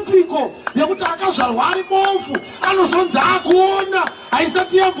 Makamboinzwa kupiko yekuti akazvarwa ari bofu anozonzi akuona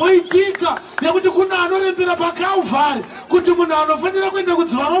haisati yamboitika, yekuti kuna anorembera paKalvari kuti munhu anofanira kuenda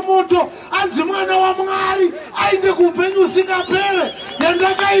kudziva romoto anzi mwana waMwari ainde kuupenyu usingapere.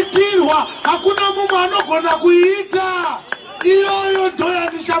 Yandakaitirwa hakuna mumwe anogona kuiita. Iyoyo ndo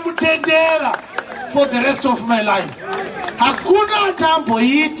yandichamutendera for the rest of my life. Hakuna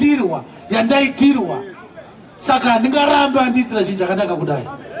atamboitirwa yandaitirwa. Saka handingarambe andiitira chinhu chakanaka kudai.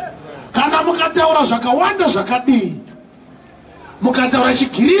 Kana mukataura zvakawanda zvakadii, mukataura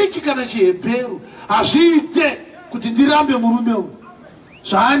chiGiriki kana chiHebheru, hazviite kuti ndirambe murume uyu.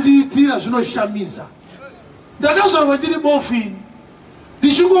 Zvaandiitira zvinoshamisa. Ndakazvarwa ndiri bofu ini,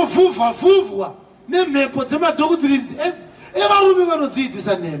 ndichingovhuvha nemhepo dzemadhokutrines evarume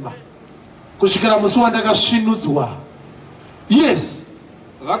vanodzidzisa nhema, kusvikira musi wandakasvinudzwa. Yes.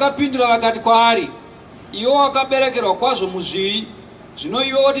 Vakapindura vakati kwaari, iwo wakaberekerwa kwazvo muzvivi, zvino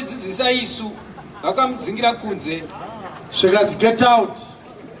iwo wotidzidzisa isu. Vakamudzingira kunze. Zvikati get out.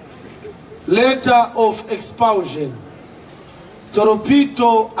 Letter of expulsion.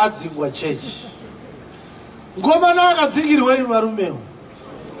 Toropito adzingwa church. Ngomana akadzingirwei varumewo?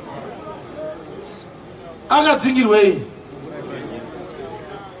 Akadzingirwei?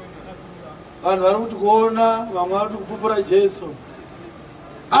 Vanhu vari kuti kuona, vamwe vari kuti kupupura Jesu.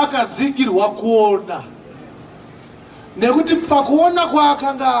 Akadzingirwa kuona. Nekuti pakuona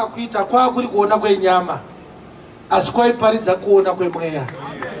kwaakanga akuita kwakuri kuona kwenyama, asi kwaiparidza kuona kwemweya,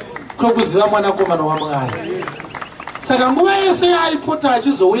 kwekuziva mwanakomana waMwari. Saka nguva yese aipota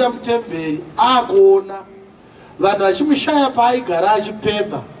achizouya mutemberi akuona vanhu vachimushaya paaigara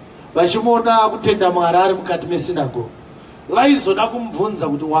achipemba, vachimuona akutenda Mwari ari mukati mesinagoge, vaizoda kumubvunza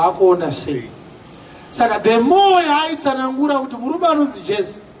kuti waakuona sei. Saka the more yaaitsanangura kuti murume anonzi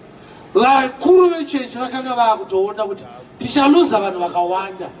Jesu, vakuru vechechi vakanga vakutoona kuti tichaluza vanhu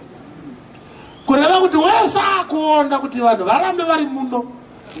vakawanda, kureva kuti wese akuona kuti vanhu varambe vari muno,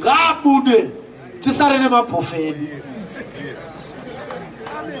 ngaabude tisare nemapofu edu.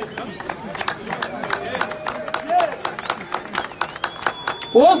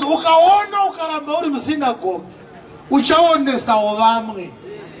 Wozi ukaona ukaramba uri musinagoge uchaonesawo vamwe,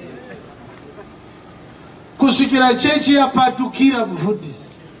 kusvikira chechi yapatukira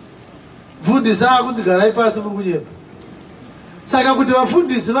mufundisi. Mufundisi akunzi garai pasi muri kunyemba. Saka kuti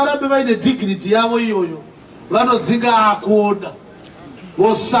vafundisi varambe vaine dignity yavo iyoyo, vanodzinga akuona,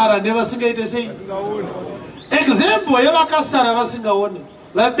 vosara nevasingaite sei. Example yevakasara vasingaone,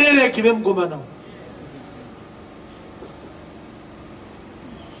 vabereki vemukomana.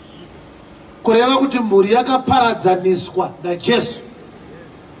 Kureva kuti mhuri yakaparadzaniswa naJesu.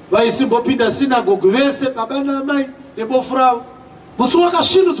 Vaisimbopinda sinagoge vese, baba namai nebofu ravo. Musi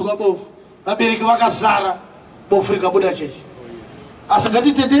wakasvinudzwa bofu, vabereki vakasara, bofu rikabuda chechi. Asi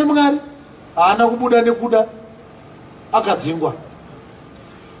ngatitendei Mwari, haana kubuda nekuda, akadzingwa.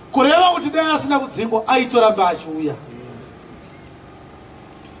 Kureva kuti dai asina kudzingwa aitoramba achiuya.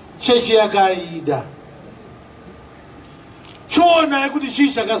 chechi yakaida chona kuti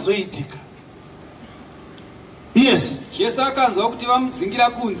chii chakazoitika. Yes, Jesu akanzwa kuti vamudzingira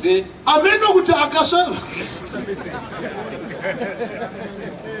kunze. ameno kuti akasva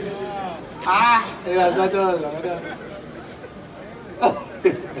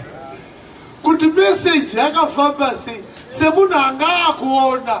kuti message yakafamba sei semunhu anga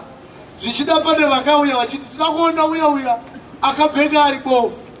akuona zvichida pane vakauya vachiti tinakuona uya akabheka ari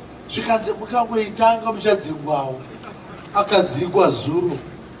bofu zvikanzi mukangoitanga muchadzingwawo akadzingwa zuro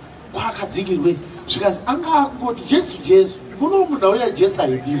kwaakadzingirwei zvikanzi anga akungoti Jesu muno munhu auya Jesu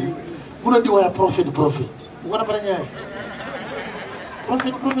aidiwi munodiwa prophet ukona pana nyaya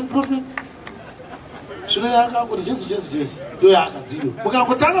prophet zvino yakangoti Jesu ndo yaakadzingwa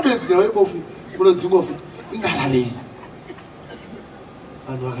mukangotanga benzira webofu munodzingwa futi ingararei.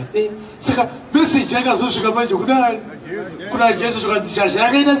 Vanhu vakati saka message yakazosvika manje kuna Jesu zvikanzi shasha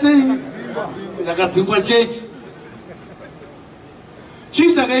yakaita sei yakadzingwa chechi.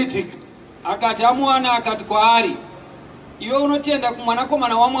 Chii chakaitika? Akati amuwana akati kwaari, iwe unotenda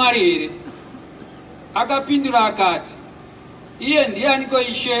kumwanakomana waMwari here? Akapindura akati, iye ndianiko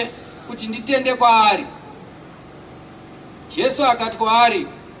Ishe kuti nditende kwaari? Jesu akati kwaari,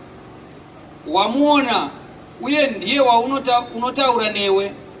 wamuona uye ndiye unotaura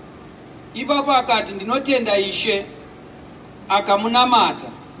newe. Ipapo akati, ndinotenda Ishe. Akamunamata.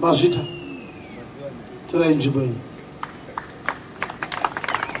 Mazvita torai nzvimbo iyi.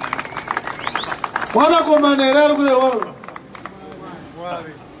 Mwanakomana here ari kurewayo?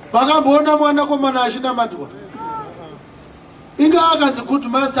 Makamboona mwanakomana achinamatwa? Inga akanzi good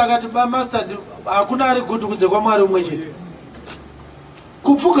master, akati master hakuna ari good kunze kwaMwari umwe chete.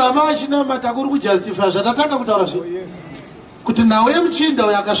 Kupfugama achinamata kuri kujustify zvatatanga kutaura zvino kuti nhau yemuchinda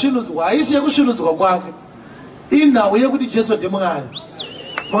uyo akasvinudzwa haisi yekusvinudzwa kwake, inhau yekuti Jesu ndiMwari.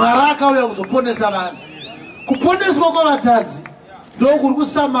 Mwari akauya kuzoponesa vanhu. Kuponeswa kwavatadzi ndokuri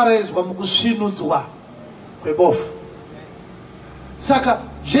kusamaraizwa mukusvinudzwa kwebofu. Saka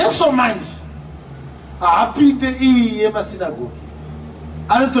Jesu manje haapinde iyi yemasinagogi,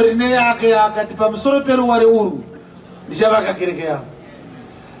 anotori neyake akati pamusoro peruware urwu ndichavaka kereke yangu.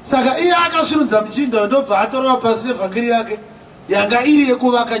 Saka iye akasvinudza muchinda ndobva atorwa pasi nevhangeri yake yanga iri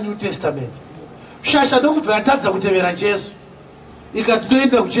yekuvaka New Testament. Shasha ndokubva yatadza kutevera Jesu ikati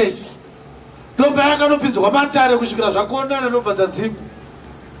toenda kuchechi, ndobva yakanopinzwa matare kusvikira zvakonana ndobva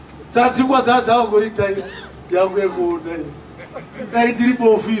dzadzingwa dzavangorita yangu yekuona dai ndiri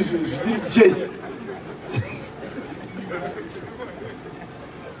bofu izvezvi ndiri kuchechi.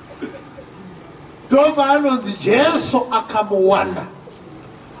 Ndobva anonzi Jesu akamuwana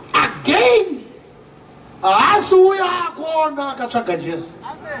again. Haasi uya akuona akatsvaga Jesu,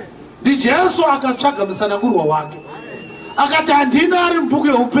 ndi Jesu akatsvaga musanangurwa wake. Akati handina ari mubhuku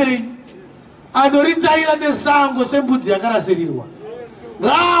yeupenyu anoritaira nesango sembudzi yakarasirirwa,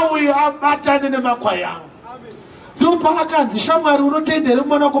 ngauye abatane nemakwai angu. Ndopa akanzi shamwari unotendere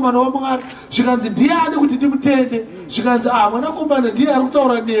mwanakomana waMwari? Zvikanzi ndiani kuti ndimutende? Zvikanzi mwanakomana ndiye ari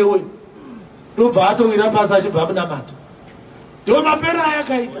kutaura newe. Ndobva atowira pasi achibva munamata. Ndo maperero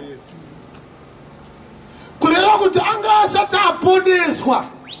ayakaita kureva kuti anga asati aponeswa,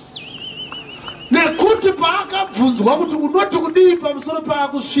 nekuti paakabvunzwa kuti unoti kudii pamusoro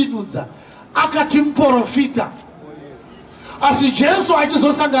paakusvinudza akati muprofita. Asi Jesu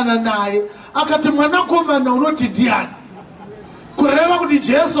achizosangana naye akati mwanakomana unoti ndiani? Kureva kuti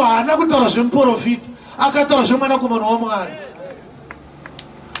Jesu haana kutaura zvemuprofita, akataura zvemwanakomana waMwari.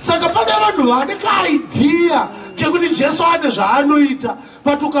 Saka pane vanhu vane kaidhiya kekuti Jesu ane zvaanoita,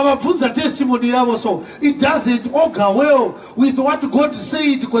 but ukavabvunza testimony yavo so it doesn't augur well with what God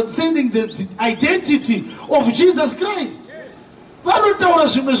said concerning the identity of Jesus Christ. Vanotaura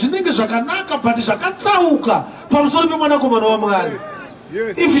zvimwe zvinenge zvakanaka but zvakatsauka pamusoro pemwanakomana waMwari.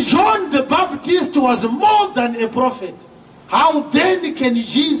 If John the Baptist was more than a prophet, how then can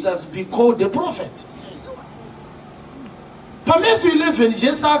Jesus be called a prophet? Matthew 11,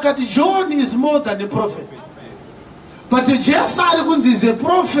 Jesu akati John is more than a prophet, but Jesu ari kunzi is a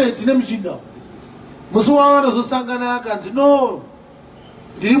prophet nemuchinda. Musi wavanozosangana akanzi no,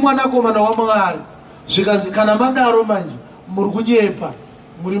 ndiri mwanakomana waMwari. Zvikanzi kana madaro manje muri kunyepa,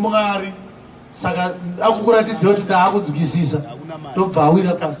 muri Mwari. Saka akukuratidza kuti ndaakudzikisisa, ndobva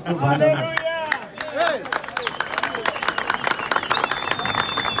awira pasi, ndobva anamata.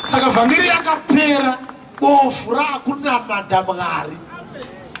 Saka vhangeri yakapera, bofu rakunamata Mwari.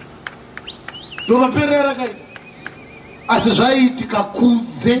 Ndo maperero akaita. Asi zvaiitika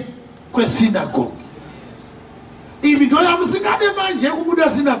kunze kwesinagogi. Imi ndo yamusingade manje yekubuda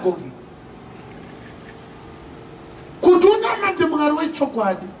sinagogi. Kuti unamate Mwari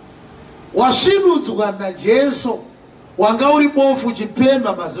wechokwadi wasvinudzwa najesu wanga uri bofu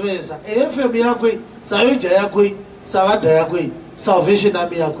uchipemba mazovesa efm yakwe sayoja yakwe savadha yakwe salvation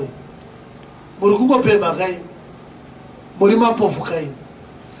army yakwe muri kungopemba kai muri mapofu kai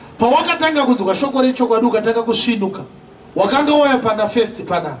pawakatanga kunzwa shoko rechokwadi ukatanga kusvinuka wakanga waya pana first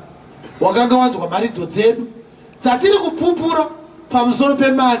pana wakanga wanzwa mharidzo dzedu dzatiri kupupura pamusoro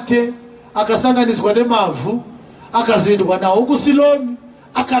pemate akasanganiswa nemavhu akazoendwa nawo kusilomi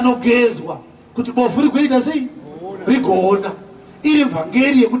akanogezwa kuti bofu rikuita sei rigoona iri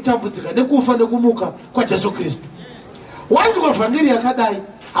vhangeri yekutambudzika nekufa nekumuka kwajesu kristu. Wanzwa vhangeri yakadai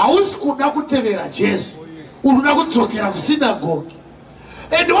hausi kuda kutevera jesu, uri kuda kudzokera kusinagogi.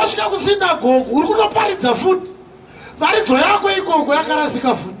 Ende wasvika kusinagogi uri kunoparidza futi maridzo yako ikoko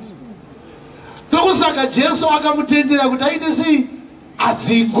yakarasika futi. Ndokusaka jesu akamutendera kuti aite sei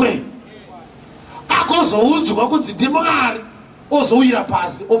adzingwe akozoudzwa kunzi ndimwari ozowira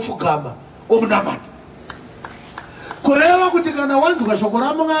pasi opfugama omunamata. Kureva kuti kana wanzwa shoko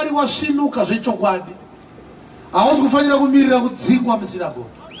raMwari wasvinuka zvechokwadi hauzi kufanira kumirira kudzingwa musinagogi.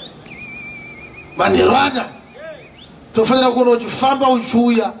 Manheru ana tofanira kuona uchifamba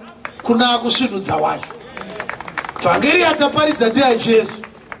uchiuya kuna kusvinudza wacho. Vhangeri yataparidza ndeyajesu,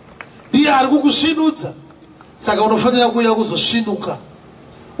 ndiye ari kukusvinudza. Saka unofanira kuuya kuzosvinuka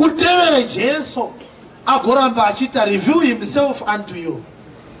utevere jesu agoramba achita reveal himself unto you.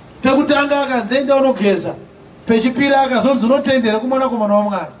 Pekutanga akanzi enda unogeza, pechipiri akazonzi unotendera kumwanakomana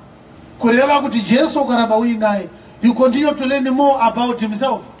waMwari. Kureva kuti jesu ukaramba uinaye, you continue to learn more about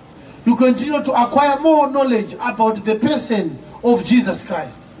himself. You continue to acquire more knowledge about the person of Jesus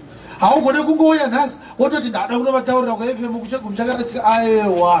Christ. Haugone kungouya nhasi wototi ndada kunovataurira kwaFM muchakarasika.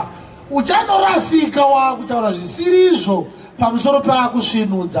 Aiwa, uchanorasika wakutaura zvisirizvo pamusoro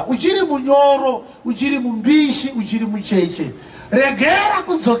paakusvinudza. Uchiri munyoro, uchiri mumbishi, uchiri mucheche. Regera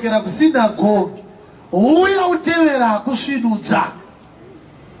kudzokera kusinagogi, uya utevera kusvinudza.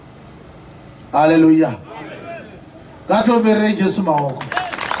 Hallelujah. Ngatiomberere Jesu maoko.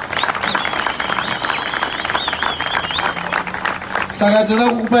 Saka toda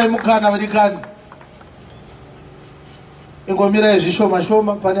kukupai mukana vadikani. Ingomira zvishoma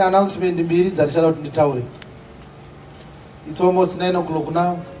shoma pane announcement mbiri dzatichada kuti nditaure. It's almost 9 o'clock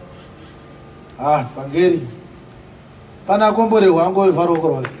now. Vhangeri. Pana akomborerwa angovhara ruoko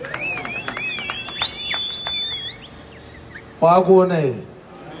rwake. Wakuona here?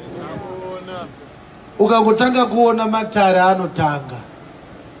 Ukangotanga kuona matare anotanga.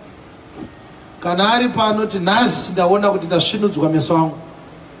 Kana ari panoti nhasi ndaona kuti ndasvinudzwa meso angu,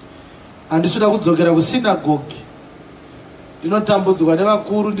 handisvida kudzokera kusinagogi, ndinotambudzwa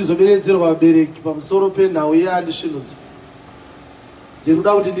nevakuru ndizoberedzerwa vabereki pamusoro penhau iye andisvinudza.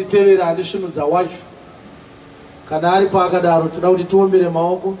 Ndinoda kuti nditevera andisvinudza wacho. Kana ari paakadaro toda kuti tiombere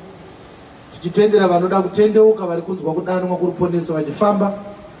maoko tichitendera vanoda kutendeuka vari kunzwa kudanwa kuri poneso vachifamba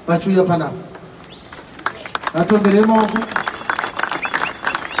vachiuya panapa. Ngatiomberei maoko.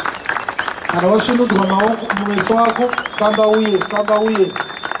 Kana wasvinudzwa maoko mumeso wako, famba uye, famba uye.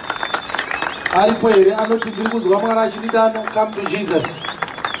 Aripo here anoti ndiri kunzwa Mwari achindidana, come to Jesus.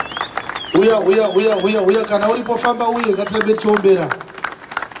 Uya, uya, uya, uya, uya. Kana uripo famba uye, ngatirambe tichiombera.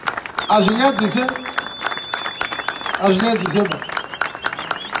 Azvinyadzise? Azvinyadzise?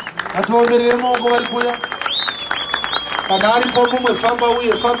 Ngatiomberere maoko vari kuya. Kana aripo mumwe famba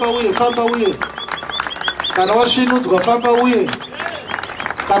uye, famba uye, famba uye. Kana wasvinudzwa famba uye.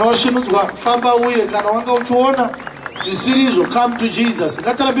 Kana wasvinudzwa famba uye. Kana wanga uchiona zvisirizvo, come to Jesus.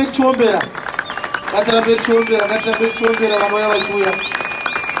 Ngatirambe tichiombera. Ngatirambe tichiombera, ngatirambe tichiombera vanouya vachiuya.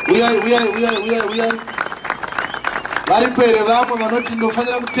 Uyai, uyai, uyai, uyai, uyai. Varipo here vamwe vanoti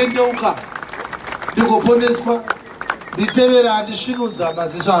ndofanira kutendeuka ndigoponeswa, nditevera andisvinudza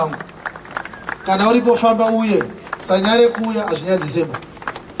maziso angu. Kana uripo famba uye. Sanyare kuuya hazvinyadzisema.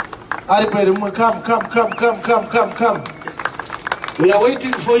 Aripo here mumwe, come, come, come, come, come, come, come. We are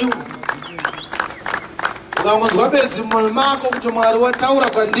waiting for you. Ukangonzwa bedzi mumwoyo mako kuti Mwari wataura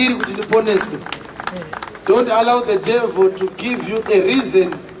kwandiri kuti ndiponeswe, don't allow the devil to give you a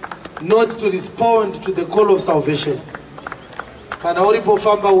reason not to respond to the call of salvation. Kana uripo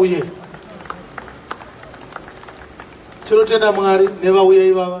famba uye. Tinotenda Mwari nevauya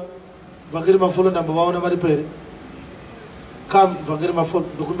ivava. Vhangeri mafolo ndambovaona varipo here. Come, vhangeri mafolo.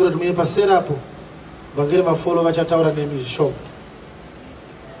 Ndokumbira kuti muye pasera apo. Vhangeri mafolo vachataura nemi zvishoma.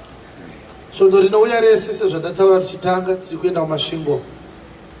 Svondo rinouya rese sezvandataura tichitanga tiri kuenda kumasvingo.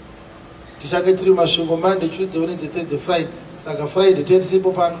 Tichange tiri kumasvingo Monday, Tuesday, Wednesday, Thursday, Friday. Saka Friday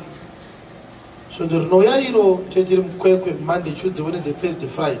tisipo pano. Svondo rinouya iro tiri mukwekwe Monday, Tuesday, Wednesday, Thursday,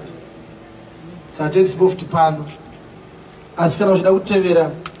 Friday. Saka tisipo futi pano. Asi kana uchida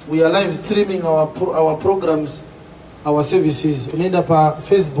kutevera we are live streaming our programs, our services. Unaenda pa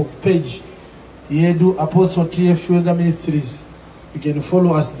Facebook page yedu Apostle TF Chwenga Ministries. You can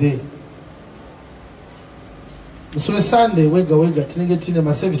follow us there. So Sunday wega tinenge tine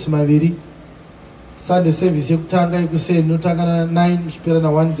ma service maviri. Sunday service yekutanga yekuseni inotanga na 9 ichipera na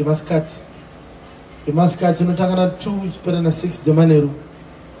 1 demaskati. Demaskati inotanga na 2 ichipera na 6 demaneru.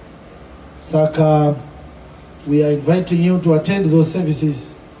 Saka we are inviting you to attend those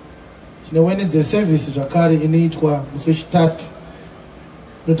services. Tine Wednesday service zvakare inoitwa musi wechitatu.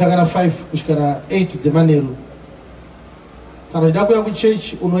 Inotanga na 5 kusvika na 8 demaneru. Kana uchida kuuya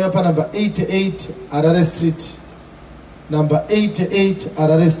kuchechi unoya pa number 88 Harare Street. Number 88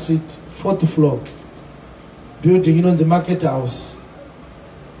 Harare Street, 4th floor. Building inonzi Market House.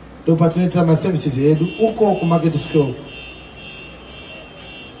 Do patinoitira ma services edu uko ku Market Square.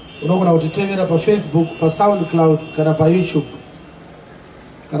 Unogona kutitevera pa Facebook, pa SoundCloud kana pa YouTube.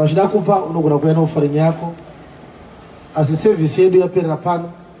 Kana uchida kupa unogona kuya na offering yako. Asi service yedu yapera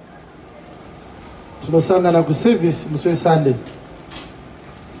pano. Tinosangana ku service musi Sunday.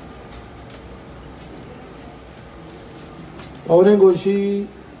 Paunengo chi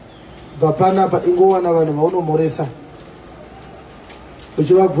vapana pa ingowana vanhu vaunomhoresa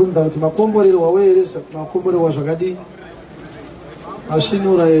uchivabvunza kuti makomborerwa here makomborerwa zvakadii,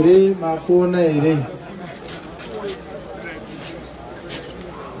 masvinura here, makuona here.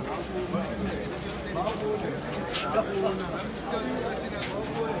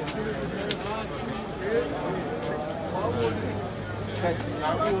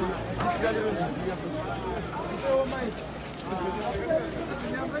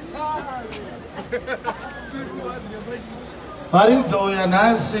 Maridzo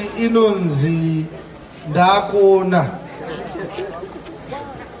yanhasi inonzi Ndava Kuona.